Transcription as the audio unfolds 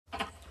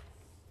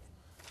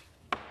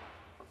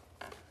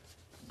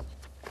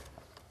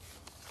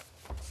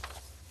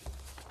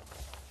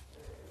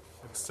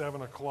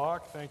7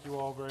 o'clock. Thank you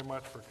all very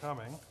much for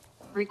coming.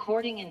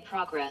 Recording in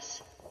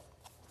progress.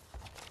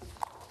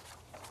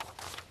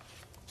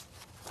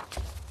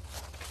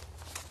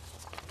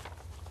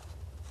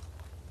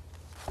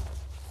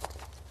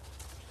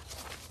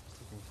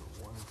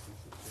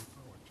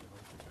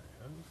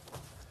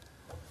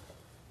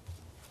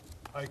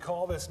 I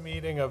call this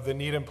meeting of the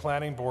Needham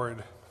Planning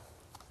Board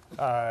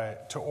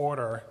to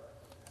order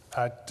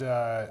at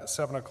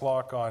 7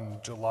 o'clock on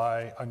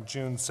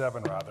June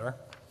 7 rather.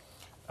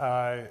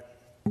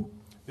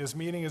 This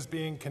meeting is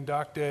being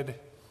conducted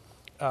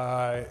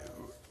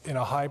in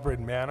a hybrid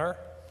manner,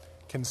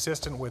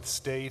 consistent with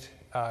state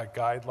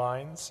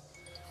guidelines.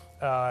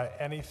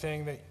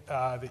 Anything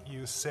that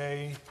you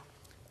say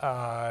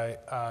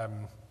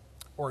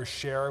or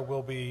share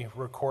will be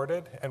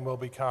recorded and will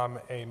become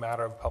a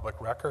matter of public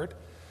record.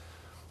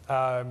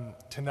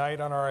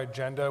 Tonight on our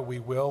agenda, we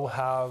will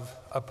have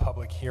a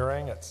public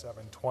hearing at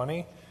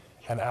 7:20,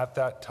 and at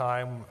that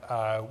time,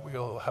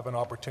 we'll have an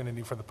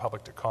opportunity for the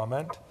public to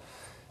comment.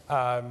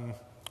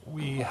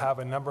 We have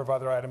a number of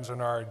other items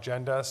on our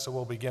agenda, so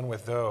we'll begin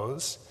with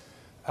those.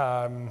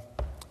 I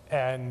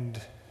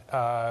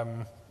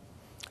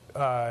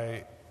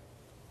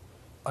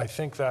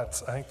think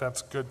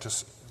that's good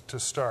to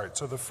start.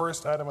 So the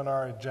first item on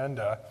our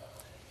agenda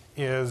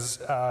is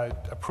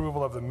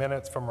approval of the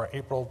minutes from our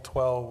April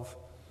 12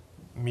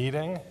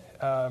 meeting.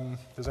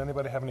 Does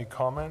anybody have any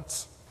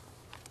comments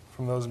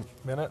from those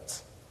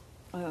minutes?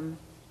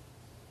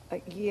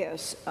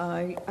 Yes,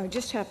 I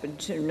just happened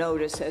to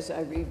notice as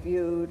I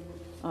reviewed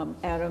Jean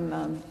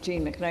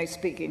McKnight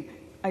speaking,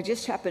 I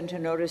just happened to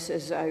notice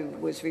as I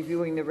was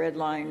reviewing the red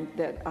line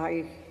that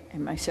I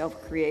and myself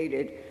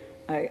created,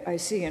 I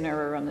see an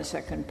error on the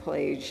second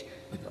page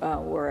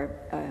where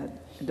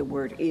the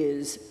word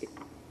is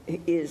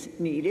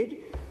needed.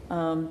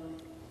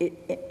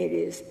 It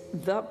is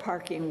the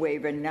parking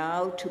waiver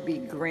now to be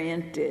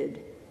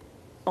granted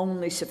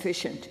only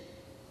sufficient.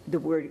 The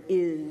word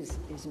is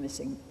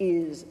missing,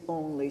 is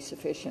only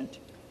sufficient.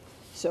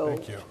 So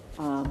thank you.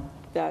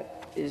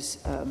 That is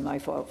my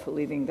fault for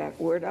leaving that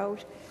word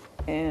out.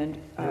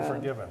 And you're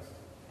forgiven.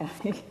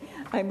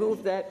 I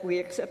move that we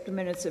accept the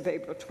minutes of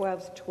April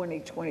 12th,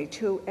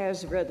 2022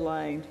 as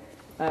redlined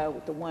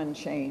with the one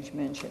change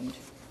mentioned.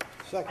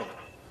 Second.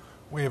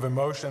 We have a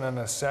motion and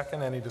a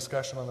second. Any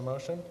discussion on the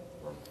motion?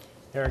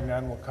 Hearing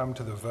none, we'll come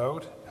to the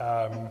vote.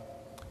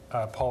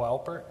 Paul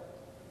Alpert?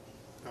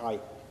 Aye.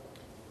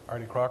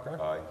 Artie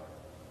Crocker? Aye.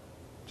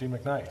 Jean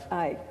McKnight?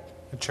 Aye.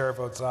 The chair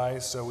votes aye,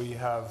 so we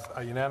have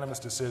a unanimous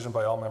decision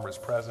by all members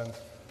present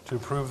to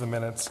approve the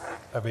minutes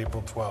of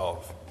April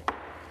 12.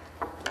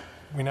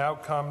 We now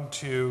come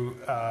to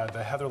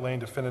the Heather Lane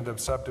Definitive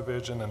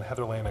Subdivision and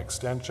Heather Lane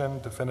Extension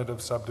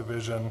Definitive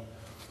Subdivision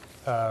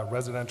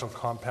Residential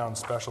Compound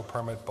Special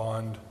Permit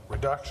Bond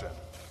Reduction.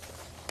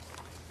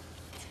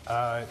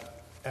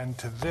 And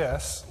to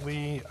this,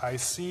 Lee, I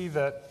see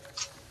that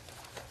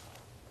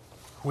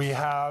we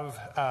have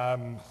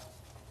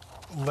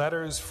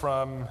letters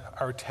from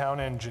our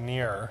town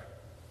engineer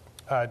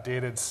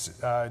dated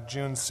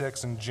June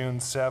 6 and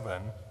June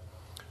 7.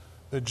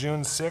 The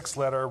June 6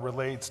 letter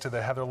relates to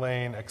the Heather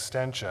Lane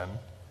extension,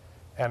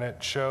 and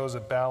it shows a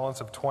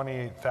balance of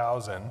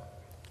 $28,000.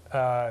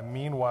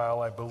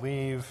 Meanwhile, I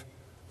believe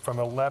from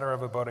a letter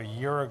of about a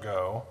year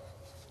ago,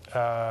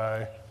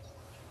 I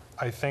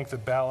think the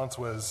balance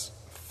was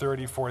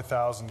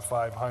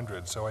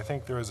 $34,500. So I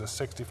think there is a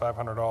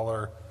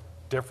 $6,500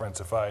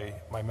 difference if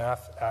my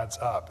math adds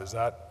up. Is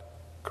that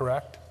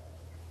correct?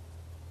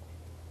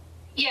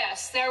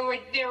 Yes, they're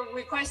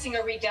requesting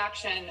a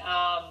reduction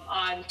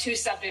on two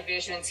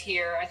subdivisions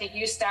here. I think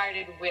you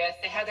started with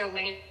the Heather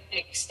Lane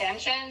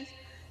extension.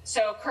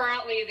 So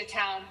currently the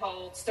town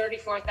holds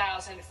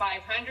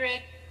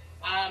 $34,500,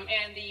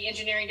 and the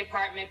engineering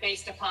department,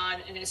 based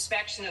upon an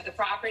inspection of the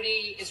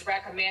property, is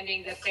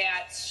recommending that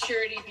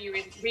surety be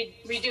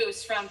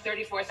reduced from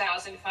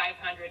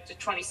 $34,500 to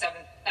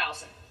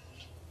 $27,000.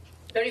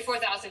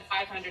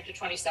 $34,500 to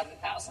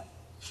 $27,000.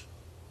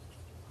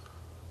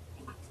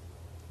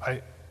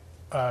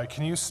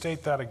 Can you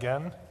state that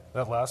again,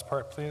 that last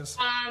part, please?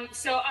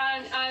 So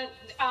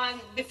on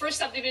the first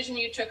subdivision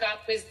you took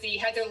up was the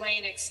Heather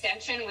Lane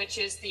extension, which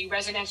is the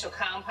residential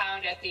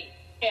compound at the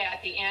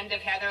end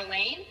of Heather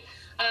Lane.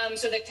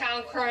 So the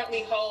town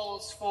currently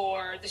holds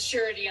for the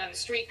surety on the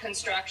street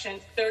construction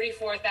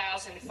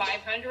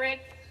 $34,500,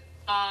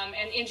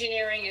 and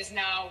engineering is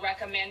now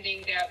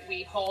recommending that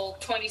we hold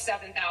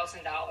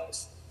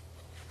 $27,000.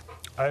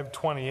 I have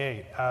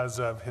 28 as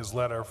of his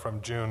letter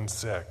from June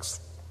 6th.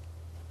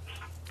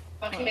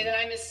 Okay, then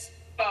I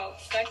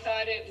misspoke. I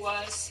thought it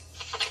was.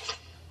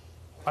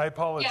 I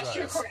apologize. Yes,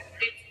 you're correct.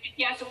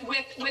 Yes,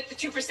 with the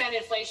 2%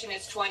 inflation,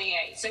 it's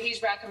 28. So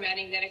he's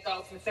recommending that it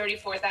go from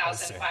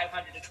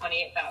 $34,500 to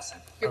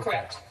 $28,000. You're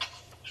correct.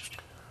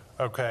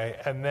 Okay,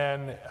 and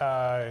then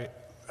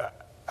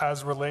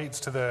as relates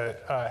to the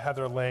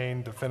Heather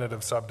Lane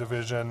Definitive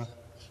Subdivision,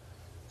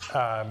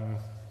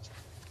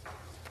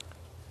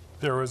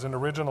 there was an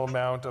original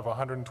amount of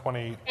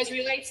 $120. As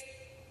relates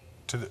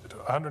to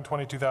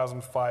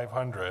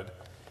 122,500,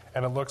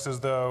 and it looks as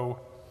though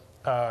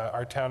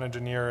our town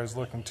engineer is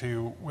looking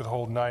to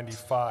withhold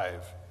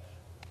 95.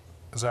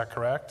 Is that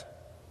correct?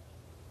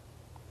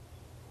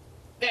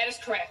 That is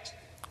correct.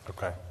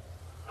 Okay.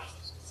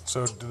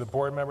 So do the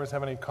board members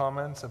have any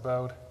comments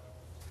about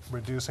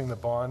reducing the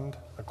bond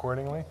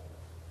accordingly?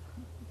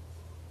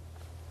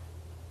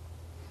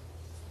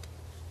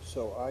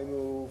 So I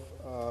move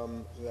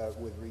that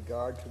with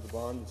regard to the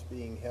bond that's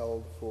being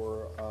held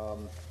for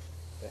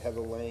the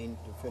Heather Lane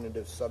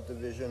definitive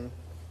subdivision,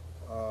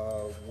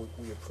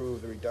 we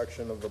approve the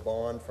reduction of the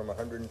bond from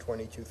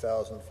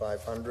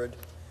 122,500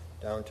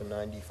 down to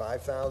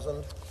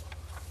 95,000.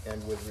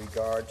 And with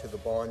regard to the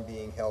bond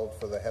being held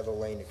for the Heather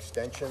Lane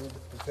extension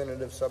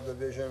definitive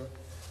subdivision,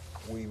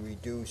 we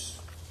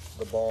reduce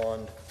the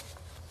bond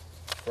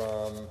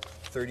from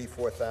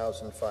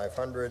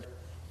 34,500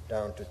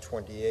 down to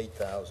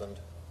 28,000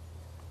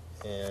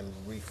 and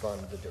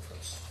refund the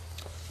difference.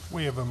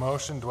 We have a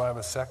motion. Do I have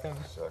a second?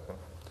 Second.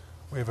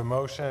 We have a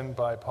motion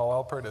by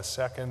Paul Alpert, a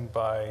second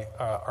by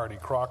Artie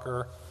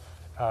Crocker.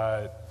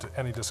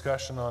 Any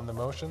discussion on the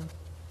motion?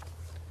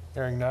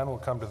 Hearing none, we'll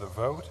come to the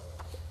vote.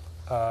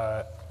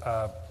 Paul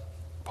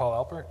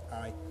Alpert?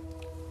 Aye.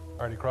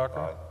 Artie Crocker?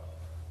 Aye.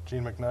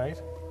 Jean McKnight?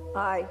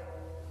 Aye.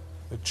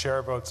 The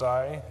chair votes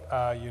aye,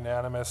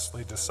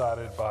 unanimously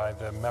decided by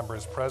the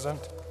members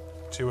present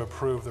to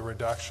approve the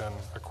reduction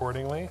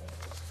accordingly.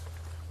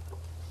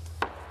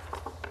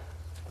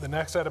 The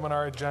next item on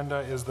our agenda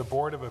is the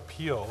Board of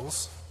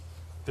Appeals.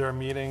 Their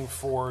meeting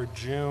for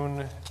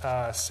June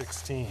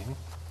 16,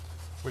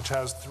 which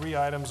has 3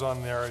 items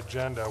on their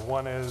agenda.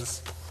 One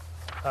is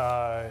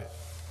a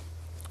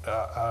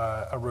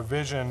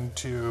revision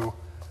to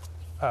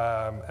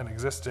an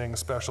existing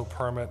special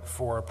permit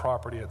for a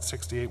property at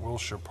 68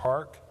 Wilshire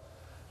Park.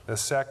 The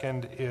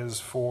second is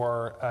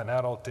for an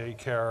adult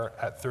daycare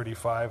at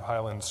 35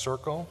 Highland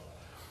Circle.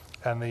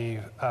 And the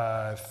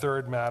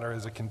third matter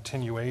is a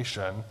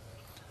continuation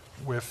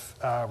with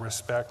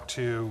respect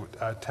to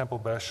Temple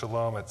Beth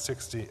Shalom at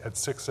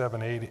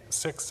 670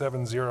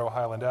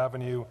 Highland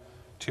Avenue,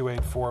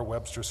 284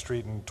 Webster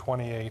Street, and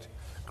 28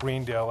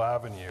 Greendale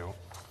Avenue,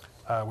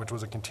 which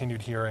was a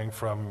continued hearing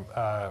from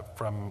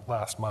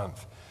last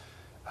month.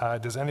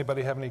 Does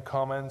anybody have any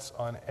comments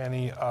on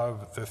any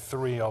of the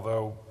 3?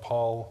 Although,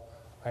 Paul,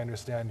 I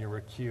understand you're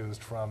recused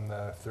from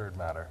the third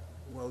matter.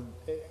 Well,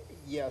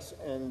 yes,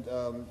 and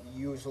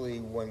usually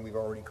when we've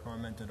already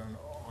commented on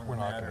We're a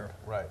not matter,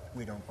 gonna- right.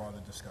 we don't bother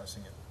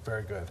discussing it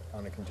Very good.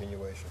 on a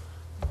continuation.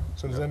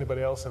 So does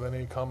anybody else have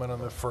any comment on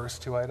the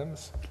first 2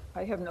 items?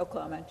 I have no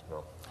comment.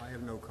 I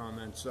have no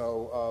comment,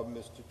 so,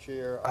 Mr.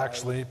 Chair,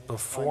 Actually, I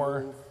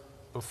before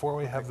move-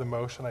 we have the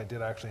motion, I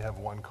did actually have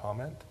one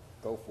comment.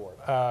 Go for it.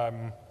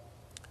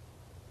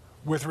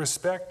 With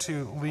respect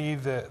to Lee,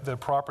 the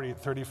property at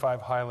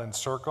 35 Highland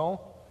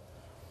Circle,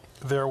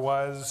 there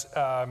was,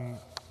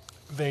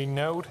 they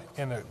note,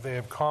 they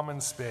have common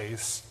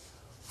space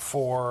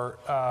for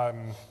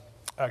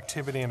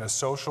activity in a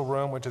social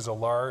room, which is a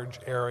large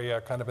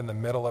area kind of in the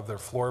middle of their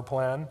floor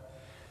plan.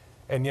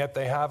 And yet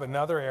they have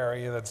another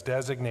area that's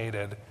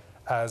designated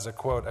as a,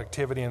 quote,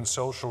 activity and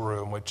social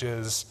room, which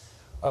is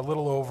a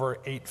little over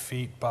 8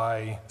 feet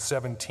by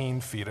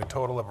 17 feet, a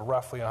total of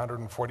roughly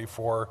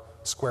 144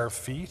 square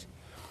feet.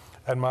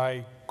 And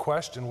my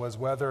question was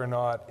whether or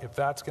not, if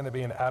that's going to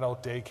be an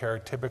adult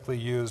daycare typically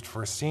used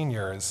for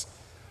seniors,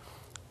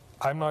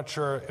 I'm not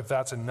sure if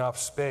that's enough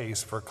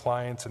space for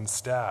clients and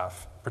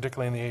staff,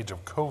 particularly in the age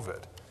of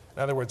COVID.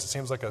 In other words, it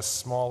seems like a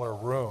smaller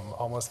room,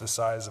 almost the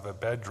size of a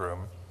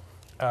bedroom.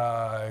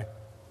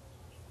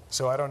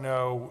 So I don't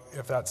know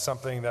if that's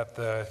something that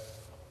the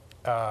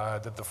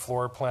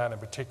floor plan in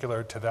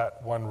particular to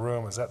that one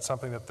room, is that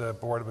something that the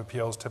Board of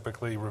Appeals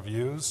typically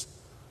reviews?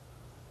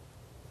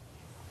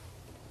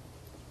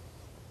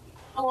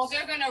 Well,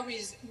 they're going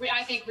to,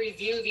 I think,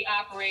 review the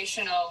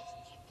operational,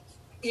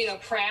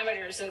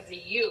 parameters of the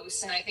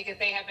use. And I think if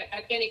they have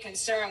any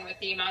concern with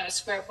the amount of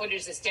square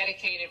footage that's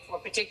dedicated for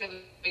particular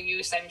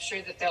use, I'm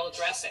sure that they'll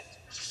address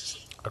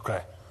it.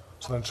 Okay.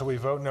 So then should we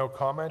vote no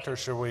comment, or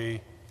should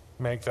we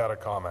make that a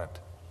comment?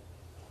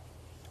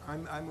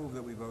 I move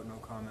that we vote no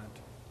comment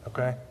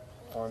Okay.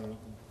 on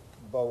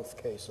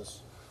both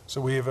cases.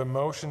 So we have a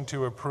motion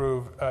to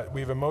approve,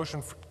 we have a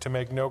motion to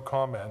make no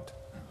comment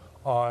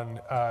on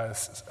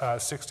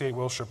 68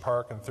 Wilshire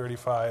Park and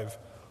 35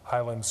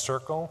 Highland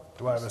Circle.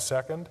 Do I have a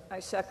second? I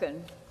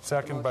second.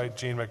 Second by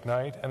Jean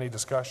McKnight. Any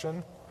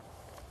discussion?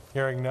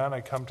 Hearing none,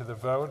 I come to the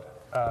vote.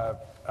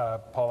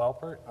 Paul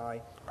Alpert?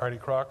 Aye. Artie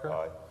Crocker?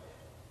 Aye.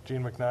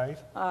 Jean McKnight?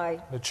 Aye.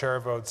 The chair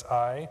votes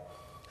aye.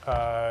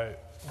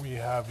 We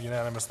have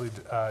unanimously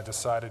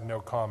decided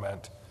no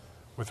comment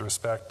with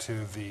respect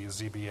to the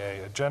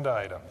ZBA agenda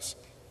items.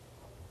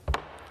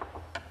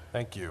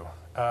 Thank you.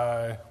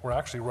 We're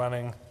actually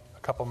running a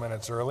couple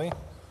minutes early,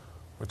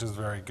 which is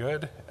very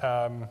good.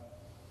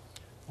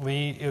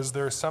 Lee, is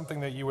there something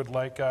that you would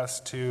like us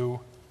to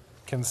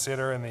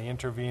consider in the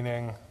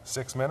intervening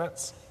 6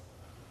 minutes?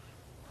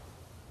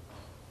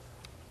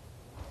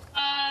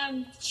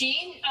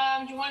 Jean,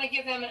 do you want to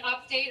give them an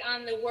update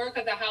on the work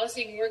of the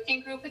housing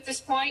working group at this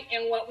point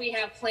and what we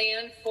have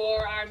planned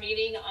for our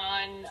meeting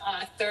on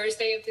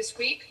Thursday of this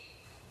week?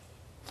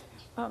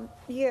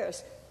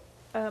 Yes.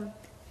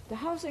 The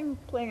Housing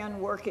Plan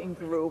Working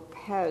Group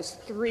has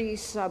 3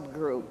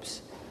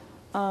 subgroups.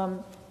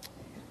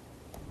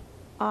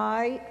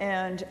 I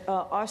and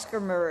Oscar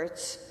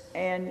Mertz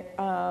and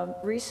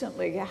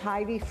recently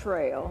Heidi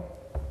Frail,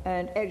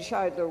 and Ed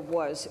Scheidler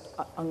was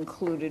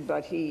included,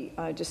 but he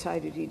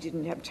decided he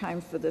didn't have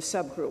time for the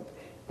subgroup.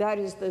 That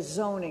is the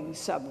zoning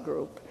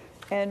subgroup.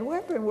 And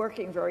we've been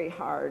working very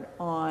hard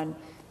on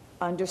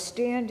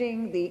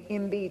understanding the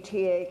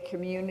MBTA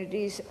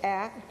Communities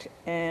Act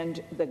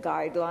and the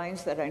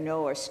guidelines that I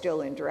know are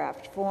still in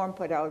draft form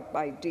put out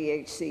by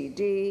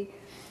DHCD,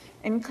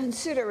 and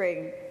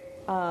considering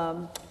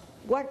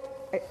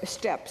what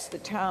steps the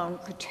town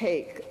could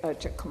take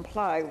to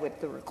comply with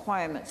the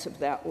requirements of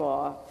that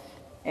law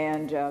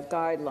and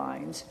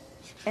guidelines,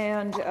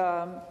 and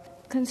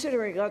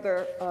considering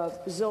other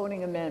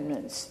zoning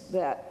amendments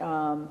that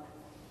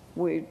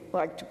we'd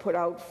like to put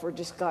out for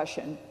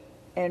discussion.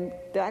 And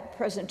that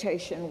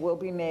presentation will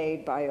be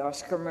made by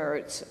Oscar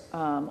Mertz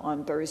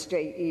on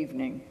Thursday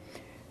evening.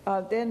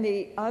 Then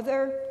the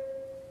other,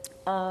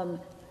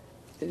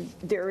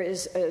 there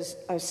is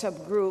a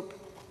subgroup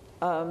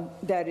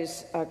that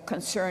is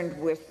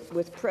concerned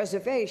with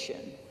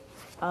preservation.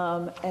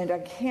 And I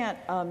can't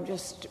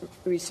just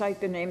recite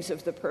the names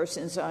of the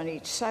persons on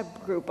each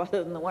subgroup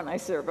other than the one I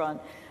serve on.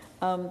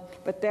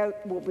 But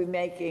that will be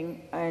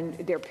making, and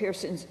they're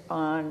persons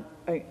on,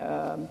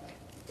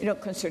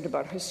 concerned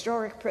about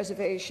historic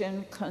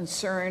preservation,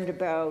 concerned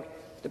about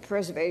the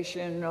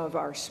preservation of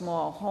our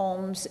small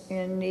homes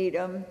in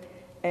Needham,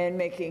 and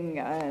making,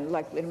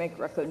 likely to make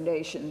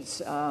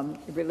recommendations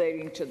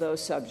relating to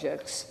those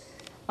subjects.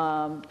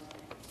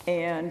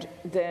 And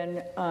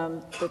then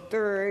the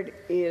third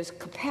is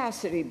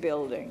capacity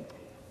building.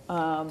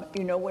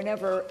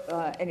 Whenever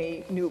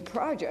any new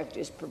project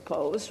is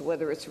proposed,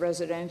 whether it's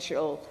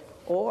residential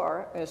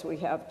or, as we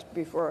have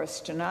before us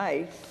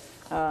tonight,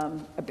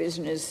 a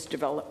business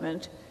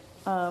development,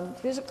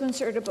 there's a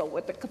concern about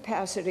what the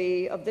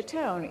capacity of the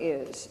town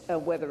is,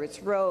 whether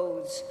it's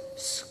roads,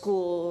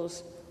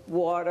 schools,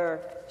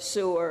 water,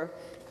 sewer,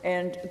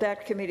 and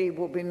that committee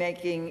will be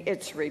making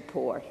its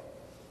report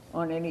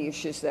on any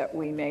issues that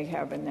we may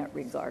have in that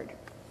regard.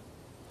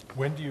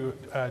 When do you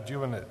have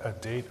a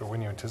date, or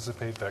when you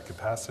anticipate that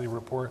capacity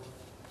report?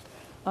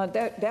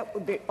 That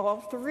would be,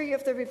 all 3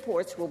 of the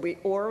reports will be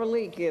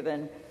orally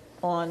given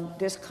on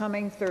this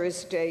coming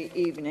Thursday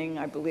evening.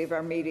 I believe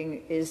our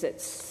meeting is at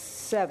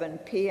 7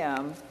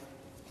 p.m.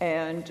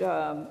 and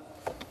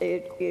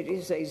it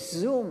is a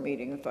Zoom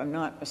meeting, if I'm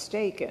not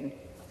mistaken.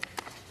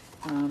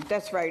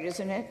 That's right,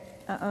 isn't it,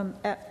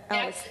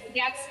 Alex?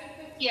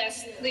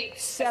 Yes, please.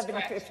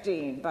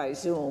 7:15 by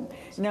Zoom.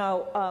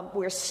 Now,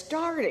 we're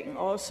starting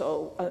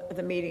also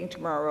the meeting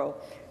tomorrow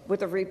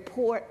with a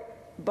report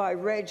by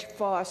Reg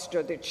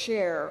Foster, the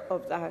chair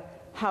of the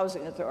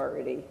Housing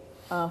Authority,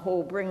 who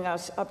will bring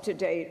us up to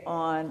date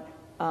on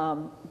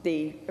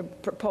the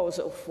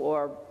proposal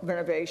for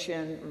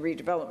renovation,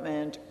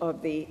 redevelopment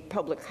of the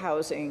public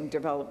housing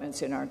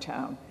developments in our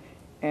town.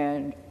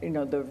 And,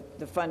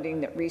 the funding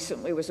that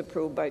recently was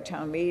approved by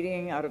town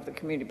meeting out of the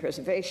Community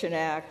Preservation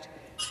Act,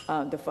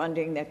 the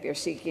funding that they're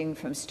seeking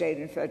from state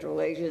and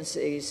federal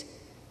agencies,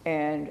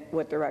 and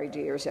what their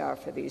ideas are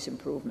for these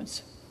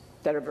improvements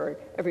that are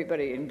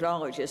everybody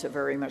acknowledges are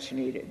very much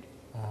needed.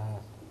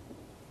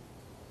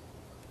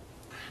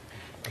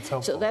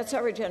 So that's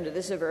our agenda.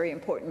 This is a very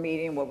important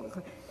meeting. We're,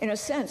 in a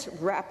sense,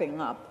 wrapping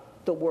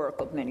up the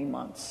work of many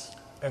months.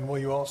 And will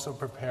you also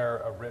prepare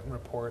a written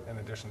report in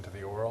addition to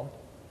the oral?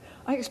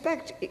 I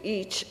expect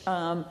each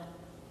subgroup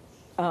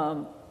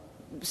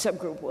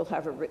will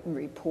have a written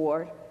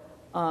report.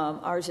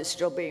 Ours is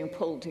still being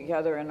pulled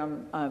together,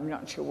 and I'm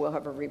not sure we'll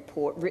have a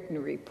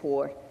written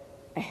report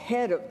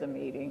ahead of the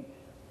meeting,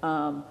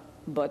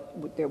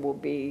 but there will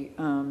be,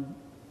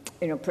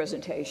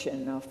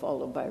 presentation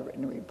followed by a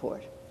written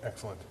report.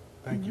 Excellent.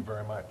 Thank you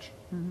very much.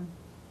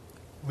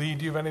 Lee,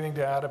 do you have anything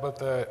to add about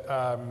the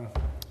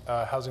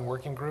Housing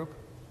Working Group?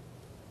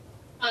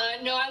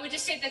 No, I would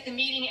just say that the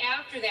meeting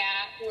after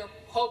that, we're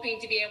hoping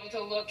to be able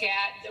to look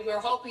at, we're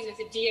hoping that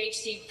the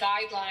DHC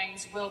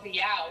guidelines will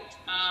be out,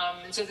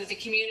 and so that the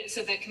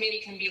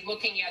committee can be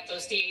looking at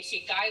those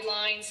DHC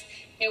guidelines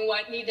and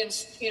what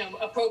Needham's,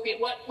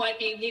 what might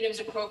be Needham's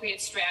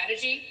appropriate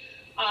strategy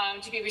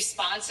to be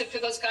responsive to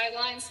those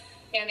guidelines.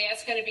 And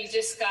that's going to be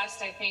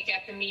discussed, I think,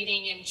 at the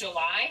meeting in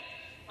July.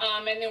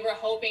 And then we're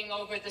hoping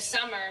over the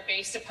summer,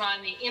 based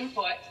upon the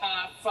input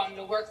from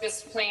the work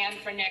that's planned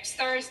for next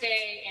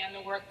Thursday and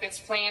the work that's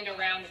planned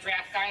around the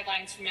draft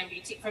guidelines from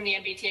the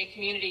MBTA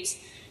communities,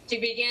 to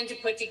begin to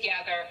put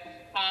together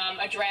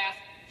a draft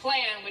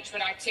plan which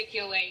would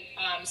articulate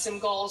some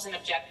goals and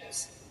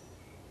objectives.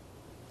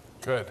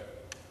 Good.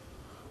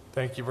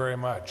 Thank you very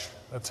much.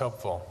 That's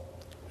helpful.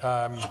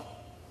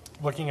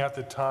 Looking at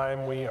the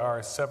time, we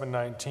are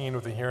 7:19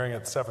 with a hearing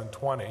at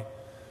 7:20.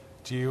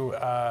 Do you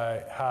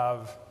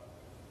have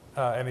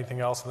Anything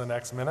else in the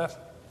next minute?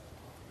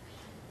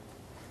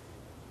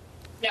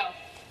 No.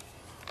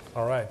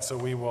 All right, so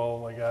we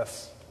will, I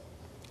guess,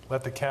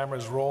 let the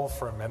cameras roll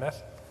for a minute,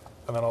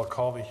 and then I'll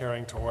call the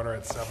hearing to order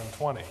at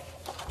 7:20.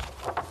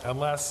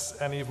 Unless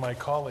any of my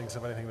colleagues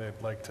have anything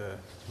they'd like to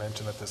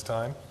mention at this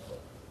time.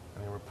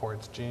 Any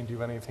reports? Jean, do you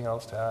have anything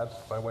else to add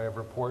by way of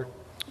report?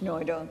 No,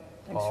 I don't.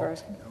 Thanks for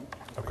asking.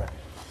 Okay.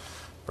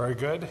 Very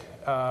good.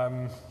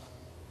 Marty,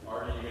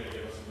 you going to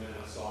give us a minute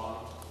of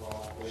song?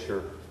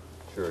 Sure.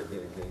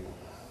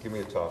 Give me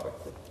a topic.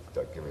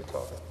 Doug, give me a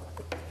topic.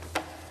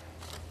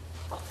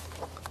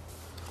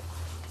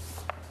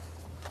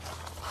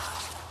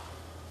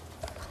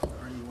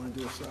 Arnie, you want to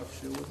do a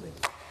soft shoe with me?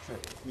 Sure.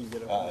 You can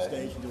get up on the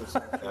stage and do a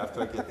soft shoe.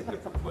 After I get the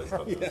hip replaced,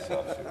 I'll do the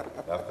soft shoot.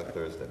 After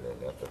Thursday, man,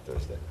 after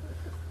Thursday.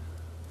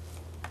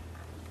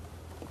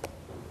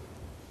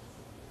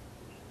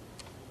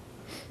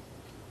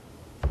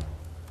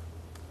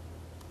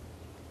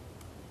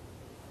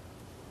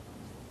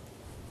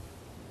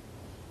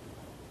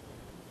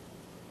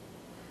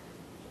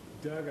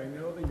 Doug, I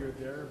know that you're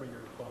there, but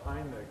you're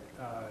behind the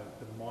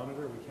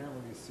monitor. We can't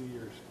really see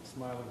your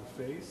smiling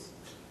face.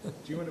 Do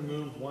you want to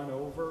move one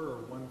over or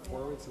one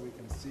forward so we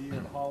can see you?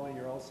 And Holly,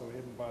 you're also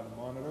hidden by the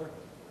monitor.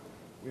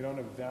 We don't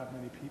have that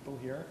many people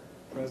here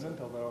present,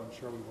 although I'm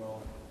sure we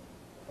will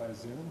by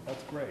Zoom.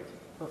 That's great.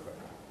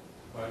 Perfect.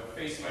 My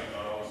face might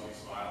not always be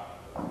smiling.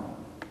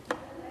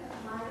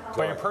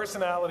 But your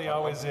personality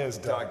always is,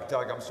 Doug.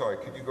 Doug, I'm sorry.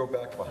 Could you go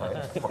back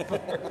behind?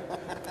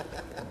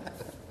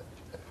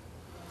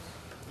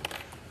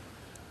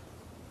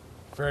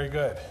 Very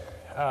good.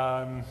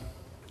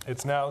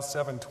 It's now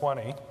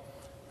 7:20.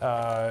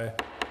 I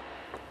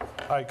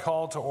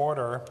call to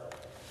order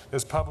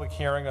this public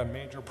hearing on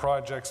major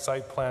project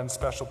site plan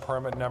special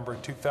permit number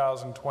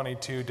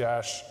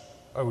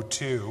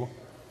 2022-02,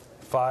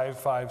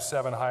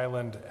 557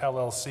 Highland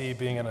LLC,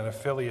 being an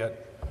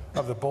affiliate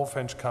of the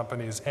Bullfinch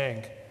Companies,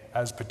 Inc.,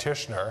 as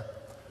petitioner,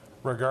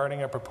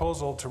 regarding a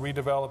proposal to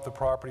redevelop the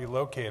property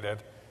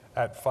located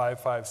at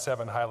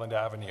 557 Highland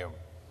Avenue.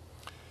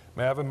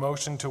 May I have a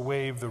motion to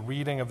waive the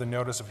reading of the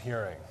notice of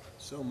hearing?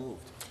 So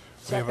moved.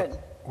 Second.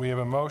 We have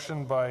a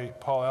motion by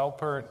Paul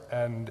Alpert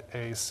and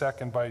a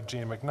second by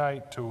Jean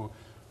McKnight to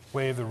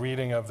waive the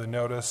reading of the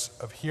notice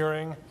of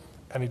hearing.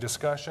 Any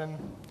discussion?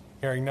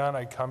 Hearing none,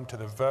 I come to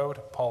the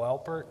vote. Paul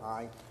Alpert?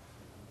 Aye.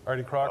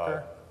 Artie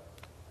Crocker?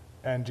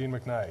 And Jean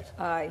McKnight?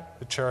 Aye.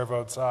 The chair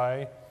votes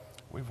aye.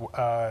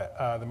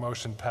 The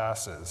motion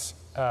passes.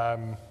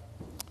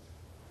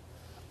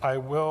 I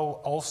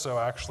will also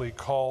actually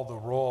call the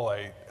roll.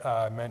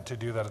 I meant to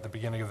do that at the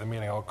beginning of the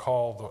meeting. I'll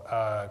call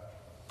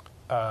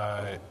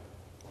to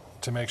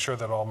make sure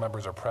that all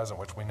members are present,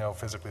 which we know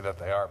physically that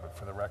they are, but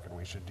for the record,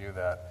 we should do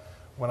that.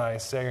 When I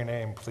say your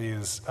name,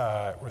 please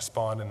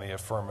respond in the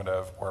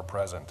affirmative or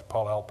present.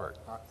 Paul Alpert.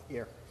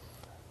 Here.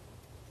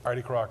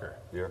 Artie Crocker.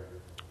 Here.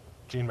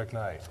 Jean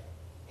McKnight.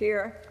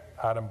 Here.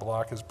 Adam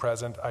Block is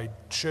present. I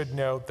should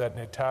note that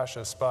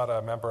Natasha Spada,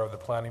 a member of the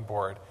Planning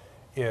Board,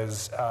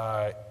 is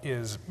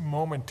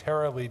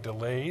momentarily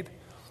delayed.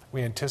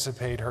 We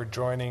anticipate her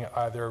joining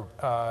either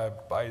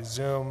by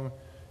Zoom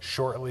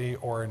shortly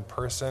or in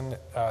person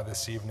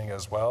this evening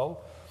as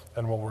well,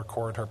 and we'll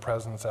record her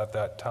presence at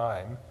that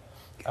time.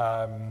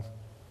 And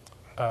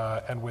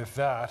with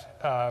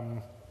that,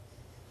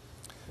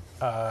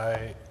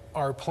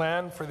 our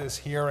plan for this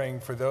hearing,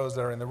 for those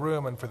that are in the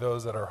room and for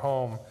those that are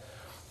home,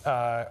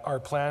 our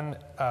plan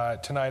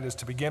tonight is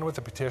to begin with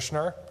the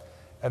petitioner,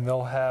 and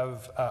they'll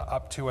have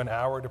up to an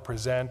hour to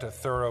present a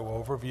thorough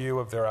overview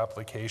of their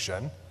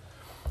application.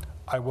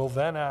 I will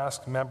then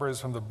ask members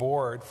from the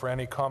board for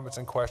any comments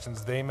and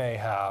questions they may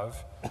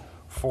have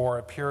for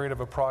a period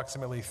of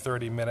approximately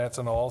 30 minutes,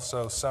 and I'll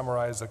also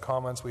summarize the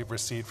comments we've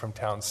received from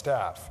town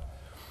staff.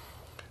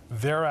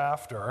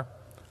 Thereafter,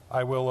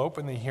 I will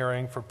open the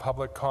hearing for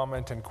public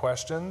comment and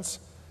questions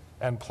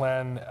and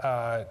plan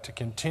to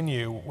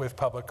continue with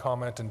public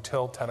comment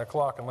until 10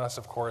 o'clock, unless,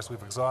 of course,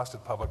 we've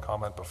exhausted public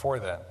comment before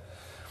then.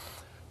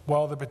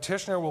 While the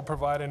petitioner will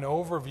provide an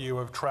overview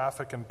of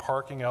traffic and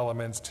parking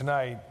elements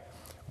tonight,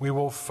 we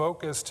will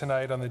focus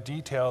tonight on the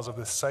details of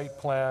the site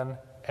plan,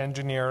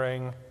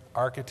 engineering,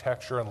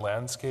 architecture, and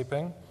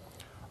landscaping.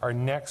 Our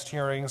next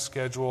hearing,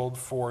 scheduled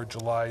for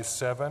July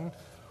 7,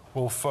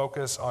 will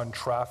focus on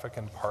traffic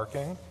and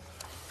parking.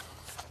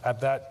 At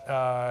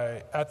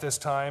this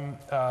time,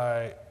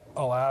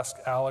 I'll ask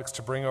Alex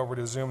to bring over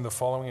to Zoom the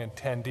following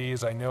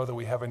attendees. I know that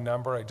we have a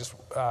number. I just,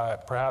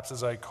 perhaps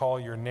as I call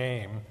your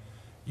name,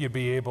 you'd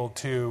be able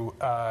to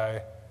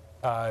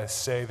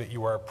say that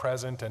you are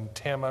present. And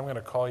Tim, I'm going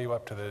to call you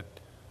up to the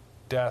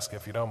desk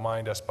if you don't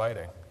mind us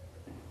biting.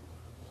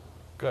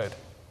 Good.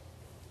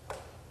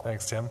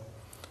 Thanks, Tim.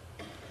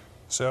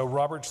 So,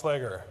 Robert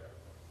Schlager.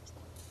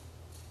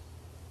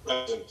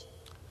 Present.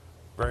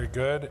 Very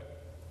good.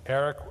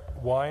 Eric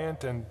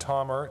Wyant and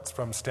Tom Ertz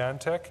from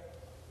Stantec.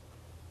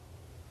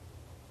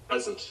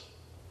 Present.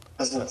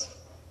 Present.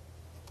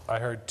 I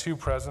heard two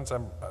presents. I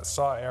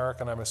saw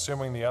Eric, and I'm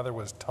assuming the other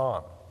was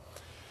Tom.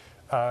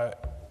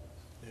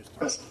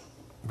 Present.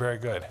 Very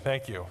good.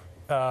 Thank you.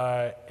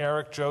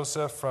 Eric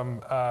Joseph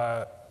from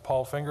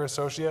Paul Finger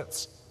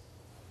Associates.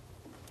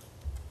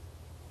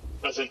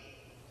 Present.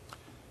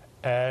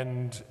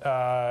 And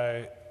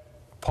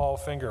Paul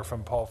Finger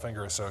from Paul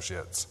Finger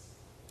Associates.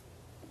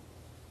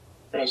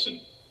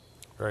 Present.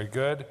 Very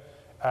good.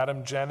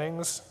 Adam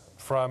Jennings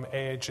from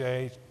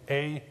AHA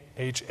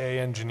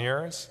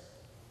Engineers.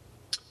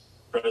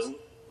 Present.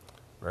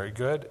 Very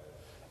good.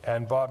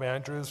 And Bob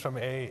Andrews from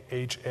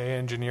AHA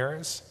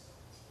Engineers.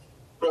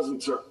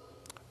 Present, sir.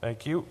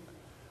 Thank you.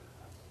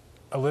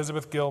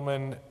 Elizabeth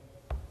Gilman,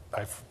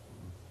 I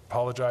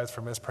apologize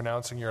for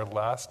mispronouncing your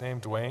last name,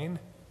 Dwayne.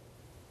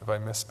 Have I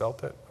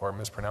misspelt it or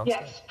mispronounced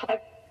it? Yes.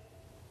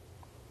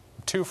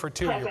 2 for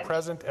 2. Present. You're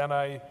present and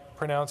I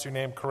pronounce your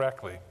name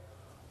correctly.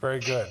 Very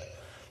good.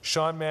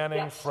 Sean Manning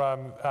Yes.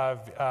 from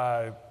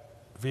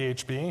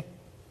VHB?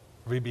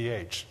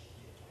 VBH.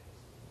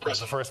 That's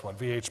the first one,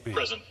 VHB.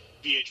 Present.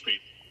 VHP.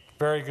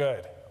 Very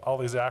good. All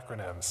these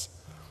acronyms.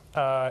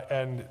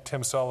 And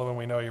Tim Sullivan,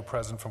 we know you're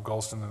present from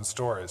Golston and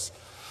Stores.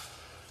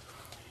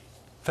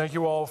 Thank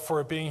you all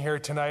for being here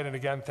tonight. And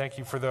again, thank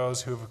you for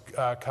those who've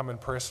come in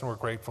person. We're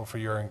grateful for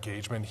your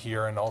engagement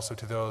here. And also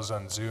to those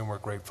on Zoom, we're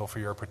grateful for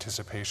your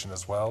participation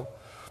as well.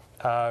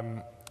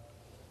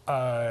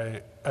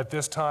 At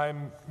this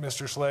time,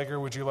 Mr. Schlager,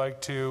 would you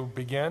like to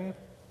begin?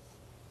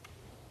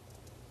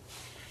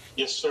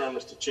 Yes, sir,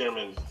 Mr.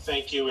 Chairman.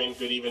 Thank you and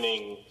good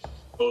evening,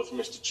 both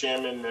Mr.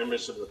 Chairman,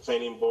 members of the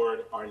Planning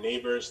Board, our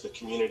neighbors, the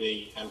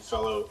community, and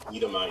fellow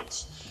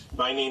Needhamites.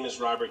 My name is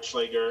Robert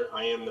Schlager.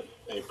 I am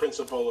a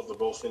principal of the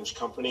Bullfinch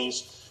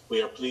Companies.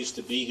 We are pleased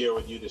to be here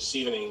with you this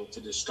evening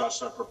to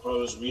discuss our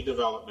proposed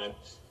redevelopment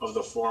of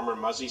the former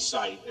Muzzy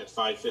site at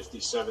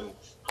 557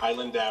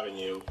 Highland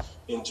Avenue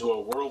into a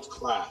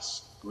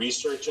world-class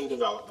research and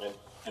development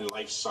and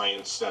life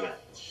science center.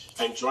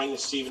 I'm joined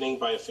this evening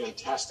by a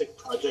fantastic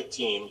project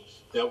team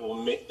that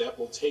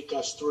will take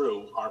us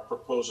through our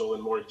proposal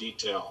in more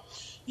detail.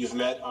 You've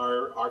met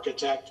our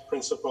architect,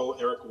 Principal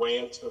Eric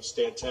Wayant of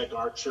Stantec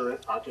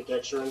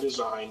Architecture and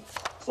Design,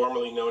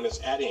 formerly known as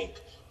Ed Inc.,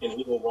 and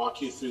he will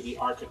walk you through the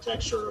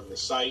architecture of the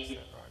site,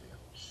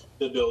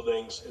 the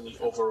buildings, and the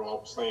overall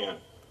plan.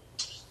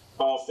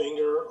 Paul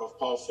Finger of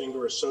Paul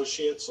Finger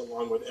Associates,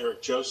 along with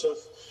Eric Joseph,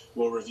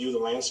 will review the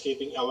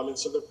landscaping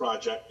elements of the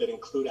project that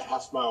include a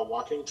half-mile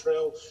walking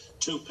trail,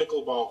 2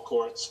 pickleball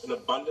courts, an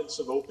abundance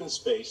of open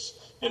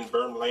space, and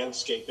berm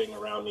landscaping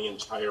around the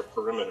entire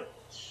perimeter.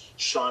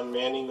 Sean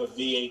Manning of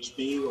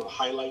VHB will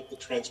highlight the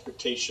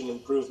transportation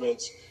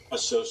improvements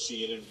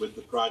associated with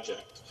the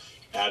project.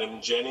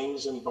 Adam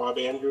Jennings and Bob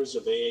Andrews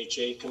of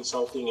AHA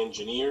Consulting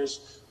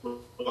Engineers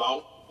will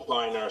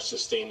outline our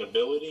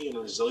sustainability and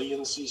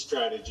resiliency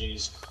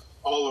strategies,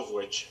 all of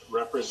which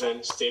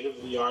represent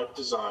state-of-the-art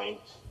design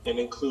and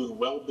include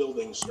well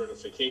building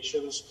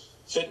certifications,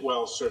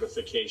 Fitwell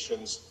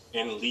certifications,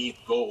 and LEED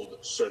Gold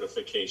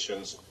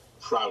certifications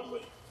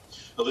proudly.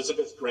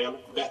 Elizabeth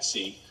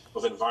Graham-Betsy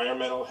of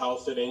Environmental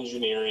Health and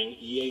Engineering,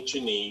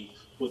 EH&E,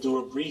 will do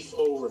a brief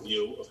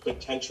overview of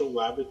potential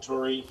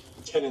laboratory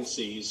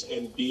tenancies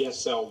in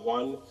BSL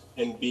 1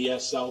 and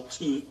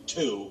BSL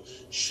 2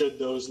 should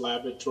those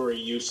laboratory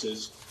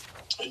uses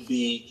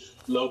be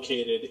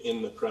located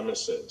in the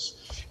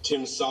premises.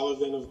 Tim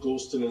Sullivan of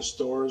Goulston and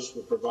Stores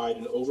will provide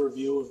an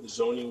overview of the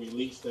zoning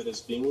relief that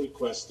is being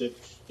requested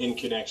in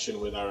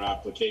connection with our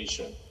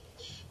application.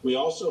 We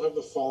also have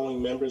the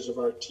following members of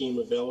our team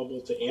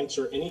available to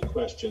answer any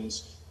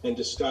questions and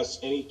discuss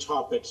any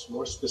topics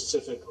more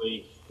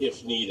specifically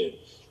if needed.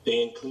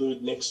 They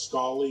include Nick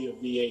Scully of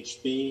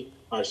VHB,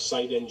 our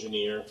site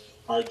engineer,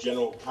 our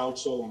general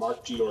counsel,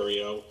 Mark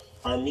Giorio,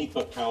 our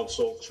MIPA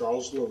counsel,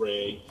 Charles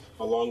Leray,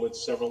 along with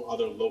several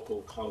other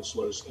local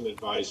counselors and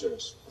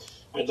advisors.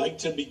 I'd like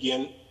to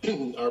begin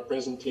our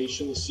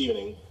presentation this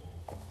evening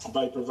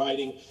by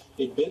providing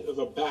a bit of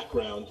a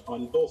background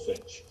on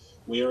Bullfinch.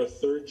 We are a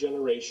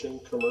third-generation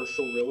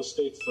commercial real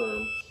estate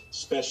firm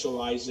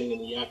specializing in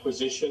the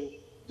acquisition,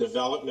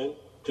 development,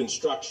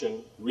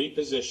 construction,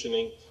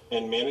 repositioning,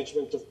 and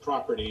management of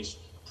properties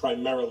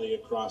primarily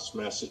across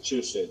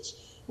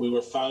Massachusetts. We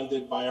were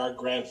founded by our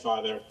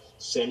grandfather,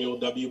 Samuel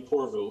W.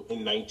 Porvu,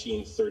 in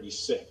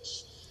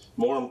 1936.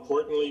 More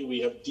importantly, we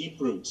have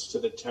deep roots to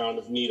the town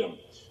of Needham.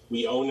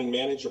 We own and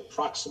manage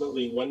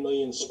approximately 1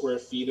 million square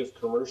feet of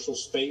commercial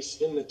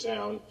space in the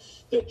town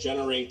that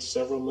generates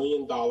several $1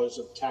 million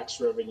of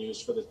tax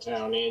revenues for the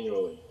town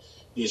annually.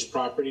 These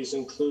properties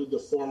include the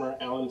former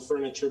Allen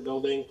Furniture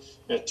Building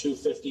at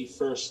 250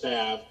 First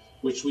Ave,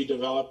 which we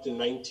developed in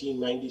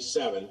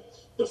 1997,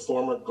 the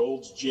former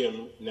Gold's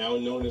Gym, now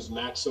known as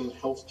Maxim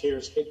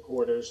Healthcare's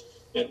headquarters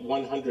at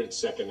 100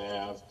 Second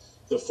Ave,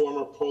 the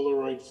former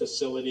Polaroid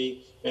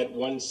facility at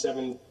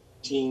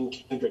 117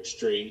 Kendrick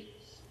Street,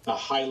 the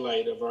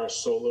highlight of our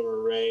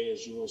solar array,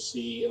 as you will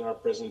see in our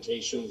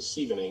presentation this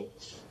evening,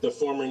 the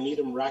former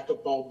Needham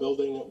Racquetball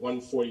Building at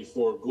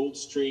 144 Gould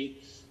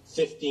Street,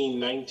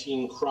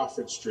 1519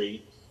 Crawford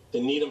Street, the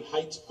Needham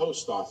Heights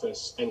Post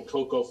Office and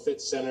Cocoa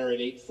Fit Center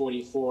at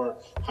 844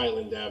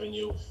 Highland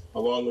Avenue,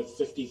 along with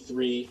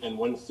 53 and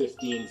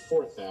 115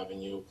 4th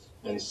Avenue,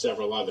 and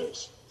several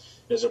others.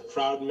 As a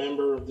proud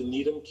member of the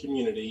Needham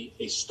community,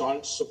 a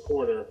staunch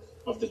supporter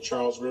of the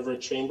Charles River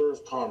Chamber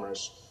of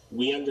Commerce,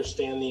 we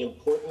understand the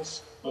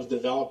importance of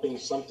developing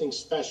something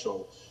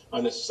special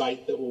on a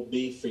site that will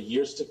be, for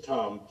years to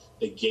come,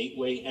 the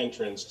gateway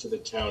entrance to the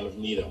town of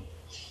Needham.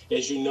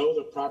 As you know,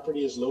 the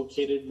property is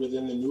located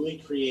within the newly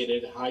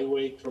created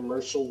Highway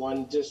Commercial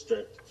 1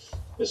 district,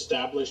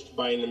 established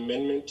by an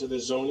amendment to the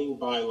zoning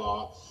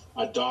bylaw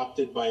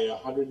adopted by a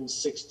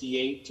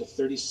 168 to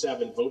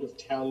 37 vote of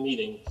town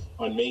meeting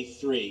on May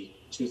 3,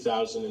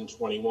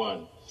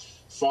 2021.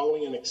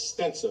 Following an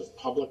extensive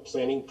public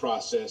planning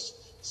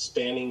process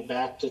spanning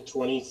back to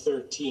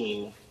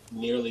 2013,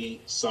 nearly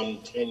some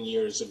 10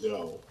 years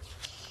ago.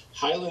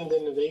 Highland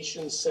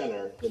Innovation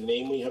Center, the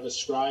name we have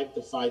ascribed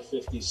to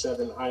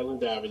 557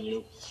 Highland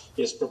Avenue,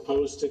 is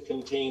proposed to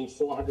contain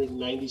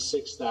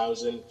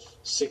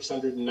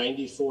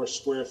 496,694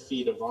 square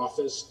feet of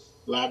office,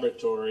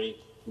 laboratory,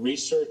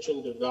 research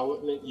and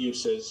development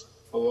uses,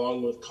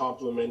 along with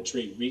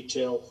complementary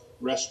retail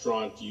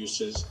restaurant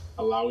uses,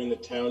 allowing the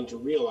town to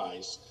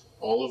realize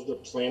all of the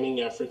planning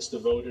efforts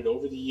devoted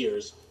over the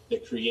years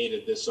that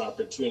created this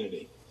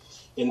opportunity.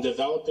 In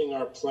developing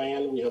our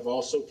plan, we have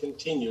also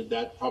continued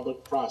that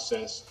public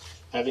process,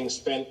 having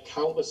spent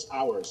countless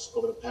hours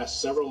over the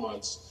past several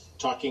months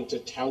talking to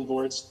town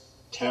boards,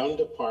 town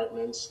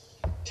departments,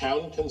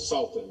 town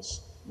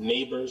consultants,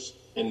 neighbors,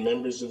 and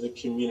members of the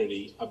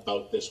community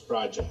about this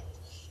project.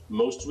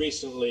 Most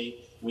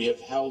recently, we have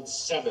held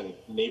 7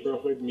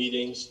 neighborhood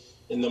meetings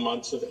in the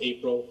months of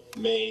April,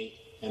 May,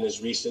 and as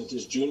recent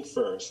as June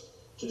 1st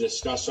to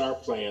discuss our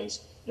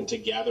plans and to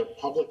gather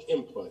public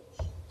input,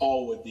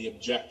 all with the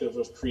objective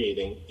of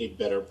creating a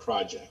better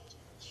project.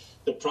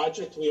 The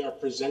project we are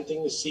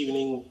presenting this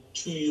evening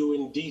to you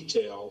in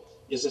detail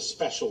is a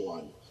special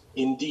one.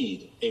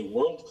 Indeed, a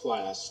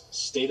world-class,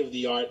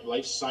 state-of-the-art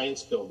life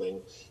science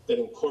building that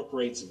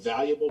incorporates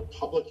valuable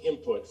public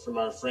input from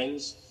our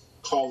friends,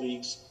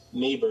 colleagues,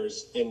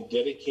 neighbors, and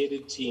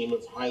dedicated team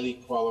of highly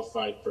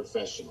qualified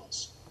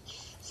professionals.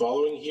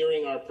 Following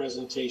hearing our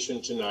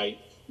presentation tonight,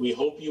 we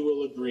hope you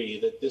will agree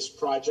that this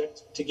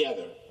project,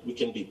 together, we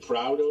can be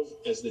proud of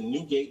as the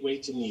new gateway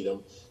to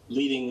Needham,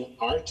 leading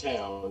our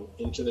town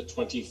into the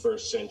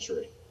 21st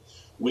century.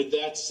 With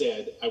that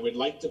said, I would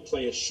like to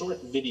play a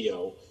short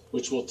video,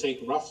 which will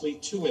take roughly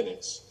 2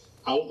 minutes,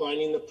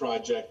 outlining the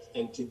project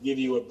and to give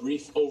you a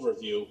brief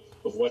overview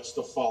of what's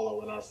to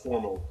follow in our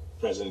formal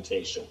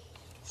presentation.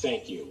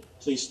 Thank you.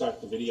 Please start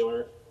the video,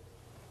 Eric.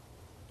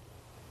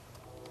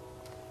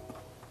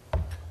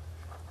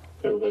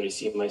 Everybody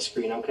see my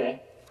screen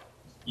okay?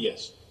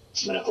 Yes.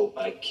 I'm gonna hope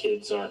my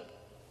kids aren't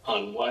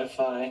on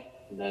Wi-Fi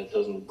and that it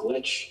doesn't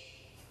glitch.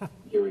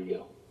 Here we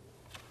go.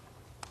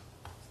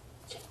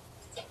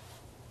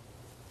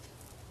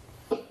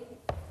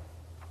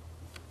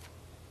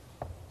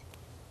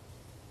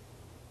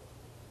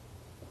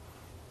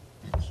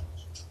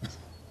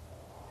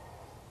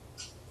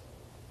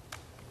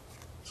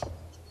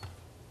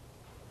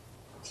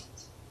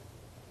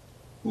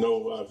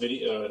 No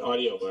video,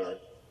 audio, Eric.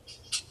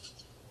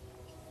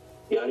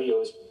 The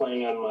audio is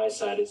playing on my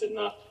side, is it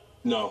not?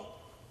 No.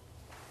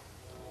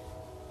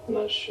 I'm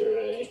not sure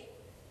I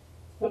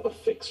have a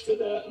fix for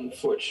that,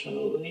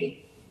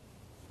 unfortunately.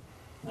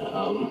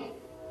 Yeah,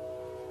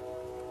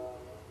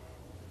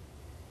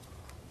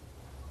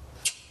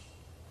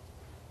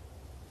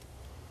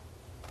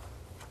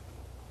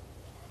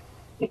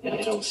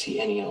 I don't see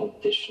any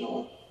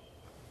additional.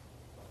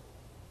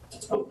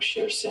 Oh,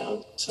 share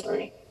sound,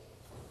 sorry.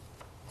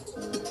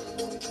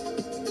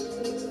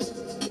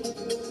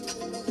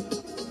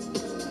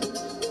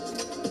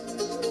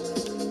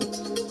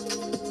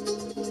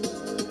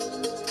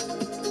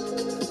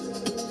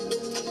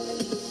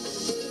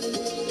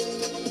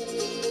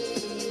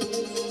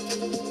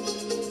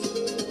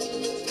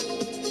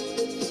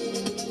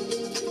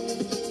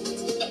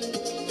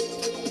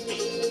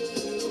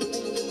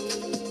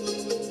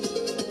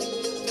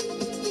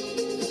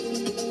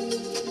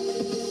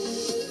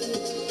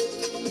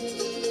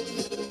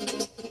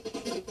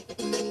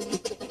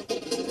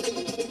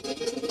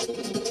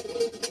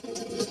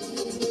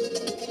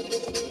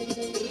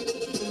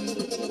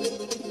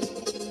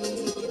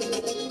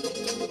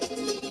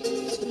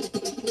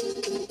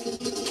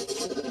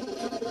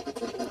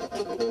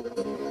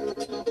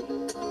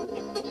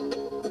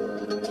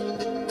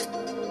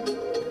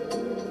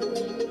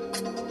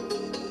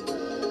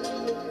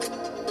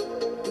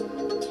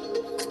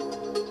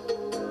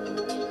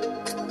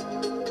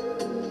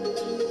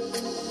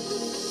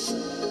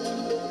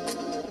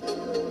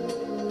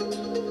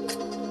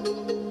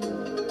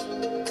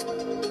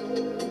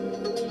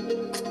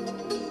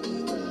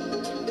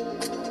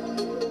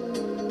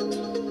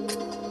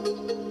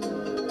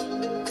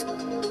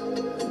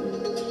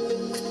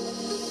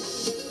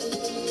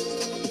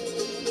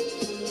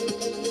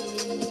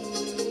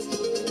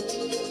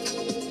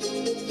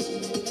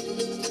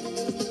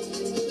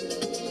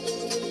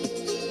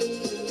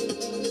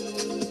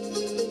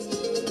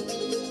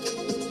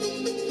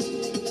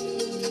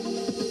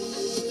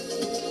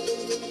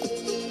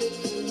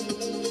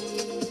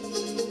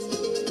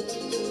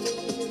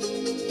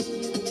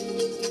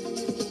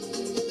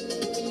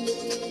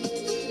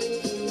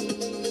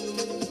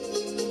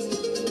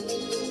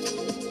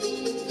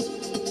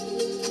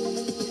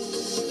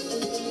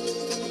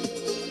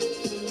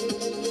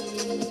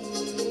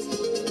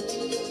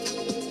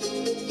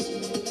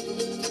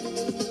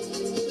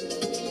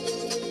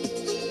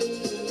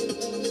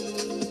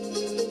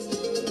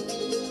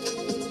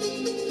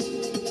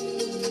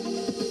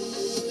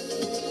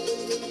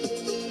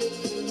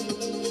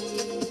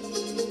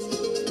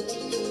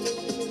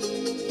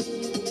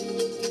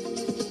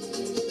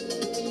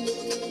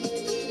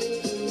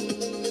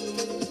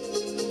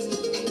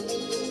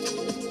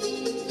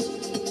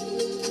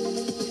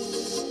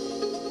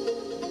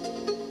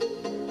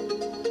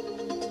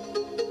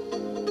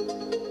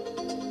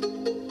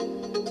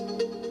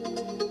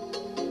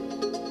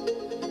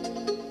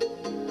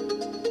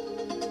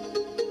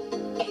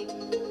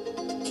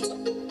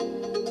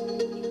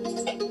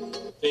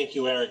 Thank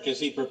you, Eric. As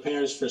he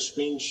prepares for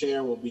screen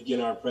share, we'll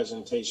begin our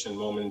presentation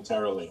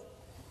momentarily.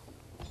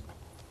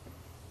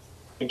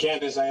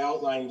 Again, as I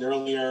outlined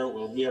earlier,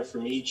 we'll hear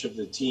from each of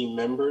the team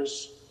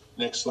members.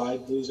 Next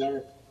slide, please,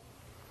 Eric.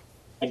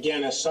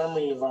 Again, a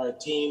summary of our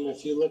team.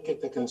 If you look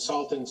at the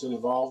consultants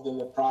involved in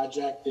the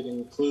project, it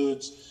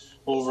includes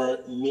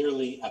over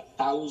nearly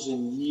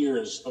 1,000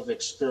 years of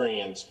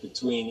experience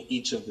between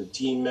each of the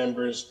team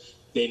members,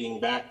 dating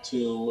back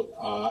to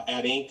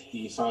Ad Inc.,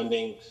 the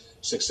founding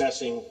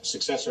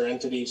successor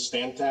entity,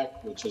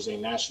 Stantec, which is a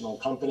national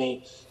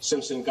company,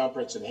 Simpson,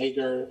 Gumpertz, and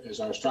Hager as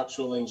our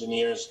structural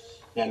engineers,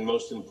 and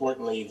most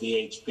importantly,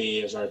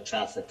 VHB as our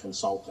traffic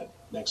consultant.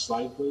 Next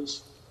slide,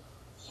 please.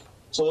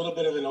 So a little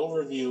bit of an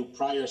overview,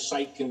 prior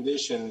site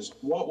conditions.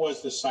 What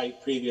was the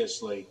site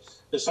previously?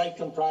 The site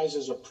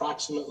comprises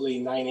approximately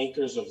 9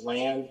 acres of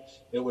land.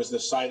 It was the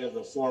site of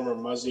the former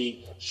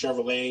Muzzy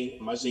Chevrolet,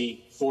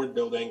 Muzzy Ford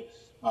building,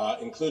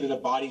 included a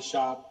body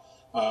shop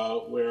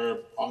where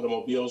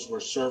automobiles were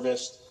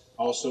serviced,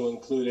 also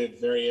included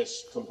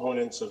various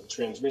components of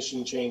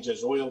transmission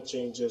changes, oil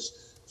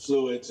changes,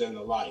 fluids, and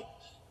the like.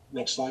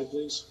 Next slide,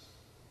 please.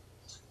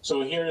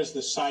 So here is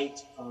the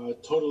site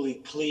totally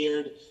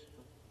cleared.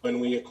 When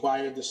we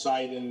acquired the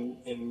site in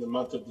the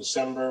month of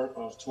December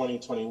of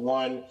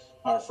 2021,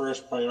 our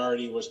first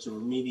priority was to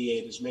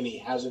remediate as many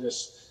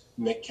hazardous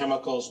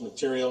chemicals,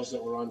 materials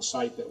that were on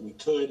site that we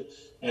could,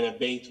 and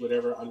abate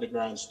whatever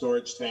underground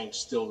storage tanks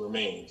still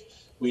remained.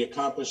 We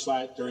accomplished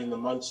that during the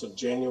months of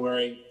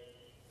January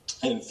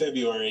and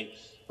February.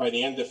 By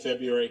the end of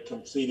February,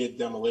 completed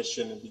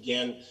demolition and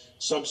began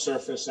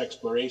subsurface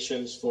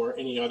explorations for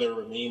any other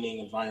remaining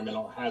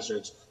environmental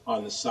hazards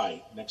on the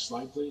site. Next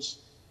slide, please.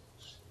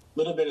 A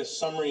little bit of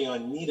summary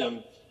on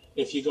Needham.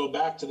 If you go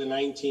back to the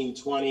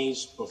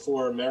 1920s,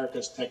 before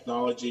America's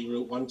technology,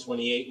 Route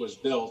 128 was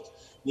built,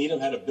 Needham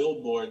had a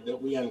billboard that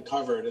we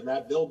uncovered, and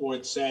that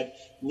billboard said,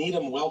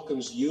 "Needham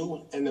welcomes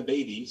you and the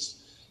babies.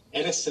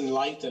 Edison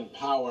Light and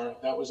Power."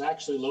 That was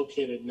actually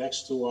located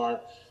next to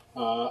our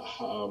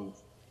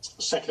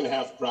second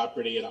half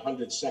property at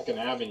 100 2nd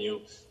Avenue.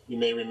 You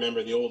may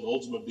remember the old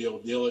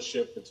Oldsmobile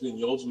dealership. Between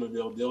the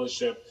Oldsmobile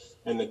dealership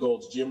and the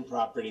Gold's Gym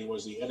property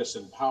was the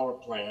Edison Power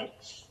Plant.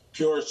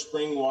 Pure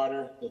spring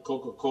water, the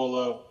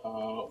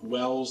Coca-Cola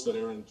wells that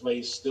are in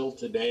place still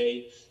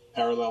today,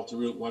 parallel to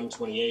Route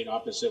 128,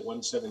 opposite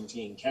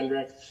 117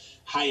 Kendrick.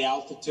 High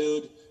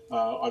altitude,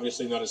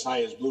 obviously not as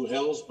high as Blue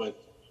Hills,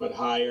 but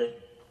higher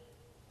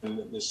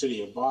in the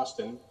city of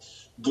Boston.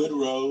 Good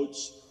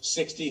roads,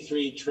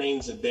 63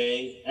 trains a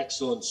day,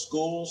 excellent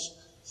schools,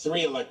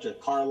 3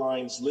 electric car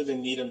lines, live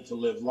in Needham to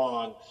live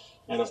long,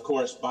 and of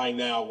course, buy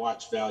now,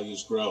 watch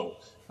values grow.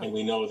 And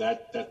we know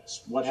that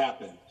that's what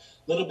happened.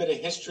 A little bit of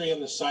history on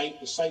the site.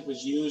 The site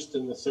was used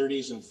in the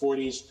 30s and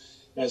 40s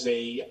as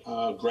a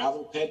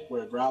gravel pit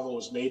where gravel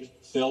was made,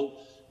 filled,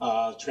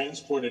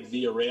 transported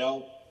via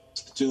rail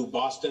to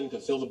Boston to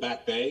fill the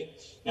Back Bay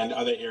and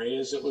other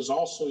areas. It was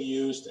also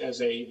used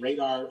as a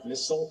radar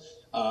missile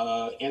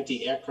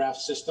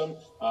anti-aircraft system,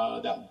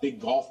 that big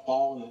golf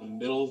ball in the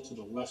middle to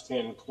the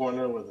left-hand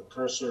corner where the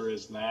cursor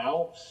is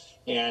now.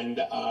 And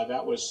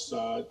that was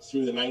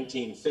through the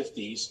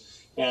 1950s.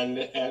 And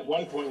at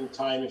one point in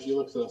time, if you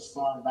look to the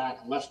far back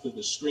left of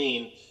the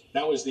screen,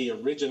 that was the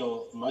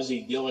original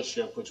Muzzy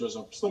dealership, which was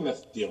a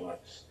Plymouth dealer.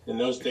 In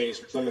those days,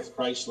 Plymouth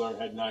Chrysler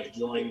had not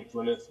joined.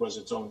 Plymouth was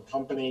its own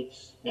company,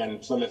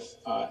 and Plymouth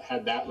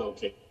had that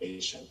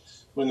location.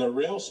 When the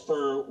rail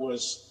spur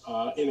was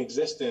in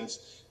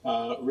existence,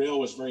 rail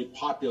was very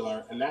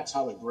popular, and that's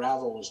how the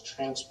gravel was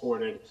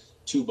transported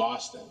to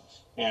Boston.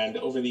 And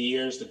over the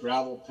years, the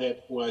gravel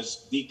pit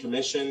was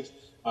decommissioned.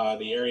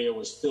 The area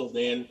was filled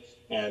in,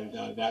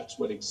 and that's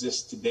what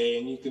exists today.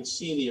 And you can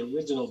see the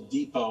original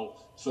depot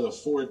for the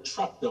Ford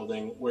truck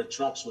building where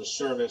trucks were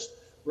serviced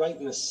right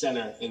in the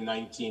center in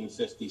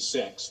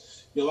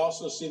 1956. You'll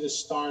also see the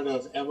start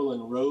of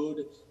Evelyn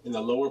Road in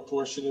the lower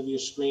portion of your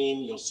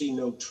screen. You'll see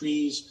no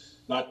trees,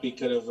 not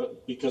because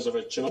of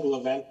a Chernobyl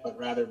event, but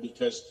rather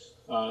because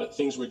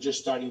things were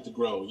just starting to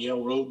grow.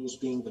 Yale Road was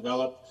being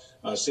developed,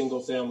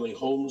 single-family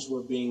homes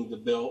were being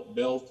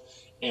built,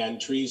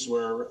 and trees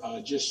were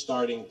just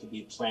starting to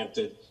be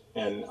planted.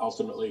 And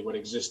ultimately, what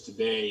exists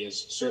today is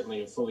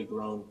certainly a fully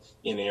grown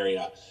in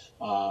area.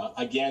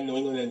 Again, New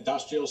England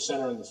Industrial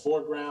Center in the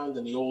foreground,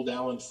 and the old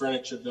Allen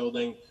Furniture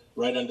Building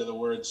right under the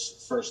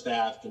words First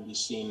Ave can be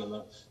seen on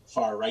the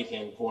far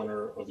right-hand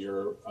corner of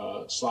your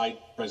slide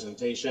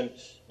presentation.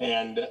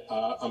 And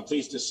I'm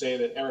pleased to say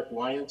that Eric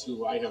Wyant,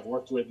 who I have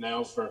worked with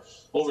now for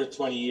over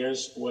 20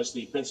 years, was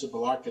the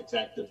principal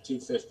architect of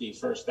 250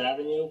 First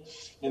Avenue.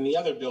 And the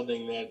other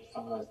building that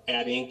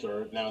Ad Inc.,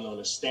 or now known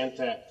as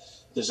Stantec,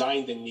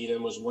 designed in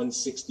Needham was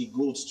 160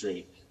 Gould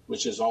Street,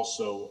 which is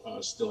also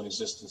still in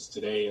existence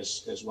today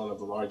as one of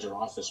the larger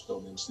office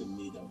buildings in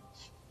Needham.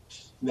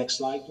 Next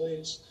slide,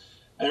 please.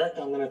 Eric,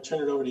 I'm going to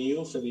turn it over to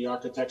you for the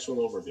architectural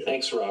overview.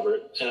 Thanks,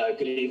 Robert.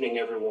 Good evening,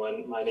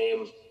 everyone. My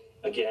name,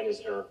 again,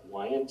 is Eric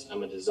Wyant.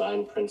 I'm a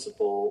design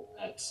principal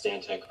at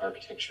Stantec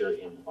Architecture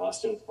in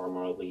Boston,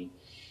 formerly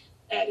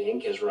add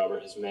ink, as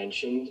Robert has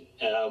mentioned.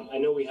 I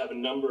know we have a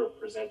number of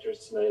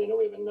presenters tonight. I know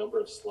we have a number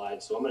of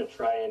slides, so I'm going to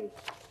try and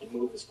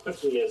move as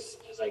quickly as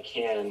I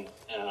can,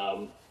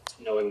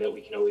 knowing that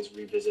we can always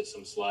revisit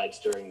some slides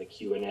during the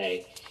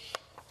Q&A.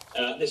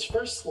 This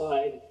first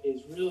slide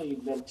is really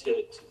meant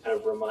to kind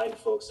of remind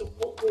folks of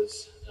what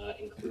was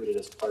included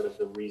as part of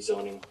the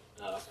rezoning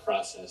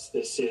process.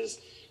 This is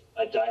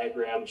a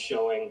diagram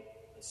showing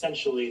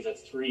essentially the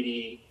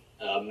 3D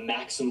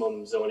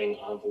maximum zoning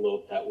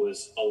envelope that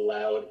was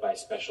allowed by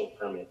special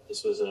permit.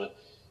 This was a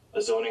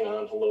zoning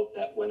envelope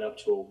that went up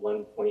to a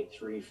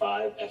 1.35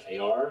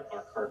 FAR.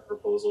 Our current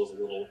proposal is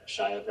a little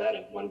shy of that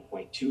at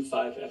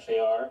 1.25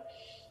 FAR.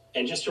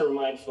 And just to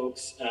remind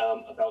folks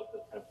about the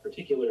kind of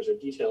particulars or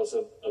details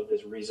of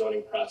this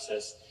rezoning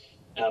process,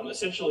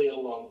 essentially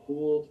along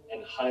Gould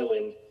and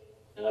Highland,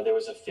 there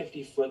was a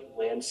 50-foot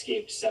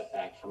landscape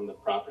setback from the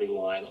property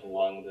line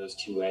along those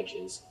two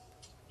edges.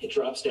 It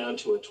drops down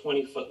to a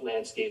 20-foot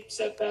landscape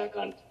setback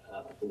on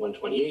the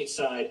 128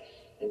 side,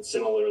 and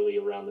similarly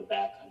around the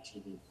back on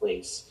TV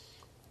Place.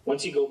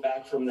 Once you go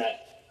back from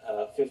that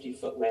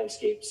 50-foot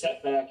landscape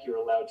setback, you're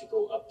allowed to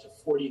go up to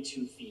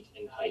 42 feet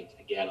in height,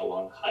 again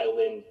along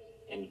Highland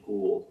and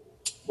Gould.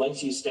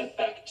 Once you step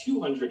back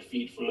 200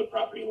 feet from the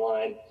property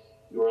line,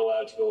 you are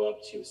allowed to go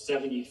up to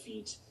 70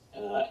 feet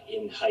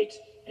in height,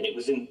 and it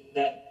was in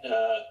that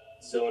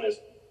zone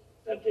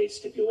that they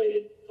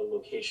stipulated the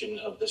location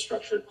of the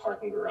structured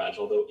parking garage,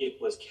 although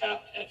it was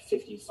capped at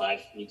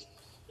 55 feet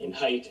in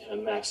height and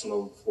a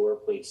maximum floor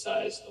plate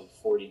size of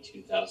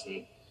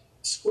 42,000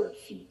 square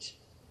feet.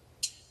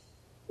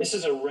 This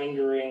is a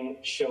rendering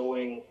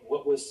showing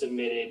what was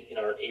submitted in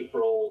our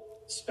April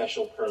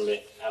special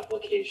permit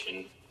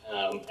application.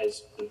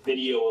 As the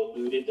video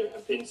alluded, there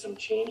have been some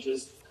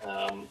changes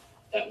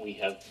that we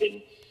have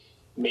been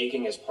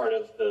making as part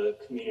of the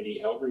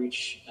community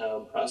outreach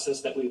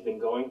process that we've been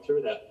going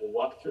through, that we'll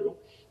walk through.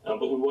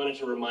 But we wanted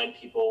to remind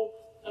people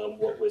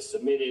what was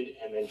submitted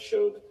and then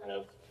show the kind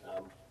of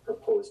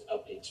proposed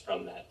updates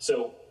from that.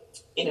 So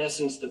in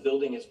essence, the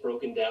building is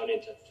broken down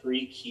into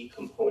three key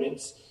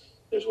components.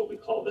 There's what we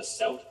call the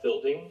south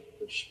building,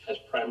 which has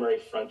primary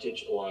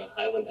frontage along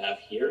Highland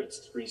Ave here. It's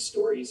 3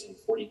 stories and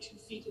 42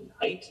 feet in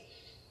height.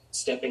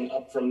 Stepping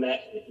up from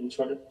that, in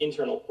the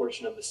internal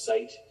portion of the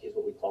site is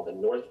what we call the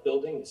north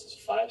building. This is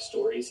 5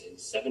 stories and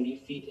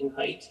 70 feet in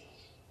height.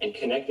 And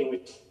connecting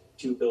the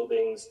two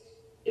buildings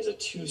is a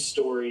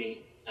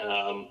 2-story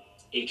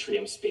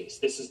atrium space.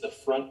 This is the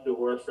front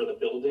door for the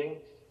building.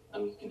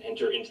 You can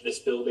enter into this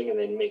building and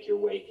then make your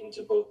way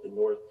into both the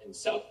north and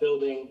south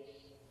building.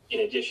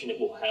 In addition, it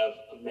will have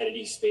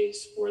amenity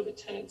space for the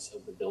tenants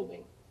of the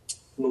building.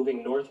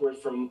 Moving northward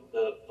from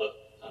the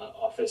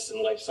office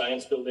and life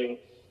science building,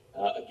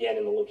 again,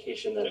 in the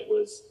location that it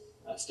was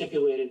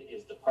stipulated,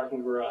 is the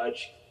parking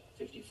garage,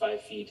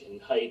 55 feet in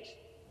height.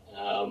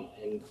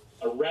 And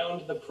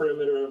around the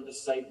perimeter of the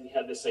site, we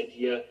had this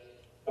idea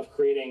of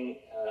creating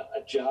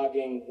a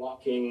jogging,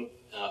 walking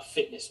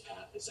fitness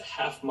path. It's a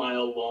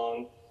half-mile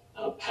long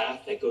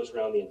path that goes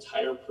around the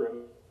entire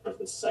perimeter of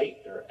the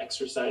site. There are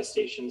exercise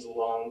stations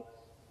along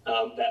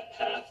that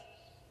path.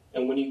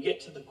 And when you get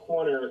to the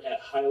corner at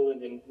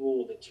Highland and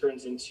Gould, it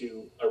turns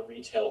into a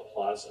retail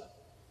plaza.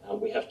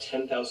 We have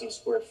 10,000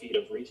 square feet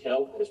of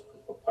retail that is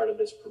part of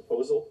this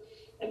proposal,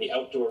 and the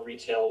outdoor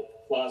retail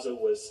plaza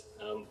was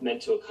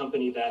meant to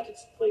accompany that.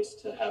 It's a place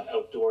to have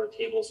outdoor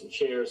tables and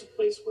chairs, a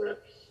place where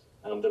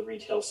the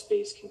retail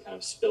space can kind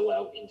of spill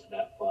out into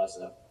that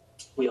plaza.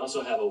 We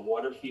also have a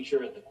water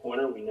feature at the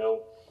corner. We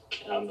know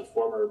the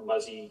former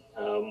Muzzy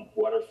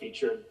water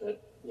feature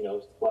that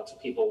lots of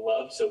people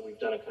love, so we've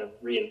done a kind of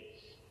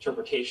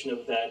reinterpretation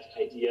of that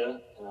idea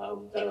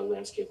that our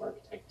landscape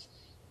architect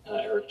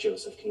Eric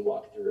Joseph can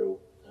walk through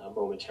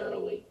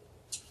momentarily.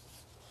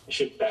 I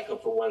should back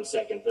up for 1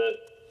 second.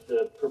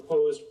 The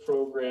proposed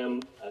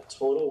program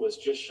total was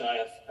just shy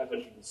of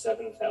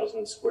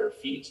 507,000 square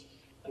feet.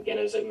 Again,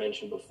 as I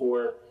mentioned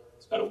before,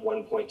 it's got a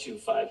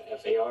 1.25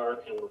 FAR,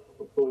 and we're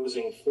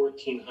proposing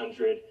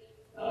 1,400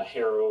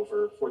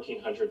 hair-over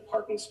 1,400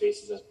 parking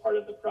spaces as part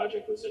of the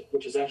project,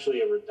 which is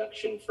actually a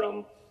reduction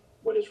from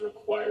what is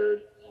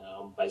required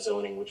by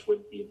zoning, which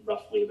would be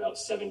roughly about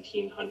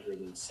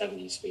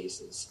 1,770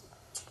 spaces.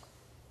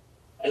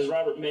 As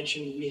Robert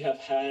mentioned, we have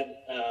had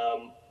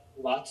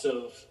lots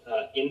of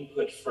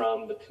input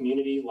from the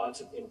community,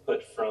 lots of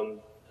input from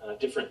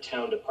different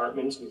town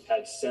departments. We've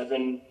had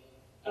 7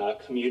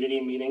 community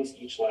meetings,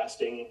 each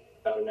lasting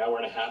about an hour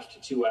and a half to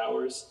 2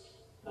 hours,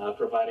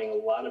 providing a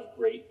lot of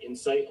great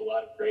insight, a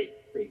lot of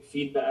great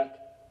feedback,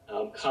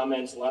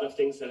 comments, a lot of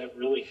things that have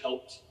really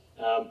helped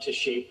to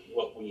shape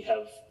what we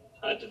have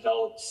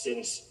developed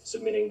since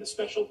submitting the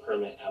special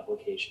permit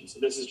application. So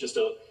this is just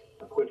a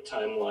quick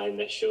timeline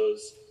that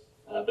shows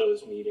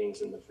those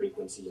meetings and the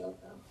frequency of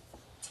them.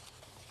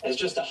 As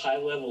just a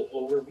high-level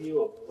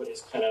overview of what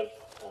is kind of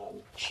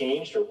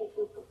changed or what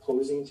we're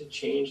proposing to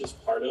change as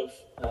part of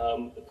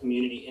the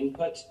community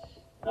input,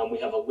 we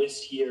have a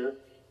list here.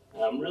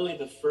 Really,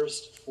 the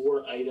first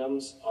 4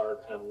 items are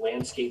kind of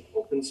landscape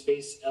open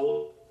space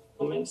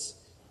elements.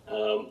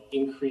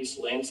 increased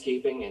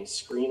landscaping and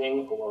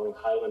screening along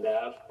Highland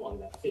Ave, along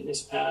that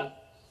fitness path,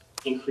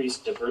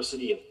 increased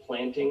diversity of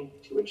planting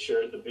to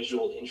ensure the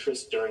visual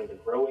interest during the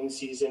growing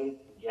season,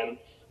 again,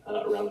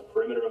 around the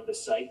perimeter of the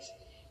site.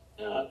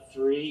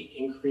 3,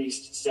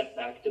 increased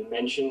setback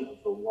dimension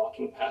of the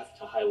walking path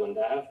to Highland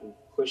Ave. We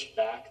pushed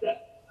back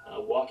that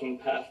walking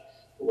path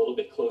a little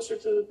bit closer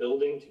to the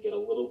building to get a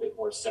little bit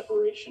more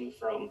separation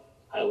from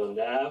Highland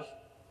Ave.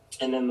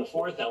 And then the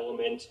 4th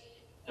element,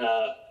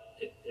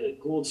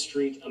 Gould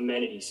Street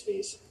amenity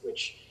space,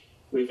 which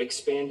we've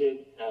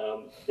expanded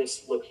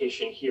this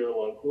location here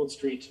along Gould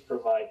Street to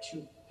provide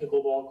 2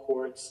 pickleball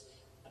courts,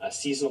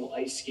 seasonal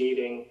ice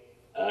skating,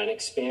 an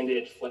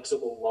expanded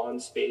flexible lawn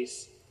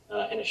space,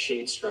 and a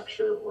shade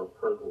structure or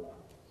pergola.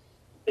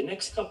 The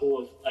next couple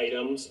of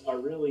items are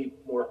really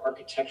more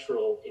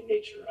architectural in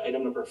nature.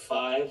 Item number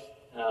 5,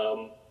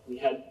 we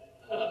had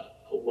a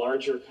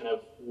larger kind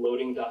of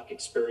loading dock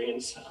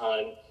experience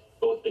on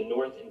both the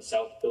north and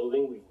south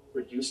building. We've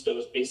reduced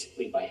those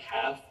basically by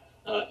half,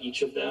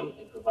 each of them,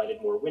 and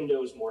provided more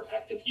windows, more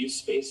active use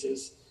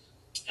spaces.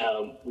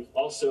 We've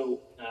also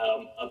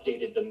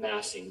updated the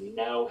massing. We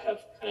now have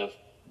kind of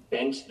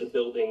bent the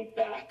building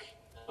back,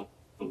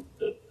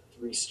 the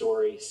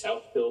 3-story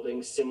south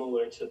building,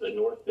 similar to the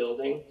north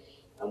building,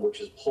 which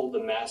has pulled the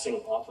massing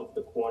off of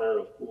the corner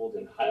of Gould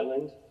and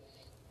Highland,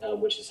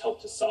 which has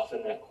helped to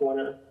soften that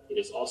corner. It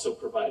has also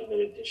provided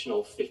an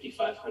additional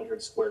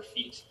 5,500 square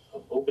feet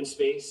of open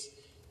space.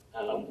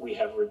 We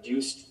have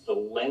reduced the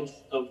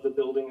length of the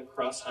building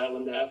across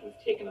Highland Ave.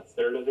 We've taken a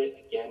third of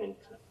it, again, and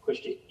kind of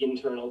pushed it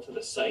internal to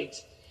the site.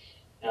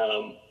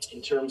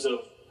 In terms of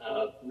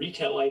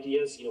retail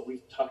ideas,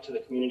 we've talked to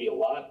the community a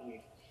lot.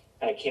 We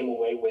kind of came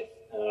away with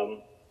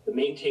the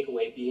main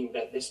takeaway being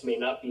that this may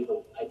not be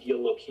the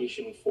ideal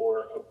location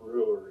for a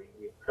brewery.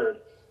 We've heard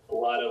a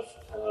lot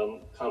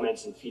of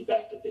comments and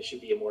feedback that this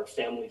should be a more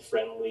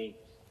family-friendly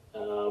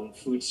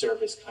food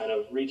service kind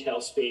of retail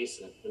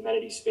space, an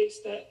amenity space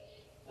that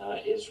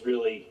is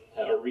really,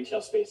 or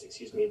retail space,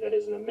 excuse me, that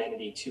is an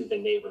amenity to the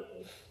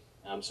neighborhood.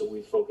 So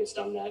we've focused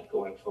on that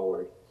going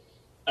forward.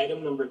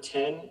 Item number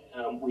 10,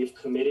 we've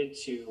committed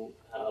to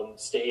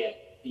stay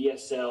at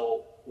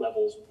BSL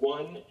levels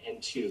 1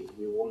 and 2.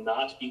 We will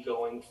not be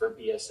going for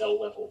BSL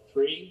level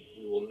 3.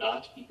 We will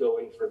not be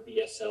going for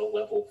BSL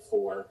level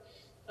 4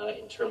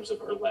 in terms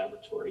of our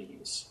laboratory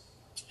use.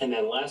 And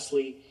then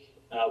lastly,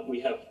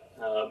 we have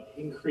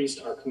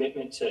increased our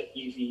commitment to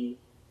EV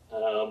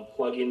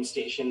plug-in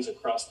stations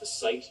across the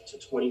site to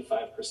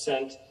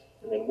 25%.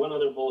 And then one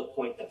other bullet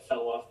point that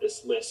fell off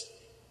this list,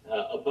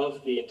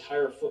 above the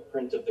entire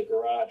footprint of the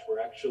garage, we're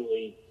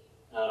actually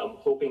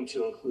hoping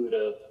to include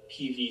a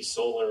PV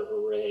solar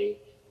array.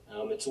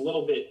 It's a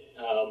little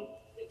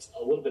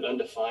bit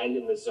undefined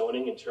in the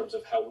zoning in terms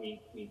of how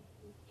we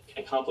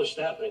can accomplish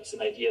that, but it's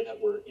an idea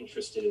that we're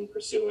interested in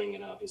pursuing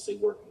and obviously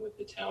working with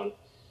the town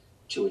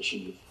to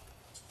achieve.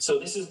 So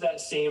this is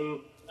that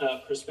same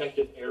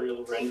perspective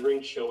aerial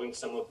rendering showing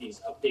some of these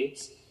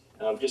updates.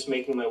 Just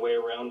making my way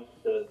around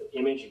the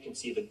image, you can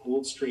see the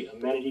Gould Street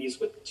amenities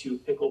with the 2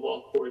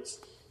 pickleball courts,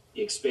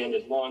 the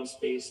expanded lawn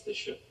space, the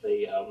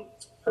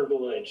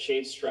pergola and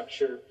shade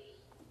structure.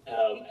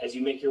 As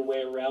you make your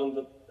way around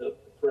the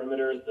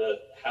perimeter, the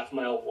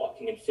half-mile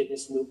walking and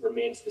fitness loop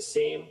remains the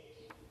same.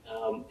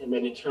 And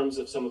then in terms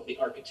of some of the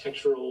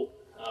architectural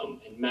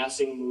and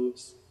massing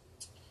moves,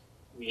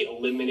 we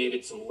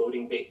eliminated some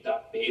loading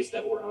dock bays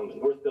that were on the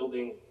north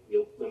building.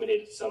 We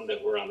eliminated some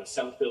that were on the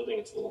south building.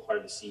 It's a little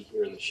hard to see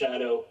here in the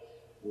shadow.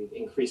 We've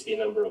increased the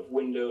number of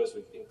windows.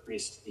 We've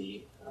increased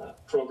the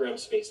program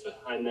space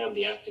behind them,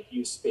 the active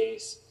use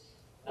space.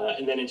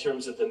 And then in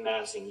terms of the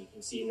massing, you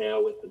can see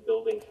now with the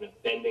building kind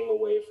of bending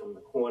away from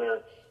the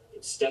corner,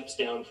 it steps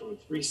down from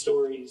 3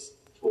 stories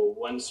to a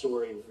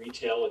 1-story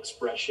retail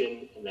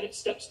expression, and then it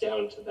steps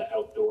down to the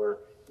outdoor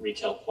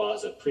retail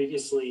plaza.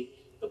 Previously,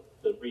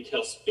 the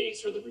retail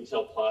space or the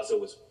retail plaza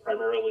was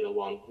primarily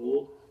along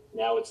Gould.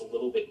 Now it's a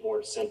little bit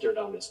more centered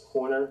on this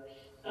corner.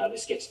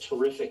 This gets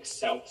terrific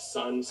south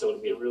sun, so it'll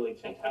be a really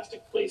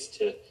fantastic place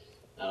to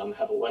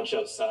have a lunch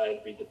outside,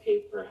 read the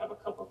paper, have a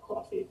cup of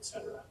coffee,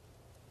 etc.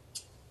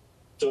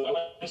 So I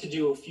like to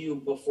do a few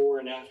before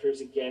and afters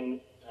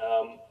again,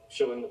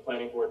 showing the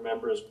planning board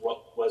members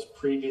what was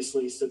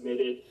previously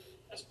submitted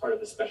as part of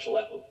the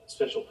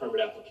special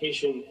permit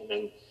application, and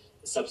then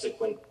the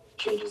subsequent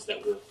changes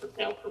that we're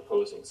now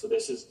proposing. So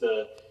this is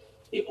the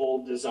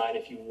old design,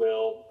 if you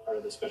will, part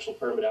of the special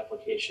permit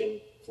application,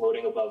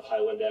 floating above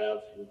Highland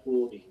Ave and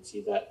Gould. You can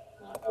see that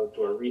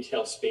outdoor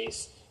retail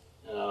space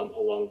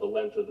along the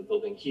length of the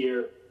building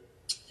here.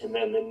 And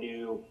then the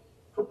new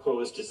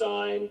proposed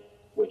design,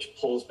 which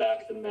pulls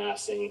back the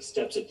massing,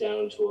 steps it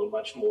down to a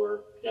much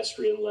more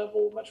pedestrian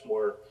level, much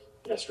more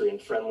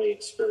pedestrian-friendly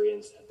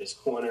experience at this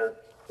corner.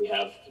 We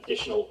have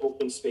additional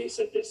open space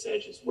at this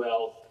edge as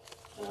well.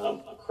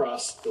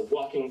 Across the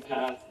walking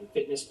path and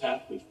fitness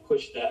path, we've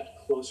pushed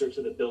that closer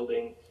to the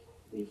building.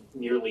 We've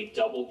nearly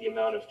doubled the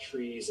amount of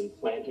trees and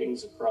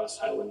plantings across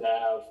Highland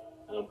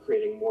Ave,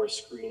 creating more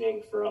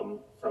screening from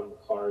the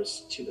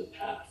cars to the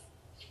path.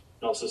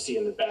 And also see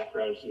in the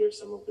background here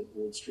some of the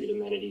Gould Street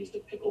amenities, the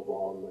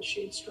pickleball and the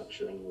shade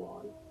structure and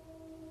lawn.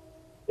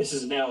 This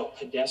is now a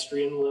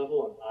pedestrian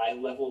level, an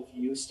eye level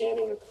view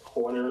standing at the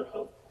corner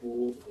of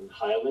Gould and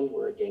Highland,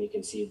 where again you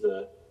can see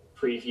the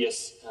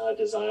previous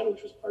design,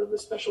 which was part of the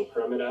special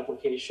permit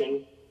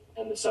application,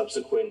 and the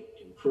subsequent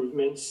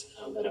improvements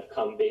that have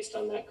come based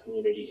on that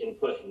community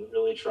input, and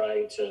really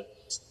trying to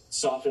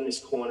soften this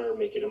corner,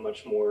 make it a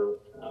much more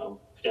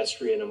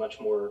pedestrian, a much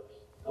more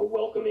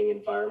welcoming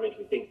environment.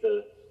 We think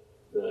the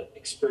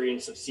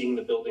experience of seeing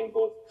the building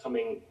both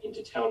coming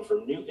into town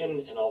from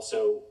Newton and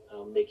also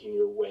making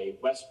your way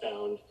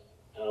westbound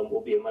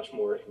will be a much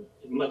more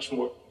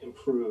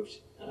improved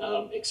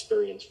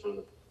experience from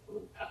the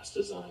past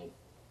design.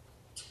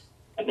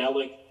 I'd now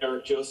like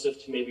Eric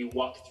Joseph to maybe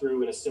walk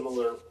through in a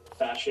similar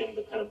fashion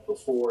the kind of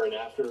before and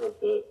after of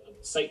the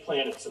site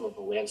plan and some of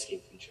the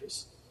landscape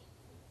features.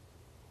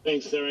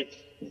 Thanks, Eric,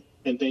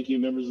 and thank you,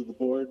 members of the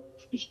board.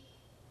 Appreciate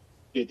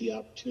the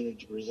opportunity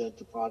to present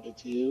the project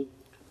to you.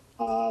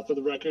 For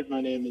the record,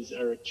 my name is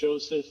Eric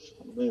Joseph.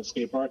 I'm a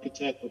landscape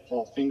architect with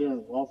Paul Finger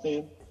in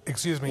Waltham.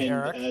 Excuse me, and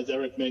Eric. As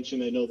Eric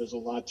mentioned, I know there's a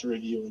lot to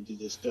review and to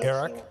discuss.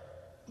 Eric? So,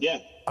 yeah.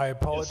 I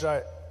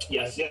apologize.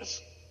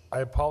 Yes. I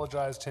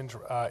apologize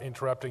to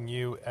interrupting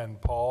you and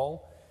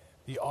Paul.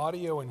 The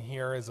audio in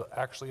here is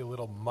actually a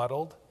little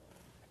muddled.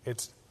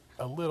 It's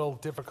a little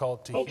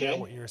difficult to hear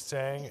what you're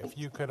saying. If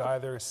you could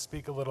either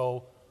speak a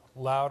little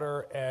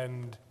louder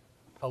and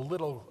a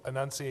little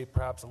enunciate,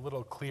 perhaps a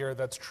little clearer.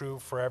 That's true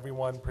for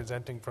everyone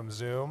presenting from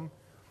Zoom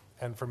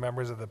and for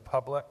members of the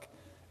public.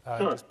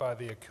 Sure. Just by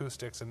the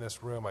acoustics in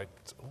this room,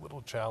 it's a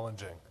little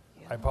challenging.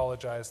 Yeah. I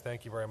apologize.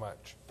 Thank you very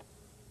much.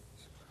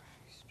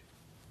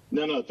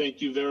 No,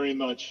 thank you very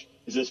much.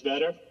 Is this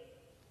better?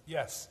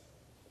 Yes.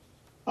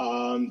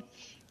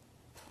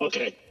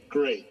 Okay,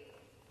 great.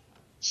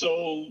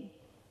 So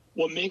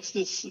what makes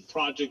this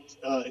project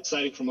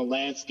exciting from a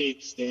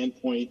landscape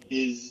standpoint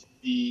is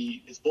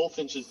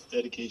Bullfinch's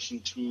dedication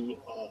to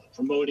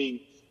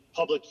promoting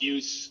public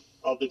use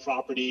of the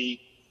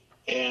property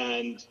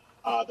and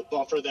the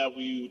buffer that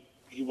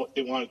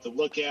they wanted to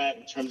look at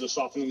in terms of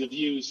softening the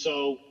view.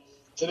 So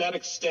to that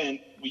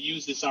extent, we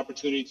use this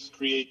opportunity to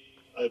create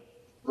a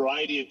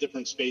variety of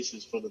different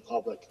spaces for the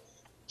public.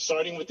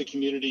 Starting with the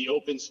community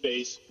open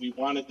space, we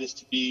wanted this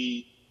to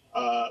be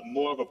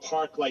more of a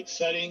park-like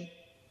setting.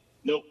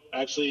 Nope,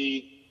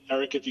 actually,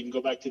 Eric, if you can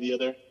go back to the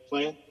other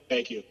plan.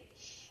 Thank you.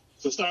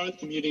 So starting with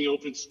community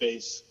open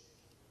space,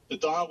 the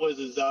thought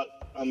is out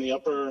on the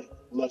upper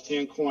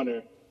left-hand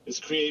corner is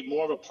create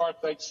more of a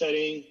park-like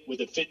setting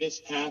with a fitness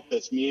path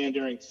that's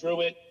meandering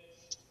through it.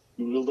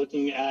 We were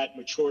looking at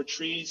mature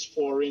trees,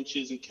 4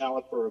 inches in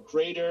caliper or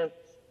greater.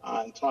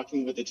 And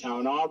talking with the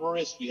town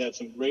arborist, we had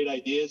some great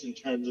ideas in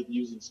terms of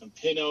using some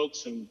pin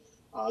oaks and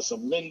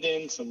some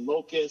linden, some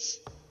locusts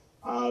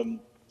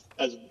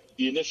as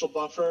the initial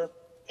buffer.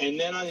 And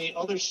then on the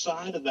other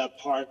side of that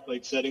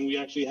park-like setting, we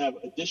actually have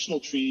additional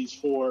trees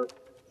for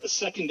a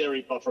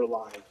secondary buffer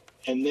line.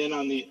 And then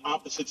on the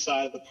opposite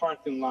side of the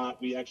parking lot,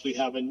 we actually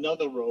have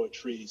another row of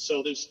trees.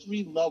 So there's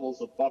 3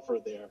 levels of buffer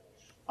there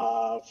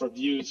for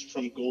views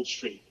from Gould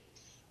Street.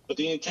 But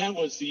the intent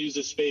was to use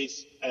the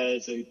space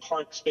as a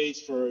park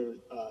space for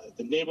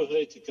the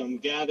neighborhood to come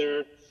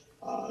gather,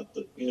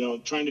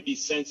 trying to be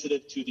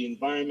sensitive to the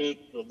environment.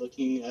 We're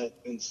looking at,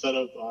 instead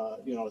of,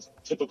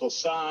 typical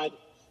sod,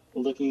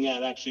 we're looking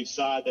at actually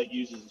sod that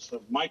uses some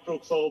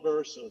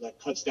microclover, so that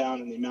cuts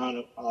down on the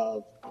amount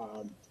of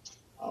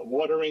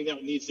watering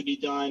that needs to be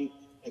done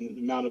and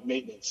the amount of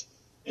maintenance.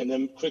 And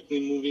then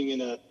quickly moving in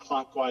a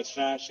clockwise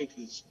fashion,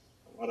 because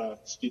I want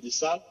to speed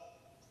this up.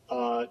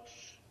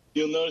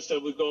 You'll notice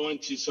that we go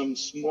into some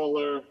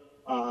smaller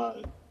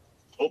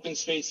open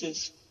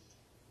spaces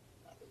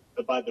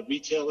by the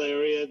retail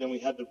area. Then we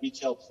have the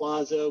retail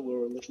plaza where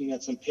we're looking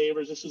at some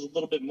pavers. This is a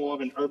little bit more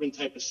of an urban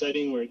type of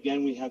setting where,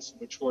 again, we have some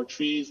mature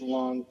trees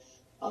along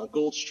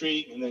Gould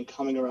Street, and then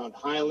coming around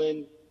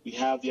Highland. We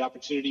have the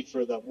opportunity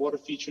for the water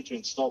feature to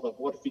install the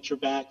water feature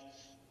back.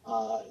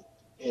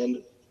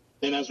 And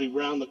then as we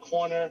round the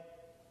corner,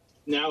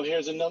 now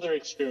here's another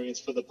experience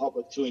for the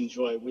public to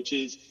enjoy, which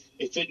is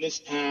a fitness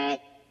path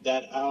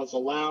that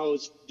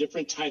allows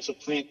different types of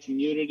plant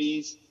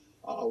communities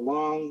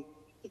along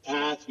the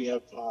path. We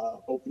have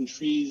open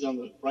trees on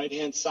the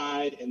right-hand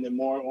side and then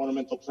more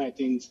ornamental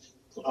plantings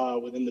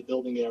within the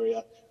building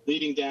area,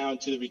 leading down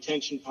to the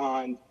retention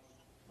pond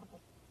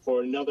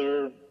for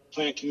another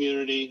plant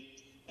community.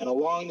 And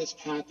along this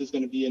path is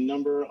going to be a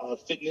number of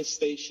fitness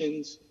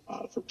stations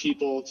for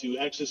people to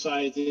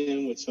exercise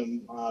in with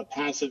some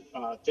passive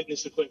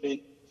fitness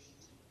equipment.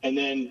 And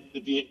then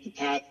the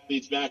path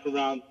leads back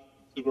around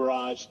the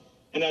garage.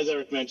 And as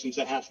Eric mentioned, it's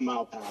a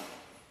half-mile path.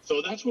 So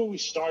that's where we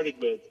started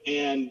with.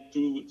 And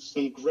through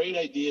some great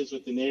ideas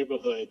with the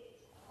neighborhood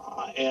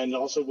and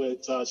also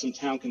with some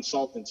town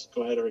consultants,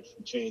 go ahead, Eric,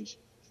 change.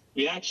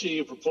 We actually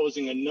are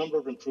proposing a number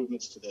of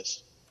improvements to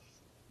this.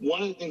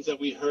 One of the things that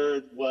we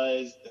heard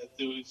was that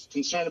there was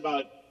concern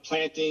about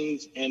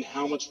plantings and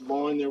how much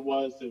lawn there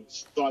was. There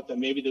was thought that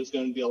maybe there was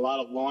going to be a lot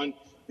of lawn.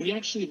 we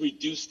actually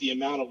reduced the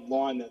amount of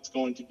lawn that's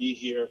going to be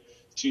here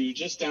to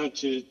just down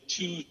to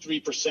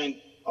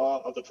 2-3%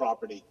 of the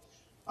property.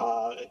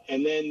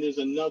 And then there's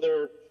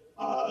another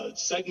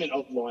segment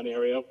of lawn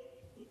area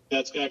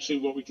that's actually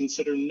what we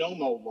consider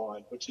no-mow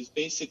lawn, which is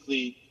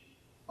basically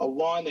a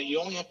lawn that you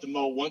only have to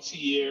mow once a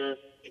year.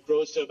 It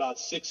grows to about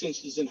 6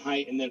 inches in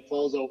height and then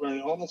falls over, and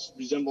it almost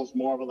resembles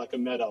more of like a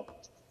meadow.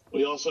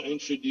 We also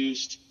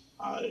introduced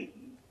a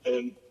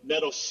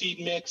meadow seed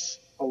mix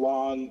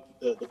along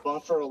the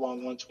buffer along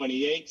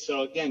 128.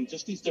 So again,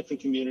 just these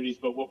different communities,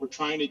 but what we're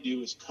trying to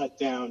do is cut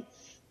down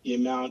the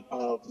amount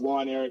of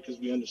lawn area because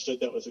we understood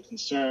that was a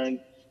concern.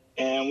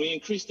 And we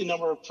increased the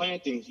number of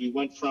plantings. We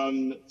went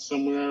from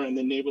somewhere in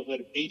the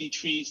neighborhood of 80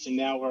 trees to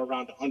now we're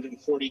around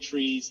 140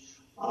 trees,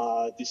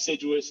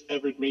 deciduous,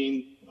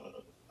 evergreen,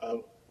 a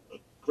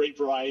great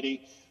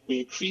variety. We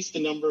increased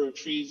the number of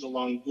trees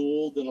along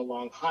Gould and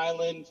along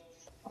Highland.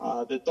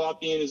 The thought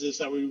being is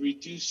that we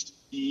reduced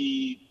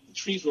the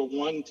trees were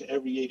 1 to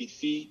every 80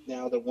 feet.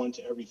 Now they're 1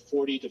 to every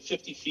 40 to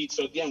 50 feet.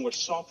 So again, we're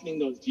softening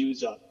those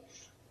views up.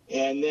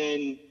 And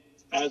then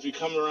as we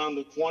come around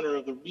the corner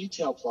of the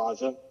retail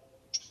plaza,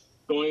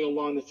 going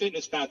along the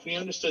fitness path, we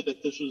understood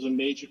that this was a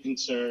major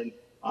concern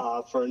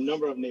for a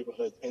number of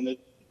neighborhoods. And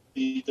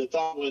the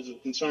thought was, the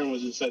concern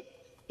was is that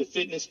the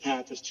fitness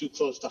path is too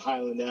close to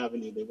Highland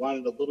Avenue. They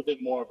wanted a little bit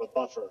more of a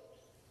buffer.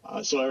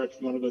 So Eric,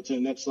 you want to go to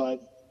the next slide?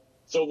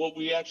 So what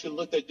we actually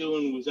looked at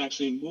doing was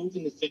actually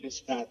moving the fitness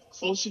path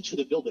closer to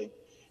the building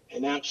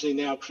and actually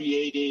now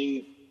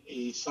creating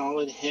a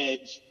solid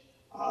hedge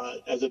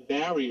as a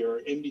barrier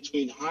in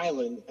between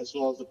Highland as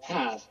well as the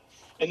path.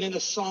 And then to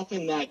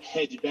soften that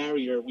hedge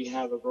barrier, we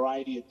have a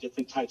variety of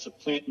different types of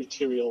plant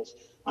materials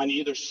on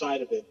either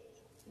side of it.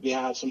 We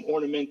have some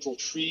ornamental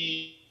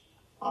trees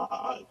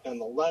on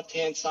the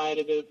left-hand side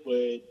of it.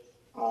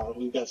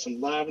 We've got some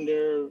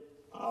lavender,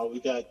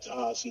 we've got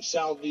some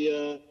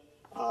salvia,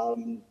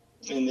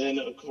 and then,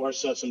 of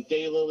course, some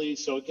daylilies.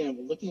 So, again,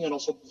 we're looking at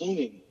also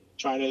blooming.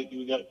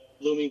 We got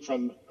blooming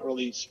from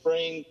early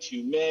spring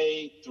to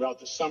May throughout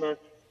the summer.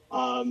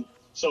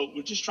 So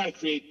we're just trying to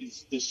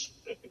create this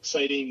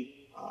exciting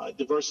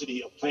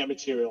diversity of plant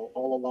material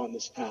all along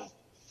this path.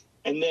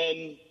 And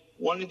then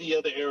one of the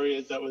other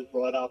areas that was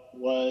brought up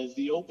was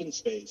the open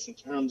space in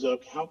terms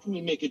of how can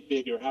we make it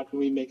bigger? How can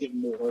we make it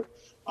more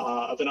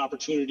of an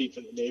opportunity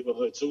for the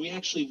neighborhood? So we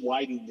actually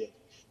widened it.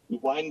 We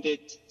widened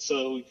it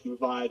so we can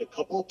provide a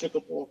couple of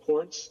pickleball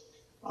courts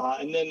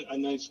and then a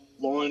nice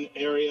lawn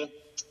area.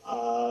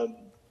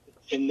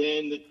 And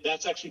then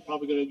that's actually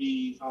probably going to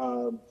be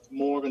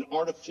more of an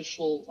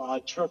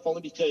artificial turf,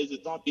 only because the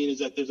thought being is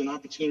that there's an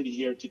opportunity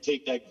here to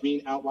take that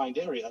green outlined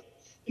area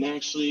and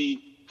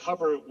actually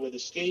cover it with a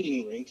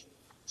skating rink.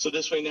 So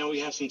this way now we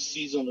have some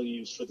seasonal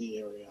use for the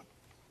area.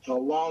 And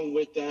along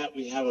with that,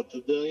 we have a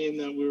pavilion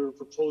that we were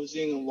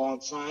proposing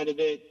alongside of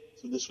it.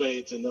 So this way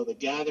it's another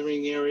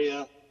gathering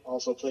area,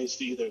 also a place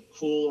to either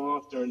cool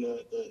off during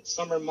the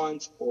summer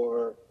months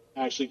or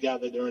actually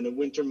gather during the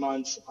winter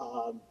months,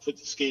 put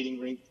the skating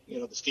rink,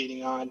 the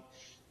skating on.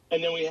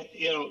 And then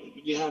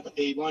we have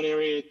a lawn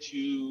area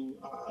to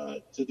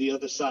the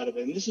other side of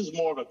it. And this is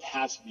more of a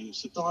passive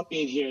use. The thought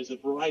being here is a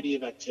variety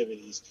of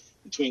activities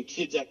between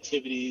kids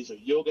activities or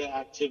yoga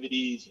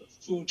activities or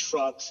food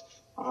trucks.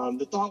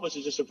 The thought was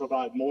just to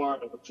provide more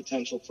of a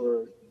potential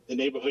for the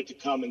neighborhood to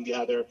come and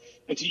gather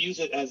and to use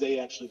it as they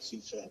actually see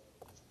fit.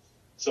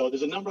 So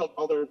there's a number of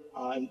other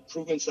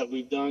improvements that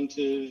we've done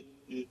to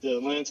the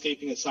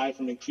landscaping, aside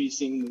from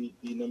increasing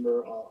the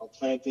number of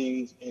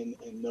plantings and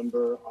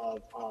number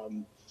of,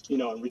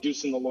 and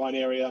reducing the lawn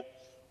area.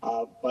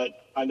 But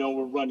I know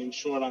we're running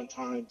short on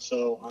time,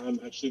 so I'm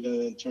actually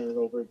going to turn it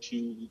over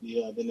to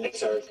the next.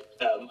 Thanks, Eric.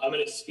 I'm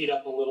going to speed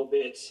up a little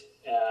bit.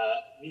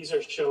 These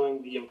are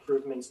showing the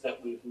improvements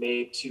that we've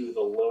made to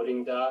the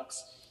loading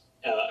docks,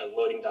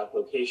 loading dock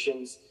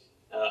locations.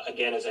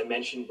 Again, as I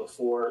mentioned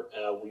before,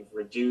 we've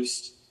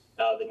reduced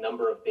the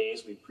number of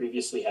bays. We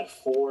previously had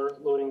 4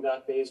 loading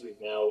dock bays. We've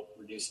now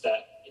reduced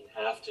that in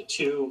half to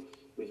 2.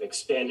 We've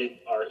expanded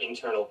our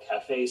internal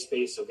cafe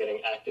space, so getting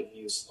active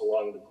use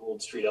along the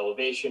Gould Street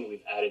elevation.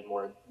 We've added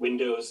more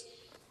windows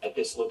at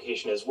this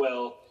location as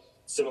well.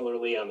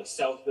 Similarly, on the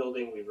south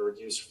building, we've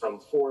reduced from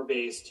 4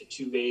 bays to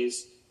 2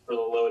 bays for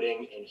the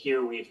loading. And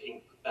here we've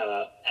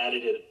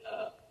added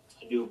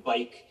a new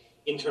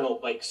internal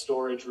bike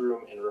storage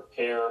room and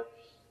repair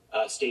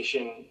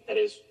station that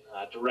is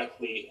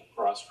directly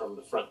across from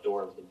the front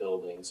door of the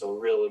building. So a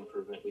real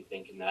improvement, we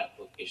think, in that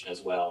location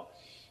as well.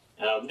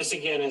 This,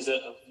 again, is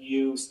a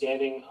view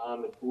standing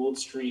on the Gould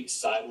Street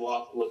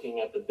sidewalk looking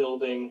at the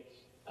building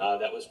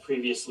that was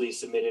previously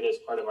submitted as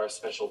part of our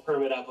special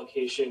permit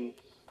application.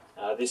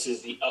 This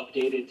is the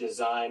updated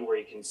design where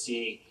you can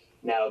see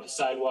now the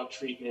sidewalk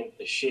treatment,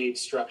 the shade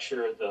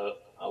structure, the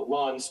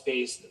lawn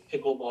space, the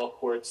pickleball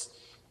courts,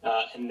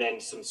 and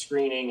then some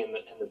screening and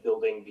the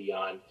building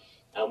beyond.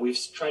 We've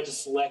tried to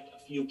select a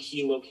few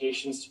key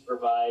locations to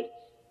provide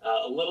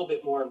a little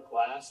bit more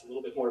glass, a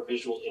little bit more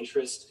visual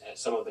interest at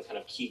some of the kind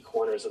of key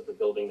corners of the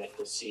building that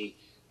you'll see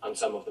on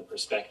some of the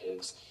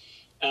perspectives.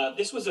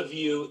 This was a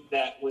view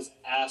that was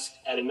asked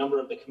at a number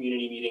of the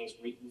community meetings.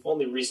 We've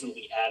only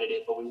recently added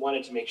it, but we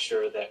wanted to make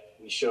sure that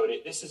we showed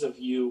it. This is a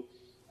view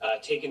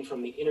taken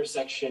from the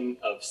intersection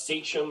of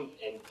Sachem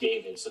and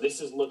David. So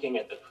this is looking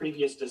at the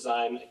previous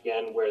design,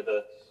 again, where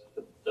the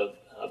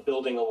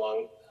building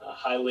along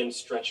Highland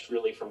stretched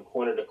really from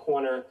corner to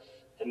corner.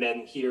 And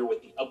then here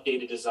with the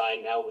updated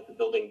design, now with the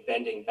building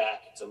bending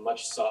back, it's a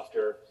much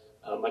softer,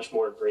 much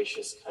more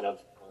gracious kind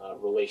of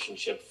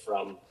relationship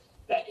from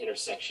that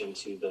intersection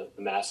to the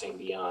massing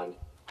beyond.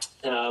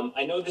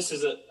 I know this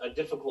is a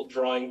difficult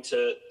drawing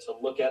to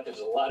look at. There's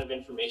a lot of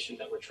information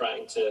that we're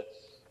trying to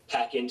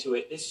pack into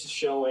it. This is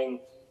showing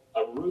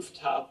a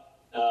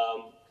rooftop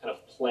kind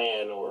of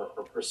plan or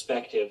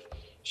perspective,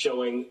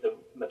 showing the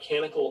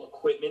mechanical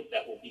equipment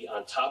that will be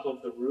on top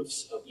of the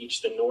roofs of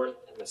each the north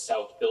and the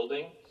south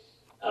building.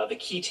 The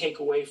key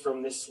takeaway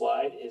from this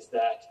slide is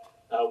that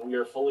we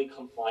are fully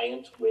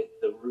compliant with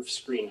the roof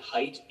screen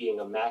height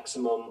being a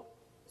maximum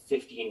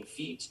 15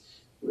 feet.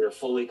 We are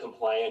fully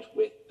compliant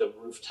with the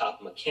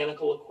rooftop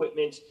mechanical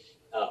equipment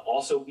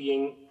also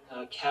being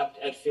capped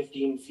at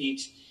 15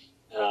 feet.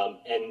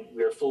 And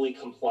we are fully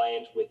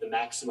compliant with the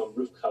maximum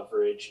roof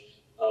coverage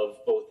of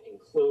both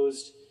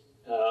enclosed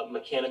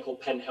mechanical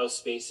penthouse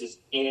spaces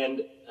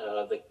and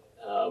the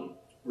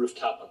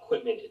rooftop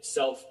equipment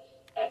itself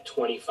at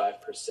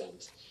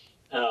 25%.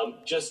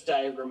 Just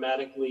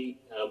diagrammatically,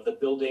 the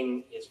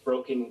building is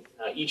broken,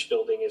 each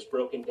building is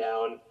broken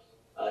down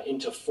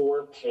into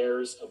 4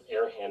 pairs of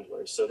air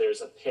handlers. So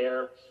there's a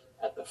pair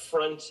at the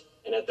front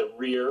and at the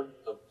rear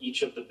of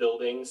each of the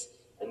buildings,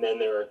 and then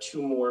there are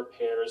 2 more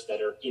pairs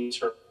that are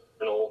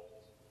internal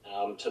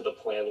to the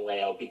plan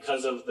layout.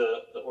 Because of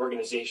the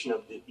organization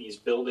of these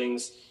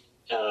buildings,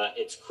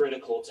 it's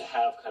critical to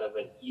have kind of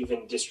an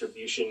even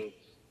distribution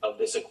of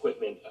this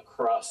equipment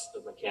across the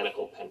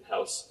mechanical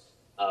penthouse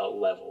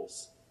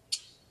levels.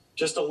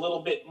 Just a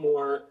little bit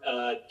more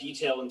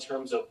detail in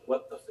terms of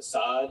what the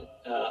facade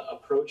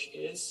approach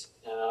is.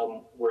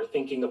 We're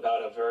thinking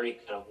about a very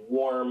kind of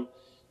warm,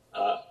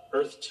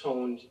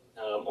 earth-toned,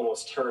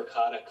 almost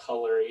terracotta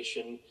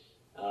coloration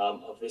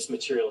of this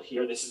material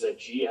here. This is a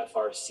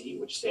GFRC,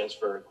 which stands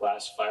for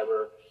glass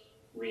fiber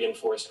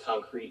reinforced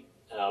concrete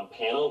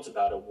panel. It's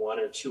about a 1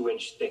 or 2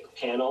 inch thick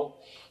panel.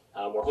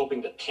 We're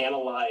hoping to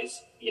panelize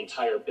the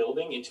entire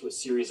building into a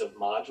series of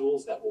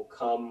modules that will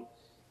come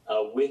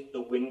with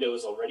the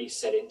windows already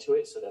set into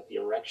it, so that the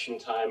erection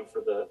time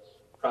for the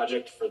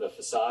project for the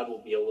facade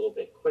will be a little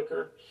bit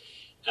quicker.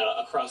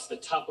 Across the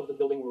top of the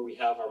building where we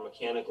have our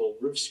mechanical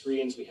roof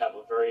screens, we have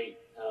a very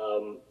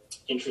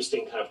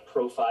interesting kind of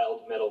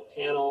profiled metal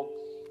panel.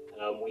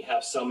 We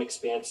have some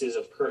expanses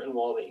of curtain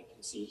wall that you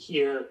can see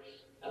here,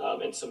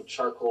 and some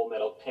charcoal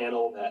metal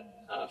panel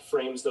that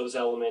frames those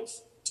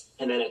elements.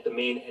 And then at the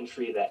main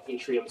entry, that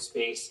atrium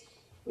space,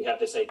 we have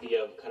this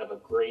idea of kind of a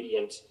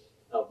gradient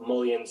of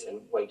mullions and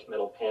white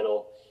metal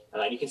panel.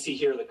 And you can see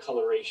here the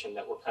coloration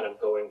that we're kind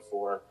of going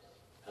for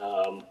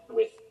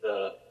with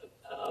the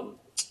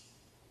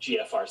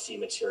GFRC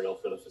material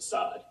for the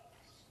facade.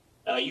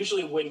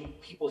 Usually when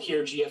people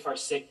hear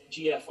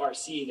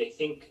GFRC, they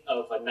think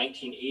of a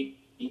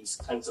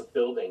 1980s kinds of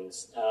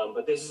buildings,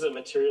 but this is a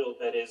material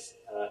that is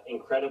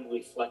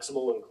incredibly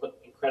flexible and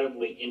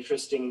incredibly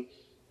interesting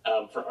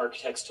for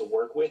architects to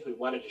work with. We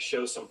wanted to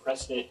show some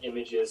precedent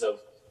images of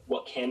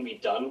what can be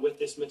done with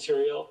this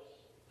material.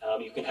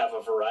 You can have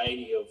a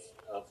variety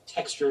of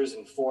textures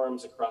and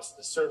forms across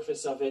the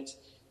surface of it.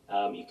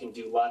 You can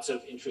do lots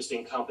of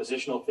interesting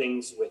compositional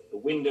things with the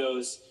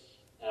windows.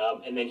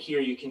 And then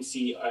here you can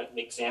see an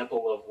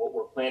example of what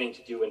we're planning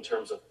to do in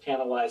terms of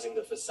panelizing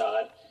the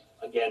facade,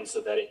 again, so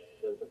that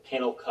the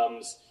panel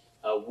comes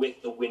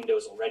with the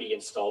windows already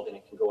installed, and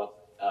it can go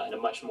up in a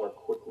much more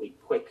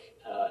quick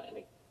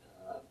and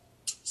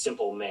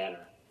simple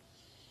manner.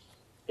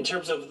 In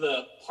terms of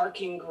the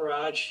parking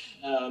garage,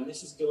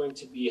 this is going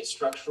to be a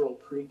structural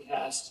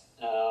precast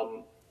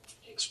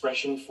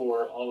expression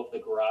for all of the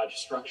garage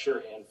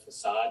structure and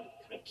facade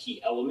kind of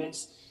key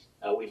elements.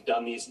 We've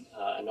done these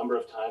a number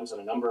of times on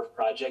a number of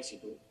projects. You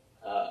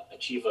can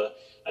achieve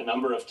a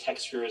number of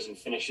textures and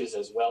finishes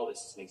as well.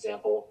 This is an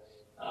example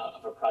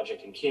of a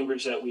project in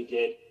Cambridge that we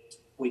did.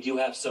 We do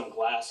have some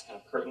glass kind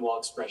of curtain wall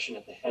expression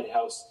at the head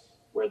house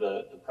where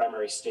the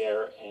primary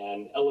stair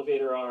and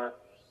elevator are.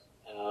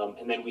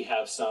 And then we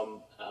have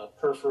some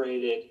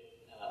perforated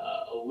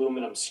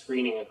aluminum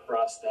screening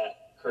across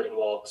that curtain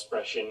wall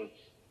expression,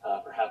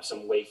 perhaps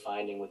some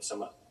wayfinding with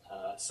some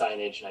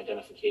signage and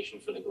identification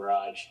for the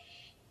garage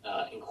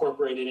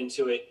incorporated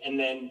into it. And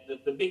then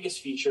the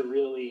biggest feature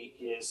really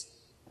is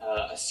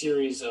a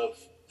series of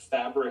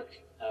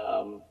fabric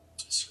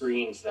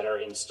screens that are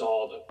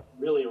installed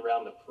really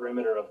around the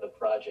perimeter of the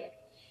project.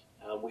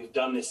 We've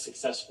done this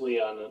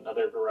successfully on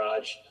another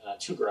garage,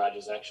 2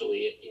 garages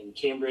actually in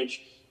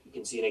Cambridge. You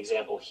can see an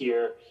example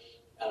here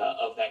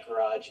of that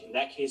garage. In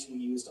that case, we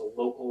used a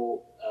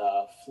local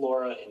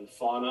flora and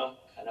fauna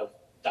kind of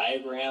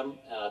diagram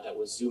that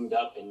was zoomed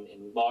up and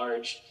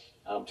enlarged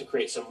to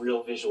create some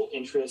real visual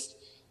interest.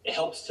 It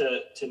helps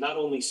to not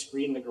only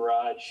screen the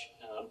garage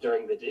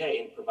during the day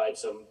and provide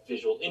some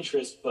visual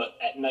interest, but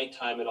at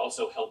nighttime it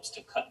also helps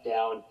to cut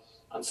down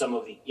on some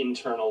of the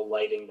internal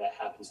lighting that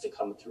happens to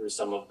come through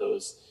some of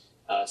those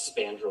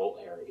spandrel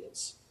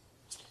areas.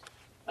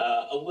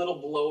 A little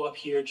blow up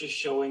here just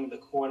showing the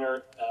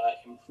corner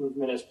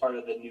improvement as part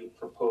of the new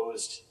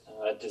proposed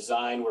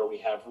design, where we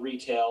have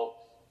retail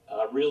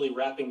really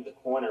wrapping the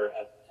corner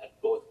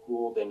at both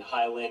Gould and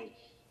Highland.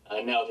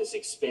 Now this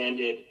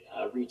expanded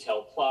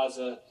retail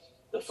plaza.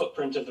 The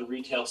footprint of the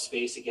retail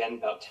space, again,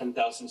 about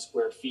 10,000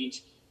 square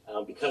feet.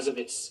 Because of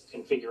its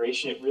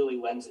configuration, it really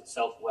lends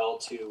itself well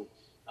to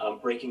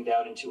breaking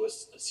down into a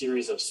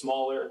series of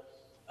smaller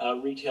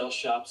retail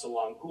shops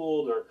along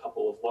Gould, or a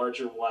couple of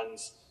larger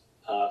ones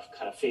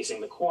kind of facing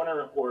the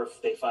corner, or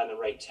if they find the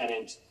right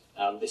tenant,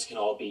 this can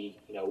all be,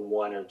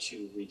 one or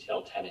two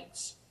retail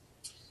tenants.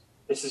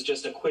 This is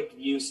just a quick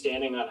view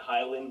standing on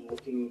Highland,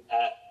 looking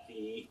at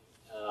the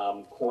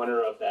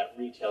corner of that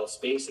retail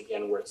space,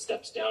 again, where it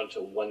steps down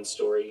to 1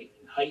 story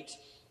in height.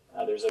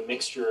 There's a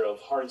mixture of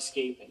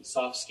hardscape and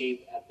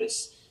softscape at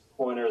this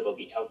corner. There'll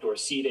be outdoor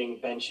seating,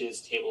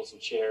 benches, tables,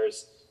 and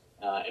chairs.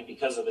 And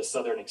because of the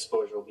southern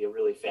exposure, it'll be a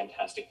really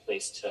fantastic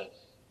place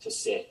to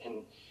sit.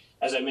 And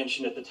as I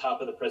mentioned at the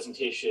top of the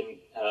presentation,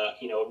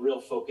 a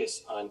real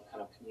focus on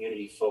kind of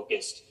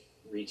community-focused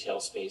retail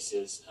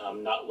spaces,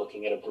 not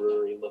looking at a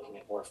brewery, looking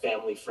at more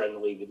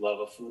family-friendly. We love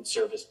a food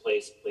service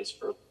place, a place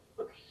for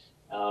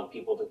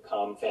people to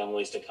come,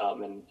 families to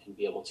come and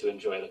be able to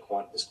enjoy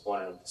this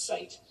corner of the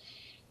site.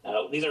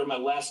 These are my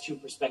last 2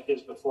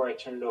 perspectives before I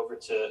turn it over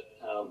to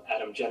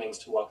Adam Jennings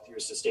to walk through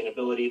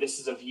sustainability. This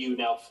is a view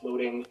now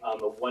floating on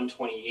the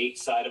 128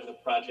 side of the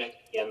project.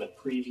 Again, the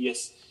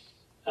previous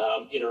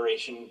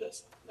iteration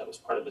that was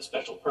part of the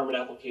special permit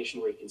application,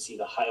 where you can see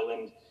the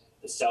Highland,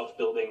 the south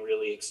building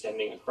really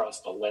extending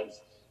across the length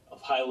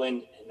of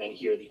Highland, and then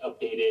here the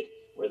updated,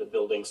 where the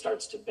building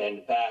starts to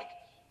bend back.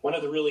 One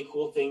of the really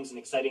cool things and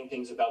exciting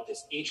things about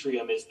this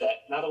atrium is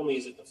that not only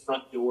is it the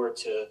front door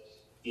to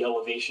the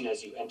elevation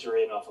as you enter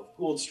in off of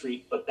Gould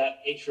Street, but that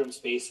atrium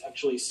space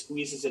actually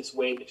squeezes its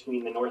way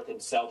between the north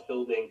and south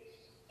building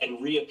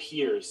and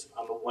reappears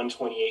on the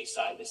 128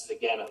 side. This is,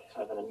 again, a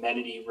kind of an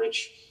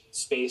amenity-rich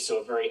space,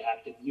 so a very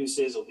active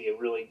uses. It'll be a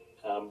really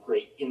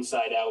great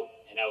inside-out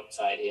and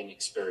outside-in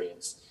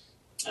experience.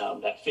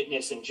 That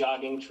fitness and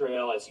jogging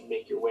trail as you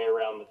make your way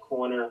around the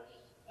corner,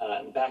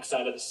 and the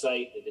backside of the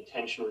site, the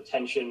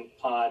detention-retention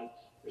pond.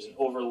 There's an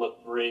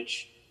overlook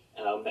bridge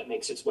that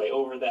makes its way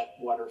over that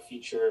water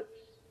feature.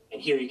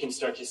 And here you can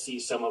start to see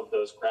some of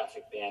those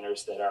graphic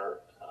banners that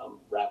are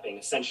wrapping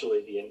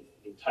essentially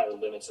the entire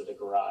limits of the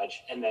garage.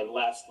 And then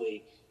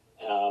lastly,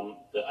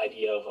 the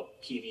idea of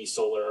a PV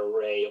solar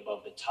array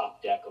above the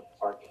top deck of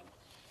parking.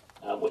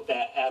 With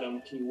that,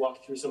 Adam, can you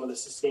walk through some of the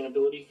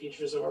sustainability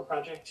features of our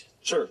project?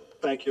 Sure.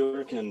 Thank you,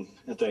 Eric, and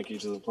thank you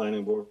to the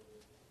Planning Board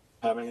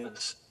for having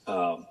us.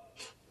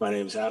 My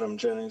name is Adam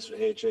Jennings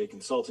with AHA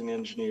Consulting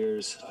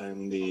Engineers.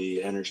 I'm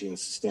the Energy and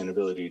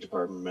Sustainability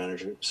Department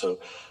Manager. So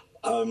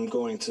I'm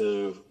going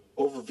to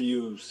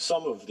overview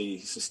some of the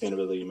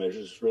sustainability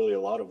measures. Really, a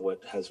lot of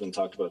what has been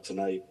talked about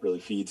tonight really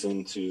feeds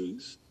into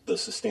the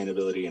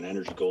sustainability and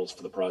energy goals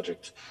for the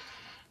project.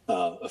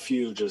 A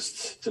few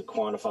just to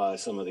quantify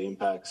some of the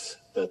impacts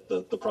that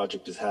the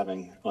project is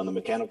having. On the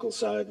mechanical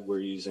side, we're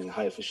using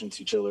high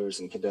efficiency chillers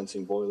and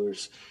condensing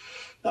boilers.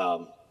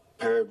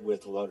 Paired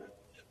with a lot of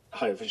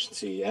high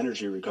efficiency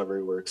energy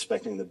recovery, we're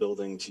expecting the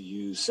building to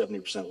use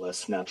 70%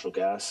 less natural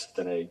gas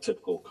than a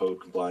typical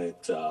code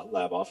compliant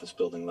lab office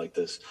building like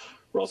this.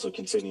 We're also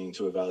continuing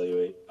to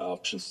evaluate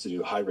options to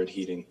do hybrid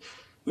heating,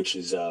 which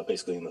is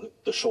basically in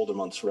the shoulder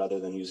months, rather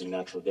than using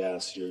natural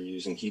gas, you're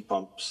using heat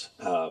pumps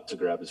to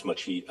grab as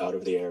much heat out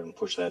of the air and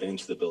push that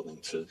into the building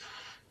to,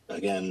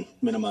 again,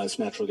 minimize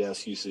natural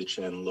gas usage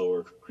and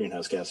lower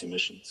greenhouse gas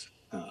emissions.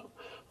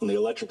 On the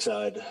electric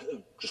side,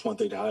 just one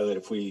thing to highlight,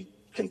 if we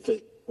can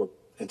fit, we're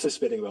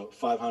anticipating about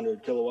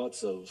 500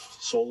 kilowatts of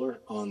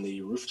solar on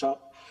the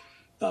rooftop.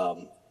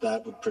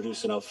 That would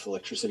produce enough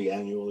electricity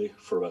annually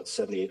for about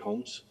 78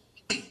 homes.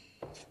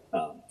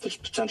 There's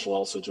potential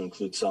also to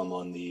include some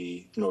on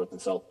the north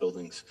and south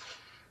buildings.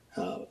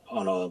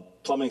 On a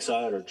plumbing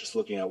side, or just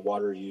looking at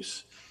water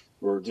use,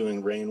 we're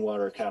doing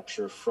rainwater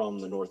capture from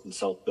the north and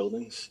south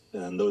buildings,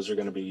 and those are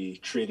going to be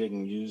treated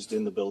and used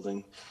in the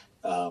building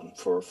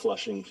for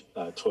flushing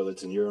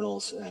toilets and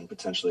urinals, and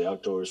potentially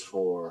outdoors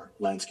for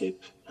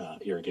landscape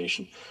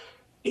irrigation.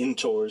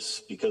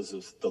 Indoors, because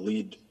of the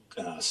LEED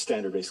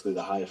standard, basically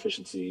the high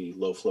efficiency,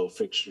 low flow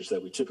fixtures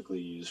that we typically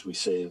use, we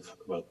save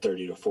about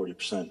 30 to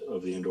 40%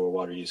 of the indoor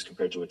water use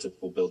compared to a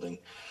typical building.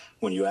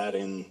 When you add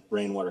in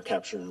rainwater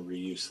capture and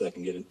reuse, that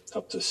can get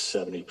up to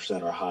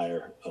 70% or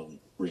higher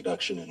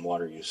reduction in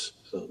water use.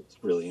 So it's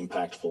really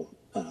impactful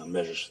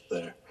measures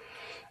there.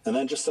 And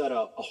then just at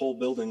a whole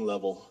building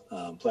level,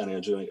 planning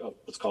on doing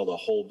what's called a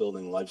whole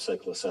building life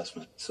cycle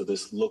assessment. So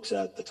this looks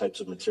at the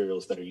types of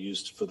materials that are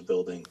used for the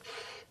building.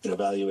 It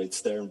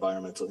evaluates their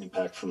environmental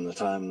impact from the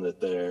time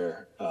that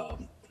they're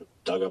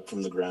dug up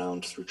from the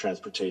ground through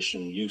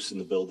transportation, use in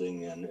the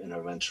building, and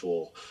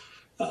eventual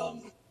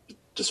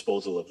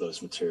disposal of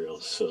those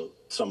materials. So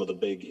some of the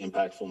big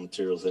impactful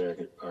materials there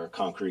are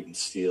concrete and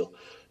steel.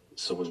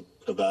 So we're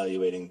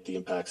evaluating the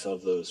impacts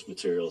of those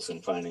materials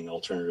and finding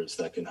alternatives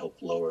that can help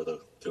lower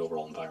the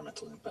overall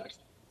environmental impact.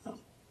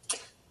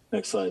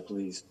 Next slide,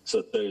 please.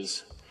 So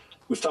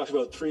we've talked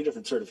about 3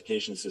 different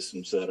certification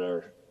systems that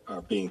are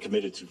being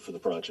committed to for the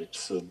project.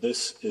 So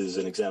this is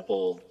an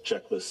example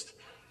checklist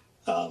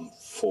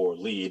for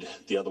LEED.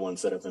 The other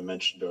ones that have been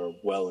mentioned are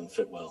WELL and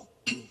FitWell.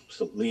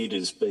 So LEED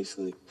is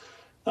basically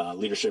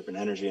leadership in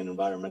energy and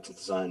environmental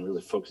design,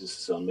 really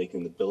focuses on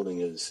making the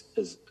building as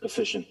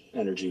efficient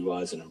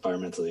energy-wise and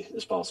environmentally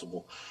as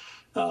possible.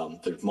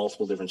 There's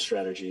multiple different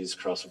strategies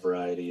across a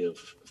variety of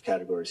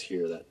categories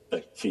here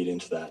that feed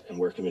into that, and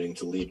we're committing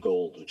to LEED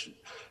Gold, which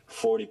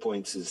 40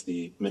 points is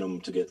the minimum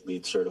to get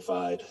LEED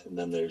certified, and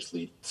then there's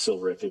LEED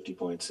Silver at 50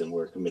 points, and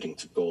we're committing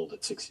to Gold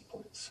at 60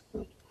 points.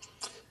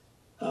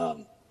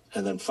 And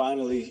then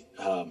finally,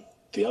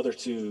 the other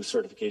 2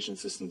 certification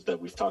systems that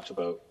we've talked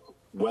about,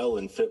 WELL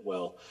and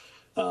FitWell,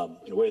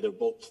 in a way they're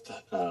both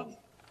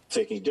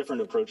taking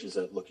different approaches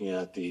at looking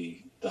at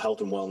the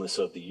health and wellness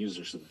of the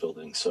users of the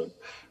building. So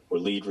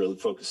where LEED really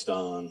focused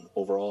on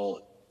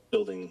overall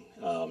building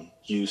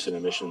use and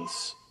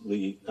emissions,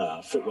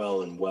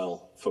 FitWell and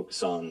WELL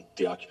focus on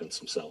the occupants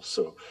themselves.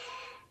 So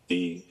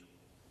the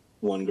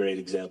one great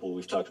example,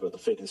 we've talked about the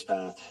fitness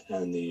path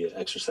and the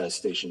exercise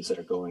stations that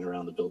are going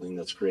around the building.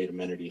 That's a great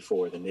amenity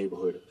for the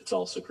neighborhood. It's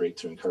also great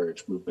to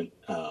encourage movement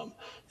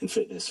and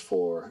fitness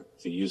for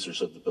the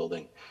users of the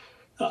building.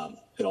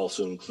 It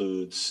also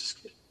includes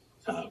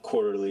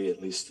quarterly,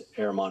 at least,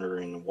 air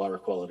monitoring and water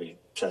quality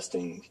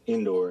testing,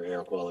 indoor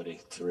air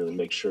quality, to really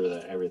make sure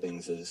that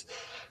everything's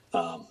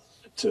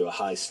to a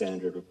high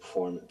standard of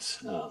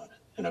performance.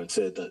 And I would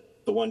say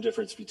that the one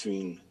difference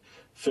between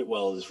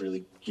FitWell is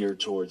really geared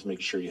towards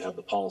making sure you have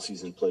the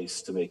policies in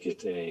place to make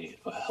it a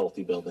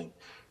healthy building.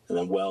 And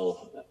then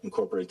WELL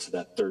incorporates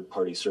that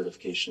third-party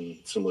certification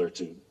similar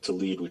to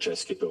LEED, which I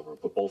skipped over.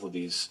 But both of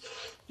these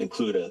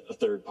include a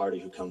third party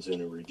who comes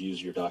in and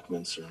reviews your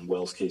documents, or in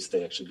WELL's case,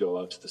 they actually go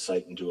out to the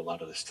site and do a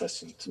lot of this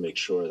testing to make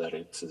sure that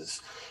it's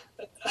as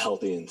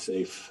healthy and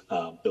safe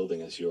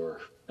building as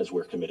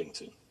we're committing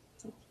to.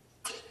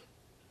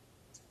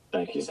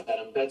 Thank you. Thanks,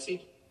 Adam.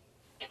 Betsy?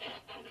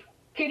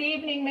 Good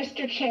evening,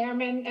 Mr.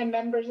 Chairman and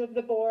members of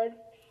the board.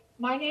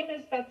 My name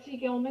is Betsy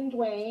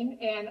Gilman-Duane,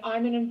 and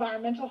I'm an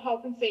environmental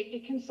health and safety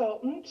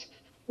consultant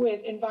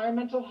with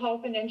Environmental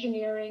Health and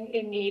Engineering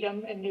in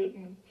Needham and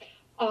Newton.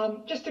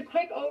 Just a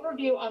quick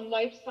overview on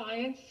life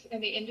science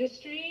and the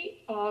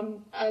industry.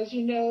 As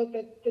you know,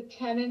 the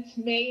tenants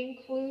may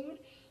include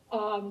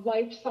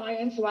life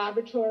science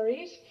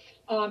laboratories.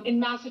 In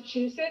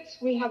Massachusetts,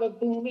 we have a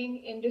booming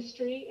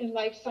industry in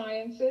life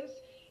sciences.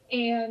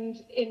 And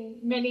in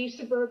many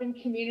suburban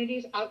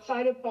communities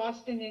outside of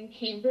Boston and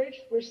Cambridge,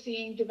 we're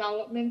seeing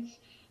developments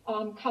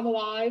come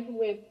alive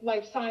with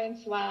life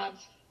science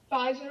labs.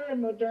 Pfizer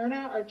and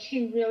Moderna are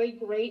 2 really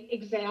great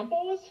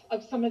examples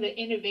of some of the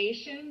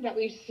innovation that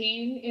we've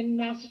seen in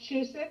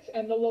Massachusetts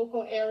and the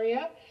local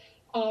area.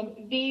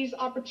 These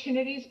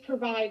opportunities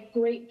provide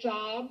great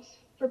jobs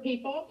for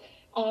people,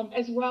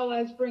 as well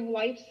as bring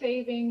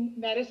life-saving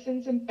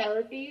medicines and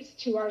therapies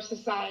to our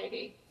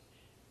society.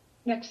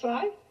 Next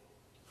slide.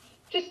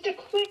 Just a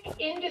quick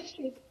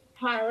industry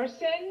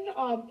comparison.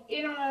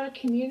 In our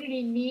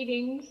community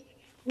meetings,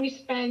 we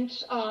spent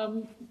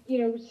some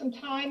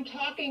time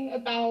talking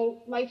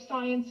about life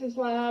sciences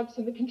labs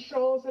and the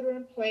controls that are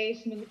in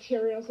place and the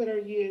materials that are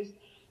used.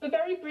 But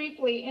very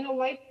briefly, in a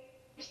life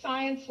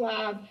science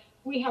lab,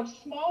 we have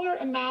smaller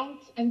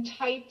amounts and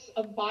types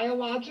of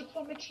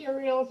biological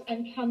materials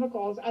and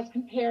chemicals as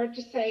compared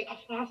to, say,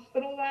 a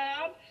hospital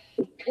lab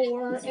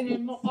or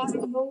an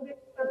automotive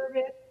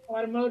service,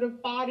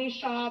 automotive body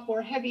shop,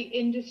 or heavy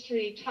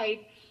industry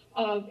type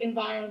of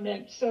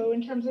environment. So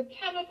in terms of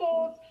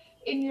chemicals,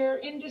 in your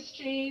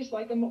industries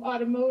like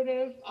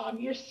automotive,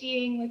 you're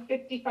seeing like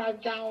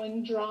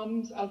 55-gallon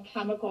drums of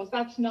chemicals.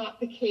 That's not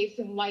the case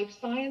in life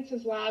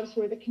sciences labs,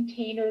 where the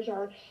containers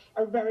are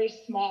very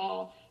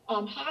small.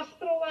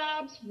 Hospital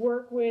labs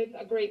work with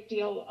a great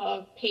deal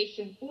of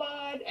patient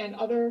blood and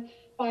other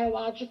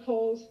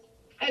biologicals.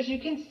 As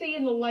you can see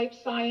in the life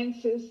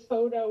sciences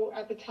photo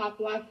at the top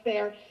left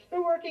there,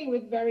 they're working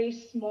with very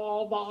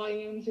small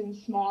volumes in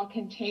small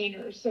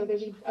containers, so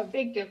there's a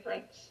big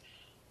difference.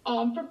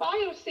 For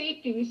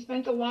biosafety, we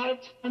spent a lot of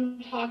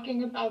time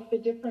talking about the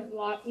different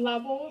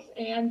levels,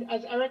 and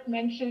as Eric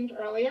mentioned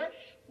earlier,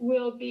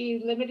 we'll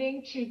be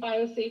limiting to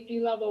biosafety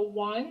level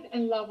 1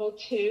 and level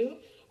 2.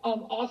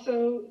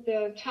 Also,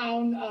 the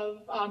town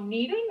of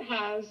Needham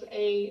has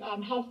a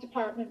health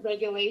department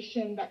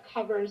regulation that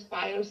covers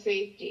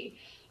biosafety.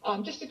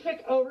 Just a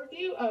quick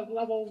overview of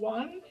level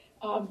 1.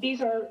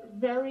 These are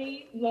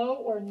very low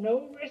or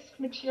no risk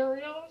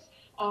materials.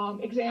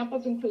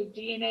 Examples include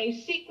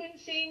DNA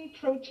sequencing,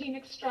 protein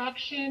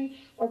extraction,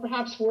 or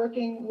perhaps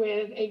working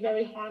with a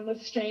very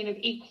harmless strain of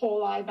E.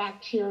 coli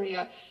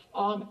bacteria.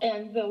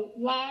 And the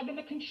lab and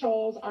the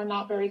controls are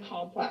not very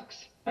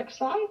complex. Next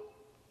slide.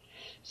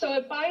 So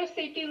at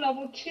biosafety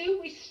level 2,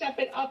 we step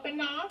it up a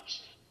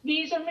notch.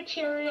 These are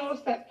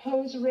materials that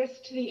pose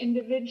risk to the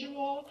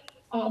individual,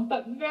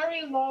 but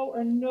very low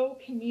or no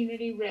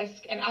community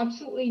risk, and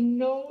absolutely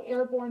no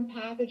airborne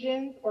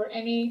pathogens or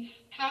any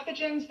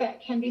pathogens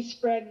that can be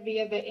spread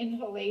via the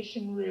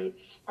inhalation route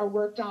are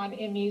worked on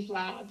in these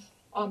labs.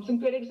 Some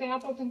good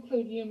examples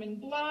include human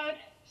blood,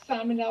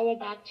 Salmonella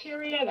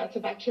bacteria, that's a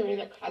bacteria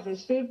that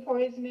causes food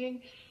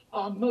poisoning.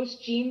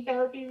 Most gene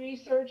therapy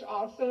research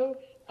also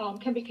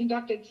can be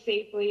conducted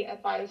safely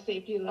at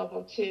biosafety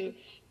level 2.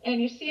 And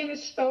you see in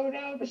this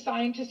photo, the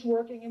scientists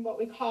working in what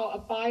we call a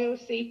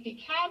biosafety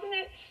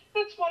cabinet.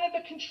 That's one of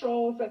the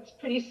controls that's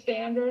pretty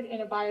standard in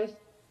a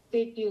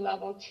biosafety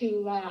level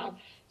 2 lab.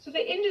 So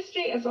the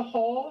industry as a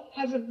whole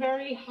has a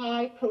very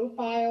high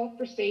profile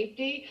for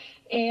safety,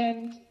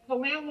 and the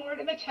landlord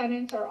and the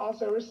tenants are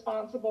also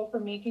responsible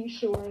for making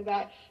sure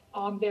that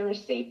there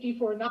is safety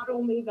for not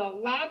only the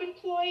lab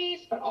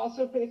employees, but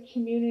also for the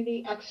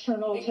community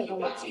external to the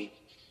lab. Betsy.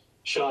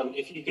 Sean,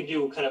 if you could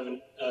do kind of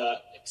an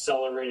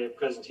accelerated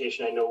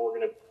presentation. I know we're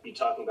going to be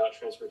talking about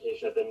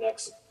transportation at the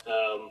next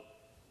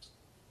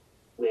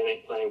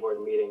planning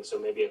board meeting, so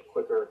maybe a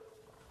quicker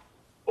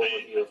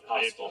overview if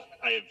possible.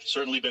 I have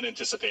certainly been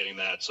anticipating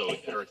that. So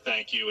Eric,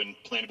 thank you, and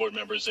planning board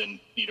members and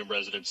Needham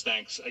residents,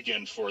 thanks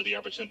again for the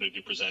opportunity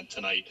to present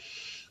tonight.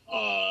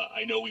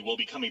 I know we will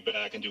be coming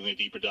back and doing a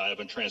deeper dive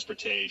on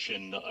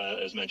transportation,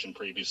 as mentioned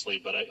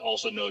previously, but I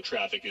also know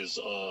traffic is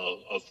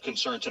of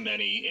concern to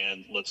many,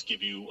 and let's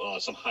give you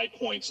some high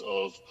points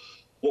of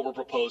what we're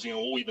proposing and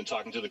what we've been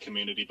talking to the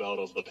community about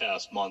over the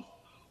past month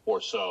or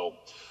so.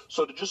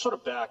 So to just sort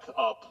of back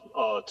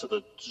up to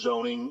the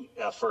zoning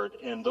effort,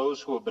 and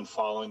those who have been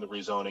following the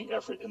rezoning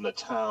effort in the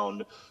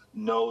town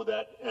know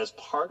that as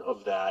part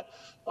of that,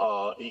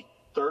 a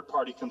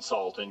third-party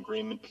consultant,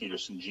 Greenman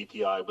Peterson,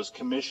 GPI, was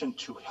commissioned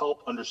to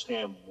help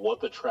understand what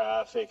the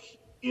traffic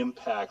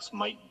impacts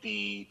might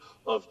be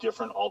of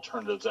different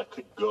alternatives that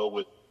could go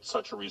with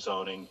such a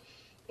rezoning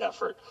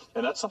effort.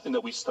 And that's something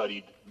that we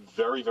studied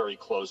very, very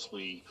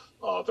closely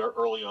very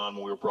early on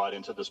when we were brought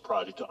into this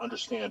project to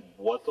understand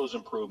what those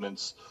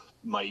improvements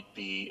might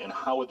be and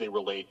how would they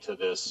relate to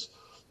this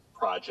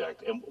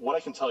project. And what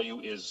I can tell you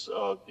is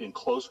in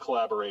close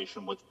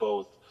collaboration with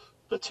both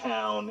the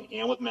town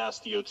and with Mass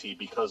DOT,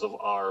 because of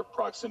our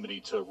proximity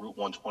to Route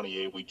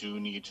 128, we do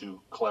need to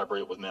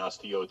collaborate with Mass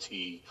DOT.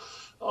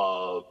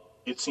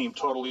 It seemed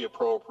totally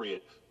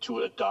appropriate to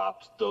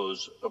adopt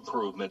those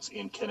improvements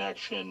in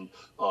connection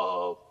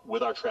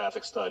with our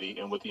traffic study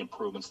and with the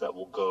improvements that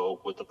will go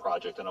with the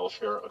project. And I will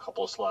share a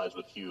couple of slides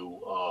with you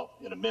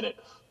in a minute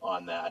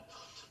on that.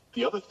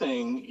 The other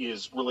thing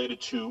is related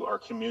to our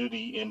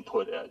community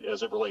input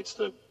as it relates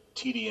to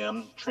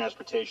TDM,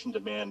 transportation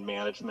demand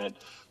management.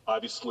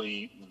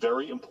 Obviously,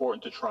 very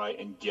important to try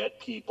and get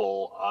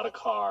people out of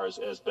cars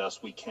as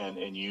best we can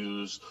and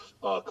use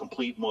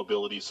complete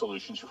mobility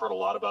solutions. You've heard a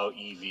lot about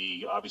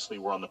EV. Obviously,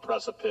 we're on the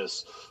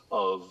precipice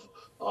of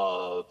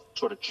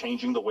sort of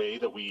changing the way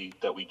that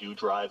we do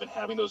drive, and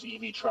having those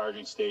EV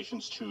charging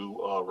stations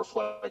to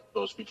reflect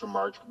those future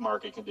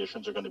market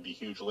conditions are going to be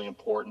hugely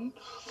important.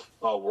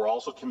 We're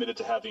also committed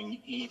to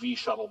having EV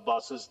shuttle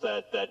buses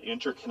that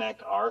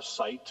interconnect our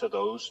site to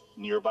those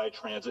nearby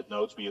transit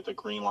nodes, be it the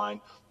Green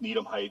Line,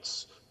 Needham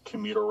Heights,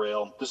 commuter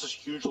rail. This is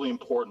hugely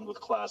important with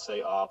Class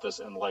A office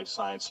and life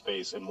science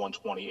space in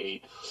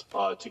 128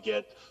 to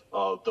get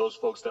those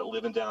folks that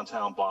live in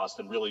downtown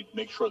Boston, really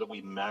make sure that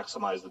we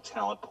maximize the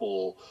talent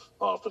pool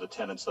for the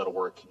tenants that'll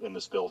work in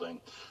this building.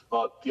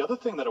 The other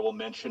thing that I will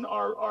mention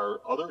are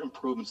other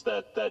improvements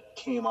that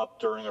came up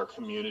during our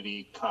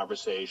community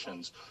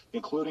conversations,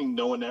 including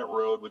Noanet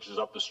Road, which is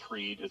up the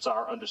street. It's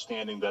our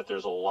understanding that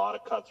there's a lot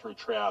of cut-through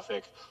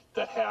traffic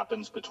that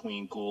happens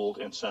between Gould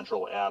and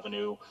Central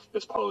Avenue.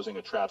 It's posing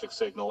a traffic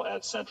signal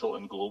at Central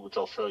and Gould, which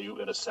I'll show you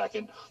in a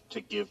second,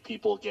 to give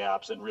people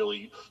gaps and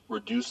really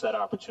reduce that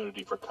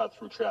opportunity for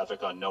cut-through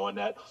traffic on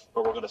Noanet.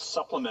 But we're going to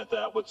supplement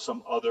that with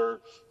some other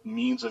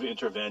means of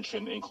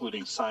intervention,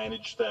 including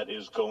signage that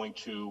is going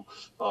to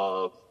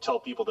tell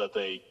people that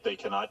they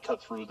cannot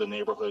cut through the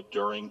neighborhood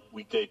during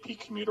weekday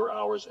peak commuter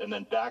hours, and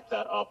then back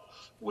that up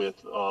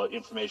with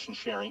information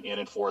sharing and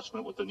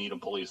enforcement with the Needham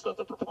Police that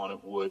the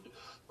proponent would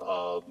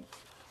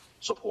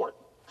support.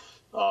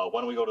 Why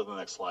don't we go to the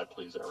next slide,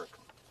 please, Eric?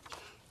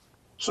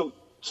 So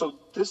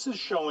this is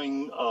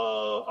showing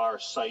our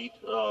site,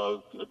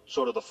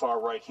 sort of the far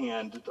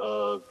right-hand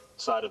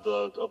side of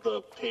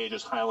the page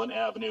is Highland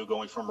Avenue.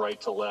 Going from right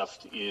to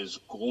left is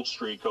Gould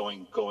Street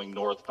going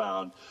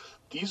northbound.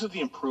 These are the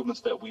improvements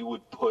that we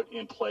would put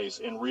in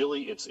place, and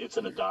really it's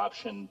an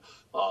adoption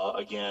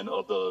again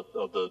of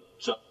the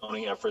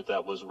zoning effort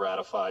that was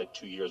ratified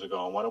 2 years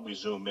ago. And why don't we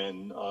zoom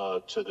in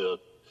to the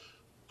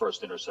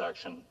first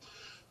intersection?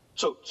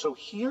 So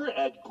here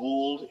at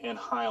Gould and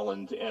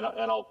Highland, and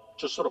I'll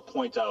just sort of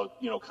point out,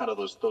 kind of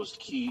those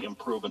key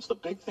improvements. The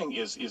big thing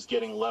is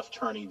getting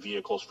left-turning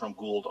vehicles from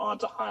Gould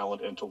onto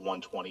Highland into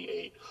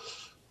 128.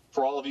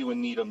 For all of you in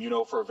Needham,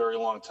 for a very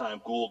long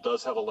time, Gould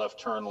does have a left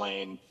turn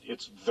lane.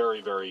 It's very,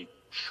 very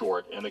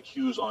short, and the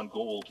queues on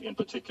Gould in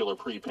particular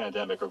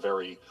pre-pandemic are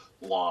very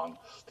long.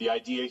 The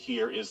idea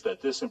here is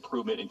that this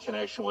improvement in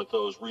connection with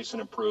those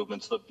recent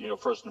improvements,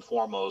 first and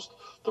foremost,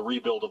 the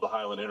rebuild of the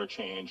Highland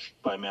interchange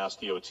by Mass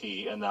DOT,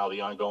 and now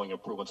the ongoing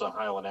improvements on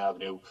Highland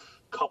Avenue,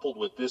 coupled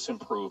with this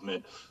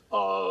improvement,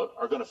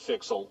 are going to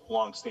fix a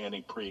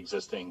long-standing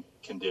pre-existing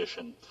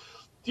condition.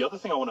 The other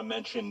thing I want to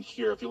mention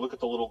here, if you look at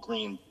the little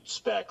green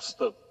specks,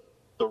 the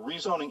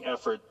rezoning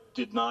effort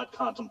did not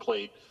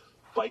contemplate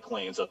bike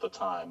lanes at the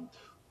time.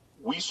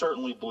 We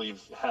certainly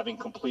believe having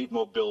complete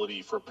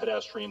mobility for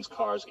pedestrians,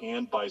 cars,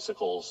 and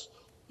bicycles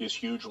is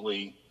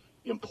hugely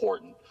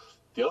important.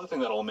 The other thing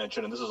that I'll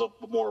mention, and this is a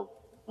more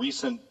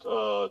recent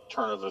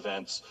turn of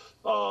events,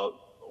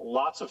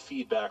 lots of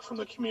feedback from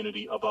the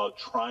community about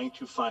trying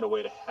to find a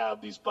way to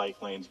have these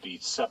bike lanes be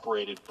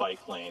separated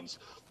bike lanes,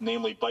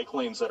 namely bike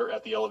lanes that are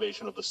at the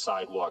elevation of the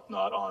sidewalk,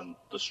 not on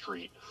the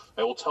street.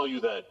 I will tell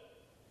you that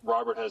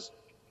Robert has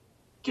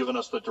given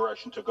us the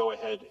direction to go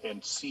ahead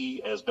and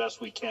see as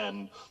best we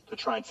can to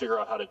try and figure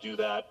out how to do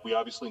that. We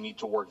obviously need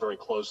to work very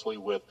closely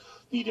with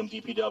Needham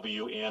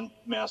DPW and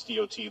Mass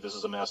DOT. This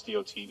is a Mass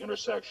DOT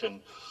intersection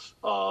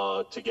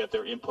to get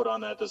their input on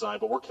that design,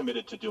 but we're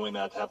committed to doing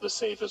that to have the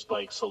safest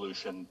bike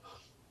solution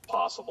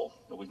possible.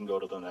 We can go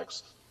to the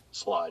next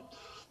slide.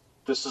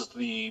 This is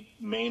the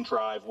main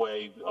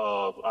driveway,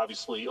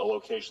 obviously a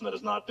location that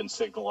has not been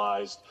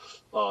signalized,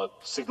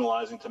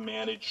 signalizing to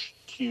manage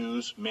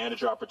queues,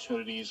 manage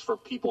opportunities for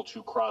people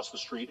to cross the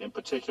street, in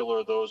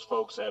particular those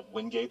folks at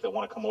Wingate that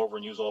want to come over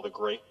and use all the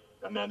great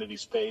amenity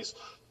space,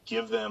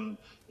 give them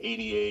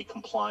ADA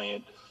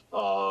compliant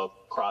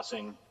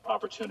crossing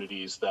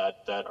opportunities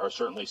that are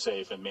certainly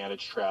safe and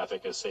manage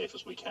traffic as safe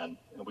as we can.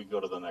 And we can go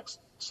to the next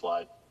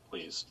slide,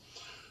 please.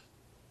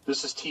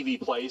 This is TV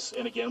Place,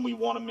 and again, we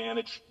want to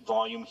manage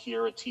volume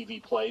here at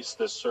TV Place.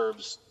 This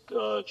serves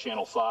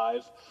Channel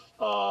 5.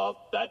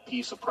 That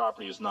piece of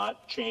property is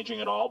not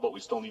changing at all, but we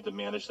still need to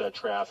manage that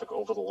traffic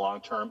over the long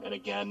term, and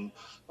again,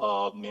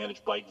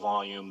 manage bike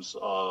volumes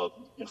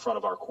in front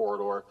of our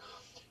corridor.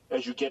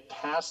 As you get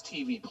past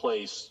TV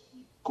Place,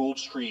 Gould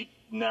Street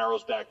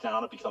narrows back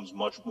down. It becomes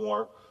much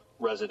more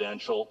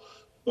residential.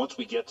 Once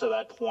we get to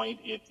that point,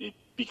 it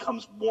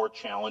becomes more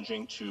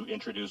challenging to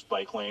introduce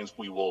bike lanes.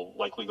 We will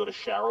likely go to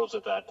Sharrows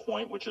at that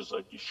point, which is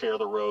share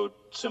the road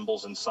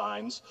symbols and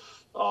signs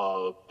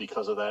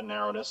because of that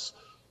narrowness.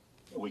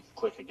 We can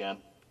click again.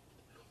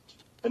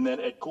 And then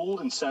at Gould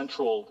and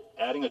Central,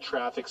 adding a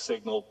traffic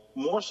signal,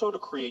 more so to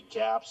create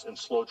gaps and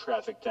slow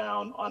traffic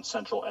down on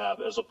Central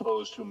Ave as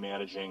opposed to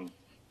managing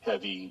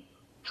heavy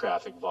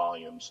traffic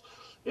volumes.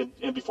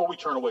 And before we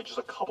turn away, just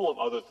a couple of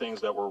other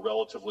things that were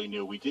relatively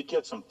new. We did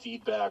get some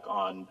feedback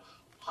on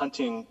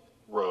Hunting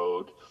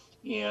Road,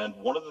 and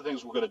one of the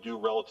things we're going to do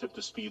relative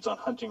to speeds on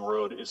Hunting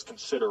Road is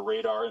consider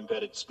radar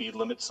embedded speed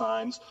limit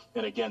signs,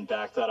 and again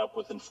back that up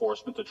with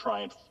enforcement to try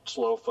and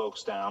slow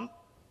folks down.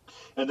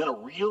 And then a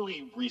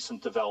really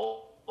recent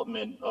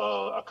development,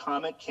 a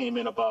comment came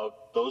in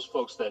about those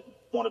folks that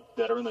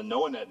are in the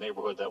Noanet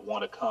neighborhood that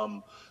want to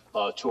come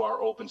to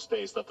our open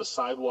space, that the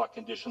sidewalk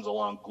conditions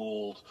along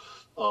Gould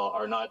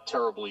are not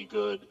terribly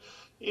good.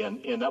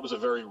 And that was a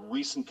very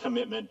recent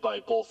commitment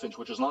by Bullfinch,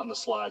 which is not in the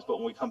slides, but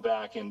when we come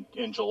back in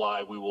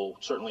July, we will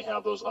certainly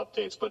have those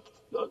updates. But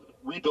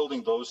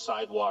rebuilding those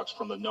sidewalks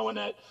from the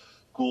Noanet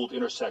Gould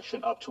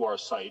intersection up to our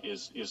site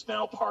is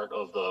now part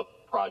of the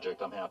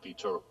project, I'm happy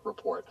to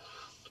report.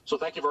 So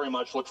thank you very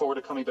much. Look forward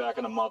to coming back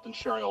in a month and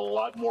sharing a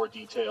lot more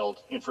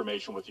detailed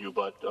information with you,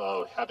 but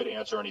happy to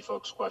answer any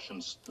folks'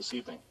 questions this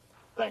evening.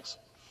 Thanks.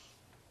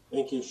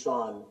 Thank you,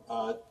 Sean.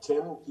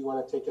 Tim, do you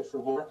want to take it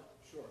from here?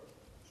 Sure.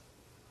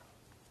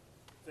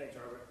 Thanks,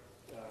 Robert.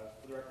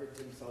 For the record,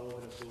 Tim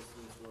Sullivan of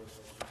Wilson's members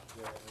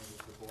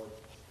of the board.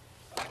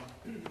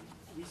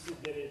 We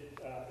submitted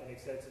an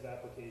extensive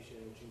application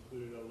which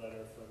included a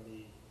letter from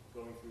the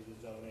going through the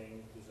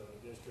zoning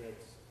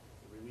districts,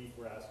 the relief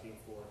we're asking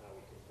for, and how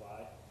we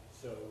comply.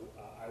 So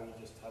I will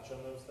just touch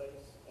on those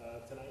things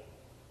tonight.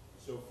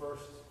 So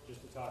first,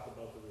 just to talk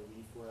about the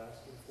relief we're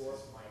asking for.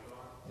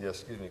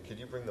 Yes, excuse me, could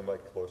you bring the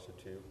mic closer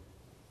to you?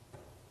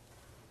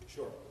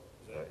 Sure.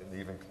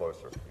 Even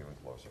closer, even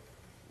closer.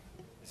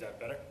 Is that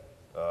better?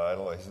 I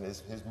don't know,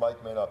 his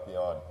mic may not be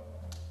on.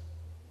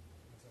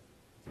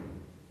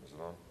 Is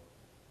it on?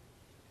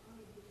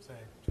 Say.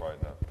 Try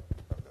it now.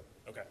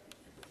 Okay.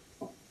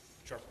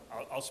 Sure,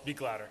 I'll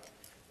speak louder.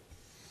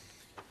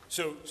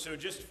 So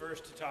just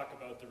first to talk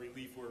about the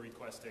relief we're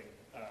requesting,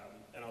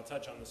 and I'll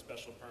touch on the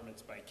special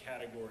permits by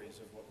categories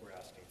of what we're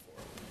asking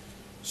for.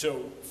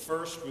 So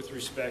first, with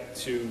respect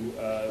to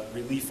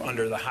relief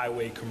under the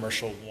Highway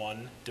Commercial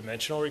 1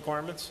 dimensional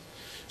requirements.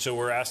 So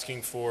we're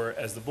asking for,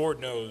 as the board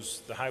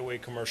knows, the Highway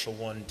Commercial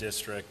 1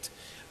 district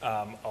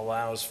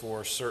allows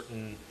for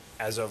certain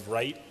as of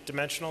right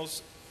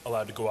dimensionals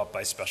allowed to go up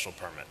by special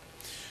permit.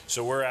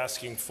 So we're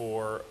asking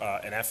for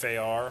an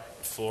FAR,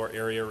 floor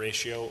area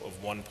ratio,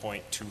 of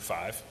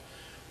 1.25.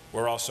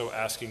 We're also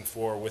asking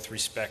for, with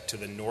respect to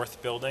the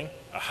north building,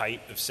 a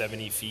height of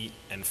 70 feet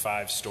and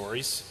 5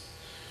 stories.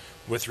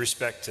 With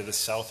respect to the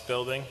south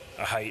building,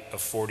 a height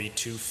of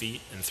 42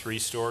 feet and 3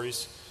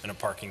 stories, and a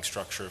parking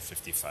structure of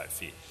 55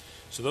 feet.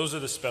 So those are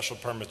the special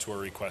permits we're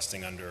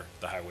requesting under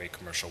the Highway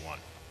Commercial 1.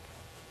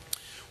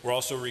 We're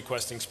also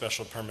requesting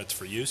special permits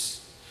for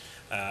use.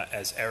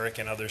 As Eric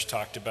and others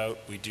talked about,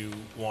 we do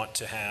want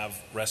to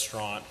have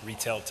restaurant,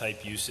 retail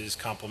type uses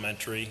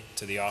complementary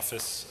to the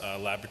office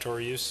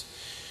laboratory use.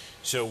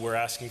 So we're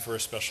asking for a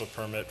special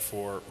permit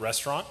for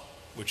restaurant,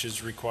 which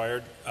is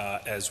required,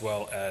 as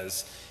well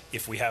as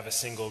if we have a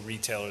single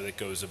retailer that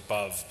goes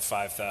above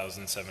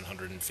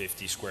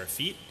 5,750 square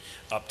feet,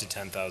 up to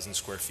 10,000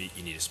 square feet,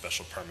 you need a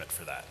special permit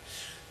for that.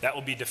 That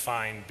will be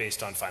defined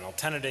based on final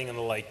tenanting and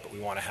the like, but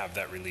we want to have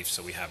that relief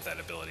so we have that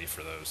ability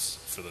for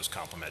those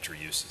complementary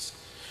uses.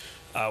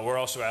 We're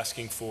also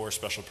asking for a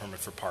special permit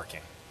for parking.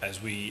 As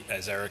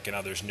Eric and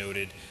others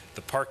noted,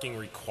 the parking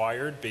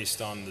required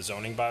based on the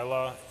zoning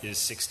bylaw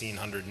is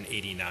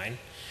 1,689.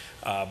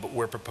 But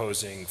we're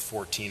proposing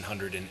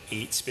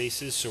 1,408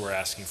 spaces, so we're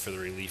asking for the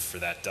relief for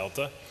that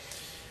delta.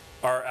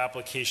 Our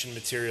application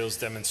materials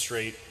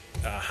demonstrate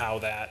how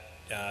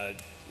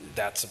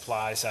that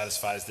supply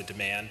satisfies the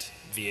demand.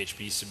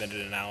 VHB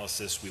submitted an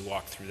analysis. We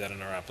walked through that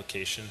in our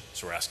application,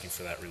 so we're asking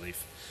for that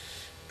relief.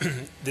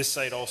 This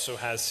site also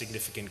has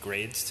significant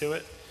grades to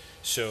it,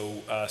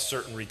 so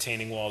certain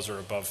retaining walls are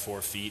above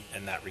 4 feet,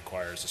 and that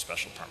requires a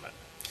special permit.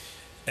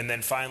 And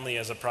then finally,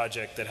 as a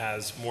project that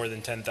has more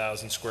than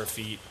 10,000 square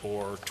feet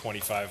or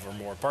 25 or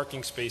more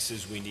parking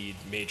spaces, we need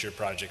major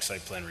project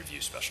site plan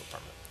review special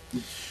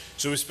permit.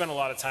 So we spent a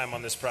lot of time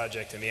on this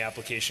project, and the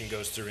application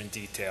goes through in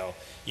detail,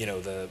 you know,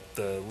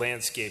 the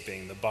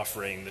landscaping, the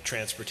buffering, the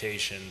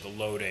transportation, the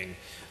loading,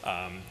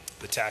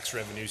 the tax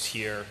revenues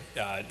here,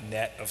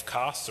 net of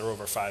costs are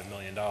over $5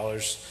 million.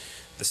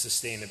 The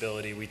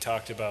sustainability we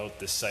talked about,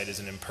 this site is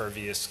an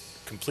impervious,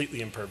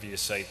 completely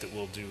impervious site that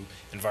we'll do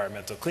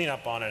environmental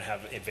cleanup on and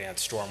have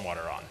advanced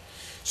stormwater on.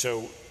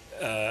 So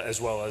as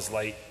well as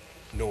light,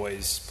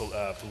 noise,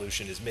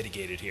 pollution is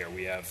mitigated here.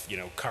 We have, you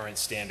know, current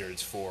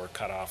standards for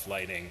cutoff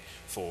lighting,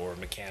 for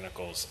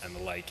mechanicals and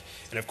the like.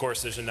 And of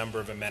course, there's a number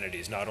of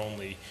amenities, not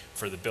only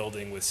for the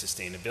building with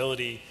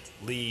sustainability,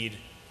 LEED,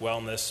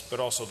 wellness,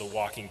 but also the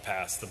walking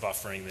paths, the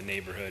buffering, the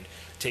neighborhood,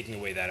 taking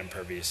away that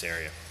impervious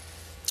area.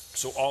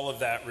 So all of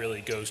that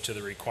really goes to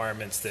the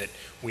requirements that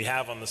we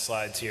have on the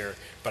slides here,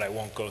 but I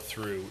won't go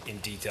through in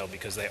detail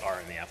because they are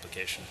in the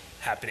application.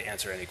 Happy to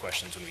answer any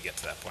questions when we get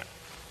to that point.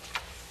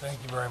 Thank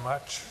you very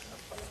much.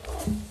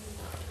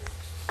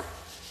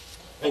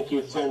 Thank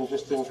you, Tim.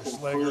 Just in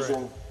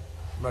conclusion.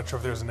 I'm not sure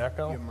if there's an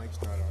echo. Your mic's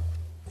not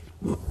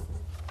on.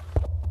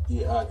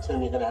 Yeah,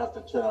 Tim, you're going to have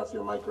to turn off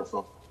your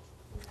microphone.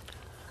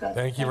 Okay.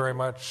 Thank you very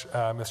much,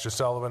 Mr.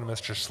 Sullivan and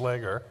Mr.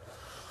 Slager.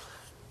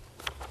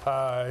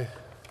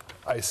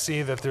 I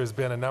see that there's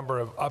been a number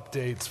of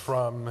updates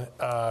from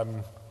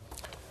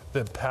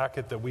the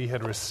packet that we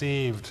had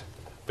received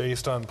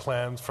based on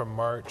plans from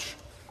March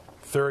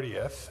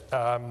 30th.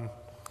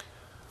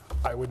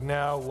 I would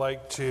now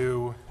like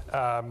to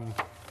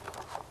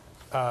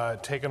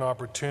take an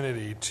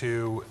opportunity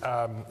to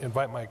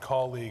invite my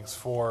colleagues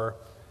for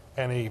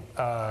any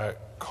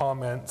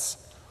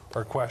comments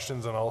or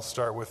questions, and I'll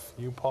start with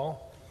you,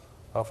 Paul,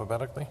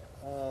 alphabetically.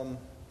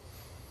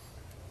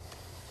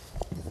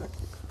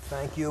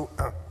 Thank you.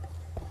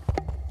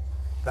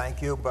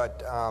 Thank you,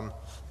 but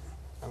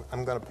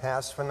I'm going to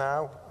pass for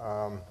now.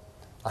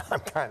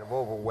 I'm kind of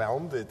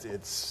overwhelmed.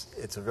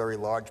 It's a very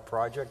large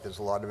project. There's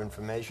a lot of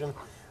information.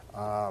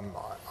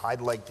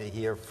 I'd like to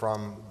hear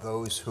from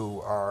those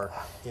who are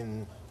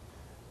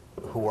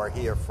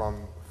here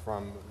from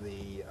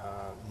the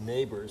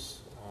neighbors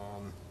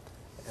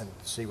and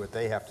see what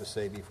they have to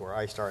say before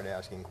I start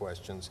asking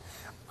questions.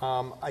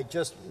 I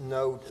just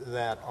note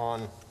that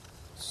on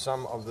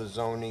some of the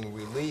zoning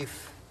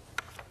relief,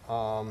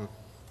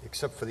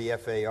 except for the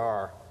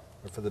FAR,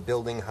 or for the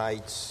building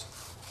heights,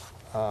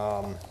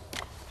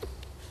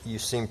 you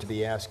seem to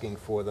be asking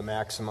for the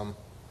maximum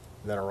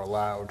that are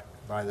allowed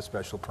by the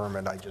special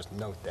permit. I just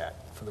note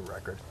that for the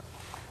record.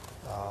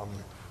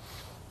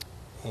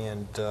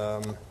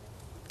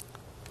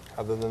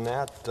 Other than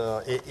that,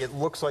 it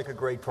looks like a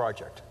great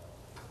project.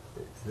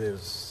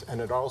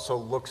 And it also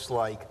looks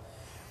like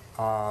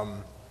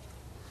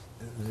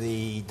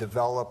the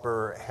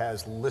developer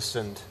has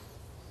listened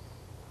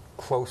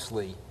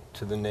closely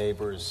to the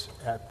neighbors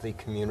at the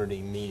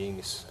community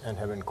meetings and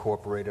have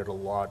incorporated a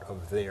lot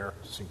of their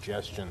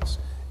suggestions,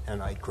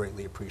 and I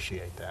greatly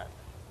appreciate that.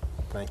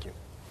 Thank you.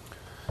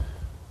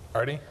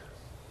 Artie?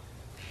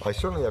 I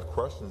certainly have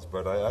questions,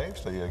 but I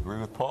actually agree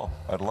with Paul.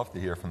 I'd love to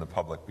hear from the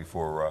public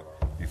before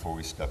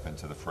we step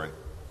into the fray.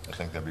 I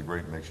think that'd be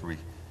great, and make sure we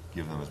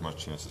give them as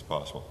much chance as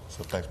possible.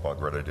 So thanks, Paul.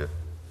 Great idea.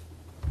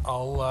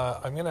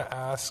 I'm going to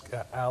ask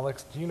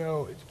Alex, do you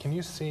know, can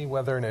you see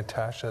whether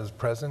Natasha is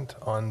present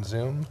on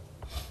Zoom?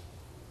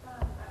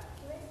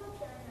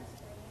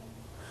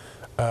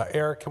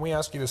 Eric, can we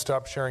ask you to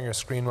stop sharing your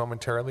screen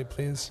momentarily,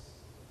 please?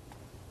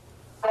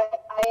 I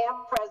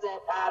am present,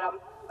 Adam.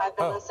 I've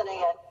been listening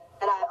in,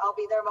 and I'll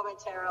be there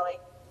momentarily.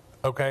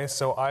 Okay,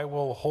 so I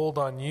will hold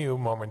on you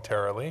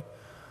momentarily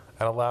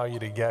and allow you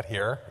to get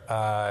here.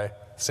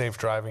 Safe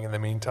driving in the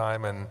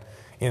meantime, and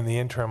in the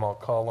interim, I'll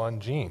call on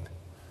Jean.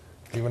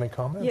 Do you have any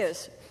comments?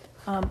 Yes.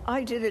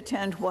 I did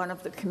attend one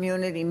of the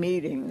community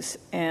meetings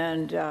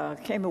and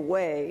came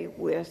away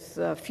with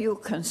a few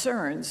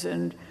concerns,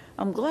 and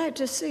I'm glad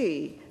to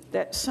see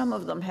that some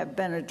of them have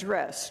been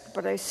addressed,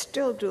 but I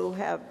still do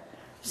have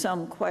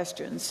some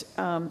questions.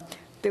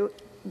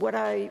 What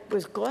I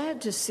was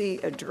glad to see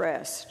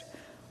addressed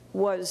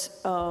was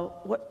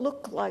what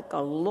looked like a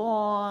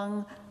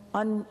long,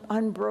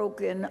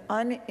 unbroken,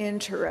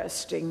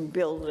 uninteresting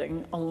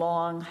building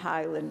along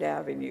Highland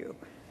Avenue.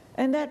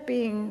 And that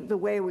being the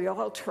way we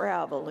all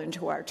travel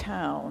into our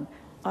town,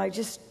 I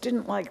just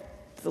didn't like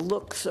the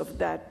looks of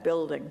that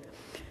building.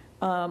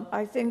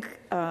 I think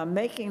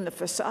making the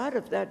facade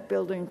of that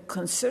building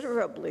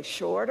considerably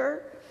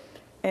shorter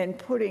and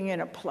putting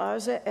in a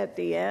plaza at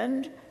the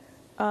end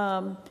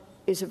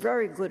is a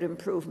very good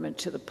improvement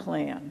to the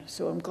plan.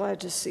 So I'm glad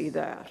to see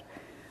that.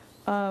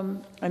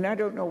 And I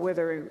don't know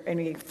whether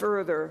any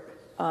further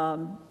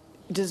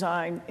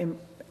design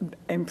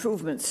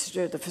improvements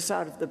to the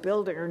facade of the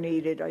building are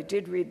needed. I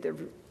did read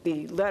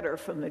the letter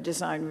from the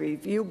Design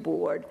Review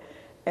Board,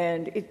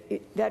 and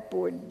that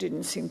board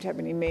didn't seem to have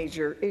any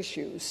major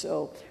issues,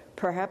 so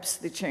perhaps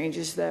the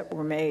changes that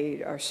were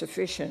made are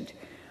sufficient.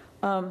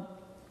 I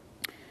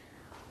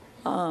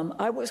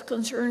was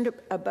concerned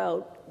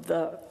about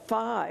the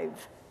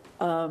 5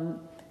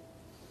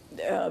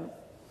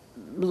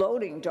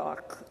 loading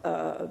dock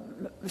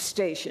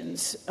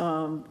stations,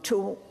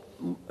 2,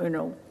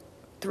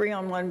 3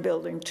 on one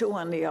building, 2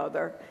 on the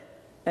other,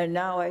 and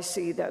now I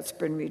see that's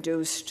been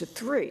reduced to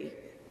 3,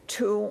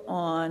 2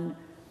 on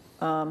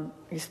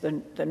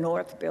the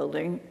north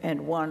building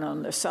and 1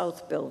 on the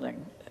south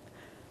building.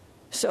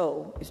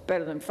 So it's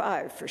better than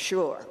 5 for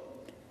sure.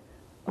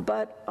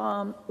 But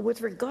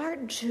with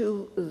regard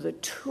to the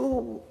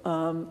 2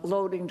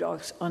 loading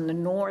docks on the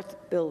north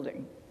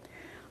building,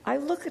 I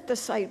look at the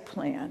site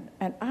plan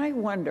and I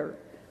wonder,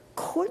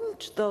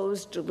 couldn't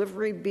those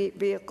delivery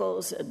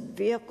vehicles and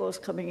vehicles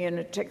coming in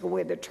to take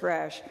away the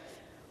trash,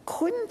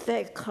 couldn't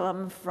they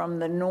come from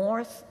the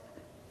north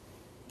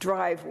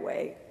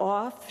driveway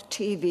off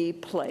TV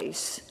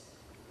Place,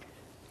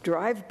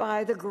 drive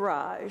by the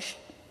garage,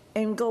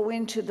 and go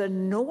into the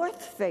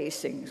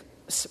north-facing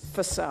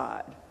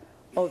facade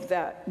of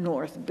that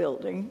north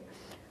building,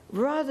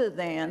 rather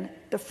than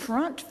the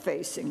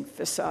front-facing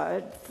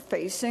facade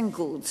facing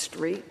Gould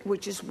Street,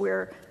 which is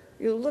where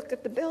you look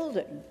at the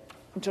building.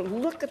 And to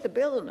look at the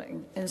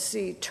building and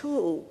see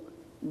 2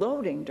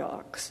 loading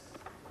docks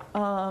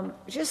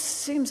just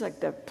seems like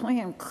the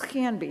plan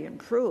can be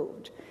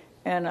improved.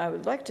 And I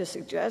would like to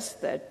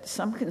suggest that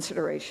some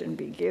consideration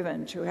be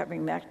given to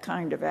having that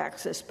kind of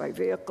access by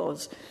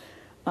vehicles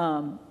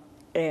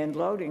and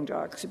loading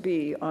docks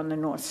be on the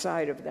north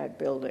side of that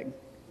building.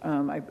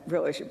 I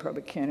realize you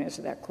probably can't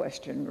answer that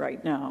question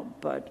right now,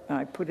 but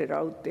I put it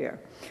out there.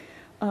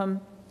 And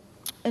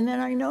then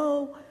I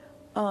know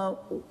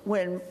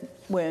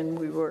when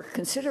we were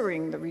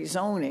considering the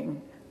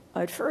rezoning,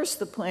 at first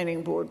the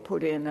planning board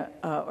put in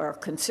or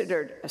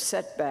considered a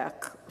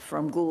setback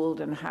from Gould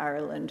and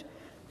Highland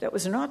that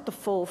was not the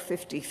full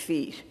 50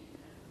 feet.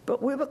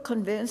 But we were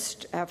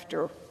convinced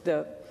after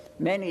the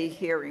many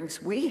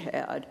hearings we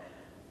had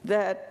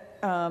that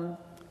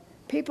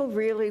people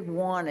really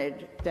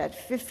wanted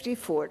that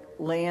 50-foot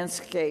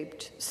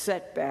landscaped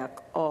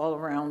setback all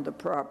around the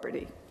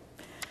property.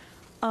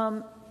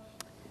 And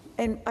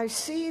I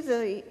see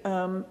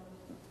the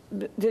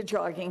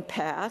jogging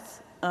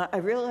path. I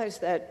realize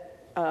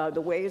that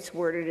the way it's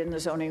worded in the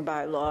zoning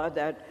bylaw,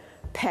 that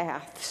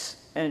paths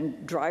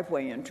and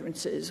driveway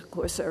entrances, of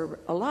course, are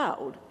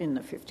allowed in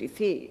the 50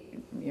 feet.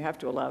 You have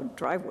to allow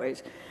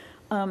driveways.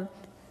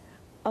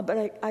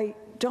 But I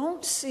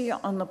don't see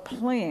on the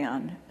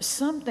plan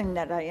something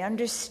that I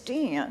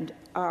understand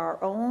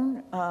our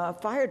own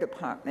fire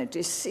department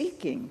is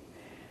seeking.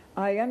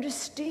 I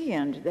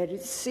understand that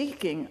it's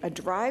seeking a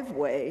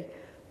driveway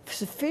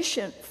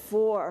sufficient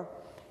for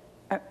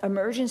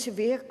emergency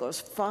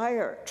vehicles,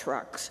 fire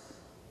trucks,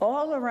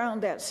 all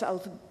around that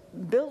south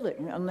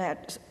building, on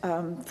that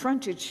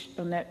frontage,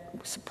 on that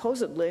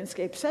supposed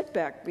landscape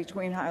setback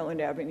between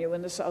Highland Avenue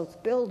and the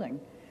south building.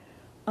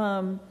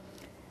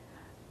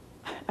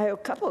 I have a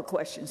couple of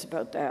questions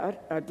about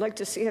that. I'd like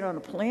to see it on a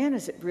plan.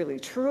 Is it really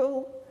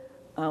true?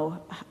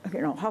 How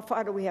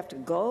far do we have to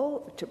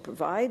go to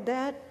provide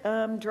that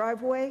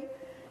driveway?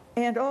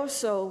 And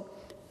also,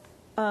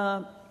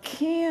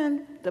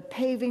 can the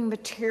paving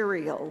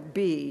material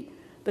be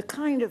the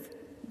kind of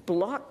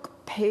block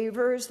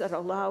pavers that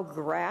allow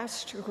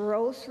grass to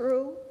grow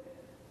through?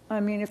 I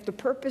mean, if the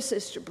purpose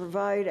is to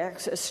provide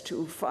access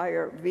to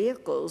fire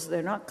vehicles,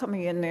 they're not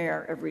coming in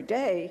there every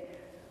day,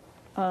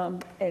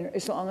 and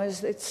as long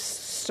as it's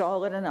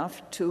solid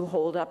enough to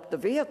hold up the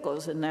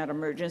vehicles in that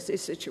emergency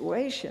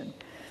situation.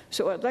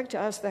 So I'd like to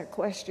ask that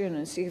question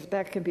and see if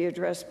that can be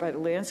addressed by the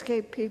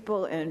landscape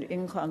people and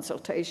in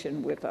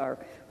consultation with our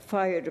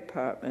fire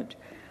department.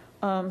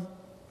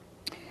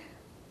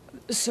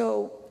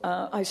 So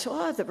I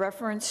saw the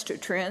reference to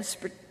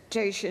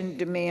transportation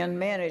demand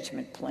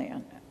management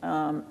plan.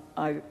 I'm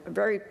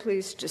very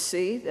pleased to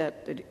see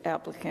that the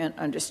applicant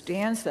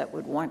understands that,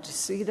 would want to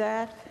see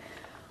that.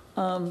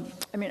 I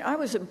mean, I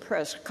was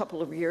impressed a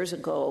couple of years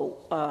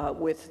ago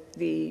with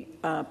the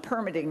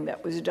permitting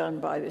that was done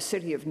by the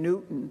city of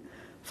Newton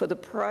for the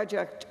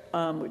project,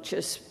 which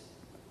is,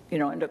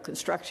 under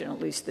construction,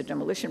 at least the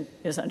demolition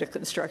is under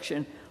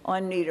construction,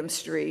 on Needham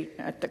Street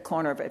at the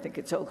corner of, I think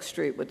it's Oak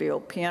Street, where the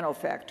old piano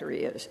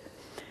factory is.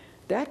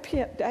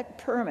 That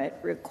permit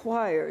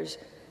requires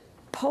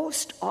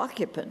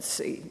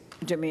post-occupancy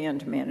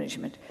demand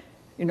management.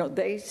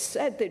 They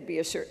said there'd be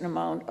a certain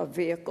amount of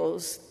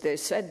vehicles. They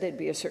said there'd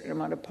be a certain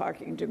amount of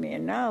parking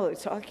demand. Now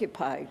it's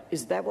occupied.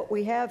 Is that what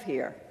we have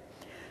here?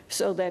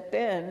 So that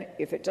then,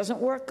 if it doesn't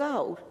work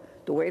out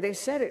the way they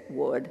said it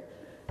would,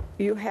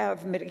 you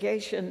have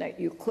mitigation that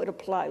you could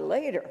apply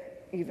later,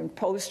 even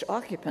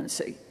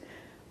post-occupancy.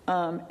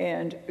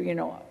 And,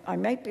 I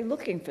might be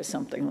looking for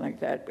something like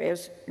that.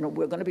 As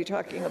we're going to be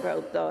talking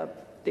about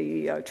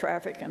the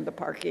traffic and the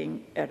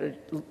parking at a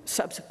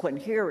subsequent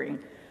hearing.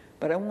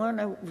 But I want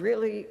to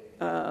really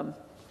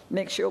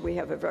make sure we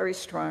have a very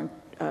strong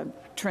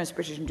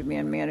transportation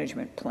demand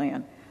management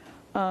plan.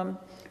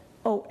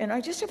 Oh, and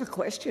I just have a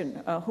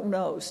question. Who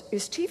knows?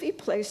 Is TV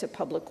Place a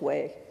public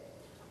way?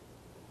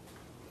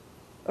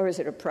 Or is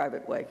it a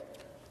private way?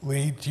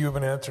 Lee, do you have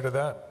an answer to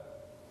that?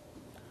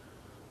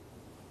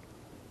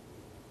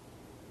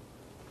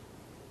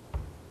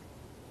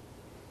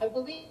 I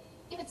believe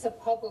it's a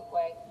public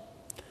way.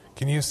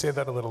 Can you say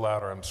that a little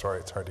louder? I'm sorry,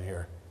 it's hard to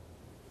hear.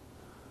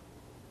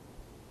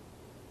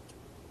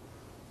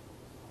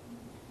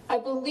 I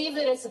believe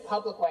that it's a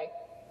public way.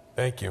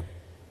 Thank you.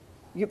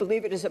 You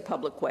believe it is a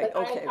public way?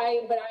 But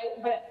okay.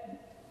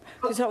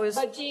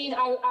 But Jean,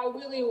 I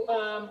really,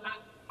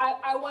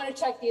 I want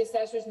to check the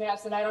assessor's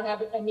maps, and I don't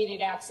have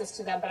immediate access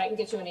to them, but I can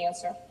get you an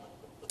answer.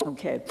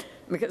 Okay,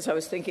 because I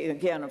was thinking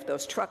again of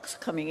those trucks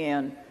coming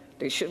in.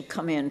 They should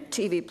come in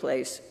TV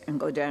Place and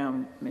go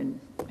down and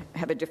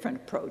have a different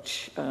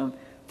approach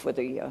for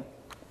the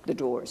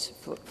doors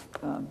for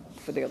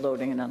their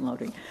loading and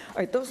unloading. All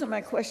right, those are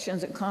my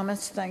questions and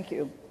comments. Thank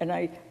you. And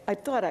I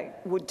thought I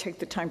would take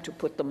the time to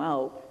put them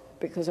out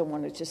because I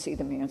wanted to see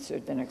them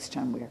answered the next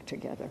time we are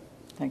together.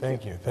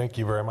 Thank you. Thank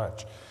you very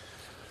much.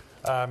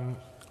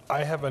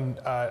 I have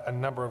a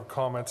number of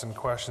comments and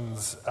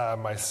questions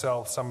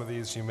myself. Some of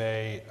these you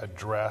may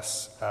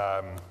address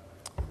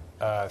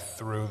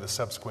through the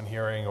subsequent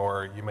hearing,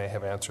 or you may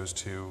have answers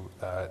to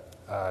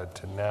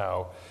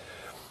now.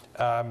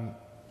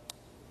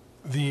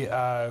 The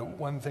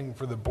one thing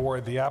for the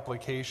board, the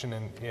application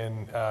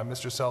in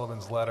Mr.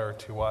 Sullivan's letter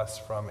to us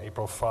from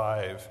April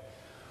 5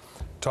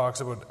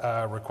 talks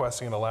about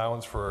requesting an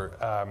allowance for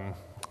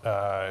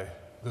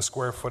the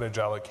square footage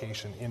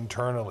allocation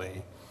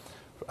internally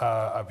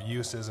of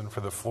uses and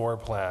for the floor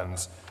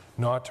plans,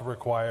 not to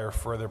require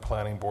further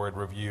planning board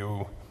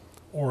review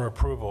or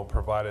approval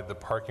provided the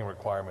parking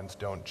requirements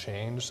don't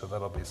change. So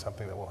that'll be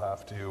something that we'll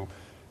have to,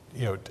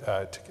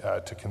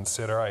 to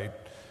consider.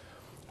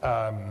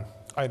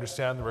 I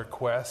understand the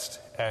request,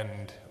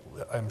 and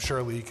I'm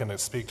sure Lee can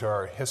speak to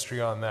our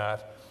history on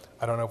that.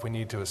 I don't know if we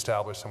need to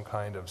establish some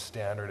kind of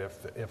standard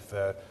if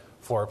the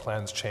floor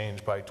plans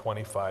change by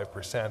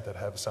 25% that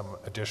have some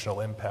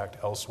additional impact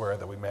elsewhere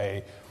that we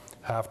may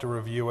have to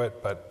review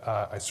it, but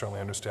I certainly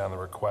understand the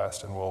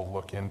request and we'll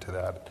look into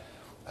that.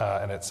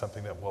 And it's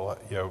something that we'll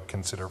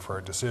consider for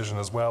a decision,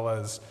 as well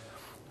as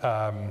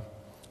I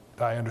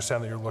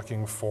understand that you're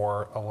looking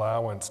for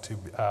allowance to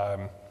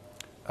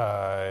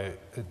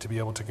be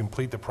able to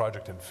complete the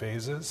project in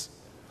phases,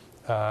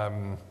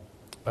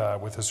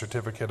 with a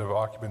certificate of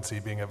occupancy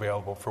being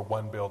available for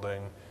one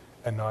building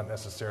and not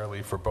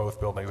necessarily for both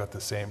buildings at the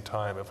same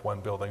time if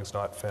one building's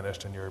not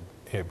finished and you're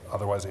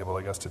otherwise able,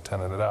 I guess, to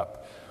tenant it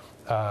up.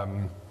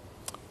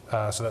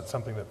 So that's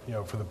something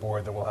that, for the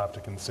board that we'll have to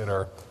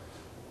consider,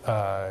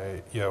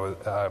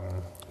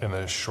 in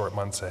the short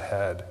months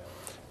ahead.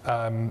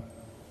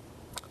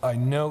 I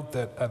note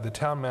that the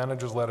town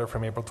manager's letter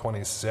from April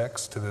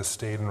 26 to the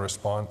state in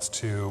response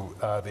to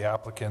the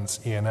applicant's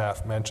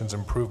ENF mentions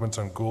improvements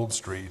on Gould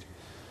Street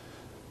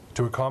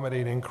to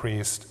accommodate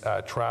increased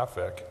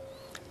traffic,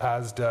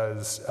 as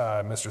does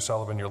Mr.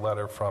 Sullivan, your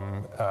letter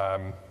from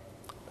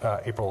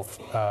April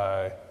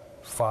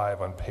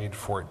 5 on page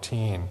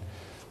 14.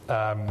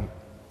 And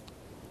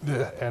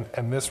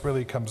this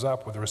really comes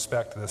up with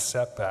respect to the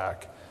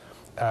setback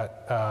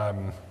at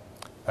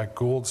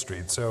Gould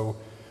Street. So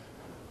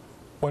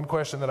one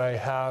question that I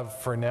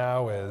have for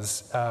now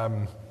is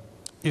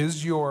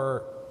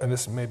your, and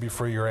this may be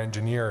for your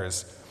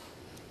engineers,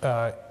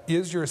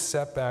 is your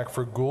setback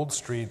for Gould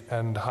Street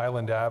and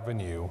Highland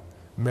Avenue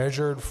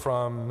measured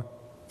from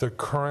the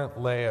current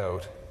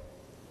layout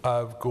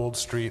of Gould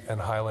Street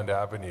and Highland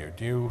Avenue?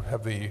 Do you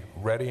have the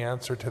ready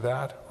answer to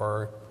that,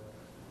 or?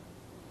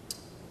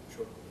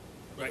 Sure.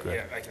 Right, Great.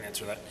 yeah, I can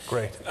answer that.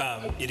 Great.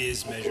 It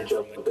is measured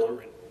from the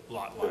current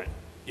lot line.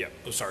 Yeah,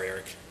 oh, sorry,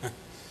 Eric.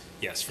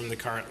 Yes, from the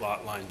current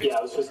lot line. Yeah,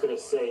 I was just going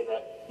to say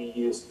that, we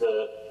used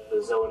the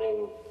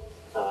zoning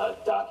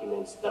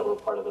documents that were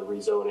part of the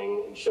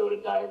rezoning and showed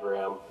a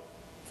diagram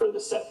for the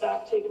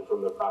setback taken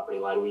from the property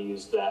line. We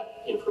used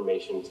that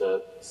information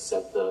to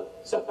set the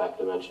setback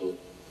dimension.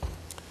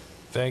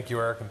 Thank you,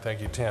 Eric, and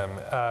thank you, Tim.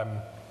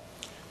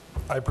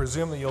 I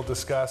presume that you'll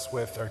discuss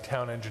with our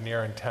town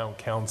engineer and town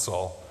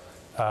council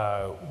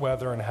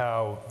whether and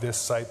how this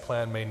site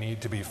plan may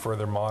need to be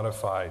further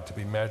modified to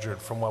be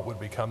measured from what would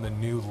become the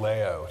new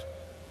layout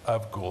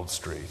of Gould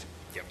Street.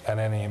 Yep. And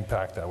any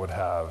impact that would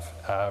have.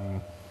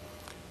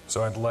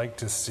 So I'd like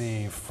to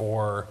see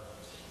for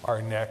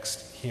our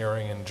next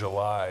hearing in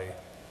July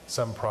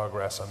some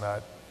progress on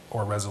that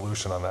or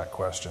resolution on that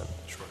question.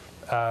 Sure.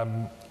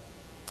 I'm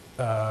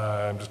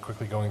just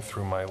quickly going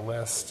through my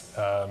list.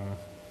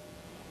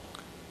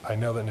 I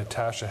know that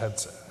Natasha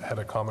had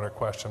a comment or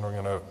question. We're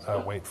going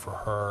to wait for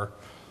her.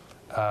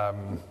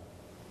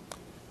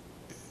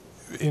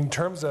 In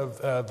terms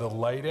of the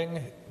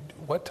lighting,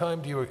 what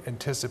time do you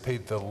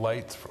anticipate the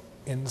lights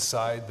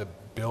inside the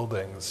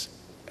buildings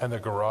and the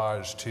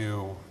garage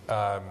to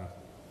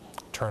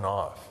turn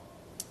off?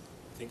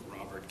 I think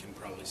Robert can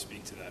probably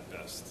speak to that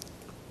best.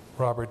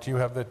 Robert, do you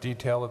have the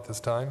detail at this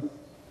time?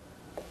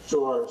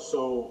 Sure.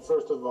 So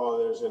first of all,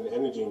 there's an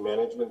energy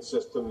management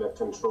system that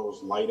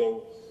controls lighting.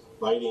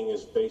 Lighting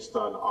is based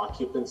on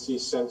occupancy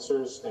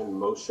sensors and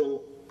motion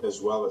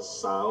as well as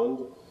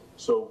sound.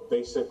 So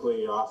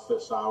basically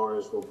office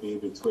hours will be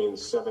between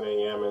 7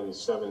 a.m. and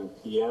 7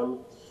 p.m.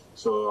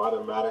 So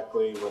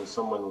automatically when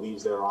someone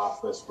leaves their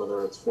office,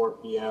 whether it's 4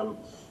 p.m.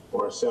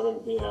 or 7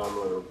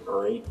 p.m.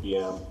 or 8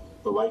 p.m.,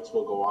 the lights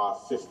will go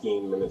off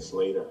 15 minutes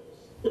later.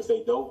 If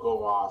they don't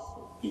go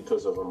off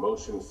because of a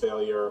motion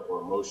failure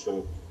or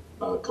motion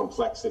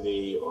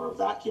complexity or a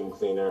vacuum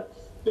cleaner,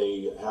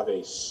 they have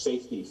a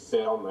safety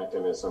fail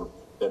mechanism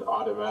that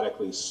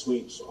automatically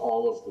sweeps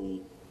all of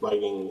the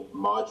lighting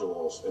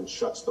modules and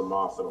shuts them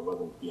off at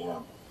 11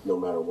 p.m. no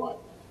matter what.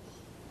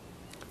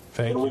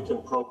 Thank you. We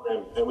can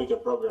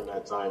program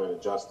that time and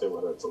adjust it,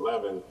 whether it's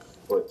 11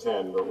 or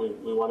 10, but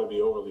we want to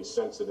be overly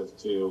sensitive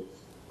to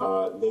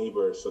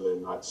neighbors so they're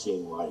not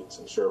seeing lights.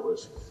 I'm sure it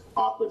was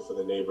awkward for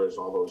the neighbors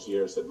all those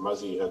years that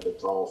Muzzy had the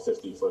tall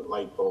 50-foot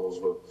light poles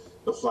with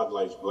the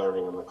floodlights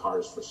blaring on the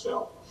cars for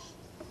sale.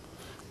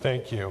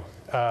 Thank you.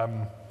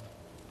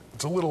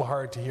 It's a little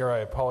hard to hear. I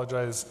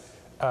apologize.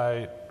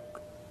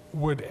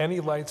 Would any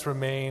lights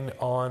remain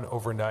on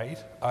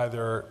overnight,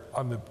 either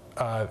on the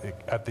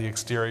at the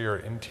exterior or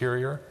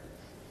interior?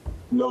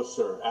 No,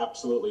 sir.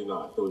 Absolutely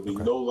not. There would be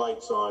no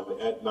lights on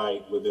at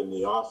night within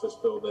the office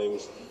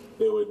buildings.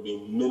 There would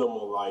be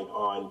minimal light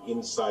on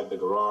inside the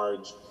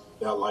garage.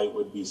 That light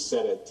would be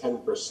set at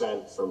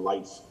 10% for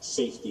life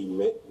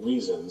safety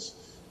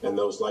reasons, and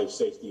those life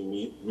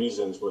safety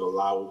reasons would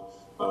allow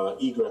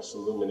egress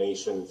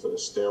illumination for the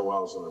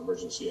stairwells and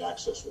emergency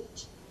access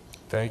rooms.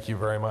 Thank you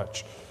very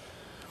much.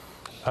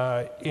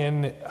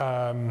 In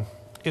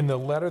the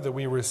letter that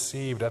we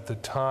received at the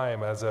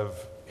time, as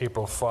of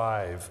April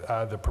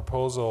 5, the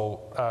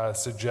proposal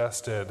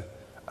suggested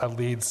a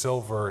LEED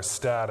Silver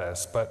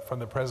status, but from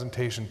the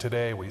presentation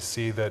today, we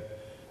see that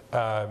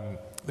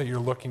that you're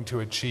looking to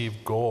achieve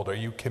gold. Are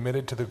you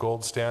committed to the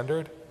gold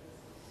standard?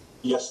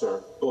 Yes,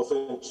 sir. Both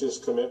Inch's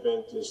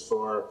commitment is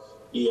for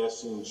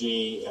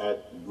ES&G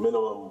at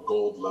minimum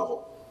gold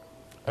level.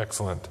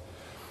 Excellent.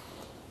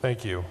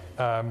 Thank you.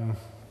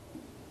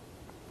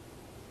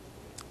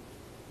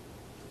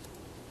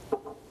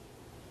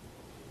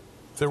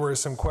 There were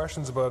some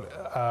questions about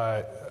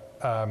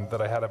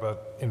that I had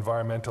about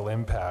environmental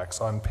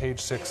impacts. On page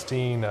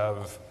 16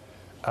 of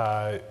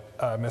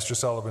Mr.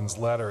 Sullivan's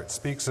letter, it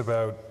speaks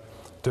about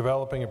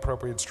developing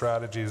appropriate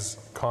strategies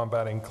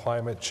combating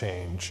climate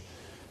change.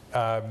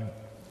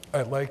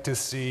 I'd like to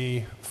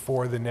see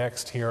for the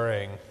next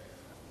hearing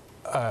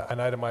an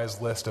itemized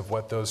list of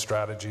what those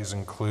strategies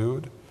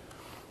include.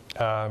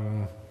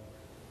 And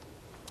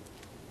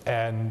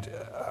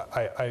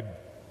I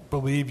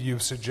believe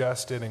you've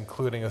suggested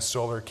including a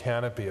solar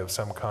canopy of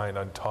some kind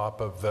on top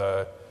of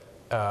the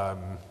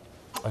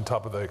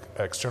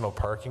external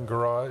parking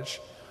garage.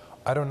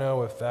 I don't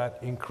know if that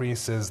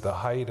increases the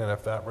height and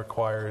if that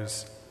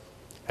requires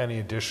any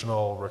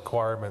additional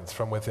requirements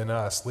from within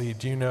us. Lee,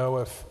 do you know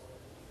if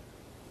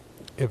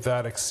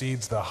that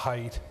exceeds the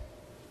height,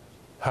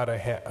 how to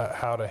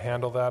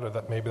handle that, or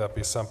that maybe that'd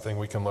be something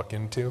we can look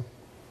into?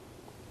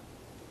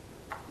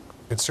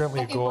 It's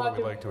certainly a goal that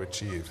we'd like to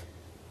achieve.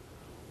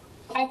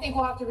 I think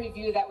we'll have to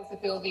review that with the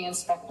building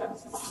inspector.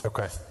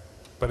 Okay,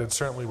 but it's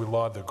certainly, we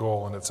laud the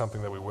goal, and it's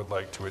something that we would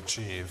like to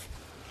achieve.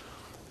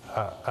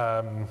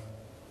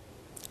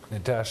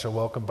 Natasha,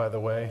 welcome, by the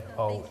way.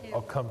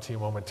 I'll come to you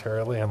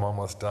momentarily. I'm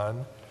almost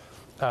done.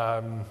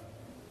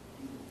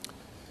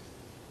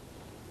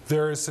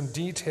 There is some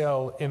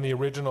detail in the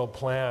original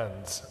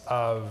plans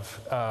of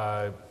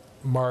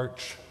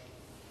March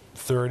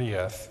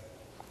 30th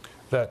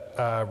that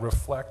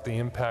reflect the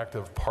impact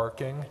of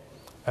parking,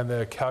 and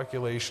the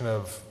calculation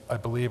of, I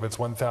believe it's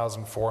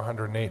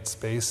 1,408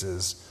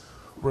 spaces,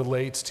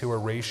 relates to a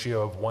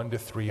ratio of 1 to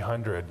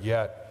 300,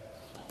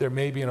 yet there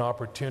may be an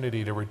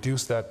opportunity to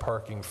reduce that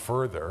parking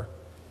further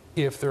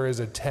if there is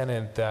a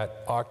tenant that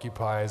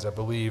occupies, I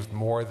believe,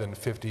 more than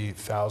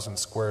 50,000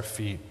 square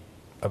feet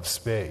of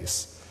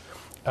space.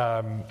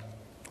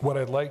 What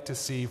I'd like to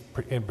see,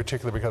 in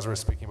particular because we're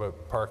speaking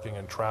about parking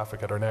and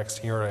traffic at our next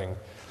hearing,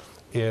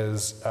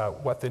 is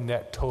what the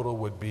net total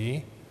would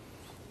be.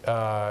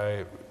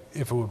 If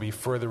it would be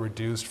further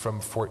reduced from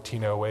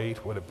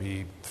 1408, would it be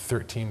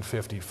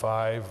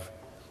 1355?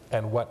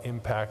 And what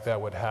impact that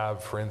would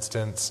have, for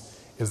instance,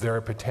 is there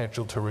a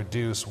potential to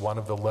reduce one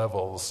of the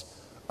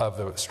levels of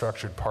the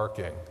structured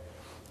parking?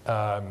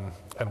 And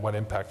what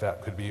impact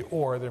that could be?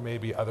 Or there may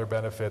be other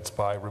benefits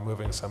by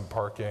removing some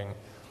parking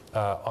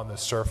on the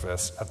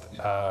surface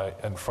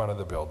in front of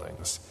the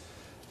buildings.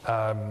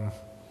 I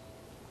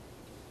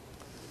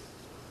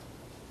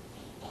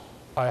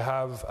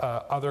have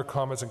other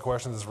comments and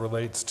questions as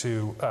relates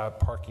to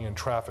parking and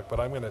traffic, but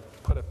I'm going to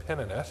put a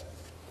pin in it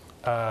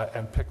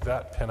and pick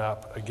that pin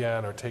up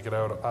again or take it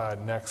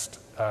out next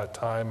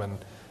time. And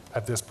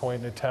at this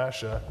point,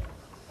 Natasha,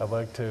 I'd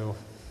like to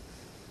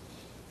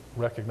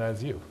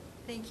recognize you.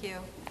 Thank you.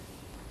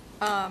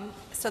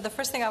 So the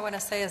first thing I want to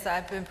say is that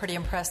I've been pretty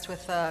impressed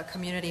with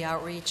community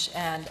outreach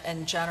and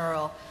in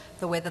general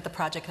the way that the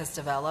project has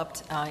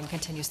developed and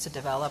continues to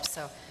develop.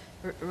 So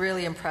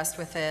really impressed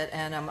with it,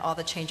 and all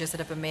the changes that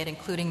have been made,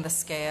 including the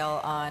scale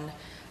on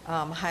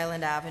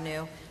Highland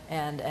Avenue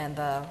and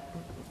the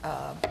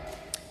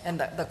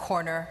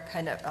corner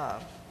kind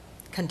of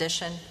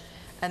condition,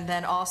 and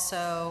then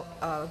also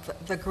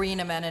the green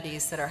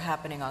amenities that are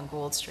happening on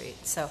Gould Street.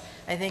 So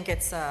I think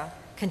it's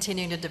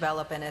continuing to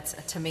develop, and it's,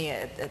 to me,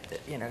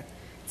 you know,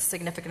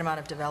 significant amount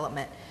of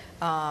development.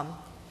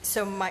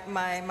 So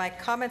my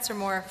comments are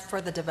more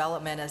for the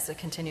development as it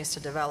continues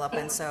to develop,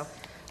 and so.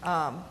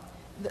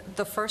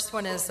 The first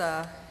one is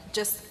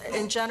just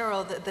in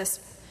general that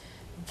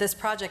this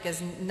project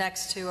is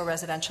next to a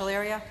residential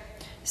area,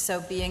 so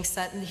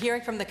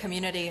hearing from the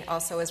community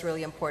also is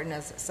really important,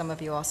 as some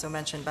of you also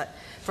mentioned. But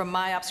from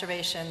my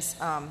observations,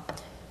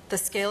 the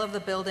scale of the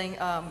building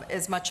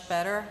is much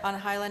better on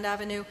Highland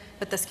Avenue,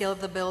 but the scale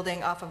of the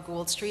building off of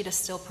Gould Street is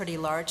still pretty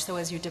large. So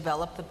as you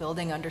develop the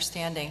building,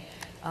 understanding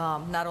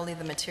not only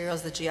the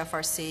materials, the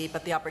GFRC,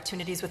 but the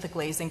opportunities with the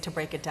glazing to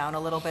break it down a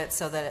little bit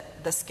so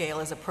that the scale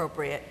is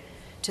appropriate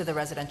to the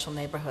residential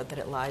neighborhood that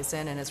it lies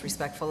in and is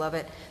respectful of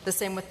it. The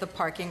same with the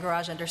parking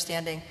garage,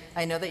 understanding,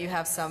 I know that you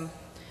have some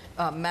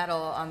metal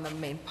on the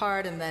main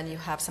part, and then you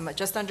have some,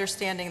 just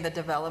understanding the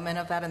development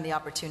of that and the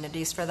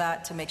opportunities for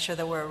that to make sure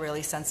that we're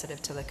really sensitive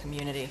to the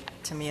community,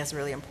 to me is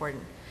really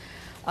important.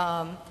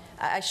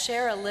 I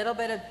share a little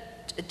bit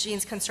of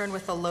Jean's concern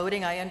with the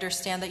loading. I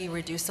understand that you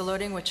reduce the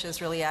loading, which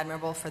is really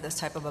admirable for this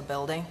type of a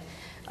building.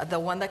 The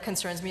one that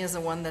concerns me is the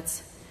one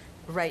that's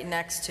right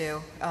next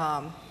to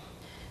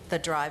the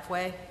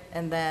driveway,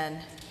 and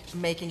then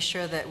making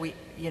sure that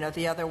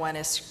the other one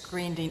is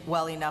screened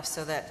well enough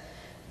so that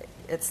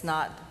it's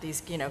not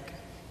these,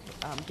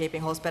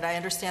 gaping holes. But I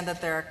understand that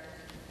there are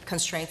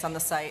constraints on the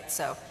site,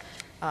 so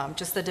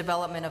just the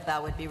development of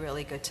that would be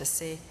really good to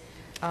see.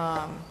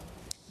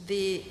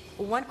 The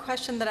one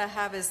question that I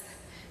have is,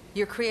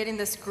 you're creating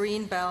this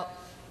green belt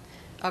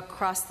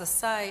across the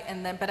site,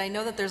 but I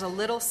know that there's a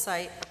little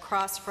site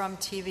across from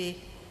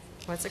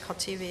what's it called?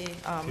 TV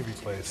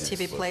Place.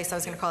 TV Place. I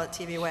was going to call it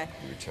TV Way.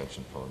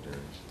 Retention pond areas.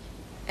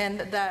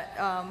 And that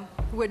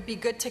would be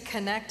good to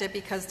connect it,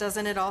 because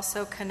doesn't it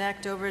also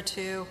connect over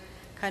to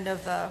kind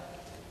of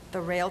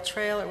the rail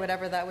trail or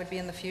whatever that would be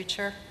in the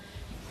future?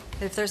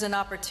 If there's an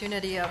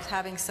opportunity of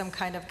having some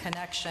kind of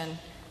connection,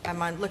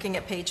 I'm looking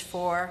at page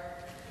 4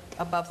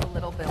 above the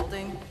little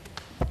building.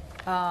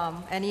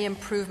 Any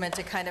improvement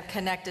to kind of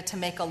connect it to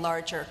make a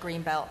larger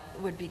green belt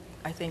would be,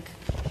 I think,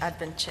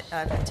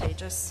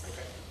 advantageous.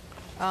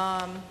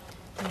 Let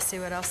me see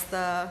what else.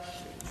 The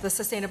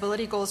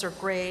sustainability goals are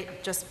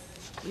great. Just,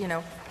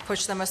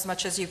 push them as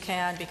much as you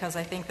can, because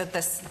I think that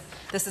this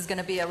is going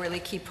to be a really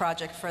key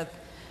project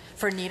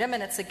for Needham,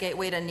 and it's a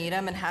gateway to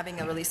Needham, and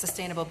having a really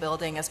sustainable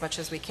building as much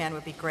as we can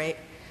would be great.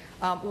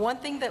 One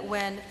thing that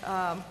when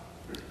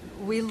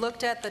we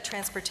looked at the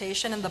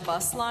transportation and the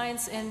bus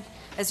lines,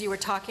 as you were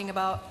talking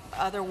about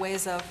other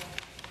ways of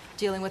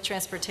dealing with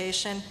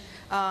transportation,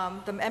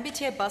 the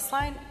MBTA bus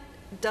line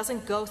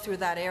doesn't go through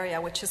that area,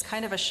 which is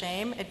kind of a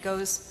shame. It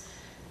goes,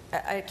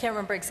 I can't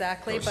remember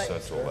exactly, but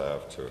Central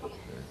Ave to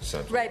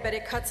Central. Right, but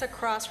it cuts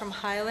across from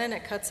Highland.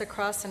 It cuts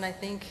across, and I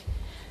think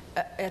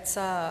it's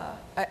I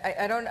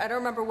don't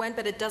remember when,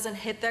 but it doesn't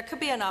hit. There could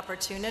be an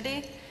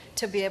opportunity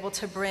to be able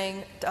to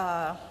bring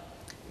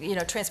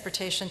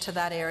transportation to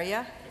that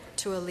area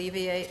to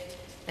alleviate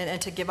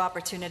and to give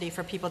opportunity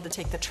for people to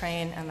take the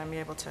train and then be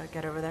able to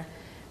get over there.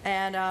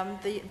 And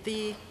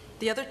the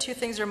other two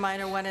things are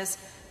minor. One is,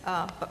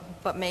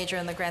 but major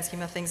in the grand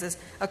scheme of things, is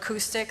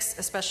acoustics,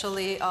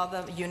 especially all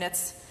the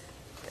units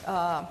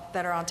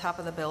that are on top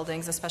of the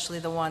buildings, especially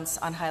the ones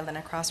on Highland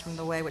across from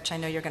the way, which I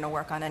know you're going to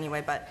work on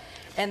anyway.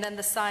 And then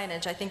the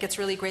signage. I think it's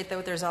really great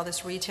that there's all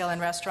this retail and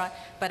restaurant,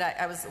 but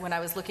when I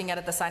was looking at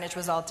it, the signage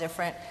was all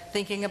different.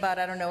 Thinking about,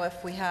 I don't know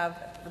if we have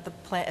the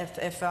plan,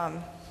 if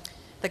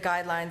the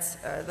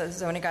guidelines, the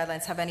zoning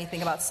guidelines have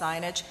anything about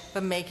signage,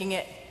 but making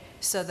it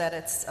so that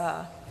it's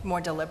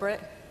more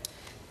deliberate.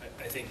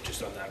 I think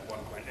just on that one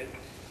point,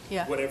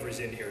 Yeah. whatever's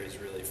in here is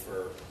really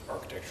for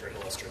architecture and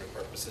illustrative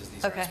purposes.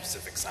 These Okay. aren't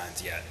specific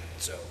signs yet,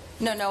 so.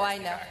 No, I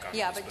know. back on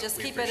Yeah, this, but just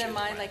we keep it in appreciate the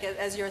mind, point. like,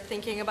 as you're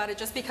thinking about it,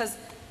 just because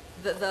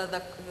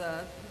the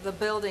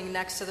building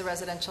next to the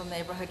residential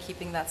neighborhood,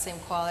 keeping that same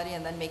quality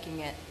and then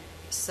making it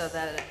so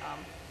that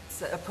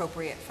it's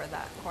appropriate for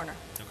that corner.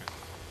 Okay.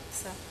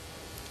 So,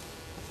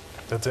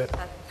 That's it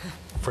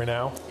for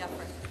now? yeah,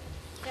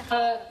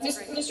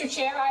 Mr.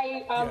 Chair,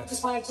 I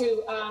just wanted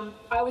to,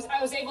 I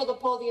was able to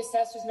pull the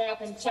assessor's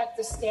map and check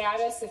the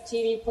status of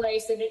TV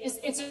Place, and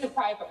it's a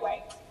private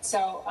way.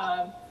 So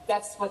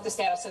that's what the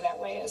status of that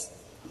way is.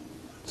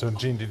 So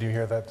Jean, did you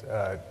hear that?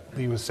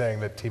 Lee was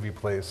saying that TV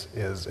Place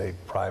is a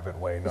private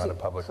way, not a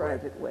public way.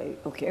 Private way,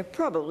 okay. It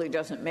probably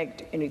doesn't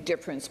make any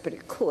difference, but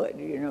it could,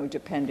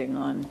 depending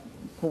on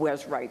who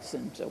has rights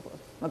and so forth.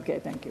 Okay,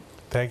 thank you.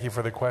 Thank you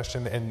for the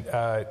question. And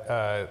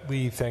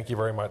Lee, thank you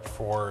very much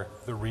for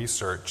the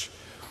research.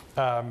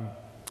 I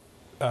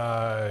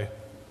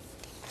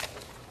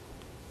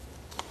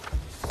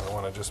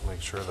want to just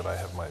make sure that I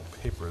have my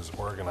papers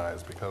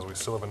organized because we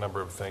still have a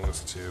number of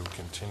things to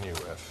continue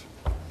with.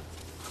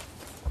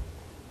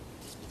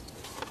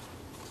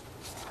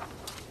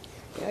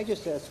 Can I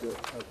just ask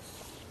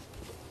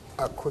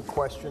a quick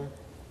question?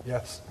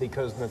 Yes.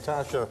 Because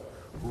Natasha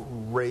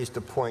raised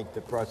a point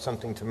that brought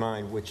something to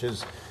mind, which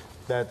is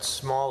that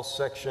small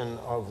section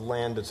of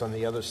land that's on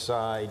the other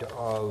side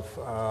of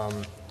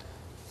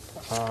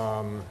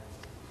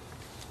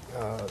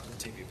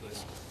TV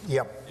Place.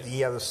 Yep,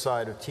 the other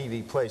side of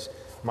TV Place.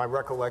 My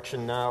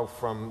recollection now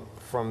from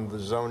the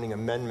zoning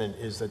amendment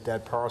is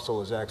that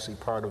parcel is actually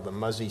part of the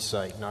Muzzy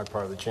site, not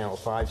part of the Channel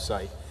 5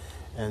 site.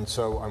 And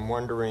so I'm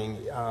wondering,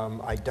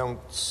 I don't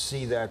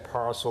see that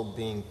parcel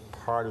being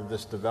part of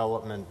this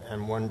development,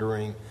 and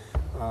wondering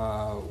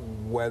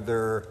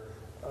whether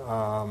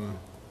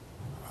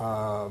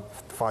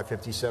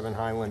 557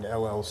 Highland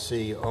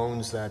LLC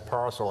owns that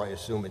parcel. I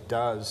assume it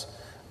does,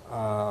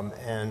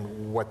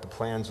 and what the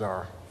plans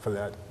are for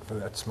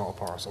that small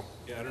parcel.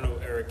 Yeah, I don't know,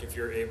 Eric, if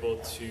you're able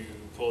to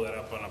pull that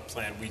up on a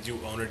plan. We do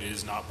own it. It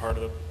is not part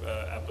of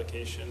the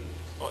application,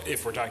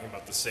 if we're talking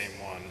about the same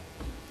one.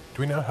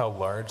 Do we know how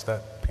large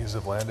that piece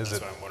of land is?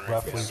 That's It what I'm wondering.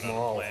 roughly If it's on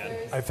a plan.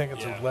 I think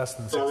it's less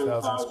than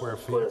 6,000 square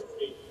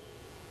feet.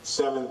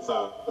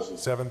 7,000.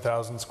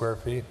 7,000 square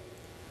feet?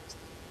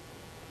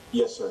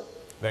 Yes, sir.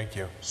 Thank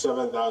you.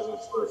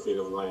 7,000 square feet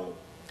of land.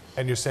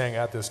 And you're saying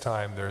at this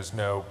time there's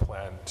no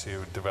plan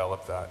to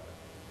develop that?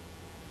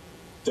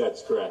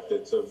 That's correct.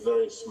 It's a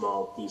very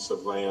small piece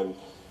of land.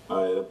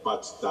 It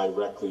abuts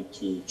directly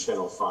to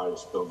Channel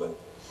 5's building.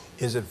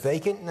 Is it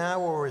vacant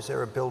now, or is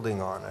there a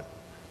building on it?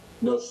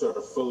 No, sir.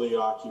 Fully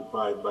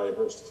occupied by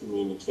Hearst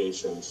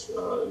Communications,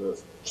 the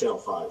Channel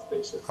 5,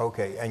 basically.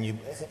 Okay, and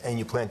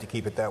you plan to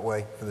keep it that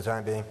way for the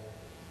time being?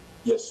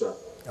 Yes, sir.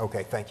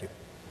 Okay, thank you.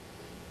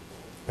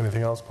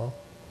 Anything else, Paul?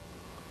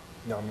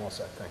 No, I'm all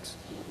set, thanks.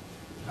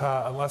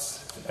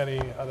 Unless any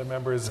other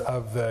members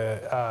of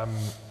the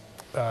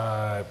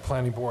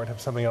Planning Board have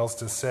something else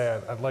to say,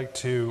 I'd like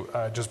to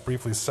just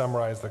briefly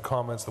summarize the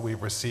comments that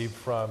we've received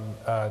from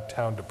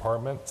town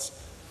departments.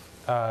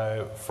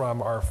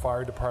 From our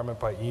fire department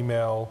by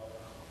email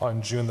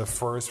on June the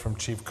 1st from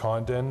Chief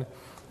Condon.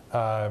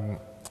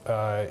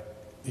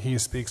 He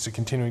speaks to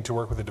continuing to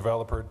work with the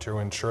developer to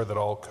ensure that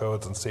all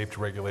codes and safety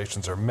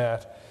regulations are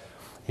met.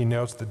 He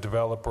notes the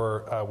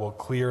developer will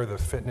clear the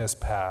fitness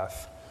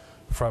path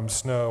from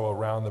snow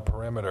around the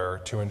perimeter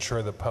to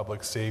ensure that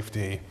public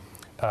safety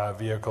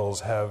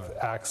vehicles have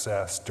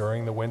access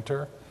during the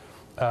winter.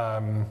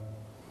 And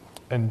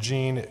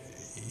Jean,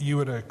 you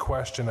had a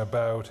question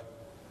about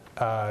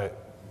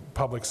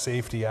public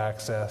safety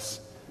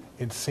access.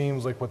 It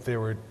seems like what they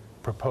were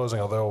proposing,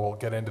 although we'll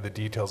get into the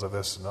details of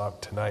this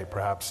not tonight,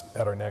 perhaps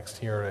at our next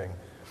hearing,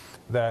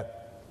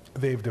 that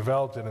they've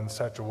developed it in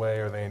such a way,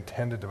 or they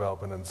intend to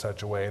develop it in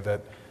such a way,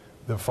 that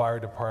the fire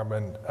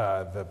department,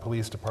 the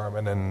police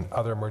department, and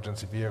other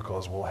emergency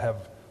vehicles will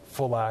have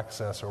full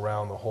access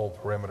around the whole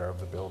perimeter of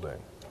the building.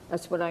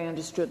 That's what I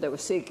understood they were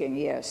seeking,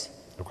 yes.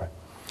 Okay.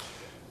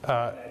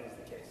 That is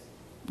the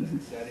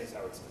case. That is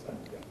how it's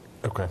designed,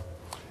 yeah. Okay.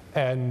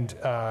 And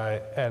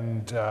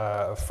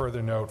a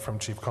further note from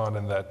Chief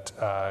Condon that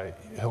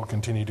he'll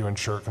continue to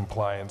ensure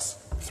compliance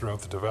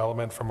throughout the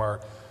development. From our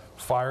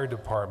fire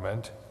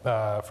department,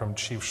 from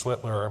Chief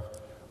Schlittler,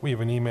 we have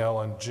an email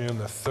on June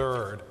the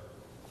 3rd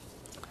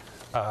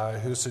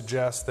who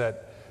suggests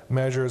that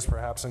measures,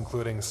 perhaps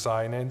including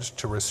signage,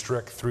 to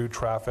restrict through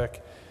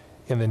traffic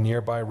in the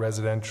nearby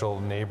residential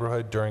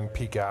neighborhood during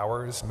peak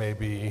hours may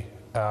be,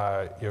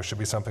 should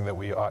be something that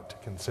we ought to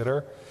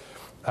consider.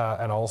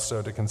 And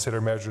also to consider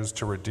measures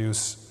to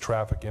reduce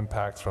traffic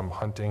impacts from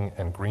Hunting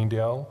and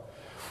Greendale,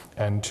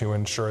 and to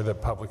ensure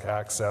that public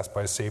access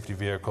by safety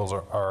vehicles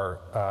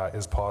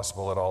is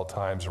possible at all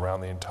times around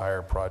the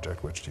entire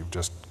project, which you've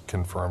just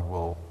confirmed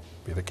will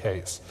be the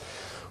case.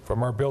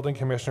 From our building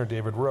commissioner,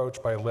 David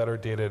Roach, by a letter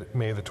dated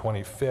May the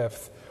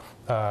 25th,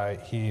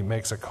 He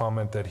makes a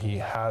comment that he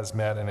has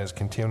met and is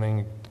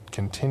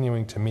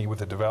continuing to meet with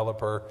the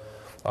developer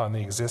on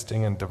the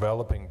existing and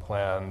developing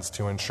plans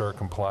to ensure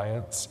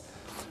compliance.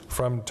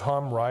 From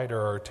Tom Ryder,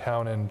 our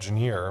town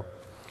engineer,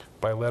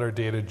 by letter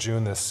dated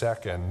June the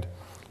 2nd,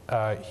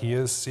 he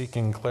is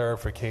seeking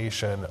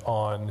clarification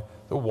on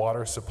the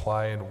water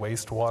supply and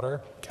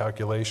wastewater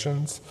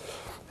calculations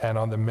and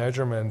on the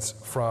measurements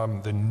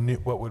from the new,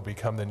 what would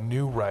become the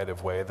new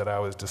right-of-way that I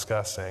was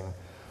discussing,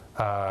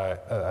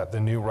 the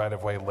new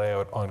right-of-way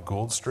layout on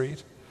Gould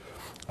Street.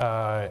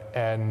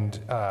 And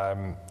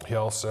he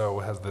also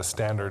has the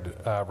standard,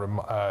 how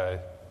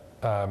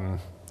do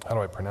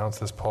I pronounce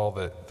this, Paul?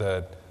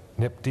 The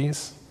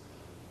NIPD's?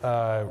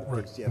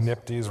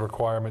 NIPD's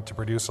requirement to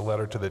produce a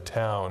letter to the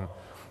town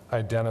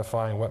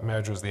identifying what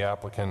measures the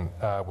applicant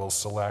will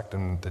select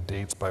and the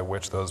dates by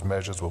which those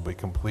measures will be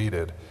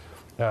completed,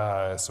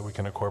 so we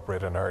can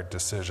incorporate in our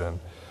decision.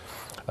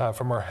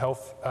 From our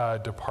health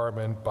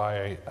department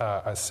by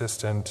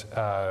Assistant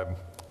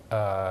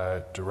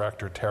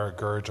Director Tara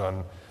Gurge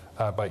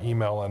by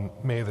email on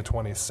May the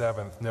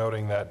 27th,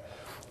 noting that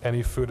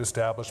any food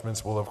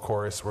establishments will, of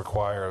course,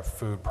 require a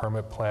food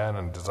permit plan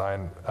and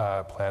design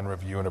plan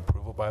review and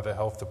approval by the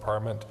health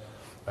department.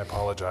 I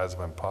apologize if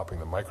I'm popping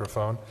the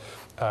microphone.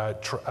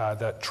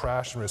 That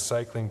trash and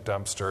recycling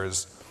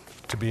dumpsters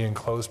to be in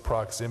close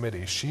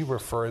proximity. She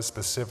refers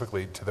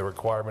specifically to the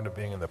requirement of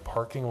being in the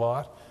parking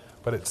lot,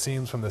 but it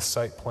seems from the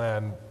site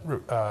plan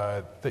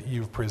that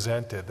you've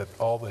presented that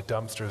all the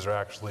dumpsters are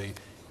actually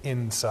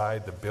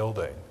inside the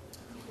building.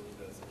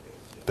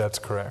 That's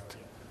correct?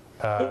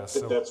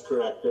 That's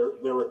correct.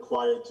 They're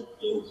required to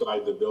be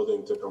inside the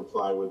building to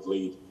comply with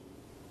LEED.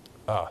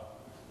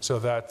 So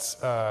that's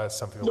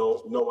something.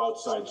 No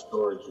outside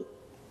storage.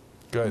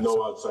 Good.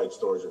 No outside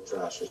storage of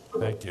trash is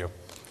permitted. Thank you.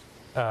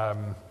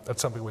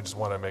 That's something we just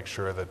want to make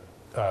sure that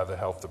the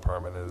health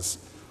department is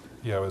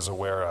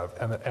aware of.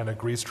 And a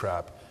grease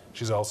trap.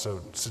 She's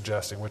also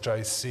suggesting, which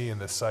I see in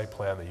the site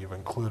plan that you've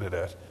included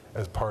it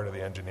as part of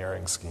the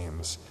engineering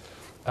schemes,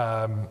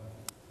 that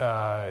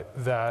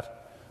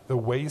the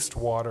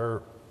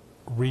wastewater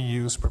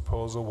reuse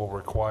proposal will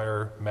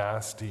require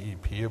Mass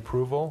DEP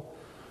approval,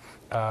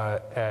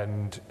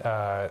 and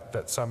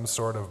that some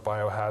sort of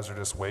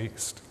biohazardous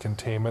waste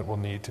containment will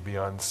need to be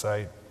on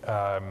site,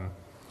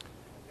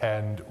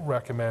 and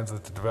recommends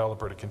that the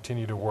developer to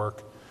continue to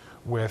work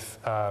with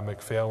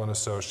McPhail and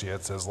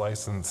Associates as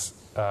licensed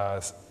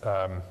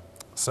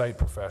site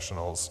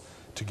professionals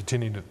to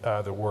continue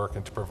the work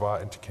and to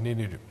provide and to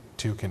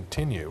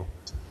continue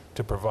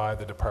to provide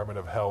the Department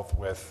of Health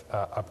with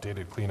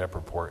updated cleanup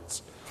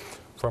reports.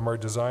 From our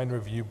design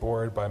review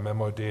board by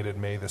memo dated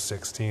May the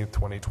 16th,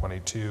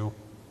 2022,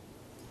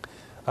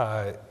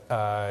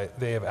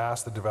 they have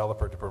asked the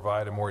developer to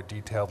provide a more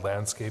detailed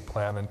landscape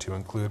plan and to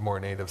include more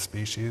native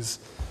species,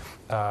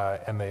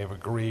 and they have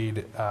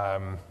agreed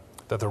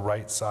that the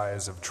right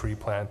size of tree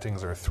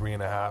plantings are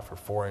 3.5 or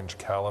 4-inch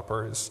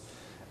calipers.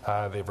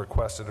 They've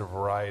requested a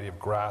variety of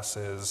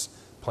grasses,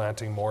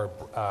 planting more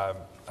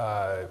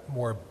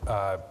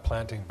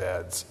planting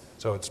beds,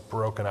 so it's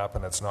broken up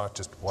and it's not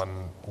just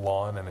one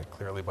lawn, and it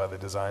clearly by the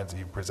designs that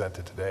you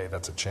presented today,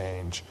 that's a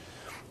change.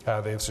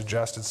 They've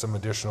suggested some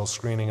additional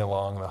screening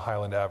along the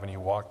Highland Avenue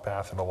walk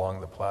path and along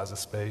the plaza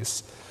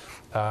space.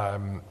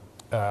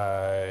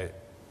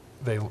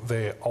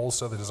 They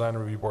also, the design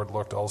review board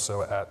looked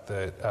also at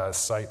the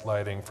site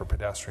lighting for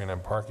pedestrian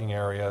and parking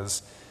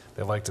areas.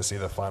 They'd like to see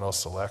the final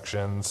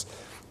selections.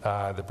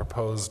 The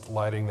proposed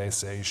lighting, they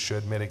say,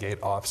 should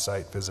mitigate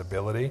off-site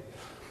visibility.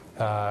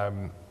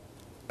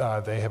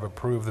 They have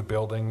approved the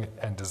building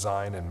and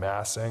design and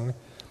massing.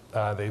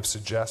 They've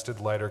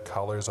suggested lighter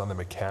colors on the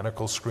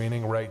mechanical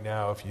screening. Right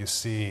now, if you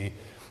see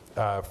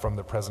from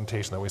the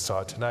presentation that we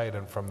saw tonight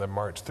and from the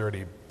March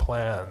 30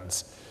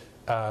 plans,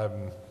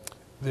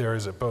 both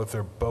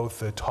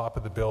the top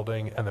of the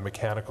building and the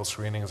mechanical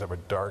screenings have a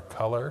dark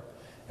color,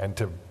 and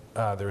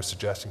they're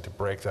suggesting to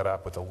break that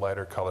up with a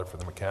lighter color for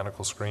the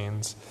mechanical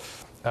screens,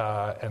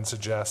 and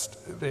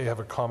suggest they have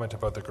a comment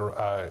about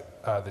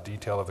the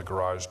detail of the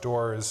garage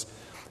doors.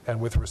 And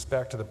with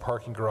respect to the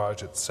parking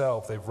garage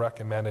itself, they've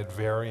recommended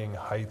varying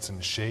heights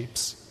and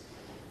shapes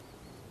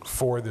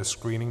for the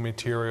screening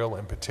material,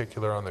 in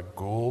particular on the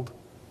Gould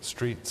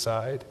Street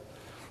side.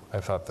 I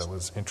thought that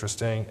was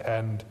interesting.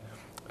 And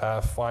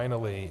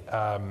finally,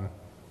 from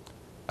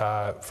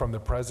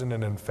the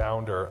president and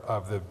founder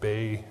of the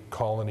Bay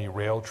Colony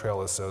Rail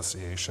Trail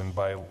Association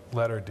by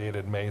letter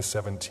dated May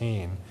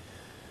 17,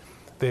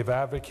 they've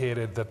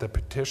advocated that the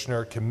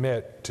petitioner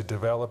commit to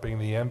developing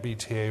the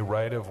MBTA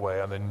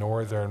right-of-way on the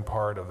northern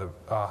part of the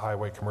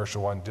Highway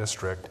Commercial 1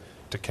 district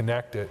to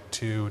connect it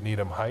to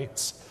Needham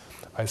Heights.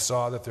 I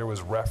saw that there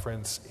was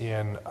reference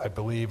in, I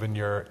believe, in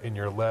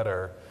your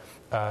letter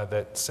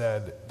that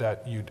said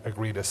that you'd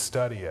agree to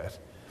study it.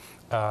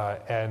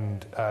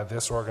 And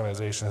this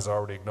organization has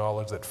already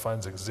acknowledged that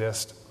funds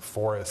exist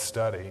for a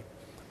study.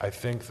 I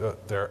think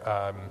that they're,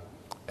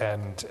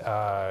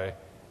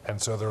 and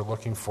so they're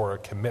looking for a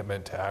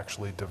commitment to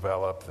actually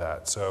develop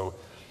that. So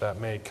that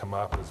may come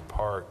up as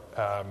part.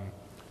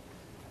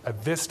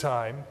 At this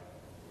time,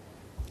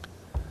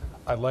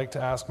 I'd like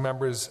to ask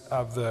members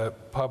of the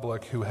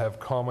public who have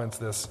comments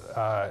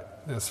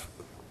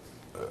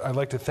I'd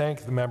like to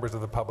thank the members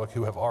of the public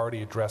who have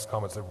already addressed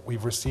comments.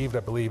 We've received,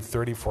 I believe,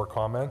 34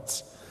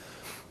 comments.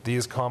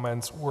 These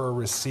comments were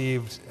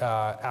received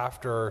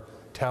after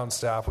town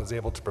staff was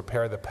able to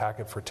prepare the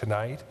packet for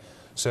tonight.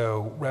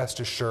 So rest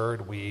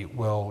assured, we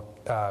will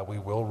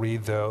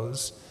read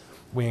those.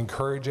 We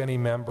encourage any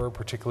member,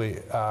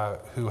 particularly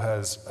who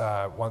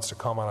wants to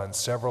comment on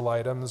several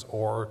items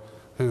or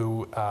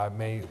who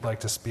may like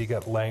to speak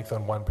at length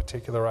on one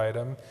particular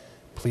item,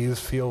 please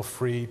feel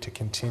free to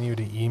continue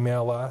to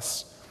email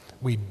us.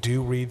 We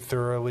do read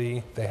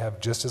thoroughly. They have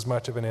just as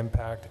much of an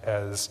impact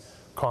as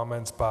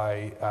comments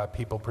by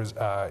people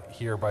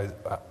here by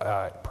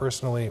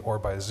personally or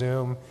by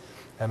Zoom.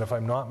 And if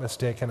I'm not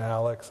mistaken,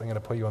 Alex, I'm going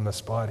to put you on the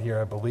spot here.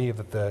 I believe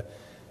that the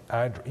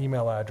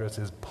email address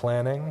is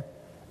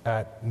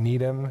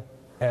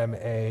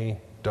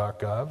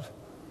planning@needhamma.gov.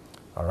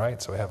 All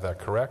right, so I have that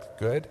correct.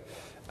 Good.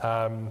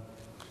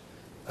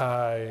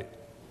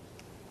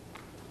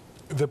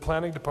 The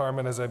planning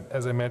department, as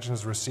I mentioned,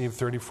 has received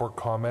 34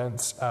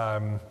 comments.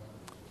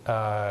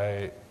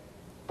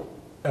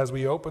 As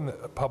we open the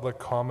public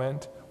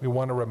comment, we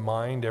want to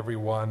remind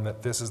everyone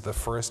that this is the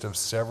first of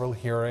several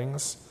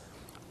hearings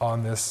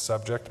on this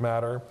subject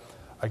matter.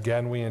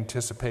 Again, we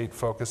anticipate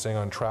focusing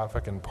on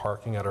traffic and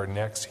parking at our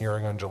next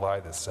hearing on July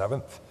the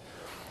 7th.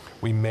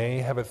 We may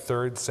have a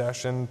third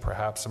session,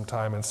 perhaps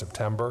sometime in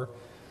September,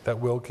 that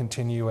will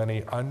continue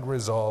any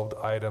unresolved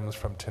items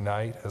from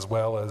tonight as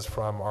well as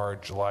from our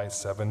July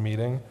 7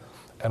 meeting.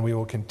 And we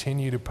will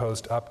continue to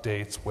post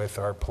updates with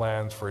our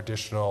plans for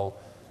additional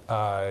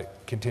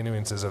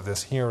continuances of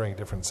this hearing,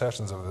 different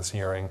sessions of this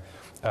hearing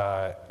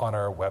on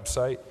our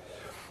website.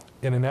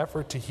 In an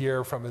effort to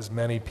hear from as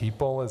many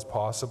people as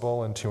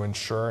possible and to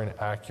ensure an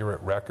accurate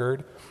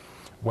record,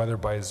 whether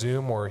by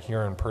Zoom or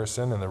here in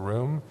person in the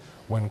room,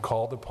 when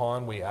called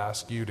upon, we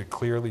ask you to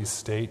clearly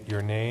state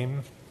your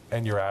name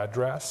and your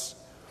address,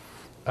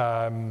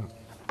 and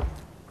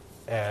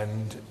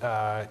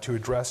to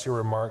address your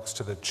remarks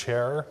to the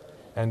chair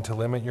and to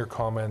limit your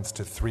comments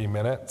to 3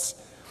 minutes.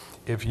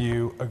 If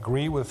you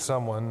agree with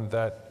someone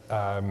that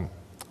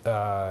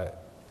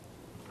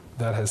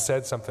has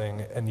said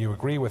something and you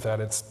agree with that,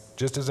 it's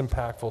just as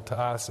impactful to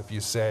us if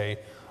you say,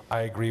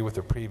 I agree with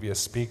the previous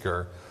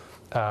speaker,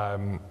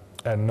 and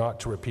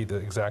not to repeat the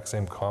exact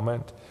same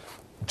comment,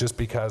 just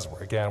because,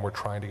 again, we're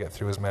trying to get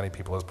through as many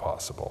people as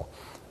possible.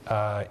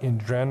 In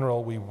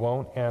general, we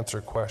won't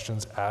answer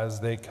questions as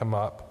they come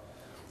up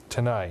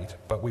tonight,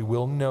 but we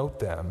will note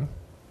them,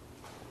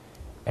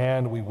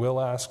 and we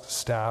will ask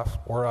staff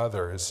or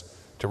others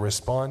to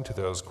respond to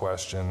those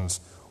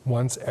questions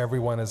once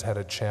everyone has had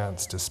a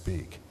chance to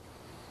speak.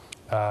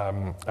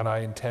 And I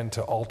intend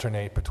to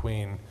alternate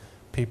between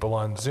people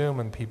on Zoom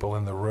and people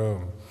in the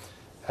room.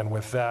 And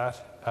with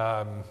that,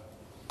 I'd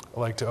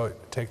like to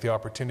take the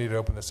opportunity to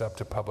open this up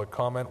to public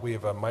comment. We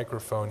have a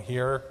microphone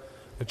here.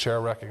 The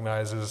chair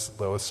recognizes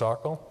Lois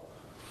Sokol.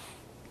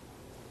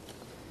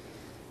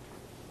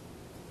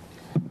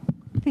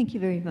 Thank you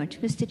very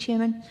much, Mr.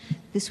 Chairman.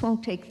 This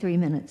won't take 3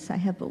 minutes. I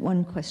have but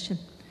one question.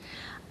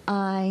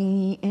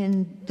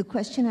 And the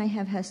question I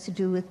have has to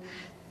do with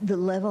the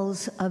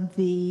levels of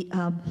the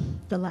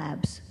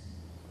labs.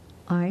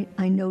 All right.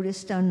 I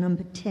noticed on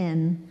number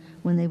 10,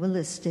 when they were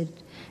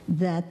listed,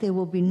 that there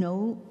will be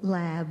no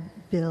lab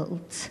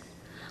built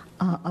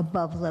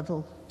above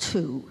level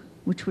 2,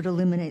 which would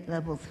eliminate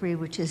level 3,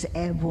 which is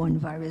airborne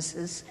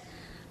viruses.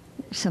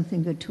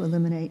 Something good to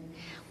eliminate.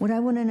 What I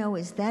want to know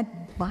is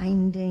that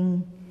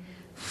binding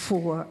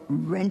for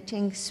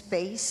renting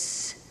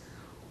space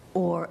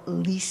or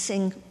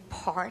leasing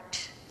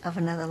part of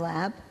another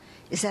lab?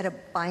 Is that a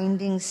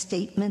binding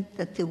statement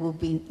that there will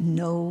be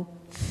no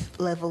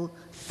level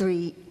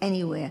 3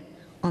 anywhere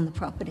on the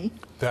property?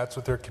 That's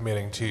what they're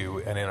committing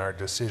to, and in our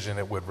decision,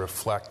 it would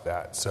reflect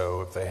that.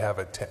 So if they have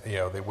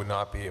they would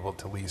not be able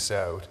to lease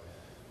out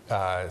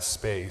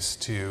space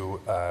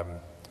to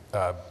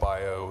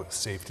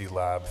biosafety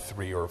lab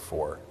 3 or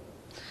 4.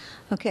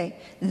 Okay,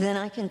 then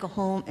I can go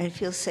home and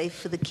feel safe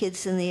for the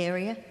kids in the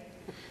area,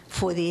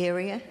 for the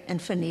area,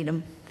 and for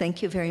Needham.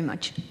 Thank you very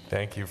much.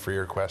 Thank you for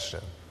your question.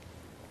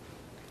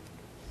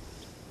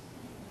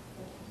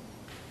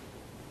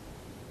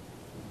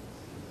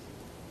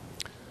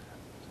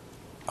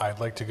 I'd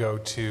like to go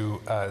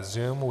to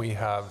Zoom. We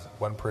have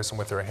one person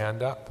with their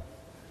hand up.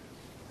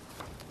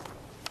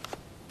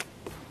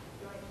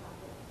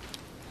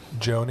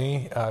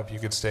 Joni, if you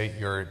could state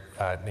your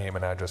name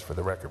and address for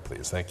the record,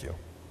 please. Thank you.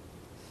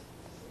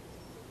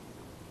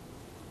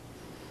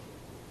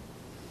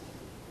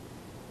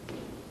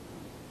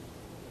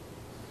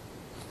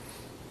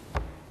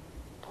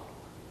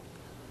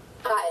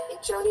 Hi,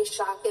 Joni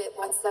Shockett,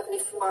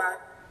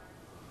 174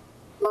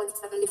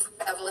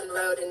 Evelyn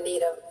Road in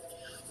Needham.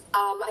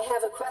 I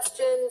have a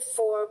question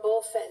for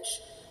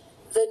Bullfinch.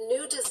 The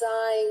new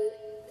design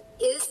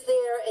is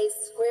there a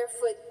square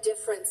foot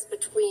difference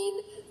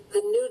between the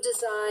new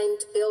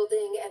designed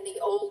building and the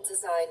old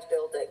designed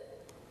building?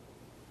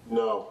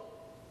 No.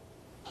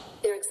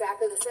 They're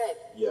exactly the same?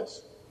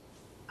 Yes.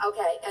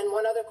 Okay, and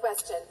one other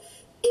question.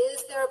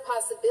 Is there a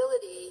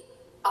possibility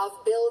of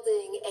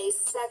building a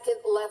second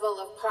level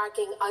of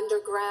parking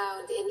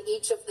underground in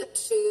each of the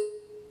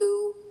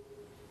two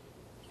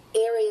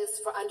areas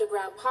for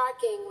underground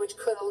parking, which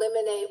could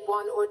eliminate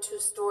 1 or 2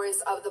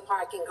 stories of the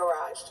parking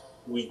garage?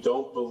 We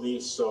don't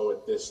believe so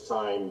at this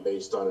time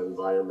based on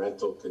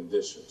environmental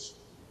conditions.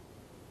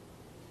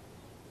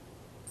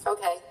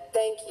 Okay,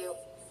 thank you.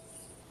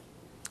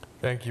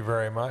 Thank you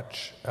very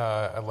much.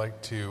 I'd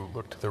like to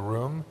look to the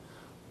room.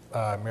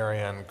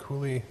 Marianne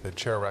Cooley, the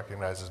chair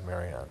recognizes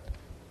Marianne.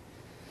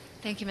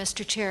 Thank you,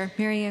 Mr. Chair.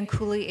 Marianne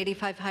Cooley,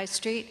 85 High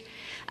Street.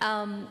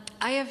 I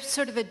have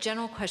sort of a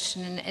general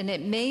question, and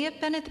it may have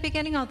been at the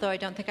beginning, although I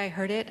don't think I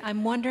heard it.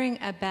 I'm wondering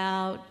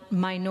about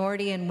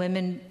minority and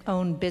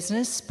women-owned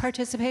business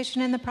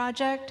participation in the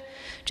project,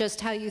 just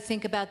how you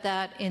think about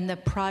that in the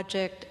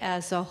project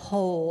as a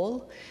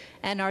whole,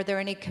 and are there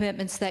any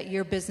commitments that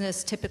your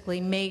business typically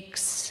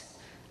makes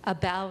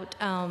about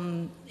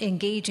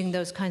engaging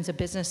those kinds of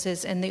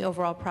businesses in the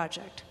overall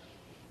project?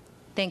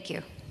 Thank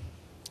you.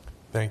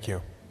 Thank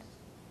you.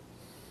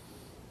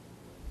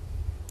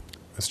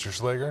 Mr.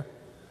 Schlager?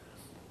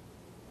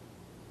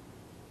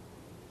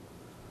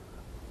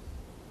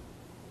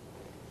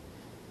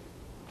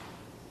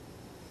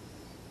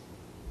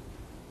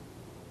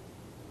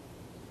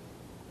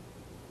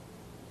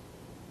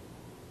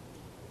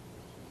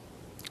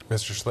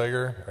 Mr.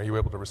 Schlager, are you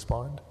able to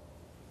respond?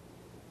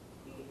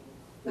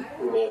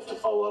 We may have to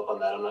follow up on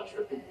that. I'm not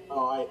sure.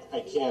 Oh,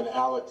 I can.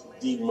 Alex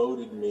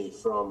demoted me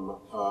from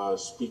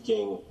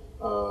speaking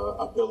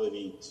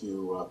ability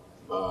to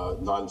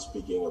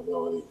non-speaking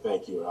ability.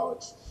 Thank you,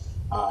 Alex.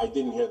 I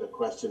didn't hear the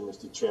question,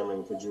 Mr.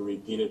 Chairman. Could you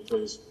repeat it,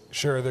 please?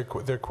 Sure.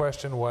 The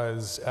question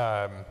was,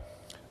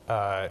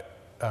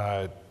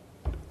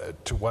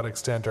 to what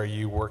extent are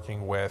you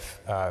working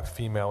with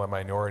female and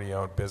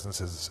minority-owned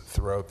businesses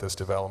throughout this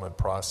development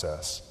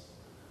process?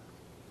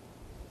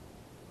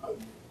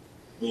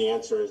 The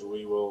answer is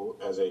we will,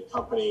 as a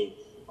company,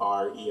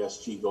 our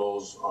ESG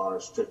goals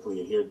are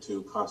strictly adhered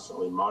to,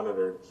 constantly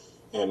monitored,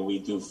 and we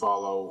do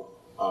follow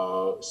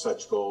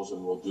such goals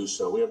and will do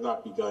so. We have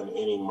not begun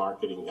any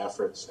marketing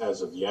efforts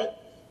as of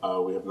yet.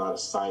 We have not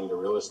assigned a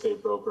real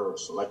estate broker or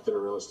selected a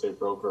real estate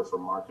broker for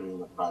marketing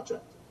the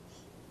project.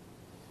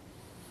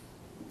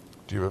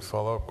 Do you have a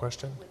follow-up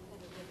question?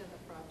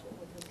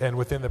 And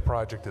within the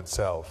project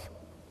itself?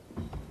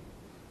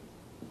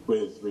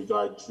 With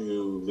regard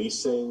to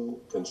leasing,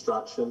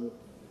 construction?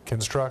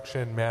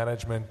 Construction,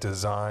 management,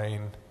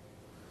 design,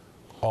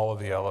 all of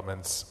the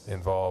elements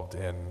involved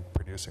in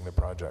producing the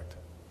project.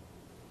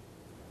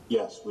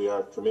 Yes, we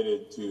are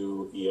committed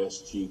to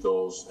ESG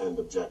goals and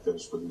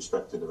objectives with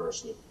respect to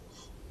diversity.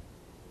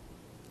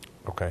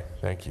 Okay,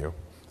 thank you.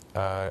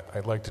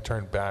 I'd like to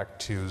turn back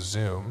to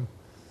Zoom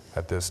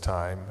at this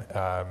time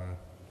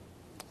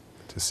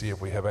to see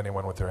if we have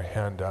anyone with their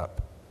hand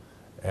up.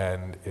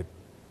 And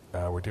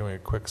we're doing a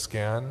quick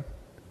scan.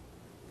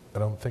 I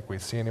don't think we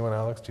see anyone.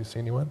 Alex, do you see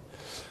anyone?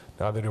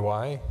 Neither do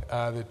I.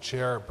 The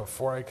chair,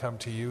 before I come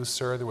to you,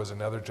 sir, there was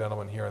another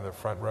gentleman here in the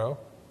front row.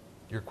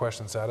 Your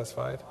question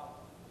satisfied?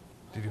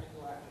 Did you?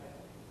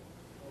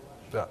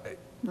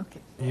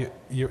 Okay.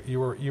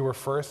 You were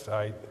first.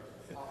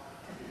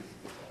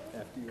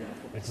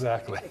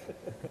 Exactly.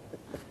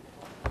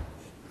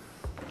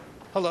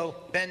 Hello,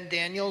 Ben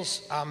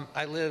Daniels.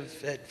 I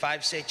live at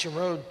 5 Sachem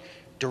Road,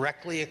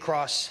 directly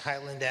across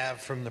Highland Ave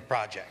from the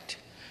project.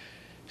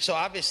 So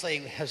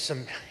obviously we have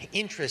some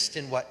interest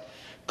in what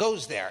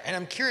goes there. And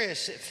I'm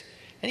curious if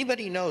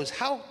anybody knows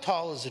how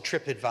tall is a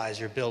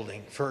TripAdvisor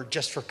building,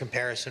 just for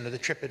comparison to the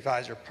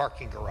TripAdvisor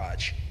parking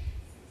garage?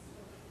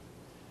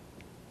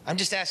 I'm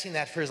just asking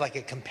that for like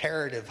a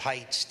comparative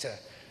heights to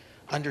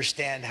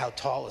understand how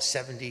tall a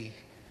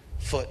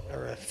 70-foot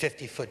or a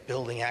 50-foot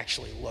building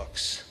actually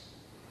looks.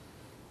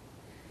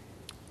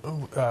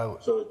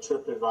 So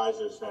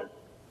TripAdvisors had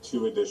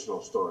 2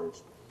 additional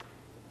stories.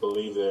 I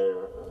believe their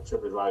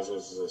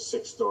TripAdvisors is a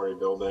 6-story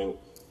building,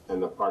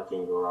 and the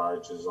parking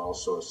garage is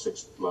also a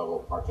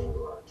 6th-level parking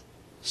garage.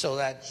 So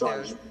that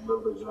sorry, you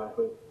remember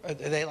exactly? Are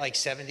they like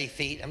 70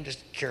 feet? I'm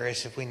just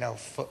curious if we know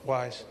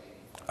foot-wise.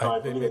 I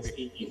believe it's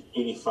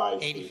 85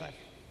 feet. 85.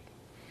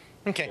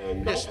 Okay.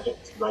 And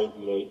it's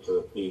 98 to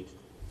the peak.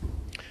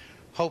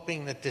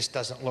 Hoping that this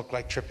doesn't look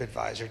like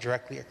TripAdvisor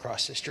directly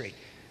across the street.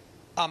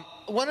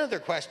 One other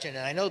question,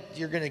 and I know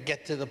you're going to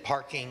get to the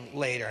parking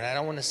later, and I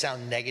don't want to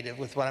sound negative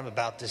with what I'm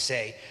about to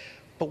say,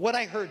 but what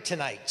I heard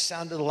tonight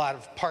sounded a lot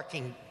of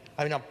parking,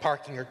 not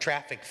parking or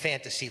traffic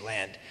fantasy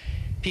land.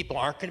 People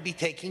aren't going to be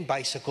taking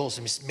bicycles,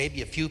 and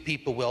maybe a few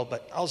people will,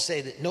 but I'll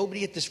say that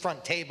nobody at this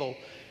front table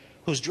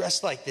who's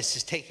dressed like this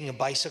is taking a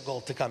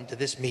bicycle to come to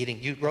this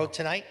meeting. You wrote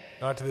tonight?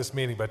 Not to this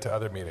meeting, but to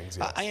other meetings,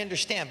 yes. I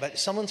understand, but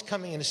someone's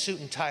coming in a suit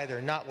and tie,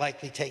 they're not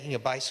likely taking a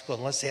bicycle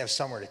unless they have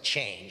somewhere to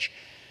change.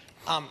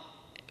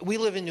 we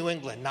live in New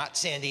England, not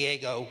San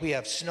Diego. We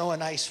have snow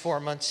and ice 4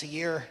 months a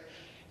year.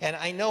 And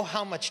I know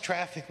how much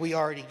traffic we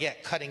already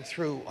get cutting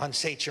through on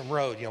Sachem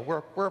Road. You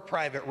know, we're a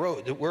private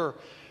road that we're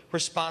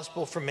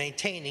responsible for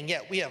maintaining,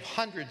 yet we have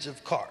hundreds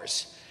of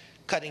cars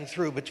cutting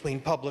through between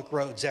public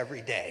roads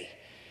every day.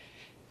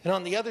 And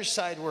on the other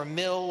side where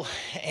Mill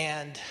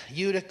and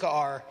Utica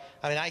are,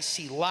 I mean, I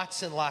see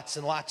lots and lots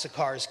and lots of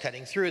cars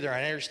cutting through there.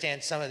 And I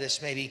understand some of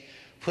this may be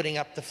putting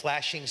up the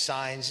flashing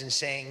signs and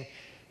saying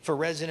for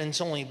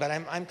residents only, but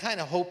I'm kind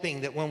of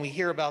hoping that when we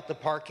hear about the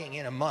parking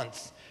in a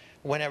month,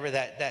 whenever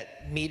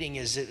that meeting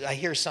is, I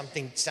hear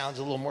something that sounds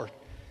a little more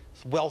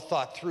well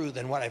thought through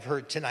than what I've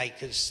heard tonight,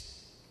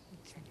 because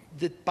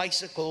the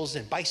bicycles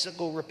and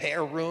bicycle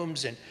repair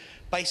rooms and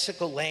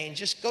bicycle lanes,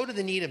 just go to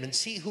the Needham and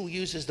see who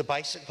uses the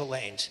bicycle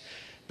lanes.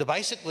 The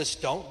bicyclists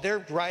don't.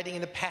 They're riding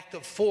in a pack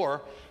of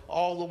 4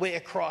 all the way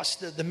across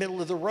the middle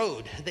of the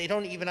road. They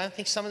don't even, I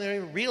think some of them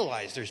don't even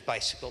realize there's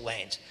bicycle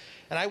lanes.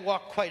 And I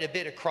walk quite a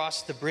bit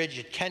across the bridge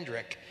at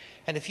Kendrick,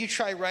 and if you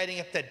try riding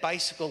up that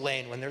bicycle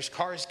lane when there's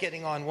cars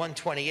getting on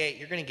 128,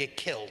 you're going to get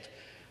killed.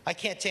 I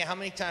can't tell you how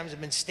many times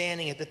I've been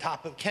standing at the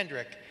top of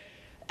Kendrick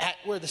at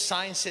where the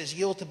sign says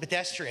yield to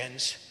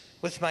pedestrians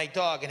with my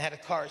dog and had a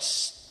car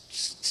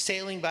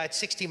sailing by at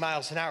 60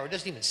 miles an hour. It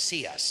doesn't even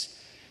see us.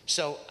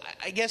 So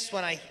I guess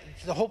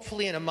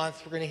hopefully in a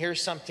month, we're going to hear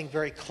something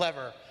very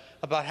clever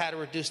about how to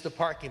reduce the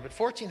parking. But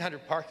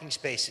 1,400 parking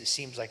spaces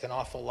seems like an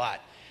awful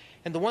lot.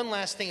 And the one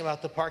last thing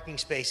about the parking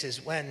spaces,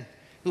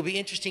 it'll be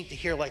interesting to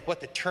hear like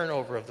what the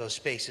turnover of those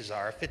spaces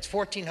are. If it's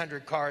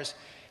 1,400 cars,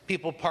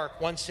 people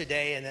park once a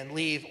day and then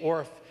leave,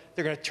 or if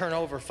they're going to turn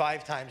over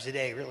 5 times a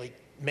day, it really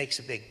makes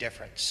a big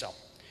difference. So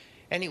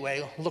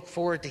anyway, look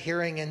forward to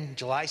hearing in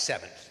July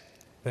 7th.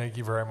 Thank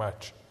you very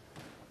much.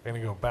 We're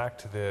going to go back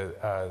to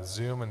the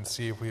Zoom and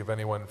see if we have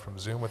anyone from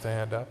Zoom with a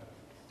hand up.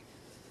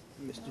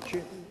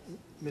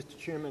 Mr.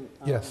 Chairman,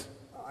 yes.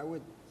 I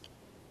would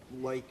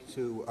like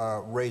to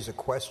raise a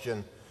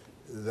question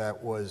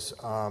that was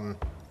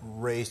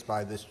raised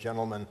by this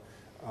gentleman.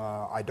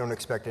 I don't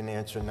expect an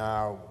answer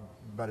now,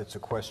 but it's a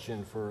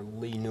question for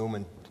Lee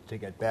Newman to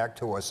get back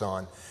to us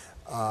on.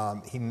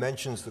 He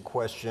mentions the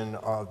question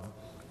of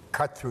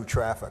cut-through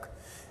traffic.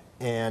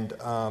 And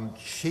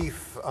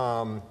Chief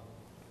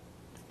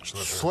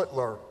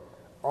Schlittler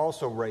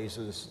also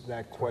raises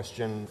that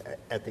question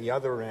at the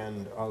other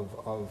end of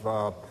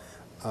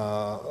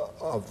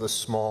the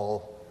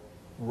small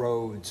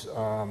roads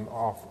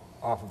off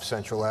of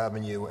Central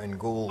Avenue and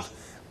Gould.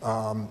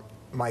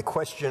 My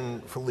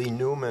question for Lee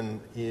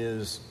Newman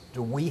is,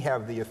 do we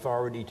have the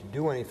authority to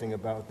do anything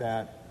about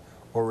that,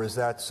 or is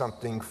that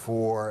something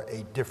for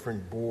a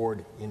different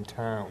board in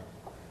town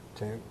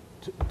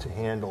to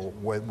handle,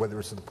 whether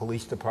it's the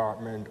police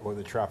department or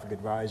the traffic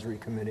advisory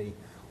committee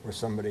or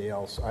somebody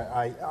else?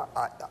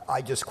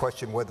 I just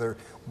question whether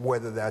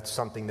that's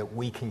something that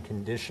we can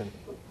condition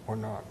or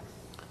not.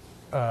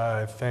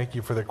 Thank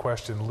you for the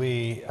question.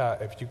 Lee,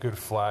 if you could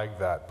flag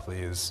that,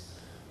 please,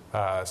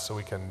 so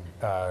we can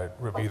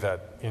review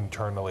that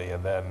internally,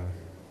 and then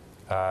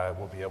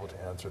we'll be able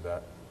to answer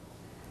that.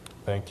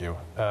 Thank you.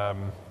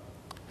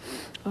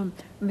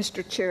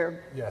 Mr.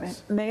 Chair,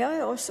 yes. May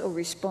I also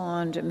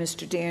respond to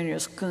Mr.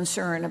 Daniels'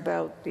 concern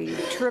about the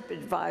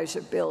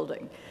TripAdvisor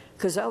building?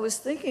 Because I was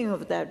thinking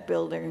of that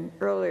building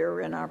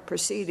earlier in our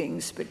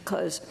proceedings,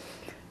 because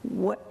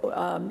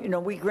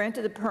we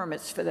granted the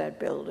permits for that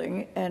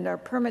building, and our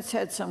permits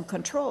had some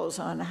controls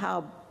on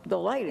how the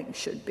lighting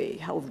should be,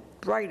 how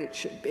bright it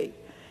should be.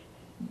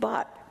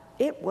 But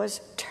it was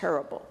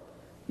terrible.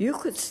 You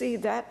could see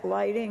that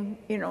lighting,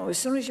 as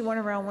soon as you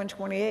went around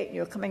 128 and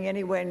you're coming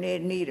anywhere near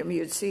Needham,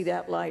 you'd see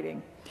that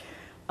lighting.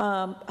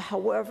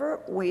 However,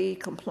 we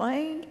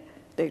complained,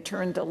 they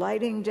turned the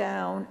lighting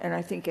down, and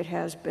I think it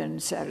has been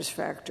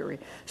satisfactory.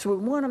 So we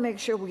want to make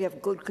sure we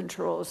have good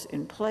controls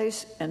in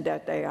place and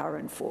that they are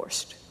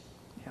enforced.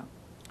 Yeah.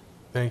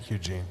 Thank you,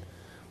 Jean.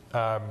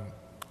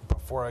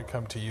 Before I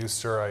come to you,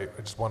 sir,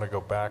 I just want to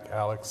go back.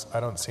 Alex, I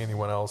don't see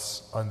anyone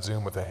else on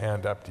Zoom with a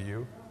hand up. Do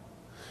you?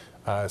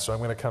 So I'm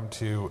going to come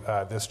to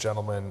this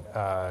gentleman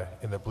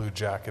in the blue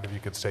jacket. If you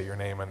could state your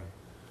name and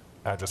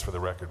address for the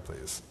record,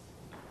 please.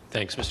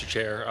 Thanks, Mr.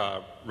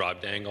 Chair.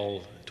 Rob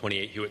Dangle,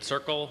 28 Hewitt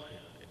Circle.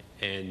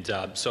 And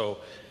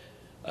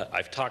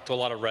I've talked to a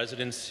lot of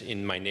residents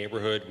in my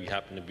neighborhood. We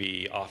happen to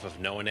be off of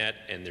Noanet,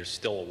 and there's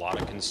still a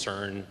lot of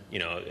concern.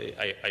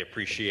 I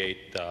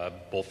appreciate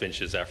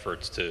Bullfinch's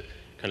efforts to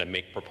kind of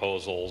make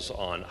proposals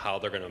on how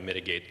they're going to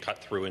mitigate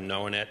cut-through in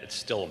Noanet. It's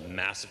still a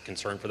massive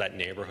concern for that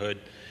neighborhood.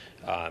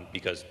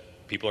 Because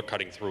people are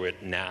cutting through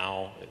it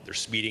now. They're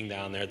speeding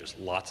down there. There's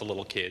lots of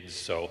little kids.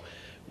 So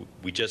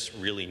we just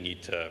really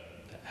need to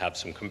have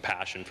some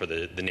compassion for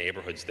the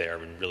neighborhoods there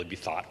and really be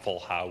thoughtful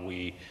how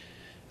we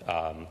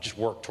just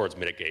work towards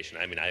mitigation.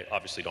 I mean, I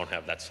obviously don't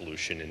have that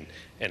solution,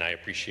 and I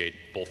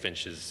appreciate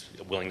Bullfinch's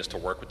willingness to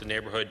work with the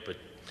neighborhood, but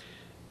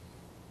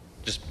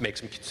just make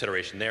some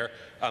consideration there.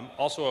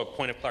 Also, a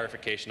point of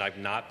clarification, I've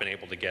not been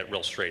able to get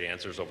real straight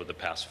answers over the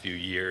past few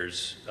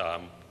years,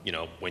 you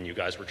know, when you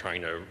guys were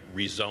trying to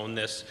rezone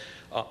this.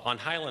 On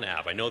Highland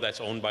Ave, I know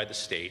that's owned by the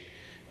state.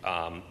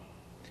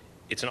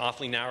 It's an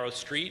awfully narrow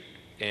street,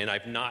 and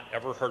I've not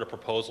ever heard a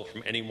proposal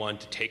from anyone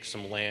to take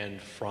some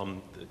land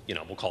from, you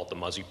know, we'll call it the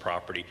Muzzy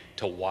property,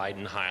 to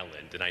widen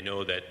Highland. And I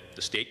know that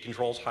the state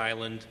controls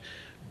Highland,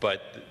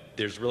 but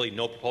there's really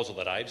no proposal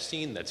that I've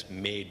seen that's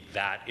made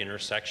that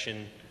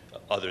intersection,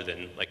 other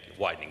than like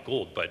widening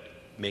Gould, but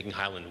making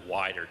Highland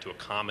wider to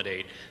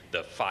accommodate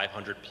the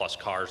 500 plus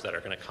cars that are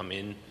going to come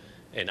in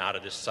and out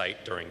of this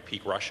site during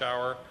peak rush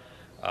hour.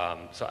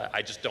 So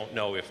I just don't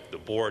know if the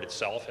board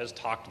itself has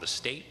talked to the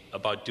state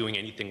about doing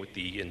anything with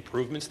the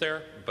improvements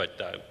there,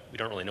 but we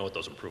don't really know what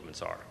those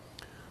improvements are.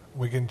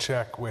 We can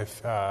check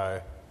with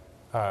our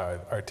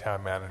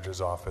town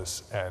manager's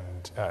office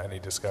and any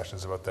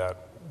discussions about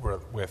that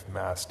with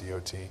Mass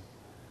DOT.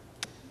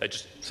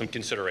 Just some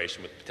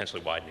consideration with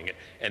potentially widening it.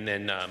 And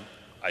then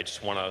I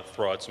just want to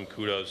throw out some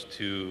kudos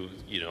to,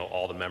 you know,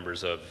 all the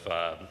members of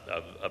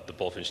the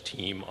Bullfinch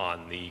team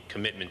on the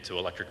commitment to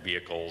electric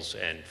vehicles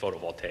and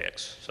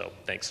photovoltaics. So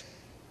thanks.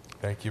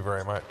 Thank you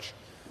very much.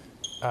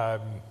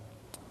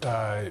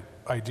 I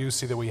do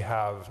see that we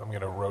have, I'm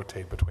going to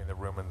rotate between the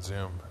room and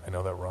Zoom. I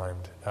know that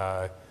rhymed.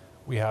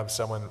 We have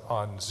someone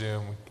on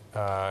Zoom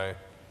that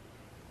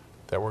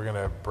we're going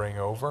to bring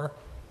over.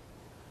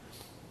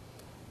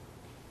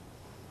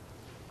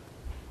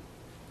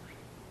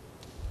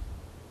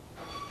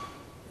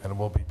 And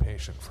we'll be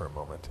patient for a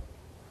moment.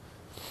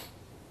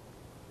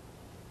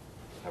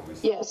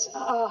 Yes,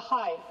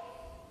 hi.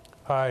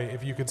 Hi,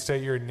 if you could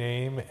state your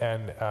name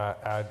and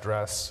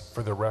address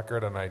for the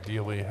record, and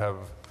ideally have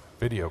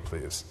video,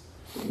 please.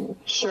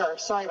 Sure,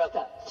 sorry about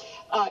that.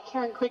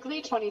 Karen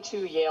Quigley,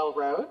 22 Yale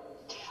Road.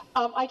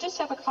 I just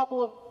have a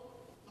couple of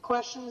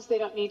questions. They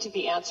don't need to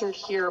be answered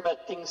here,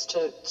 but things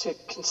to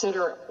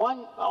consider.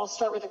 One, I'll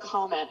start with a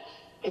comment.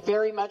 I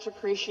very much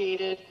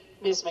appreciated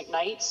Ms.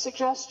 McKnight's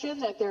suggestion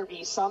that there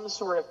be some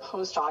sort of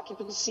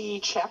post-occupancy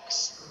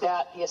checks,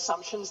 that the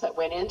assumptions that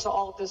went into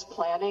all of this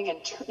planning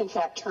and in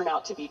fact turn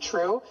out to be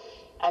true,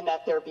 and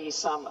that there be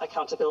some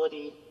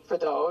accountability for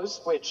those,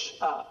 which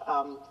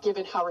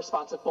given how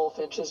responsive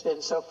Bullfinch has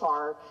been so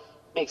far,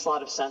 makes a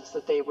lot of sense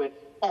that they would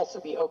also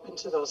be open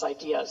to those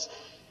ideas.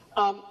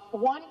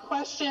 One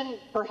question,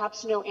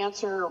 perhaps no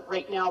answer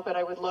right now, but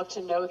I would love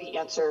to know the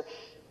answer.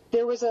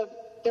 There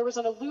was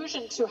an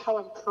allusion to how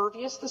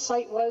impervious the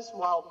site was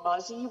while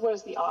Muzzy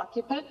was the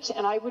occupant,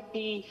 and I would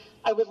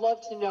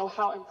love to know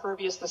how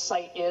impervious the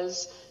site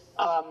is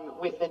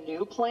with the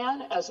new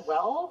plan as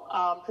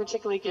well,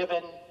 particularly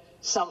given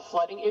some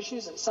flooding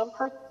issues in some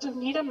parts of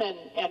Needham,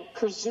 and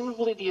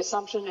presumably the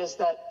assumption is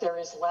that there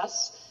is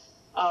less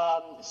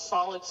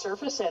solid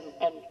surface and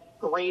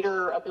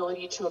greater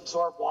ability to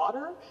absorb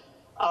water,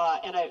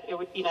 and it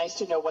would be nice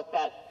to know what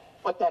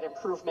that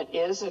improvement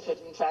is, if it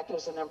in fact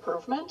is an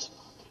improvement.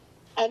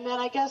 And then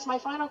I guess my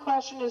final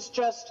question is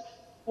just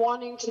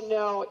wanting to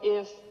know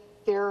if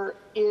there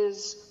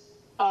is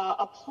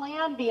a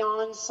plan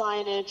beyond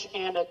signage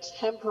and a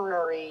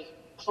temporary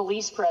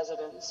police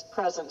presence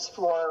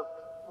for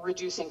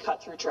reducing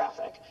cut-through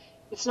traffic.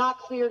 It's not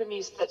clear to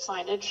me that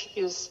signage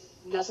is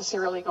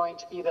necessarily going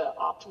to be the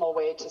optimal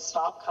way to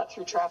stop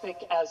cut-through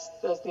traffic. As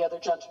the other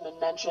gentleman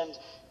mentioned,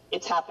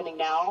 it's happening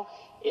now.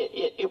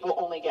 It will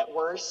only get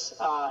worse,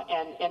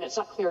 and it's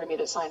not clear to me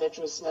that signage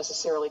was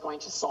necessarily going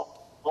to solve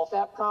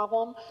that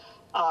problem.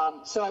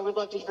 So I would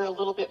love to hear a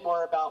little bit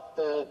more about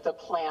the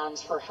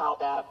plans for how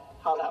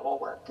that will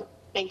work.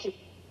 Thank you.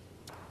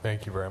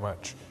 Thank you very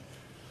much.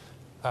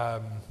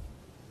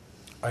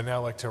 I'd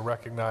now like to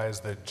recognize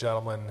the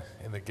gentleman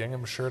in the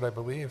gingham shirt, I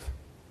believe,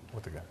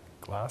 with the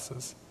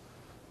glasses.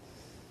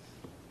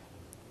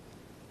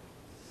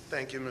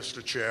 Thank you,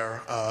 Mr.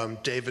 Chair.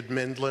 David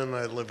Mindlin.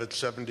 I live at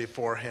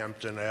 74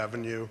 Hampton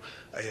Avenue.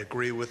 I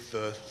agree with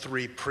the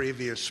three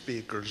previous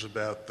speakers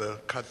about the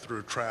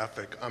cut-through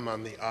traffic. I'm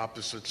on the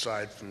opposite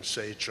side from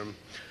Sachem.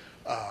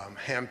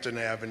 Hampton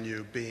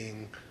Avenue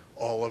being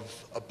all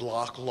of a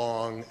block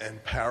long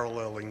and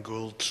paralleling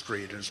Gould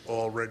Street is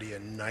already a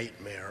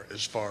nightmare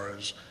as far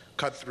as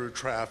cut-through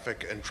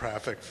traffic and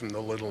traffic from the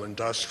little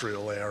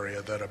industrial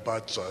area that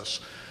abuts us.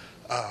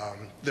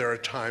 There are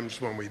times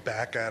when we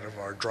back out of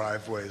our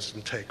driveways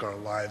and take our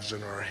lives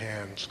in our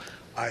hands.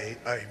 I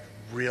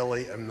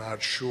really am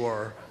not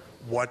sure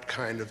what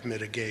kind of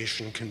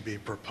mitigation can be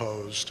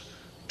proposed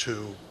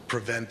to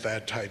prevent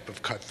that type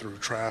of cut-through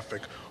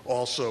traffic.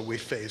 Also, we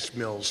face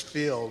Mills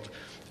Field,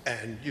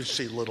 and you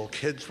see little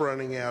kids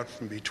running out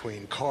from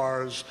between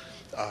cars.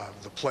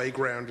 The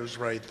playground is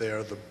right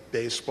there. The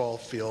baseball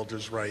field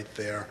is right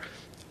there.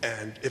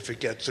 And if it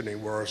gets any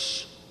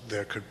worse,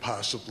 there could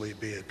possibly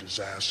be a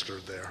disaster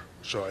there.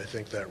 So I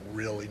think that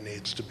really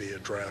needs to be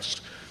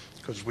addressed,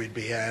 because we'd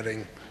be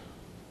adding,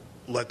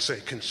 let's say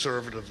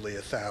conservatively,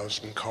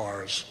 1,000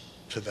 cars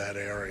to that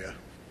area.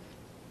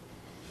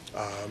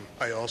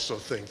 I also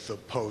think the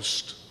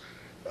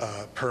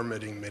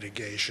post-permitting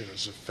mitigation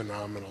is a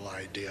phenomenal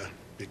idea,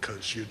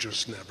 because you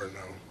just never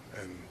know.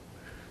 And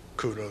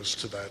kudos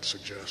to that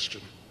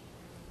suggestion.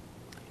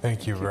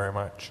 Thank you very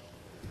much.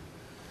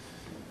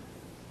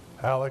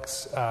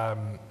 Alex,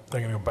 I'm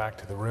going to go back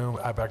to the room,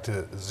 back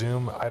to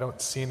Zoom. I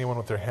don't see anyone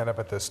with their hand up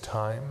at this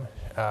time.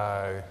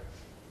 Oh,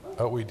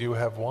 we do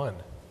have one.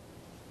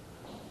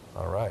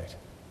 All right.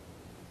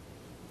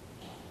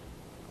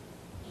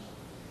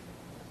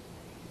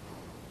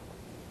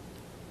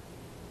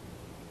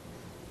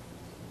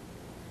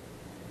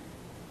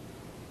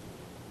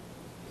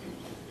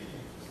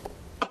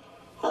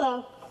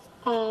 Hello.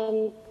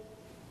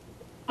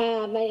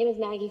 My name is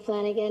Maggie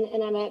Flanagan,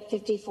 and I'm at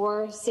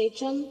 54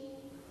 Sachem.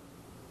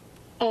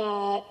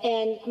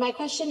 And my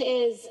question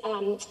is,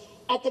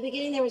 at the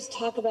beginning there was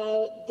talk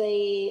about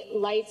the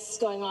lights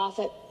going off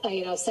at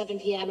 7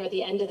 p.m. or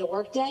the end of the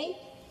workday.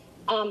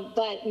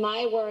 But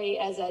my worry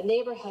as a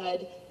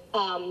neighborhood,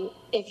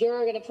 if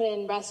you're going to put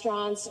in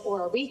restaurants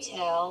or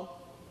retail,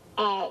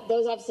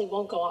 those obviously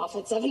won't go off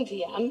at 7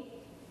 p.m.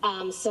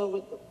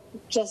 So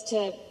just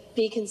to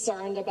be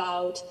concerned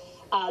about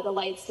the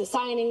lights, the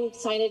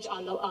signage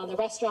on the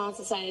restaurants,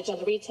 the signage on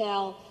the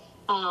retail,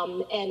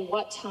 and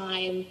what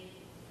time,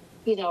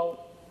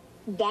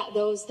 that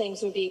those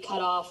things would be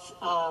cut off.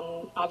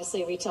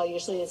 Obviously, retail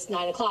usually is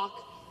 9 o'clock.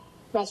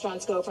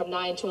 Restaurants go from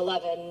 9 to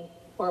 11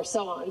 or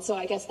so on. So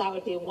I guess that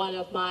would be one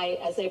of my,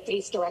 as they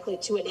face directly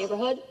to a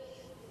neighborhood.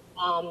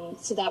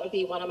 So that would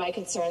be one of my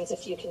concerns,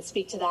 if you can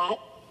speak to that.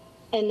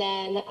 And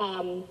then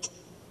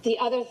the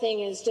other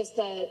thing is just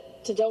to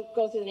don't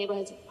go through the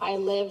neighborhoods. I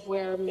live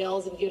where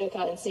Mills and Utica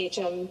and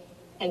Sachem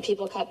and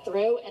people cut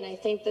through. And I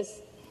think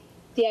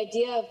the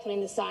idea of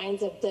putting the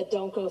signs of the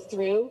don't go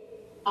through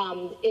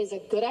is a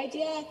good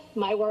idea.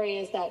 My worry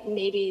is that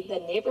maybe the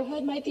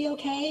neighborhood might be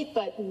okay,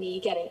 but me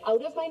getting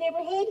out of my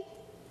neighborhood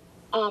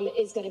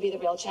is going to be the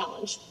real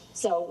challenge.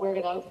 So we're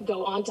going to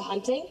go on to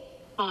hunting,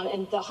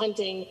 and the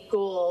hunting,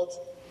 Gould,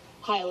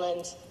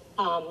 Highland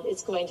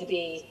is going to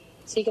be,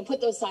 so you can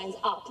put those signs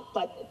up,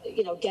 but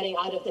getting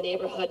out of the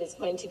neighborhood is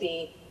going to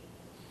be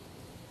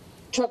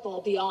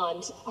triple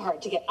beyond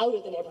hard to get out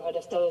of the neighborhood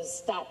if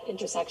that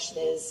intersection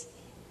is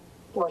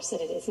worse than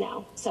it is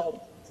now.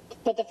 So.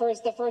 But the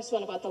first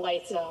one about the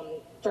lights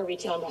for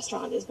retail and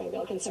restaurant is my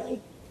real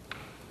concern.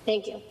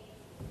 Thank you.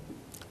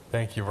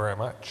 Thank you very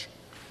much.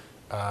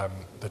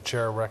 The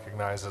chair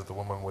recognizes the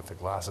woman with the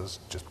glasses.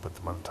 Just put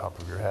them on top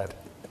of your head.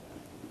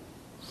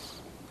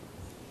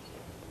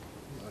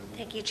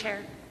 Thank you,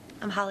 Chair.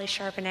 I'm Holly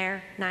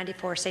Charbonnier,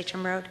 94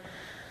 Sachem Road.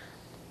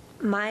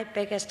 My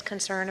biggest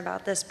concern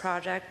about this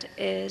project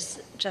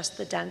is just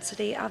the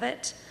density of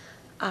it.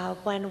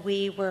 When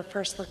we were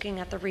first looking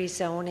at the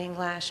rezoning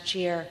last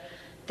year,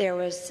 there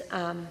was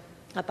a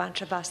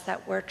bunch of us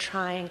that were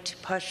trying to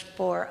push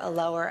for a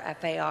lower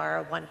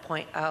FAR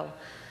 1.0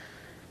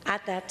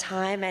 at that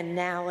time, and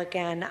now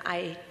again,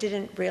 I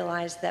didn't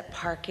realize that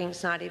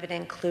parking's not even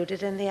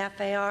included in the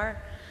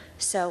FAR.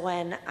 So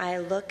when I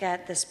look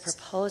at this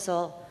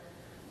proposal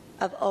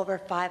of over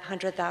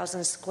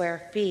 500,000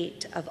 square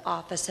feet of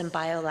office and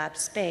biolab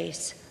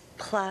space,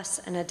 plus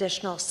an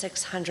additional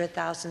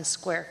 600,000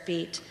 square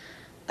feet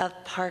of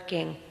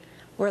parking,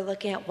 we're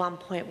looking at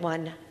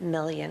 1.1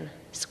 million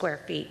square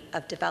feet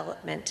of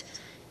development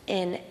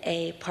in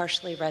a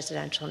partially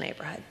residential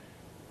neighborhood.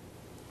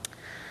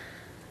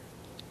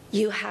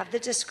 You have the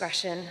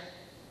discretion,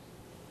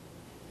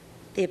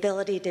 the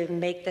ability to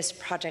make this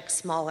project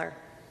smaller.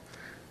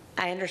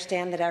 I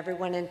understand that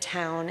everyone in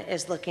town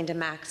is looking to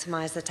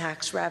maximize the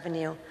tax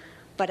revenue,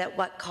 but at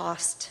what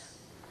cost?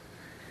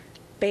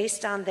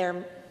 Based on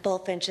their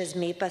Bullfinch's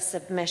MEPA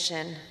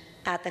submission,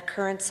 at the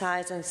current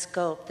size and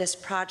scope, this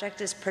project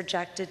is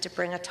projected to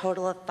bring a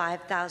total of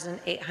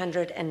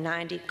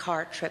 5,890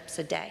 car trips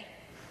a day.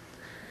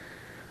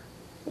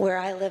 Where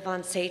I live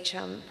on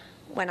Sachem,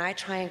 when I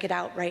try and get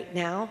out right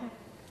now,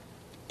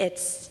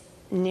 it's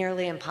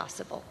nearly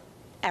impossible.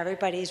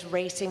 Everybody's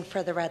racing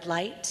for the red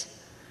light,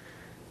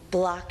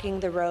 blocking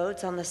the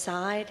roads on the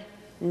side,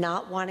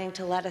 not wanting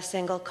to let a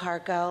single car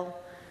go.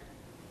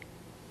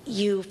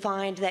 You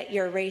find that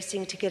you're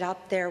racing to get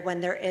up there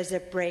when there is a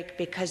break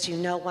because you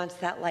know once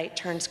that light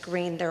turns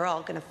green, they're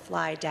all going to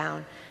fly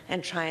down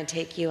and try and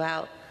take you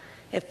out.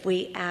 If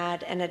we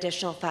add an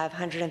additional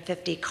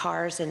 550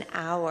 cars an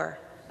hour,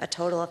 a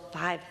total of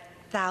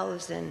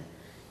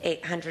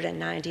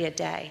 5,890 a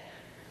day,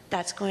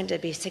 that's going to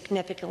be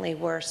significantly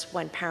worse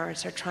when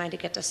parents are trying to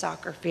get to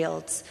soccer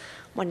fields,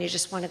 when you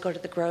just want to go to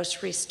the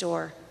grocery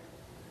store.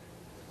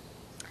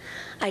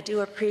 I do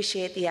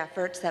appreciate the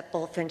efforts that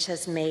Bullfinch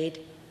has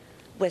made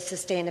with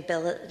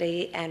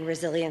sustainability and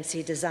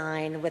resiliency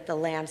design, with the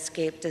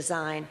landscape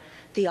design,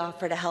 the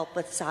offer to help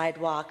with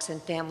sidewalks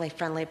and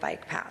family-friendly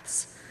bike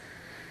paths.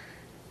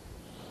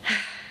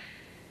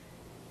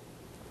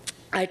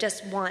 I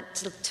just want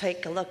to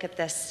take a look at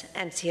this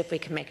and see if we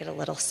can make it a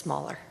little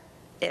smaller.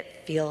 It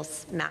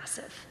feels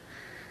massive.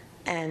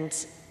 And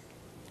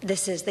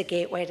this is the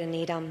gateway to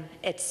Needham.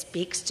 It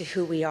speaks to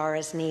who we are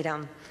as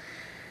Needham.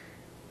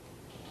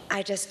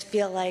 I just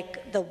feel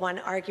like the one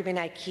argument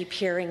I keep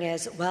hearing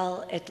is,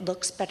 well, it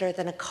looks better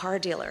than a car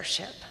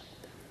dealership.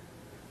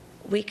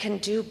 We can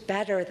do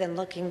better than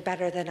looking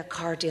better than a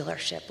car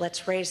dealership.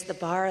 Let's raise the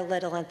bar a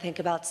little and think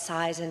about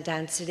size and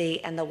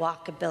density and the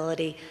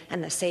walkability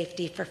and the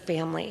safety for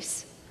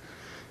families.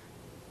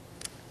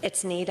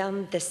 It's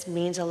Needham. This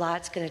means a lot.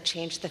 It's going to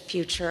change the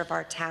future of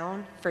our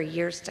town for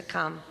years to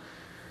come.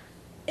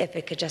 If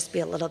it could just be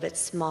a little bit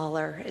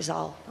smaller is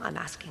all I'm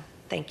asking.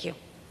 Thank you.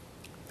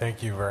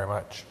 Thank you very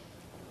much.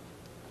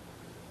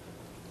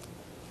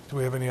 Do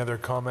we have any other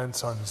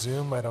comments on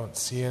Zoom? I don't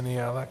see any,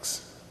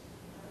 Alex.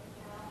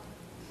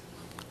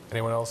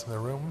 Anyone else in the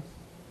room?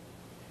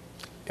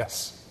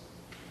 Yes.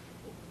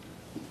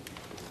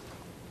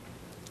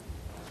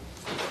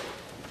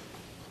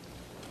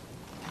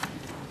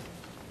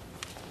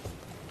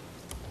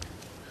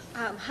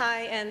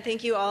 Hi, and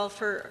thank you all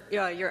for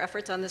your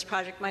efforts on this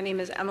project. My name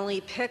is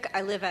Emily Pick.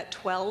 I live at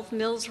 12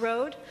 Mills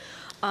Road.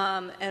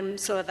 And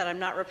so that I'm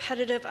not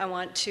repetitive, I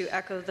want to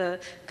echo the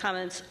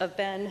comments of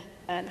Ben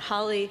and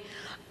Holly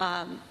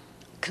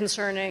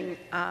concerning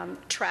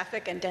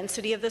traffic and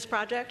density of this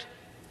project.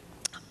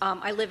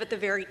 I live at the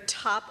very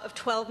top of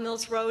 12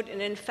 Mills Road,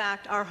 and in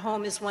fact, our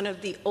home is one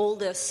of the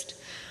oldest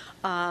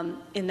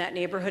in that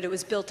neighborhood. It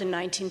was built in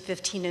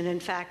 1915, and in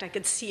fact, I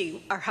could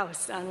see our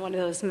house on one of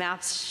those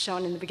maps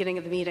shown in the beginning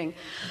of the meeting.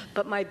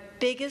 But my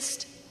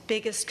biggest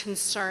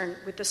concern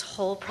with this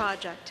whole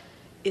project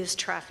is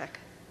traffic.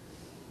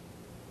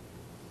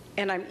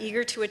 And I'm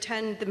eager to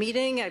attend the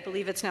meeting. I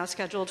believe it's now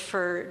scheduled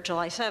for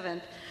July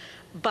 7th.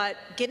 But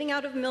getting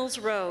out of Mills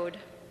Road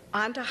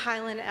onto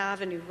Highland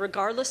Avenue,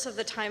 regardless of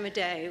the time of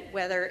day,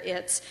 whether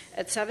it's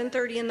at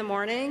 7:30 in the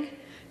morning,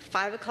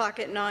 5 o'clock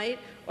at night,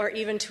 or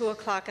even 2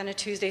 o'clock on a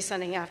Tuesday,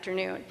 Sunday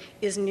afternoon,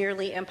 is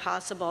nearly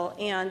impossible.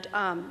 And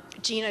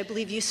Jean, I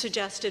believe you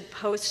suggested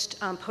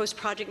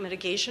post-project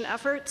mitigation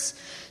efforts,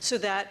 so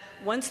that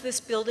once this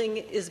building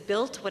is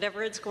built,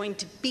 whatever it's going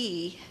to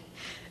be,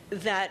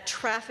 that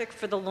traffic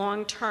for the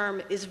long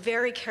term is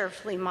very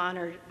carefully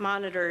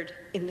monitored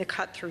in the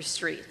cut-through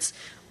streets,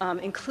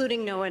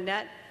 including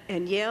Noanette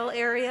and Yale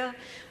area,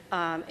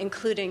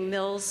 including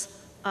Mills,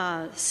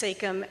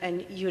 Sachem,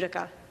 and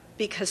Utica.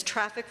 Because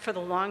traffic for the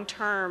long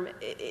term,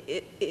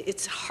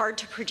 it's hard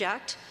to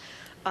project.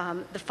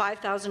 The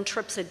 5,000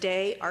 trips a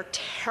day are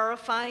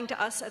terrifying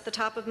to us at the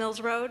top of Mills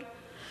Road.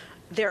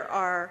 There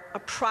are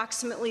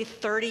approximately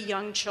 30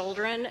 young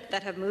children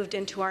that have moved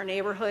into our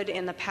neighborhood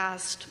in the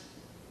past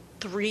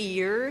 3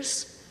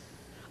 years.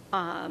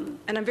 And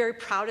I'm very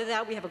proud of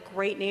that. We have a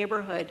great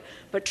neighborhood,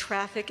 but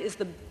traffic is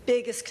the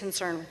biggest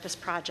concern with this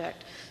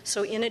project.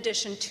 So in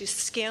addition to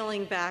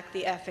scaling back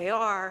the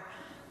FAR,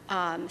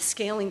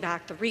 scaling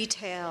back the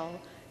retail,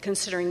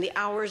 considering the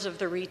hours of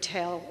the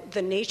retail,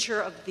 the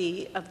nature of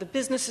the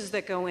businesses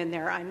that go in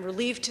there, I'm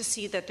relieved to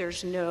see that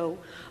there's no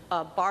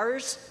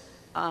bars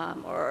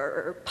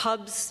or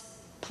pubs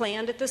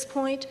planned at this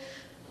point.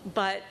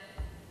 But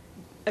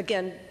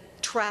again,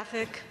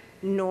 traffic,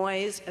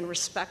 noise, and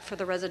respect for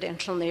the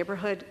residential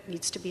neighborhood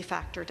needs to be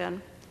factored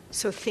in.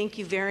 So thank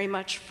you very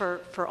much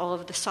for all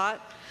of the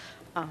thought.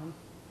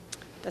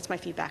 That's my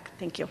feedback.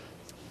 Thank you.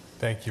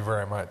 Thank you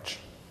very much.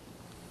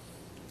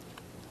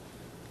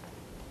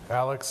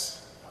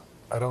 Alex,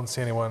 I don't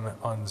see anyone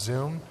on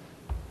Zoom.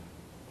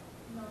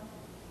 No.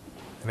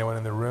 Anyone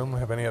in the room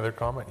have any other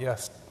comment?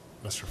 Yes,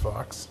 Mr.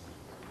 Fox.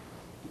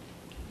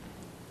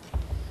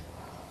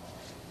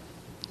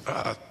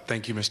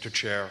 Thank you, Mr.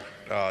 Chair.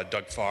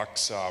 Doug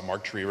Fox,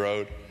 Mark Tree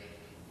Road.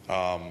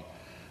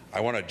 I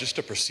want just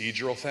a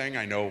procedural thing.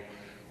 I know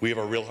we have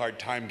a real hard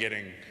time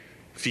getting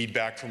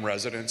feedback from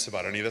residents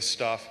about any of this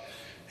stuff,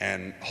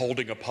 and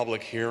holding a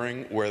public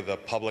hearing where the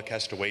public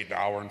has to wait an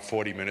hour and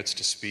 40 minutes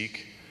to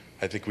speak.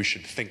 I think we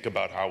should think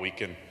about how we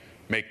can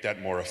make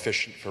that more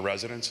efficient for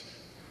residents.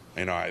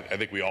 You know, I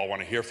think we all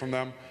want to hear from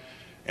them,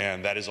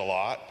 and that is a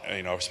lot,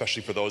 you know,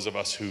 especially for those of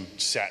us who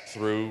sat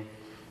through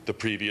the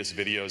previous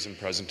videos and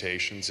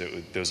presentations.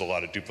 There's a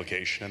lot of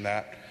duplication in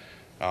that.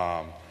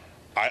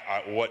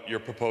 What you're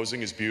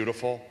proposing is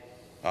beautiful.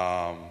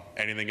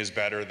 Anything is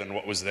better than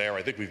what was there.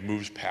 I think we've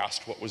moved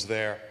past what was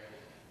there.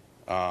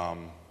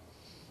 And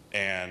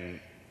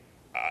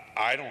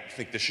I don't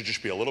think this should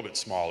just be a little bit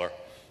smaller.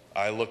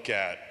 I look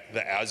at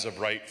the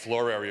as-of-right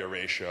floor area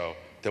ratio,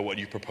 that what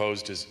you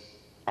proposed is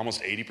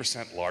almost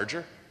 80%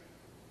 larger.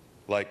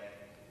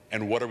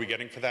 And what are we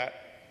getting for that?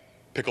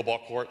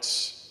 Pickleball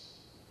courts,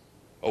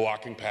 a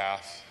walking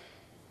path,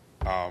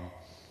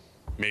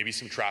 maybe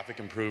some traffic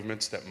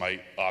improvements that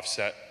might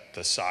offset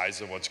the size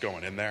of what's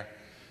going in there.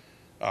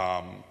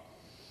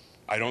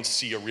 I don't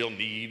see a real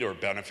need or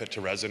benefit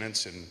to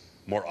residents in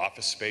more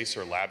office space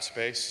or lab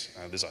space.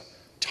 There's a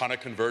ton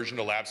of conversion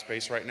to lab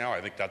space right now.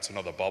 I think that's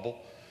another bubble.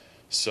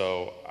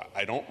 So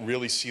I don't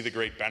really see the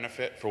great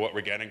benefit for what we're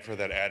getting for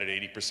that added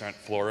 80%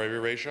 floor area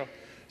ratio.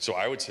 So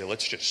I would say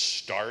let's just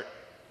start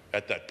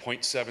at that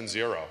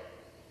 0.70.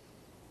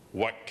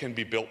 What can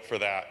be built for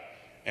that?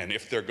 And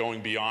if they're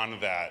going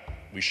beyond that,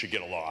 we should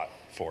get a lot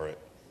for it.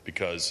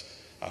 Because,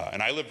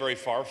 and I live very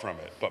far from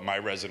it, but my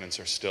residents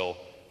are still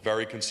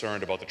very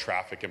concerned about the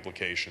traffic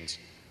implications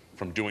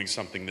from doing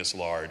something this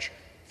large,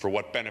 for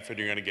what benefit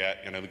you're going to get.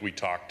 And I think we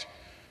talked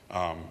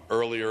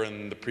Earlier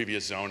in the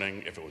previous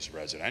zoning, if it was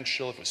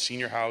residential, if it was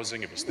senior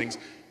housing, if it was things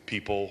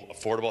people,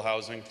 affordable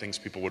housing, things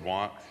people would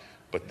want.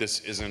 But this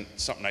isn't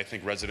something I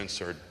think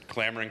residents are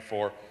clamoring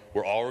for.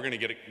 We're going to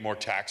get more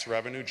tax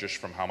revenue just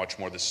from how much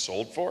more this is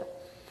sold for.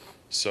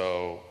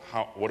 So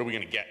what are we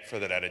going to get for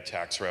that added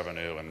tax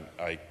revenue? And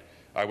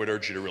I would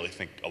urge you to really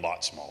think a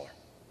lot smaller.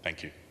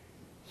 Thank you.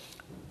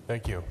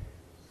 Thank you.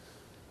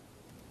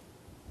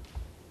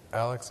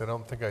 Alex, I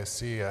don't think I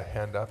see a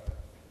hand up.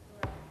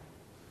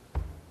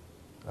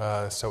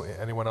 So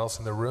anyone else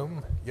in the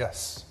room?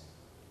 Yes.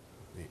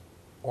 The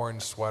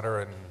orange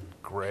sweater and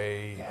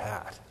gray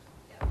hat.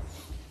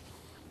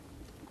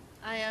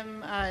 I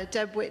am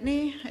Deb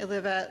Whitney. I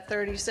live at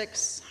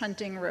 36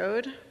 Hunting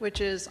Road, which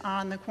is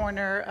on the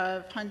corner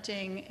of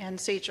Hunting and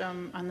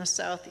Sachem on the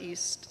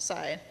southeast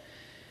side.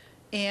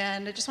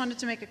 And I just wanted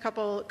to make a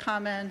couple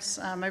comments.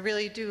 I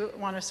really do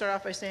want to start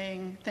off by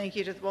saying thank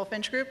you to the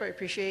Bullfinch Group. I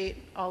appreciate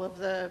all of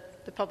the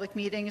public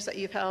meetings that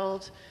you've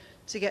held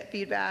to get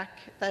feedback.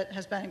 That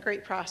has been a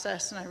great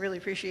process, and I really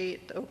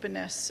appreciate the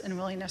openness and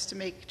willingness to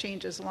make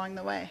changes along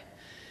the way.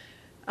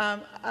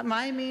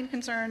 My main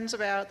concerns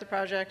about the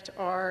project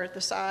are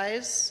the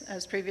size,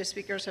 as previous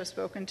speakers have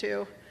spoken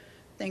to.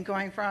 I think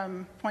going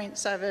from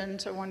 0.7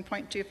 to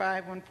 1.25,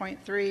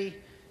 1.3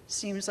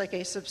 seems like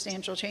a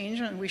substantial change,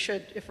 and we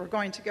should, if we're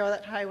going to go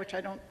that high, which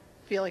I don't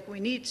feel like we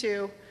need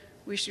to,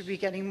 we should be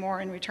getting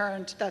more in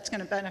return. That's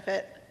going to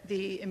benefit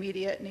the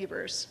immediate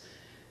neighbors.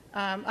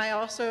 I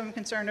also am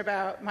concerned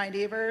about my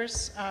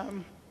neighbors,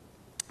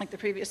 like the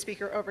previous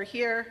speaker over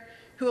here,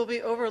 who will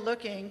be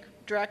overlooking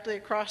directly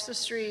across the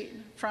street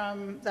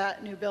from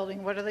that new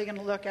building. What are they going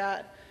to look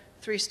at?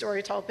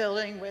 3-story tall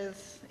building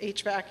with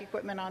HVAC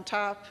equipment on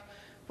top.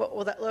 What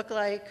will that look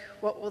like?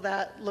 What will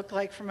that look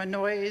like from a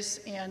noise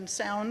and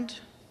sound,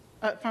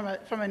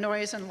 from a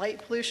noise and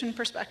light pollution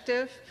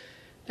perspective?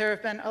 There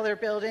have been other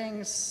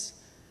buildings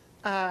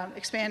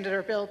expanded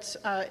or built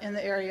in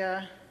the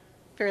area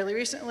fairly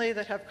recently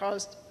that have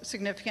caused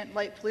significant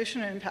light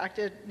pollution and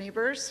impacted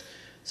neighbors.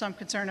 So I'm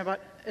concerned about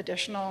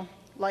additional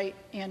light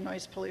and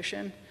noise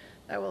pollution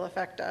that will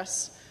affect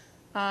us.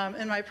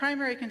 And my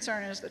primary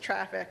concern is the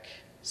traffic.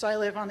 So I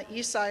live on the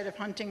east side of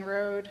Hunting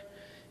Road.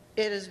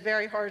 It is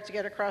very hard to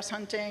get across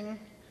Hunting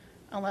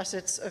unless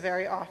it's a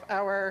very off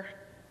hour.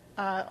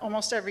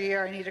 Almost every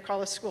year I need to call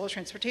the school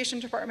transportation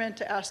department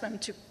to ask them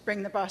to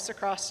bring the bus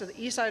across to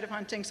the east side of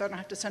Hunting so I don't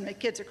have to send my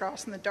kids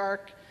across in the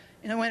dark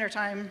in the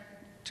wintertime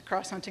to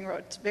cross Hunting Road.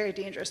 It's very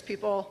dangerous.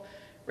 People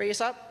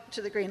race up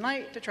to the green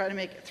light to try to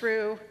make it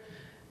through.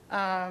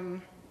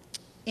 And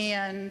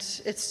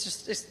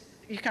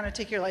you kind of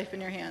take your life in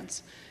your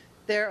hands.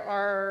 There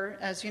are,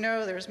 as you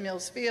know, there's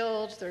Mills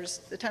Field, there's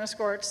the tennis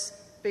courts,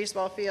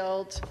 baseball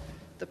field,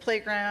 the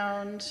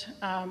playground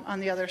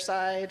on the other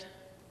side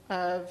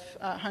of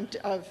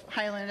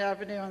Highland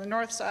Avenue on the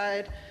north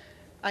side.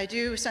 I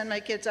do send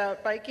my kids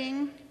out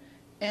biking,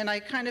 and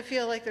I kind of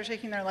feel like they're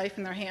taking their life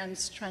in their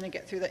hands trying to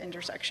get through the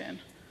intersection.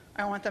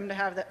 I want them to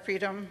have that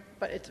freedom,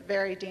 but it's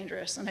very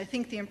dangerous. And I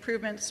think the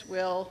improvements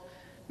will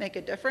make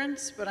a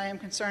difference, but I am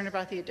concerned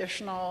about the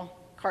additional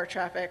car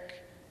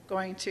traffic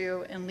going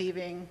to and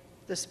leaving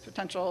this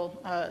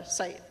potential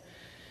site.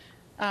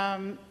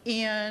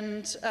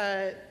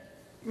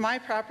 My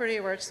property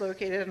where it's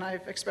located, and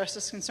I've expressed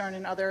this concern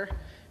in other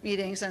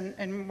meetings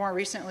and more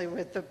recently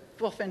with the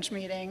Bullfinch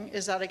meeting,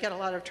 is that I get a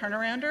lot of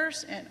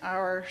turnarounders in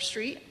our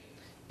street,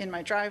 in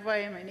my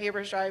driveway, in my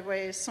neighbors'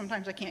 driveways.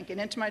 Sometimes I can't get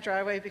into my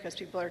driveway because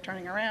people are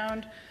turning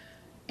around.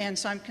 And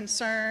so I'm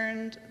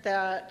concerned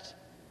that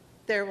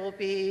there will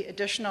be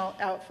additional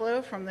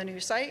outflow from the new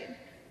site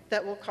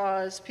that will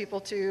cause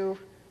people to,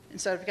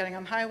 instead of getting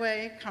on the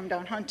highway, come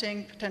down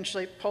Hunting,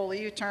 potentially pull a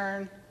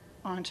U-turn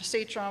onto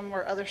Sachem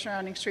or other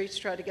surrounding streets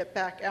to try to get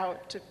back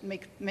out to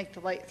make the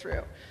light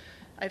through.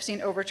 I've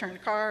seen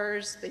overturned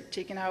cars, they've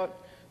taken out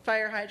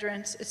fire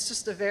hydrants. It's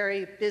just a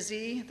very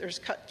busy, there's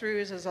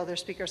cut-throughs, as other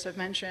speakers have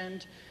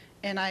mentioned,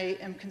 and I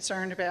am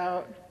concerned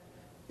about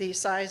the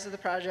size of the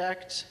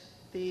project,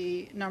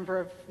 the number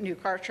of new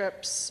car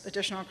trips,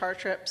 additional car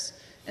trips,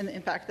 and the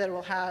impact that it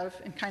will have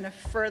in kind of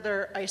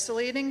further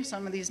isolating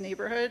some of these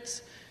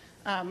neighborhoods.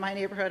 My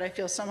neighborhood, I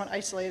feel somewhat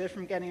isolated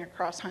from getting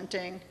across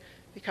Hunting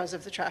because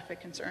of the traffic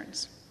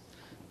concerns.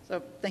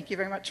 So thank you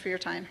very much for your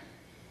time.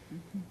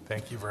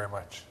 Thank you very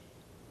much.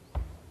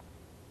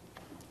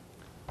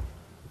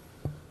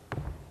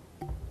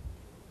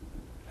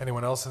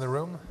 Anyone else in the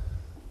room?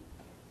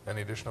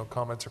 Any additional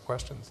comments or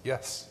questions?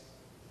 Yes,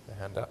 the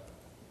hand up.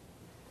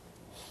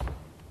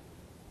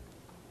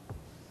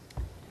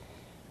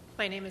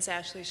 My name is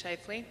Ashley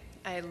Shifley.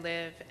 I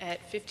live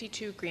at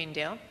 52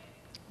 Greendale,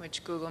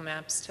 which Google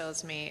Maps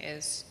tells me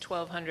is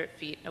 1,200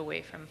 feet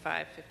away from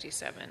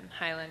 557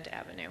 Highland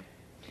Avenue.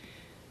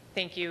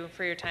 Thank you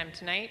for your time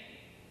tonight.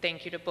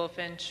 Thank you to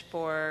Bullfinch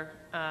for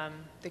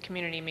the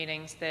community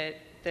meetings that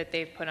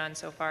they've put on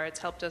so far. It's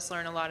helped us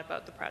learn a lot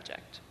about the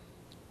project.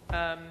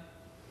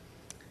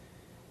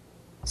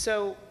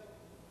 So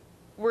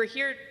we're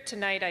here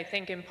tonight, I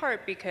think, in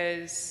part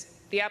because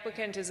the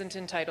applicant isn't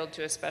entitled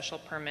to a special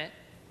permit.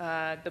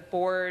 the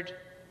board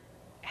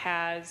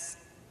has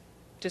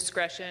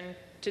discretion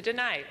to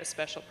deny a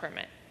special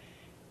permit.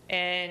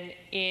 And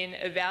in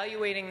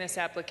evaluating this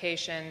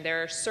application,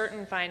 there are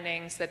certain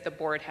findings that the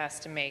board has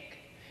to make.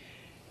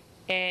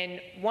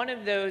 And one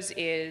of those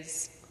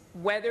is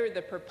whether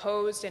the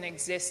proposed and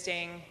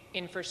existing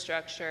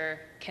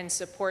infrastructure can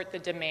support the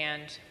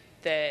demand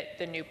that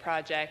the new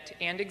project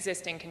and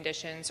existing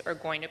conditions are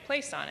going to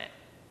place on it.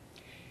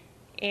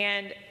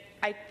 And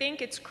I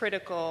think it's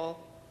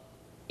critical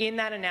in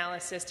that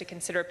analysis to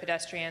consider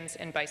pedestrians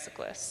and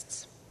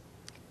bicyclists.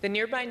 The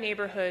nearby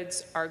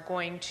neighborhoods are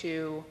going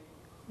to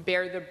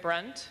bear the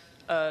brunt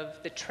of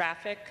the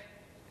traffic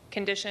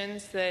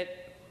conditions that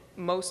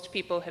most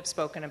people have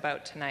spoken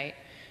about tonight.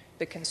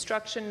 The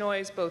construction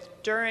noise, both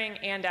during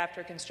and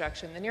after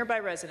construction, the nearby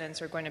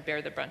residents are going to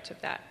bear the brunt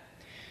of that.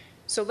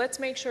 So let's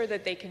make sure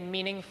that they can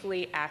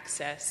meaningfully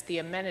access the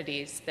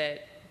amenities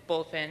that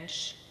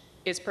Bullfinch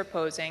is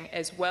proposing,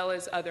 as well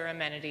as other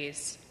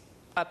amenities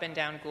up and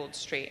down Gould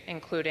Street,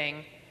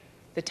 including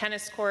the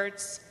tennis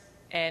courts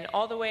and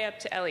all the way up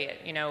to Elliott.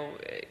 You know,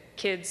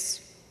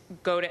 kids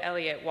go to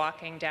Elliott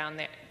walking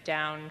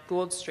down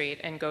Gould Street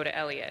and go to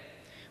Elliott.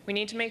 We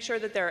need to make sure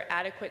that there are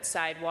adequate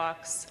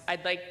sidewalks.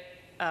 I'd like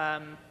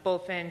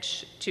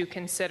Bullfinch to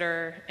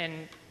consider,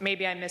 and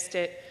maybe I missed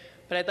it,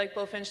 but I'd like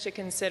Bullfinch to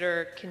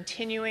consider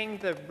continuing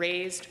the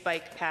raised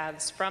bike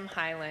paths from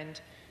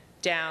Highland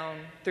down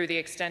through the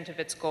extent of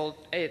its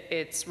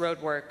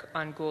roadwork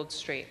on Gould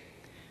Street.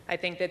 I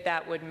think that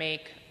that would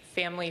make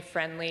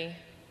family-friendly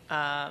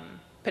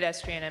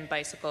pedestrian and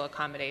bicycle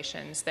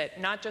accommodations that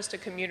not just a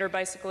commuter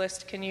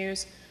bicyclist can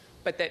use,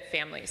 but that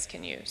families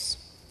can use.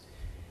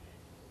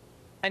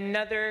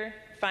 Another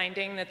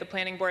finding that the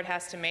planning board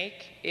has to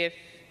make if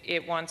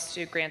it wants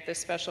to grant this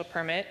special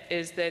permit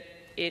is that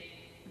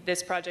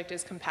this project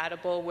is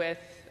compatible with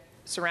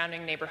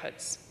surrounding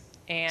neighborhoods.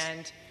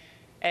 And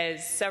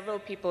as several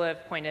people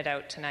have pointed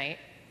out tonight,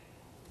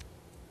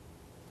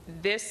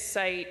 this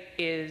site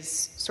is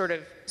sort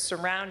of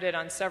surrounded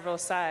on several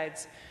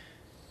sides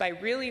by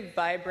really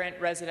vibrant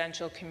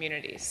residential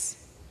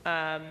communities.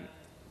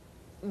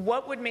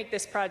 What would make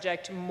this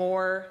project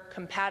more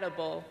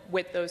compatible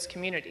with those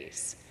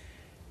communities?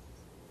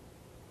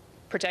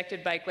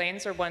 Protected bike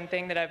lanes are one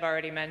thing that I've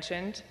already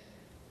mentioned,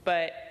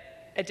 but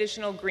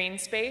additional green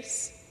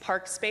space,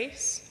 park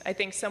space. I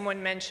think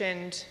someone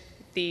mentioned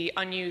the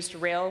unused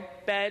rail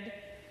bed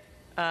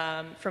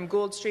from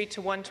Gould Street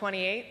to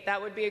 128. That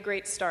would be a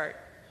great start.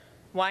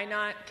 Why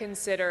not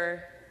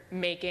consider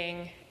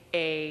making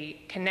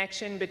a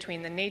connection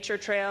between the nature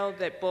trail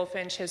that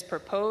Bullfinch has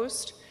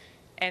proposed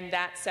and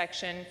that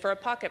section for a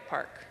pocket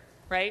park,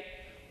 right?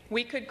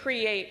 We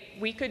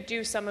could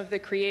do some of the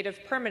creative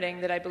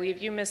permitting that I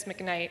believe you, Ms.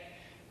 McKnight,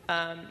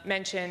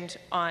 mentioned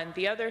on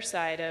the other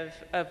side of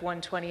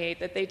 128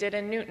 that they did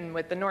in Newton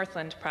with the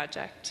Northland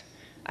project.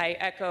 I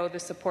echo the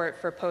support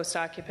for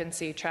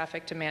post-occupancy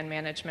traffic demand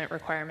management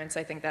requirements.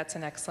 I think that's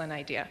an excellent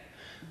idea.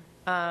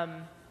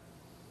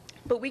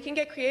 But we can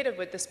get creative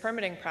with this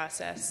permitting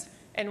process.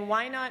 And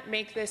why not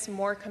make this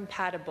more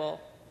compatible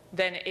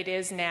than it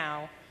is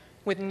now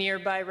with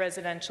nearby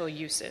residential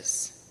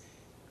uses?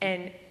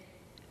 And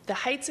the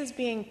Heights is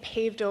being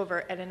paved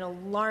over at an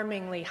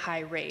alarmingly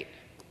high rate.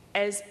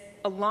 As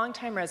a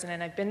longtime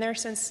resident, I've been there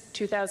since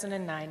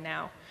 2009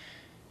 now,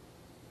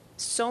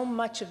 so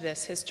much of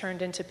this has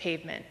turned into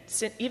pavement,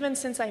 even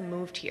since I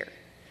moved here.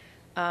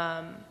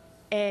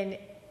 And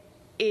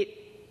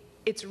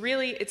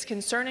it's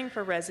concerning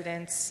for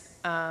residents,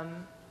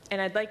 and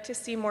I'd like to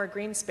see more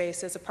green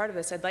space as a part of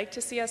this. I'd like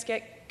to see us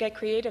get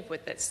creative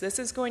with this. This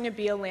is going to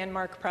be a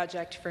landmark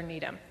project for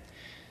Needham.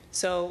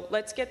 So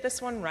let's get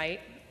this one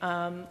right.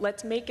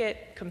 Let's make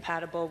it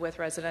compatible with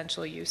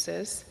residential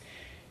uses.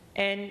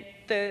 And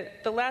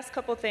the last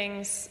couple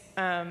things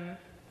I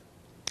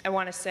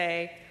want to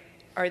say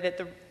are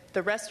that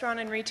the restaurant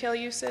and retail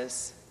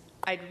uses,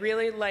 I'd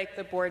really like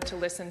the board to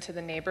listen to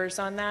the neighbors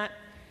on that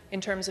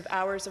in terms of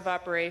hours of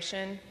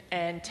operation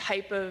and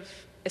type of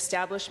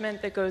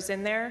establishment that goes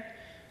in there.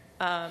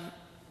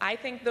 I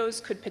think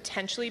those could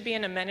potentially be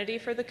an amenity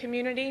for the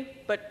community,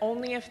 but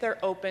only if they're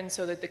open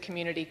so that the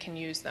community can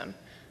use them.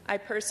 I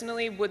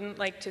personally wouldn't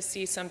like to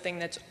see something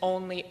that's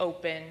only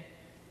open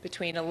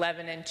between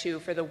 11 and 2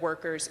 for the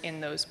workers in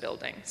those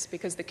buildings,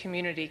 because the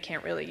community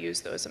can't really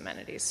use those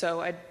amenities. So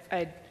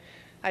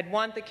I'd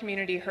want the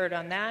community heard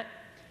on that.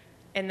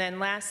 And then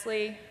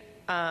lastly,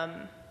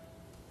 I'm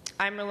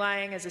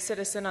relying as a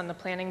citizen on the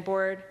planning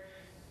board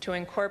to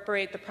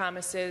incorporate the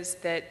promises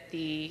that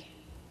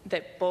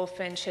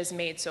Bullfinch has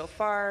made so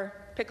far,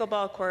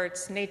 pickleball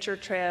courts, nature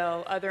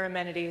trail, other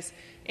amenities,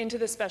 into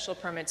the special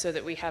permit so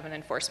that we have an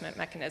enforcement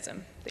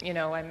mechanism. You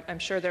know, I'm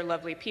sure they're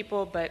lovely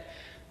people, but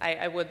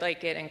I would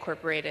like it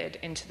incorporated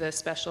into the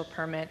special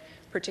permit,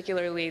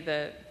 particularly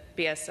the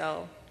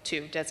BSL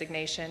 2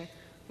 designation,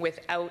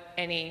 without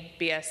any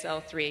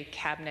BSL 3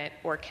 cabinet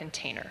or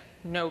container.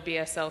 No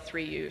BSL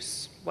 3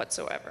 use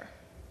whatsoever.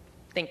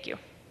 Thank you.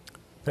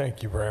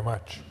 Thank you very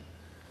much.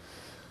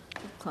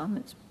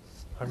 Comments?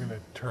 I'm going to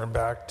turn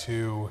back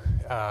to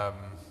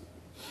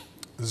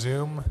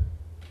Zoom.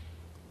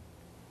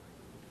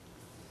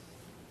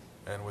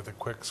 And with a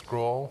quick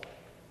scroll,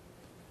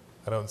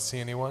 I don't see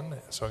anyone,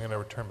 so I'm going to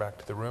return back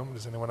to the room.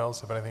 Does anyone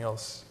else have anything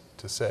else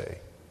to say?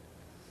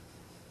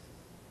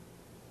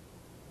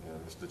 Yeah,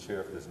 Mr.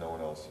 Chair, if there's no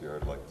one else here,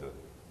 I'd like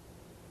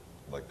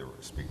to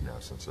speak now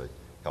since I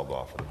held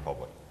off for the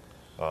public.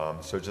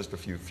 So just a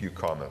few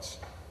comments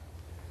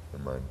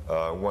in mind.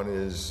 One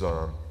is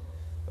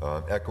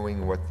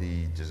echoing what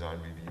the Design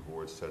Review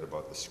Board said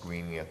about the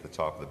screening at the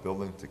top of the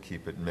building to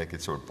keep it, make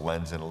it so it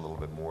blends in a little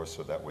bit more,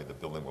 so that way the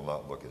building will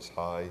not look as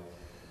high.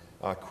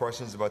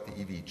 Questions about the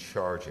EV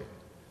charging.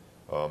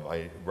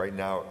 Right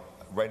now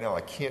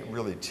I can't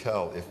really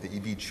tell if the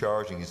EV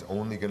charging is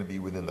only going to be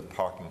within the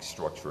parking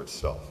structure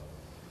itself.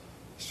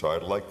 So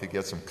I'd like to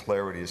get some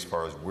clarity as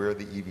far as where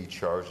the EV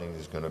charging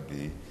is going to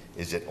be.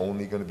 Is it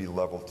only going to be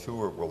level 2,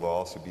 or will there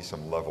also be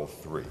some level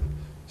 3?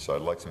 So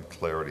I'd like some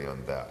clarity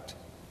on that.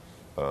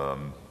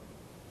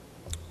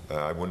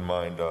 I wouldn't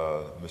mind,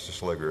 Mr.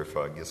 Schlegel, if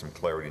I get some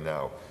clarity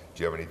now.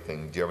 Do you have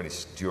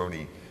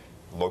any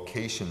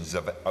locations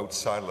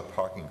outside of the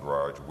parking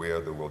garage where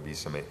there will be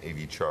some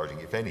EV charging,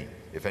 if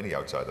any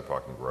outside the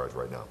parking garage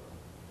right now?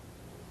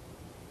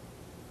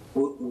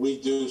 We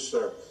do,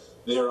 sir.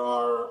 There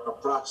are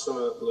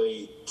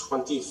approximately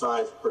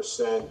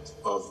 25%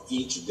 of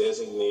each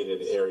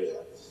designated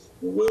area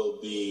will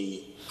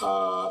be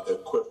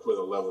equipped with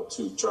a level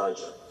 2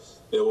 charger.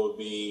 There will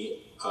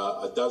be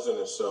a dozen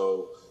or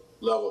so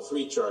level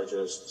 3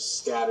 chargers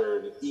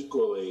scattered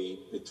equally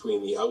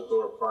between the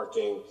outdoor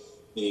parking,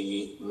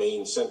 the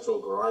main central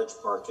garage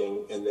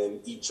parking, and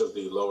then each of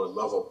the lower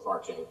level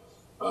parking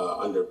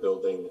under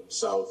Building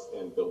South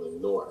and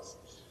Building North.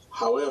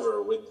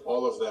 However, with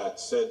all of that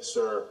said,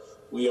 sir,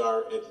 we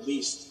are at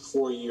least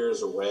 4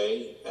 years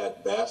away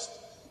at best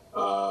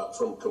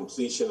from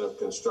completion of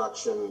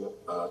construction,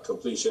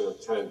 completion of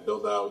tenant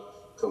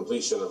build-out,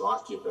 completion of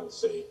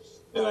occupancy.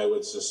 And I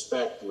would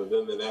suspect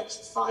within the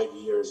next 5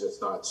 years, if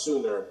not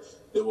sooner,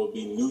 there will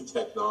be new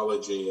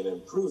technology and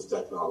improved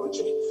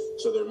technology.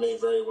 So there may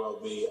very well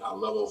be a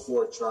level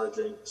 4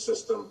 charging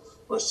system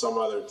or some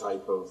other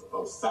type of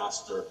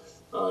faster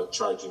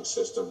charging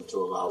system to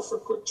allow for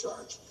quick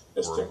charge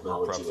as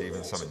technology perhaps even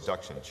advances. some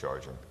induction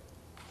charging.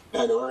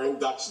 And or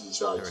induction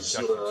charging,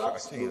 sure,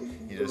 absolutely.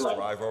 You just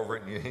drive over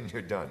it and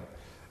you're done.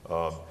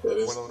 That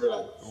is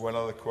correct. One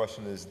other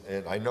question is,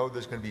 and I know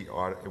there's going to be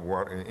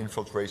water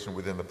infiltration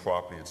within the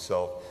property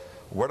itself.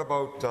 What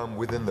about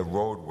within the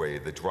roadway,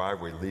 the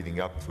driveway leading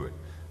up to it?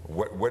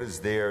 What is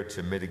there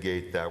to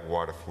mitigate that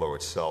water flow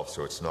itself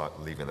so it's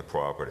not leaving the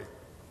property?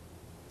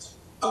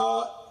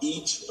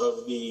 Each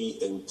of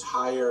the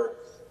entire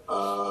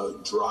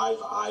drive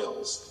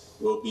aisles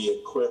will be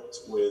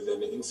equipped with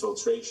an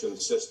infiltration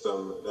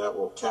system that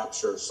will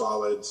capture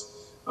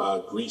solids,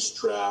 grease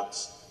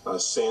traps,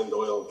 sand,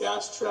 oil,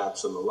 gas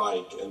traps, and the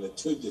like. And the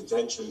 2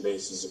 detention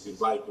bases, if you'd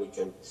like, we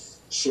can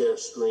share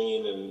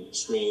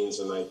screens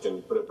and I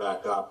can put it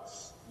back up.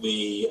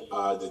 The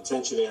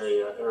detention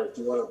area, Eric,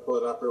 do you want to pull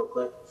it up real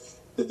quick?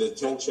 The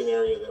detention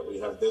area that we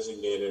have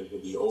designated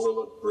with the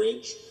overlook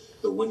bridge,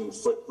 the wooden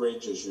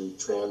footbridge as you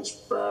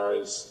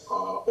transpose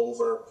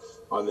over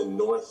on the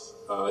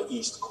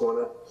northeast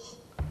corner.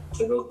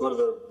 And we'll go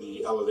to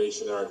the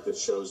elevation, Eric, that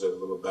shows it a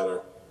little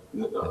better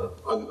on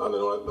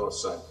the north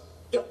side.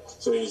 Yep.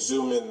 So you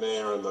zoom in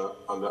there on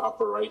the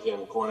upper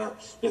right-hand corner.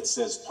 It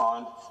says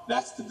pond.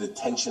 That's the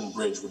detention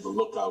bridge with the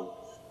lookout.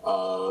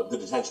 The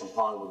detention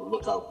pond with the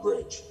lookout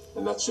bridge,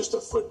 and that's just a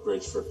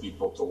footbridge for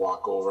people to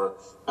walk over,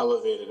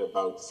 elevated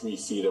about 3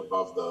 feet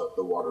above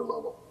the water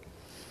level.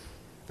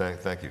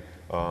 Thank you.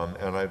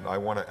 And I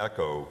want to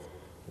echo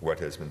what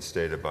has been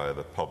stated by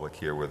the public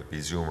here, whether it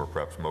be Zoom or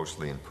perhaps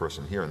mostly in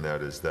person here, and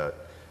that is that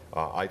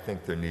I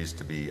think there needs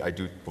to be, I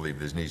do believe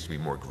there needs to be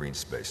more green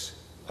space.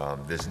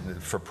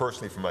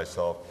 Personally for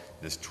myself,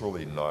 there's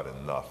truly not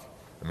enough.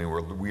 I mean,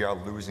 we are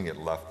losing it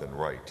left and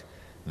right.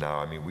 Now,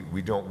 I mean,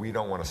 we don't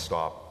want to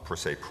stop, per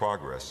se,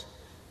 progress,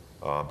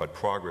 but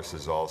progress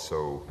is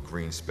also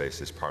green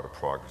space is part of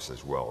progress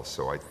as well.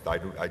 So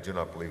I do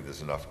not believe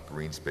there's enough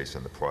green space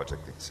in the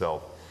project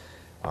itself.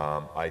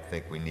 I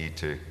think we need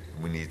to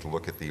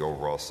look at the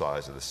overall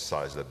size of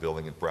the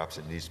building, and perhaps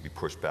it needs to be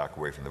pushed back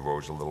away from the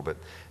roads a little bit,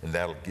 and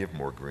that'll give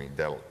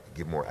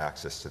more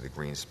access to the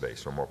green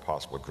space, or more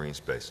possible green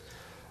space.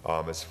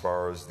 As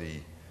far as the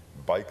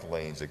bike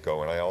lanes that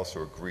go, and I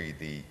also agree,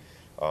 the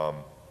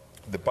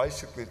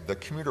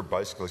commuter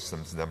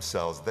bicyclists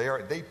themselves,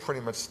 they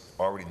pretty much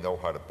already know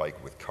how to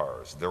bike with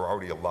cars. They're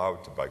already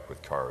allowed to bike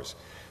with cars,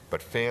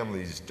 but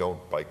families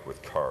don't bike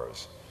with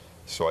cars.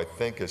 So I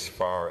think as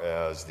far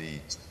as the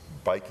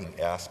biking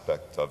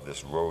aspect of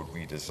this road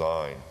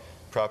redesign,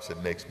 perhaps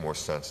it makes more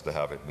sense to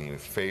have it being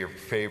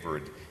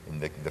favored in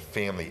the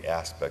family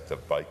aspect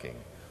of biking.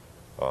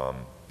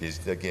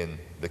 Because again,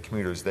 the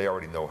commuters, they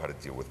already know how to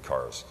deal with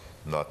cars.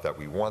 Not that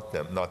we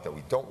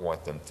don't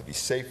want them to be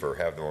safer,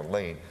 have their own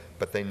lane,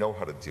 but they know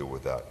how to deal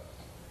with that.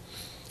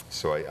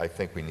 So I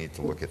think we need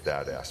to look at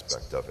that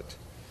aspect of it.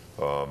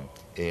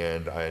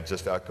 And I'm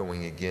just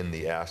echoing again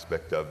the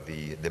aspect of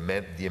the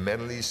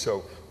amenities.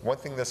 So one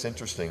thing that's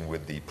interesting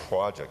with the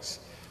projects,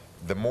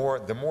 the more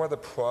the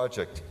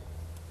project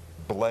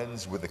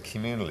blends with the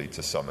community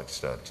to some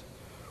extent,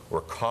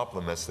 or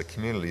complements the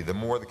community, the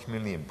more the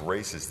community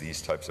embraces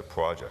these types of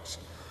projects.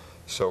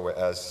 So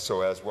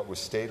as what was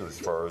stated as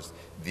far as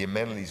the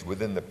amenities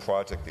within the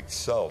project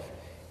itself,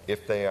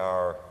 if they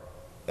are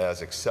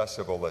as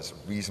accessible, as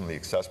reasonably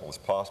accessible as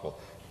possible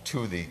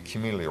to the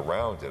community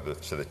around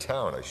it, to the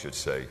town, I should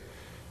say,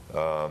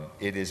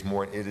 it is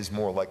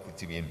more likely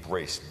to be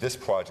embraced. This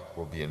project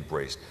will be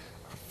embraced.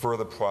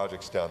 Further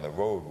projects down the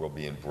road will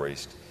be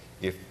embraced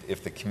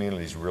if the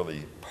community is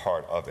really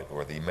part of it,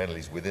 or the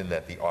amenities within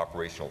that, the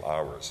operational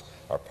hours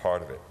are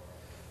part of it.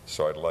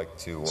 So I'd like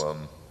to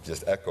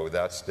just echo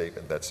that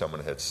statement that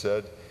someone had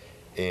said,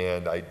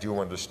 and I do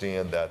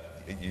understand that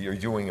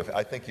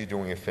I think you're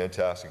doing a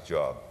fantastic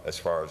job as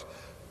far as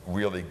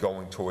really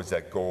going towards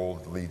that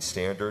gold lead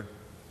standard.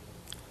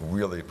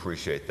 Really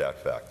appreciate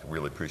that fact,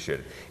 really appreciate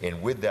it.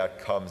 And with that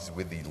comes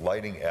with the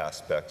lighting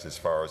aspects, as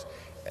far as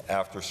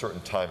after a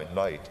certain time at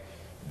night,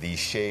 the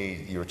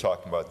shade, you were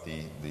talking about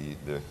the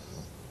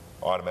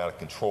automatic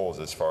controls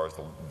as far as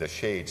the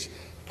shades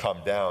come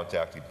down to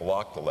actually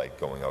block the light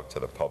going out to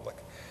the public.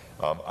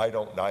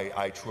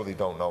 I truly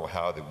don't know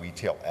how the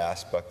retail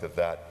aspect of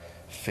that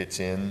fits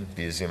in,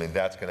 because I mean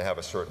that's going to have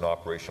a certain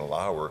operational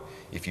hour.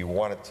 If you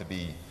want it to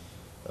be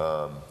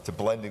to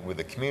blending with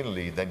the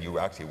community, then you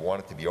actually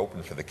want it to be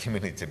open for the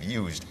community to be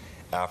used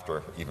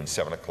after even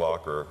 7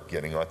 o'clock or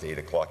getting on to 8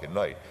 o'clock at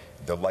night.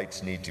 The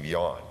lights need to be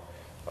on.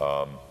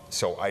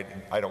 So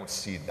I don't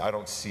see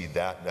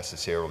that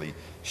necessarily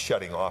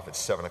shutting off at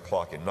 7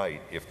 o'clock at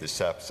night if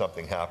there's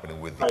something happening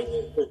with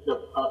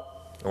the.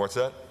 What's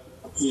that?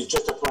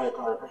 Just a point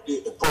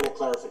of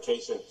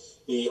clarification.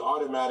 The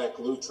automatic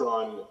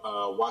Lutron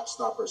watch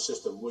stopper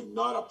system would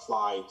not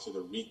apply to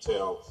the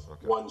retail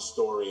one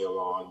story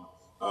along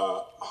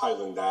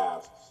Highland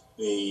Ave.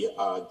 The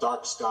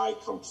dark sky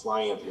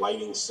compliant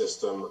lighting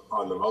system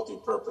on the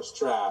multi-purpose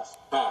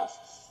path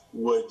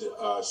would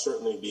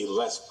certainly be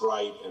less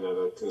bright and at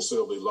a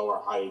considerably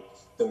lower height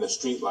than the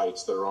street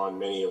lights that are on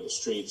many of the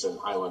streets in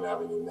Highland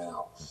Avenue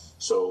now.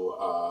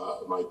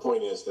 So my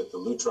point is that the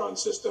Lutron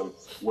system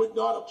would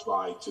not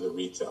apply to the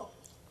retail.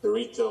 The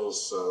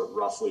retail's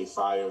roughly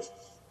 5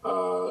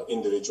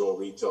 individual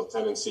retail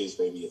tenancies,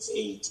 maybe it's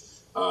 8,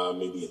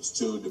 maybe it's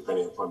 2,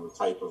 depending upon the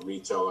type of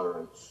retailer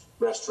and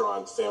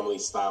restaurant, family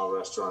style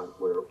restaurant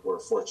we're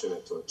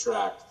fortunate to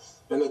attract.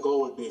 And the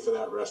goal would be for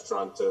that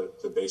restaurant to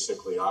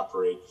basically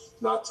operate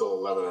not till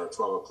 11 or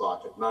 12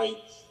 o'clock at night,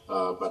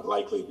 but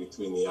likely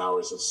between the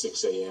hours of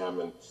 6 a.m.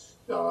 and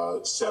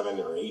 7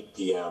 or 8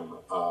 p.m.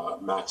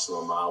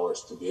 Maximum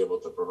hours, to be able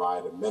to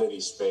provide amenity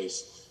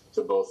space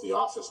to both the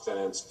office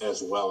tenants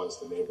as well as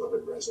the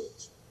neighborhood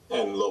residents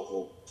and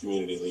local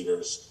community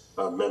leaders,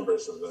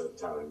 members of the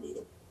town of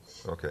Needham.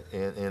 Okay,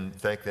 and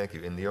thank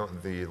you. And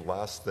the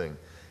last thing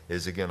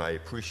is, again, I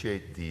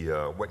appreciate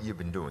the what you've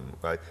been doing.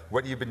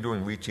 What you've been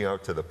doing, reaching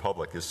out to the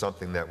public, is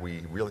something that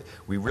we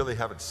really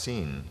haven't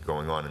seen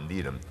going on in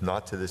Needham,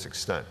 not to this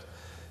extent.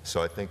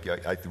 So I think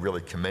I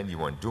really commend you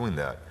on doing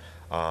that.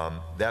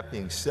 That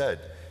being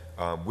said,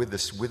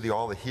 with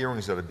all the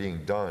hearings that are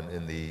being done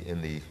and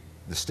the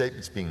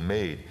statements being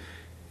made,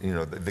 you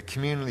know, the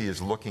community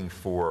is looking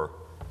for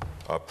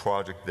a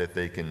project that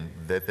they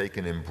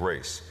can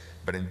embrace.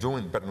 But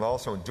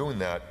also in doing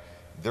that,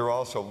 they're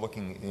also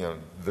looking, you know,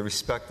 the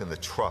respect and the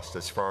trust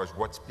as far as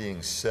what's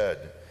being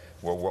said,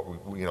 or what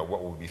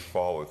will be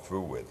followed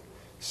through with.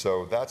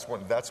 So that's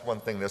one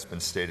thing that's been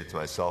stated to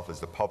myself, is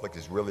the public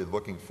is really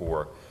looking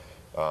for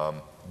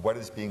what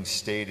is being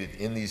stated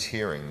in these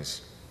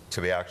hearings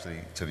to be a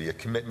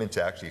commitment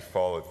to actually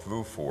follow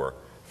through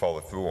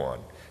on.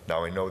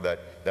 Now I know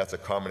that that's a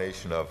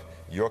combination of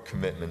your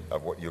commitment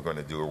of what you're going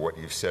to do, or what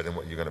you've said, and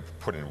what you're going to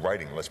put in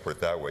writing, let's put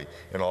it that way,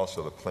 and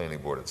also the planning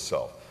board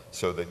itself.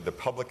 So the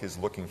public is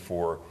looking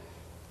for,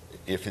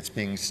 if it's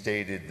being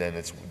stated, then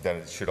it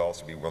should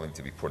also be willing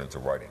to be put into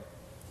writing.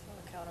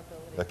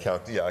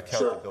 Accountability.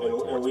 Accountability.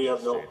 Sure, and we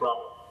have no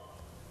problem.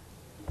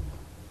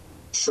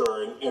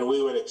 Sure, and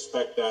we would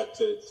expect that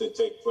to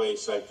take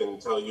place. I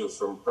can tell you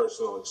from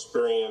personal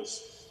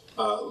experience,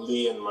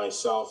 Lee and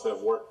myself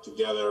have worked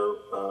together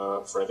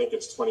for, I think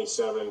it's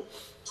 27,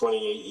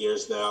 28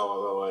 years now,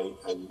 although I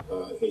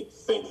hate to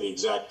think the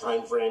exact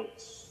time frame.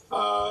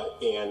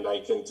 And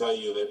I can tell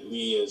you that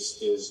Lee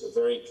is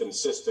very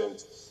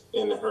consistent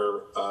in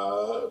her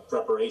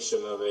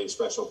preparation of a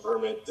special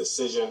permit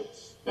decision,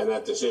 and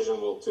that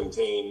decision will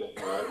contain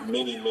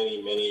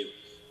many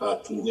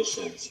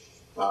conditions.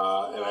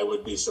 And I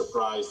would be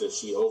surprised if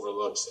she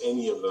overlooks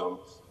any of them,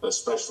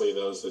 especially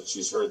those that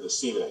she's heard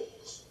this evening.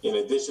 In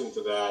addition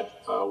to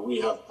that,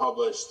 we have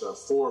published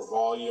 4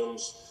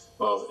 volumes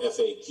of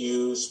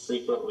FAQs,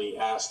 frequently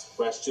asked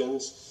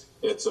questions.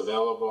 It's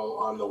available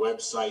on the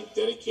website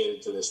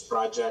dedicated to this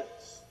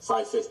project,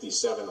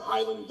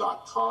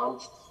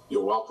 557highland.com.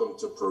 You're welcome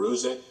to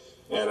peruse it.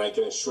 and I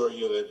can assure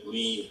you that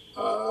Lee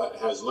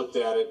has looked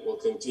at it, will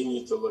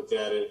continue to look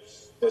at it,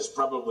 has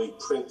probably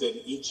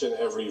printed each and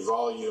every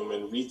volume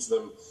and reads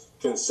them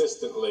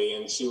consistently,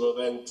 and she will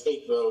then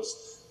take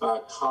those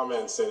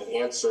comments and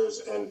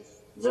answers and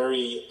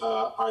very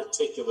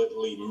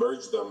articulately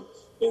merge them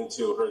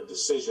into her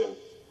decision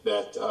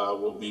that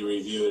will be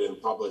reviewed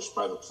and published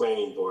by the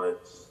planning board.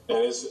 And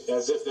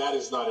as if that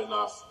is not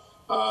enough,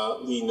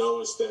 Lee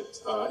knows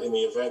that in the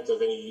event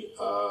of any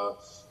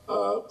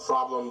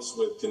problems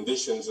with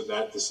conditions in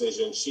that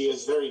decision, she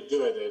is very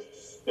good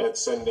at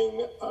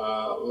sending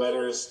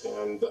letters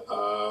and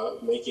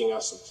making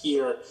us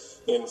appear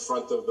in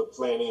front of the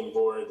planning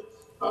board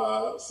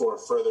for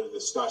further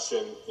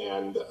discussion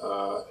and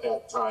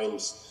at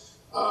times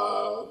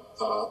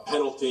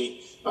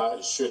penalty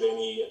should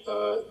any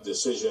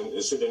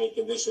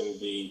condition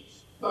be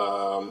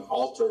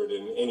altered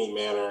in any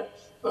manner,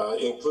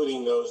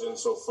 including those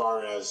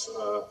insofar as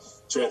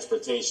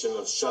transportation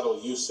of shuttle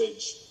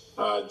usage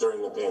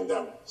during the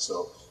pandemic.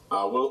 So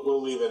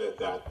we'll leave it at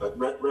that. But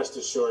rest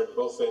assured,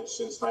 Bullfinch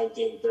since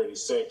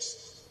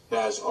 1936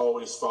 has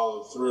always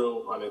followed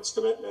through on its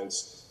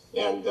commitments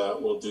and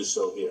will do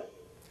so here.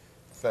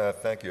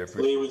 Thank you.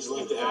 Lee, would you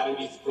like to add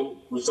anything?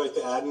 Would you like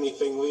to add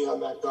anything, Lee, on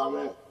that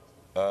comment?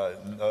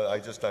 No,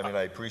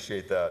 I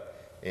appreciate that.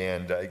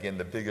 And again,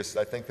 I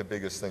think the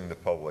biggest thing the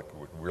public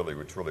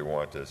would truly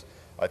want is,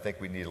 I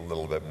think we need a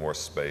little bit more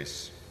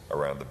space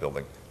around the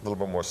building, a little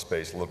bit more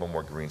space, a little bit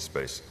more green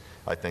space.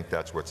 I think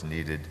that's what's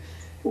needed.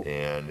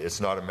 And it's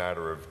not a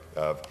matter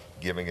of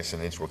giving us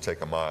an inch, we'll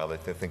take a mile. I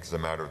think it's a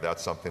matter of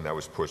that's something that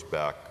was pushed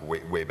back,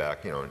 way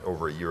back,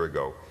 over a year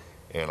ago.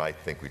 And I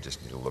think we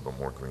just need a little bit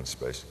more green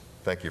space.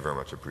 Thank you very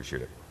much. I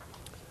appreciate it.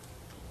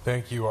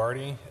 Thank you,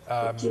 Artie.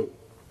 Thank you.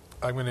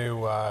 I'm going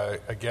to,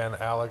 again,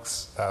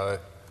 Alex,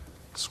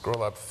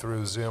 scroll up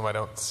through Zoom. I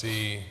don't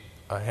see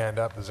a hand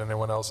up. Is there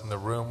anyone else in the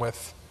room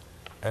with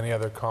any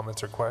other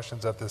comments or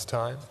questions at this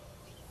time?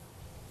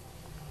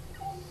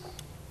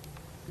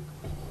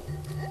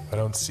 I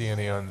don't see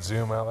any on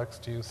Zoom. Alex,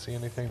 do you see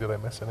anything? Did I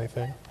miss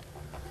anything?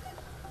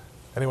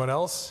 Anyone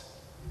else?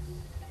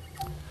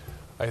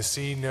 I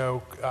see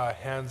no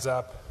hands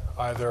up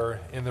either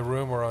in the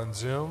room or on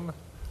Zoom.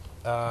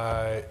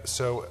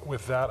 So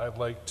with that, I'd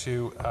like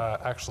to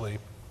actually,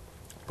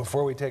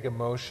 before we take a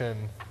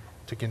motion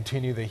to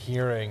continue the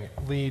hearing,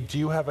 Lee, do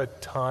you have a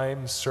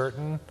time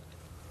certain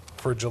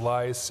for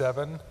July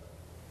 7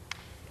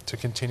 to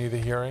continue the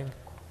hearing?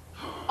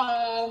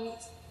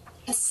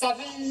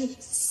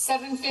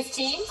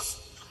 7:15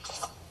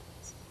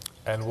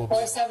 and we'll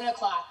or 7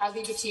 o'clock. I'll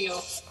leave it to you.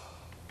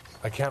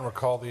 I can't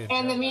recall the agenda.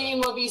 And the meeting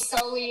will be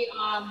solely,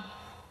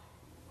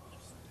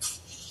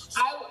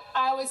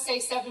 I would say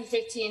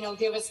 7:15. It'll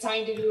give us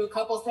time to do a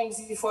couple things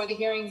before the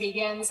hearing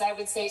begins. I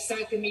would say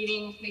start the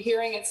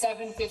hearing at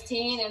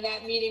 7:15, and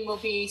that meeting will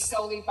be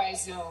solely by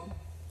Zoom.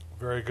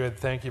 Very good.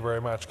 Thank you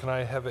very much. Can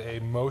I have a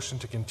motion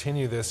to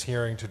continue this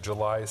hearing to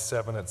July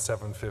 7 at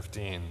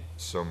 7:15?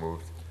 So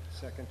moved.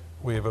 Second.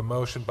 We have a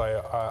motion by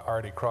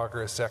Artie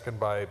Crocker, a second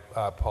by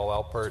Paul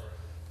Alpert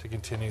to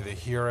continue the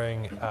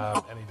hearing.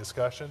 Any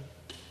discussion?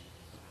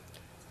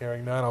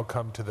 Hearing none, I'll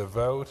come to the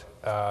vote.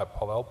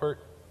 Paul Alpert?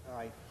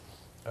 Aye.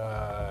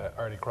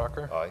 Artie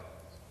Crocker? Aye.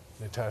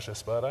 Natasha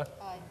Spada?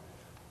 Aye.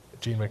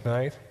 Jean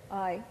McKnight?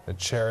 Aye. The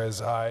chair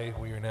is aye.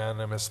 We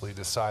unanimously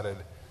decided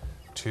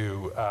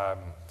to,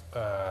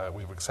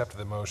 we've accepted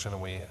the motion,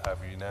 and we have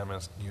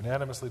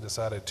unanimously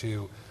decided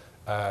to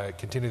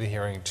continue the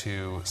hearing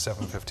to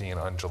 7:15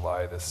 on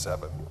July the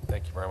 7th.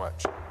 Thank you very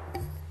much.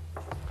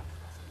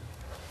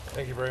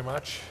 Thank you very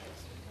much.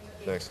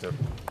 Thanks, Tim.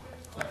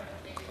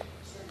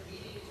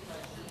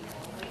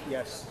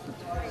 Yes.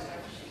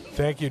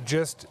 Thank you.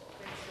 Just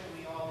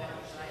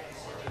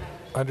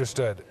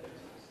understood.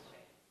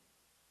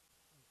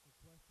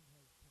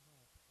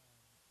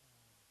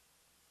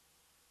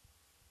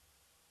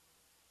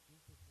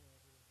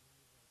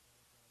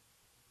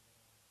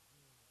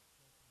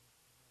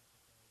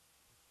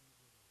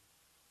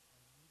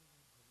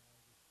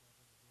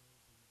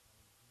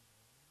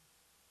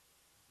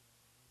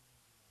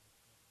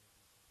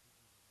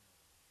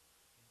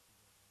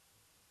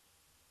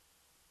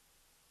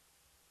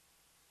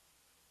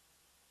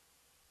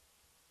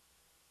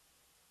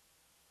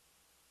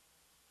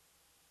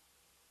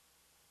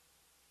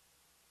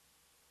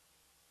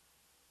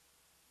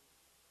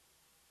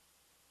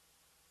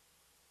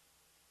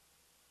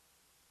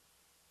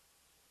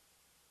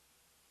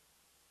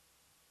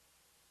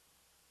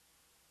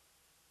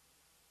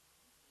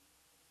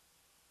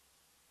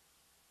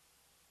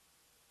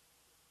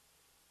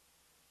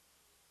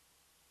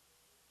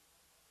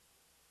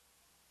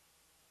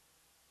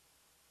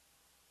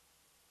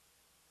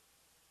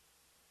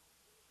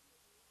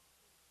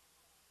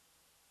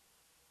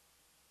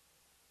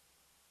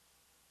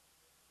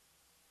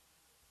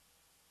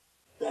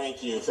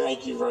 Thank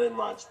you very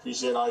much.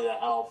 Appreciate all your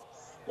help,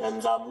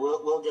 and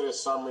we'll get a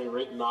summary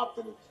written up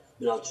and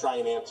try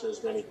and answer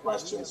as many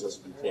questions as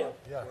we can.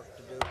 Yeah.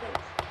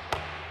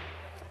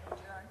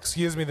 Thanks.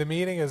 Excuse me, the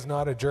meeting is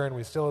not adjourned.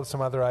 We still have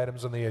some other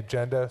items on the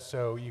agenda,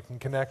 so you can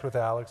connect with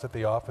Alex at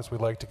the office. We'd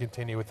like to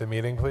continue with the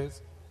meeting,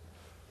 please.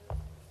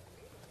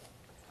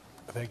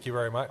 Thank you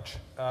very much.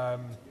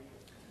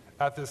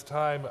 At this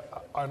time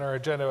on our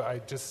agenda, I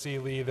just see,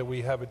 Lee, that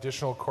we have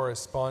additional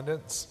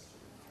correspondence.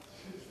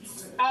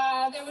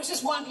 There was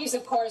just one piece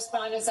of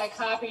correspondence. I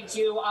copied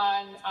you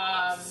on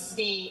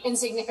the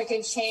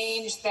insignificant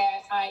change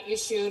that I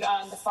issued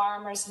on the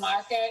farmers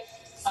market.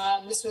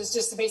 This was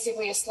just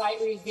basically a slight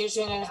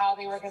revision in how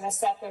they were going to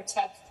set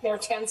their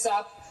tents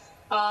up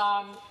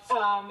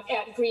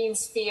at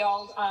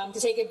Greensfield to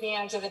take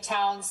advantage of the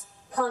town's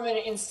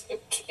permanent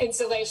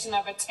installation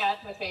of a tent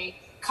with a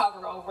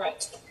cover over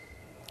it.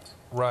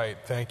 Right.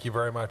 Thank you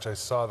very much. I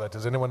saw that.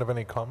 Does anyone have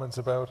any comments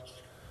about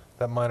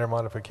that minor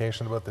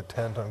modification about the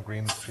tent on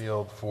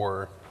Greensfield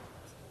for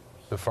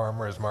the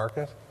farmers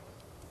market?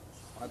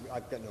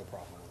 I've got no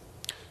problem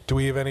with it. Do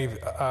we have any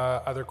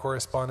other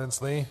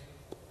correspondence, Lee?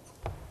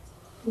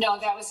 No,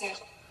 that was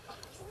it.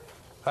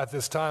 At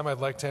this time, I'd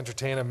like to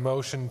entertain a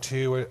motion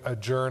to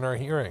adjourn our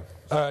hearing,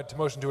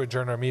 motion to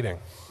adjourn our meeting.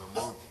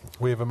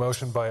 We have a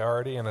motion by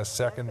Artie and a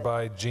second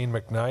by Jean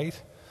McKnight.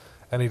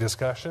 Any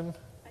discussion?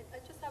 I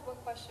just have one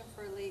question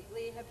for Lee.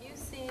 Lee, have you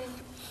seen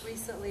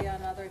recently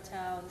on other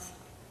towns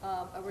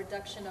a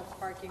reduction of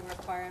parking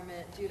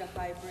requirement due to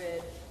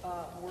hybrid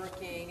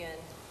working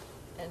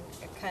and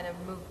kind of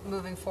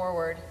moving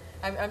forward?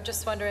 I'm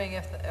just wondering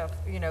if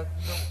you know,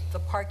 the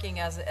parking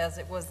as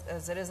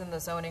it is in the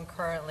zoning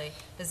currently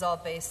is all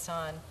based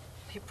on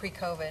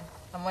pre-COVID.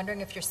 I'm wondering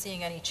if you're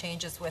seeing any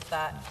changes with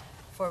that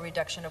for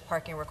reduction of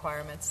parking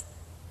requirements.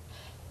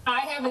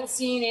 I haven't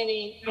seen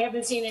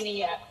any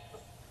yet.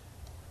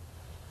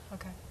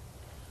 Okay.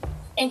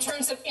 In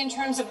terms of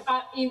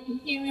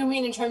you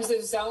mean in terms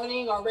of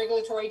zoning or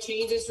regulatory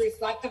changes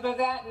reflective of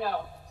that?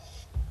 No.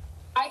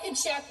 I can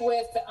check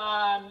with,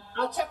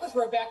 I'll check with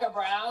Rebecca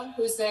Brown,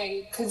 who's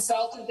the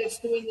consultant that's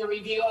doing the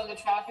review on the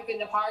traffic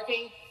and the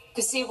parking,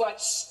 to see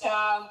what,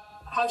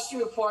 how she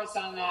reports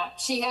on that.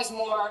 She has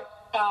more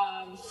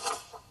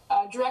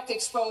direct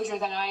exposure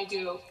than I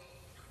do.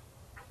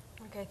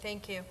 Okay,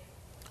 thank you.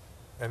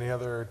 Any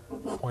other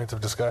points of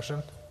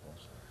discussion?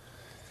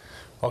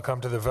 I'll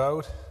come to the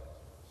vote.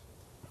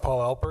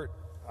 Paul Alpert?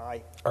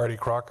 Aye. Artie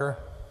Crocker?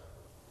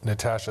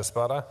 Natasha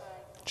Spada?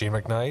 Jean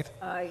McKnight?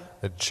 Aye.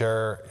 The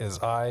chair is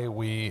aye.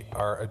 We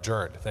are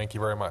adjourned. Thank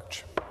you very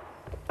much.